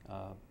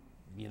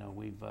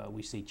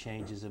 We see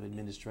changes of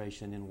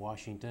administration in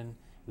Washington.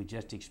 We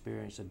just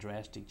experienced a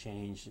drastic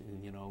change,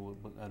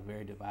 a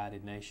very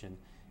divided nation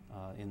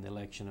in the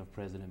election of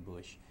President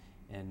Bush.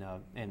 And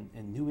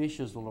new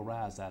issues will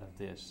arise out of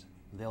this.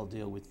 They'll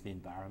deal with the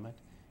environment.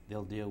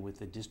 They'll deal with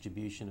the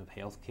distribution of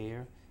health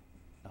care,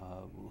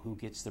 who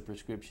gets the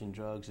prescription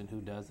drugs and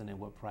who doesn't, and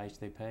what price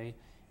they pay,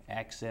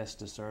 access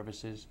to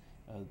services,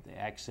 the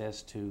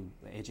access to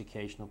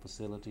educational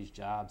facilities,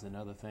 jobs, and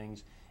other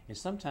things. And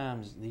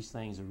sometimes these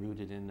things are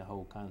rooted in the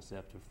whole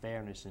concept of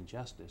fairness and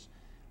justice.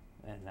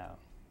 And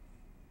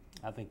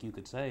I think you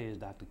could say, as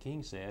Dr.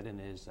 King said,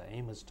 and as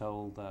Amos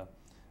told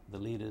the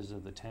leaders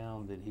of the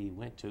town that he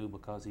went to,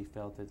 because he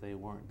felt that they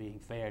weren't being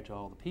fair to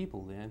all the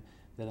people then,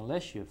 that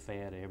unless you're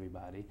fair to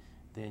everybody,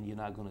 then you're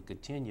not going to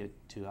continue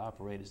to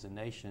operate as a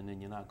nation, and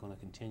you're not going to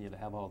continue to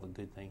have all the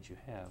good things you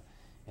have.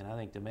 And I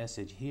think the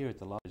message here at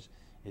the law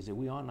is that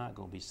we are not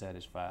going to be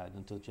satisfied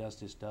until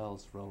justice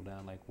does roll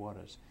down like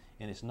waters.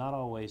 And it's not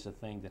always a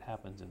thing that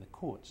happens in the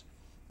courts.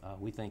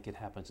 We think it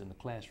happens in the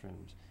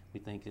classrooms. We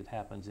think it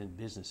happens in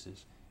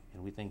businesses.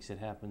 And we think it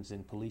happens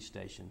in police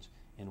stations,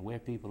 and where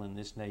people in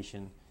this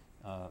nation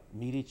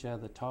meet each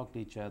other, talk to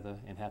each other,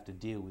 and have to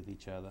deal with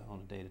each other on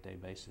a day-to-day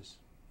basis.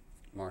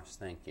 Morris,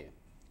 thank you.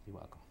 You're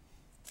welcome.